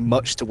it so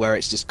much to where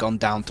it's just gone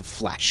down to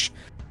flesh,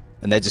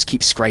 and they just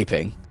keep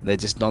scraping. They're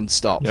just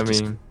non-stop. I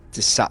mean,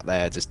 just sat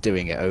there just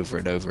doing it over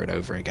and over and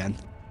over again.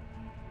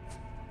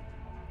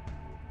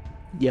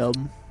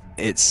 Yum.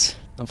 It's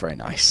not very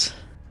nice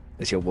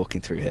as you're walking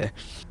through here.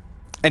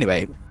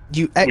 Anyway,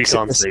 You We exit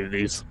can't this, save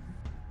these.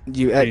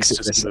 you exit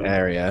just this move.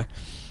 area,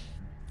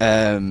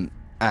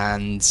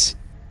 and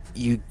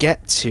you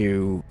get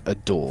to a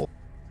door.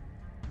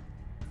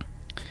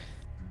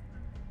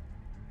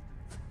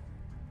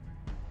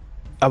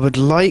 I would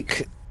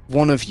like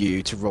one of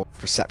you to roll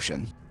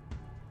perception,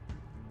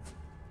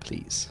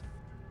 please.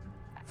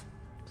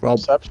 Rob.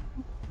 Perception?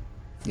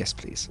 Yes,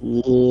 please.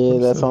 Yeah,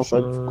 that sounds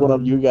like one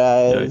of you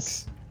guys.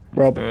 Yikes.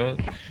 Rob. Alright.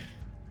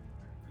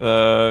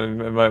 I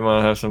might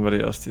want to have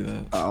somebody else do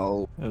that.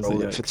 I'll That's a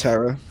roll it for yikes.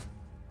 terror.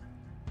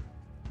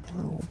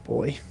 Oh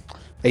boy.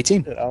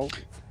 18. You know?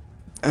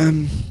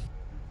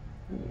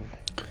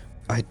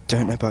 I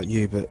don't know about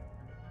you, but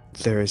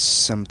there is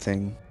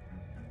something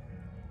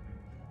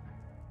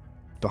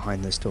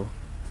behind this door.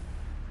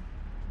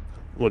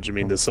 What do you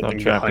mean? There's Not something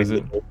trap, behind is the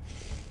it? door?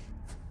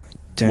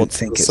 Don't What's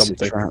think the it's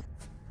something? a trap.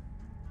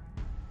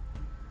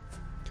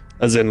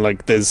 As in,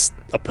 like, there's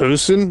a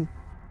person?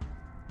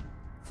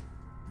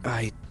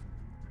 I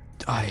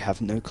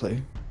have no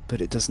clue,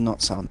 but it does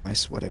not sound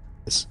nice, whatever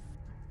it is.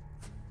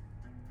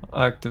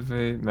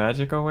 Activate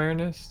magic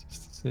awareness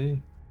just to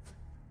see.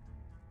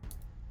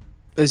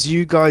 As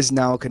you guys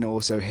now can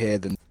also hear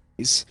the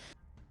noise,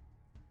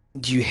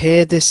 you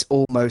hear this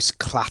almost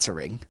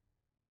clattering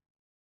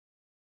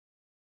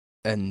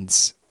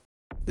and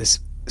this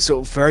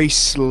sort of very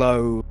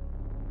slow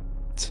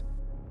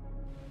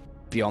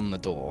beyond the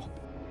door.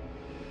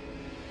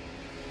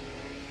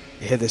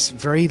 You hear this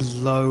very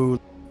low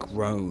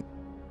groan,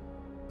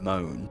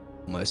 moan,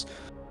 almost.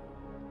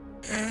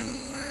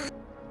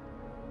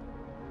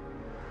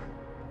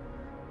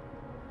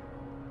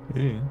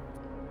 Yeah.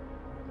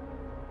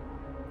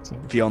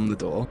 Beyond the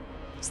door.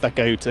 It's that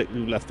guy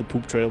who left the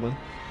poop trail, man.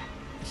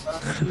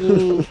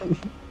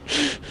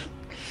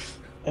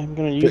 I'm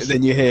gonna But use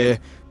then you hear.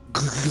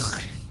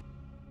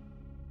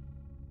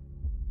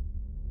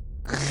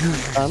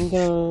 I'm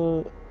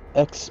gonna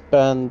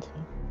expend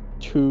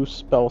 2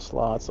 spell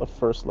slots of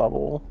first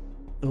level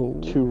to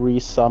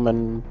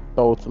resummon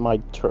both my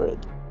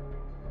turret.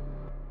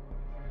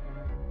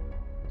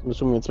 I'm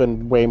assuming it's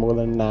been way more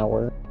than an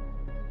hour.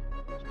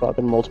 It's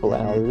probably been multiple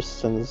hours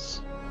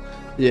since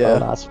our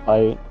last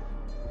fight.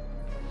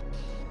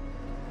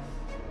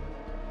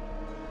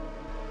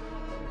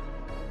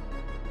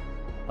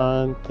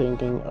 I'm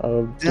thinking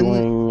of Then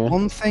doing.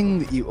 One thing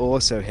that you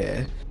also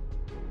hear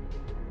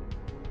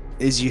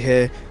is you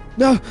hear,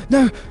 no,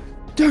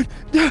 don't,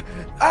 no,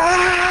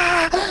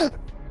 ah!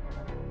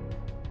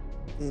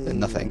 And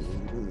nothing.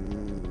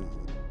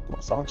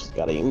 What song just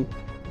got in?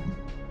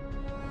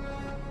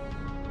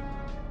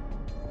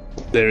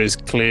 There is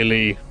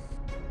clearly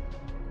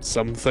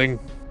something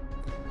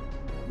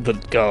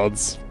that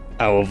guards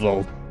our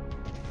vault.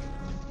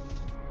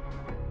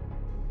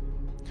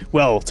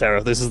 Well,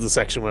 Tara, this is the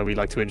section where we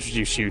like to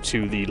introduce you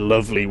to the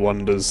lovely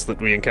wonders that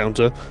we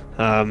encounter.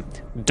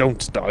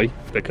 Don't die,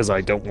 because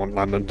I don't want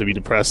Landon to be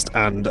depressed,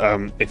 and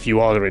if you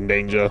are in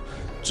danger,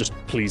 just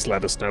please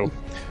let us know.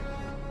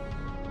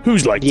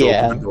 Who's like to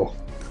open the door?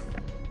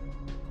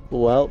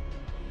 Well,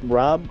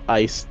 Rob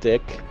Ice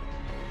Stick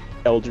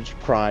Eldritch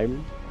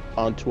Prime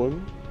onto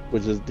him,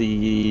 which is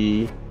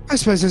the. I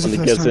suppose there's a When it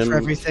first gives time for him-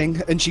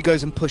 everything. And she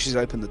goes and pushes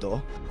open the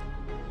door.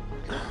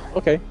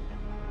 Okay.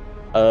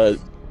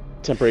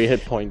 Temporary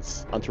hit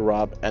points onto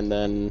Rob, and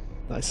then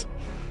Nice.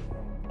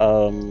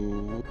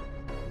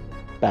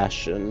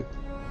 Bastion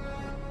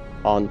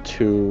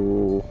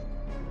onto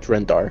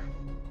Drendar.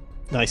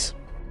 Nice.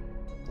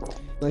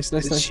 Nice,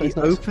 As she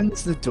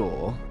opens the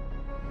door,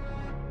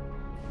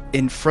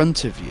 in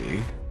front of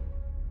you,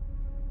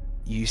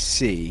 you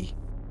see.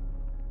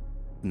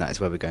 And that is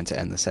where we're going to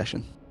end the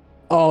session.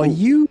 Oh,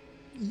 you.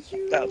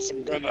 That's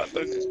good. That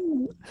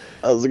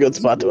was a good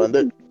spot to end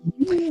it.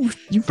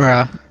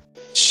 Bruh.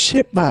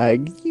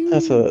 Shitbag.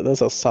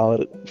 That's a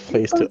solid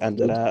place to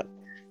end it at.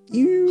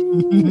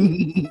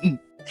 The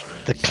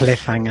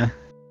cliffhanger.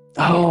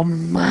 Oh, That's a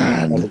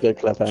man. good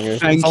cliffhanger.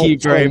 Thank Oh, you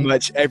very oh.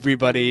 much,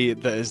 everybody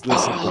that has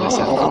listened to this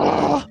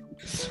episode.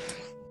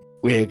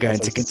 We're going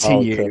That's to a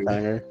solid continue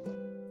cliffhanger.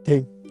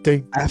 Ding,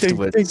 ding,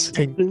 afterwards.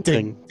 Ding, ding,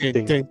 ding,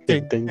 ding, ding,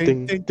 ding, ding,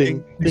 ding,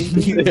 ding.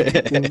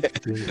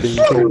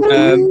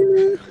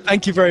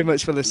 Thank you very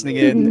much for listening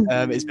in.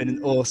 It's been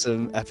an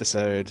awesome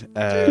episode,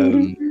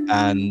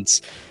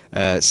 and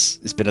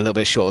it's been a little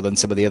bit shorter than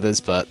some of the others,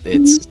 but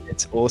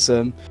it's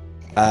awesome.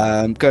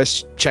 Go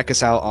check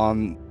us out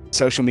on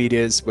social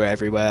medias. We're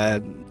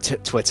everywhere: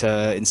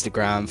 Twitter,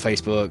 Instagram,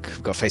 Facebook.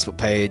 We've got a Facebook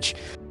page.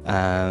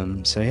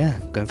 So yeah,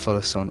 go and follow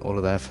us on all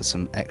of there for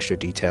some extra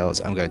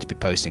details. I'm going to be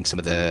posting some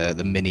of the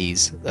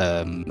minis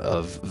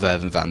of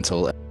Verve and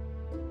Vantal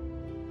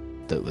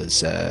that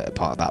was a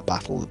part of that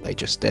battle that they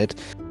just did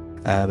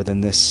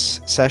within this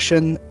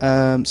session.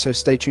 So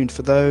stay tuned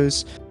for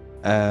those.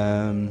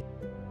 And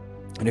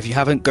if you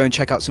haven't, go and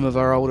check out some of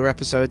our older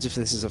episodes. If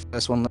this is the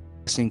first one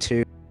listening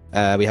to,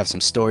 we have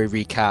some story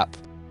recap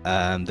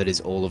that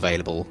is all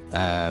available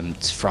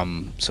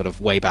from sort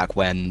of way back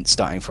when,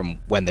 starting from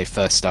when they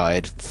first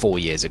started 4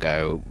 years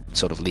ago,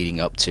 sort of leading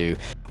up to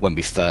when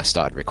we first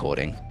started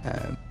recording,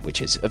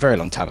 which is a very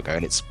long time ago,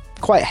 and it's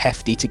quite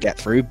hefty to get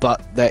through,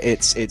 but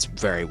it's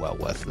very well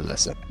worth the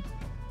listen.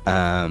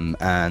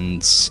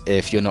 And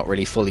if you're not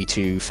really fully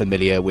too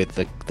familiar with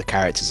the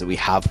characters that we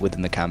have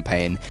within the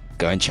campaign,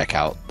 go and check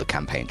out the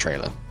campaign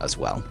trailer as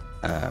well,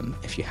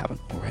 if you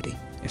haven't already,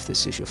 if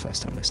this is your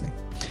first time listening.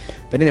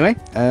 But anyway,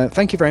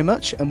 thank you very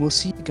much, and we'll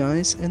see you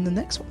guys in the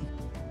next one.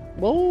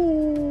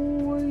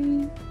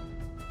 Bye.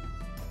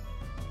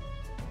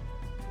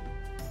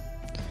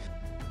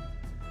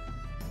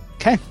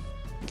 Okay.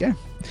 Yeah.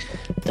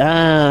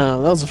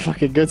 Damn, that was a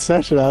fucking good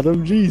session,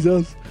 Adam.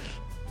 Jesus.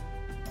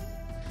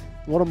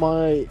 One of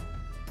my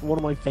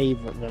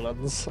favorite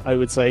villains, I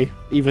would say,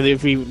 even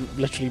if he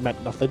literally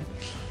meant nothing.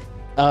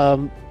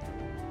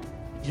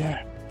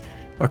 Yeah.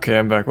 Okay,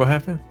 I'm back. What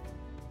happened?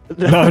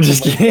 No, I'm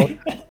just kidding.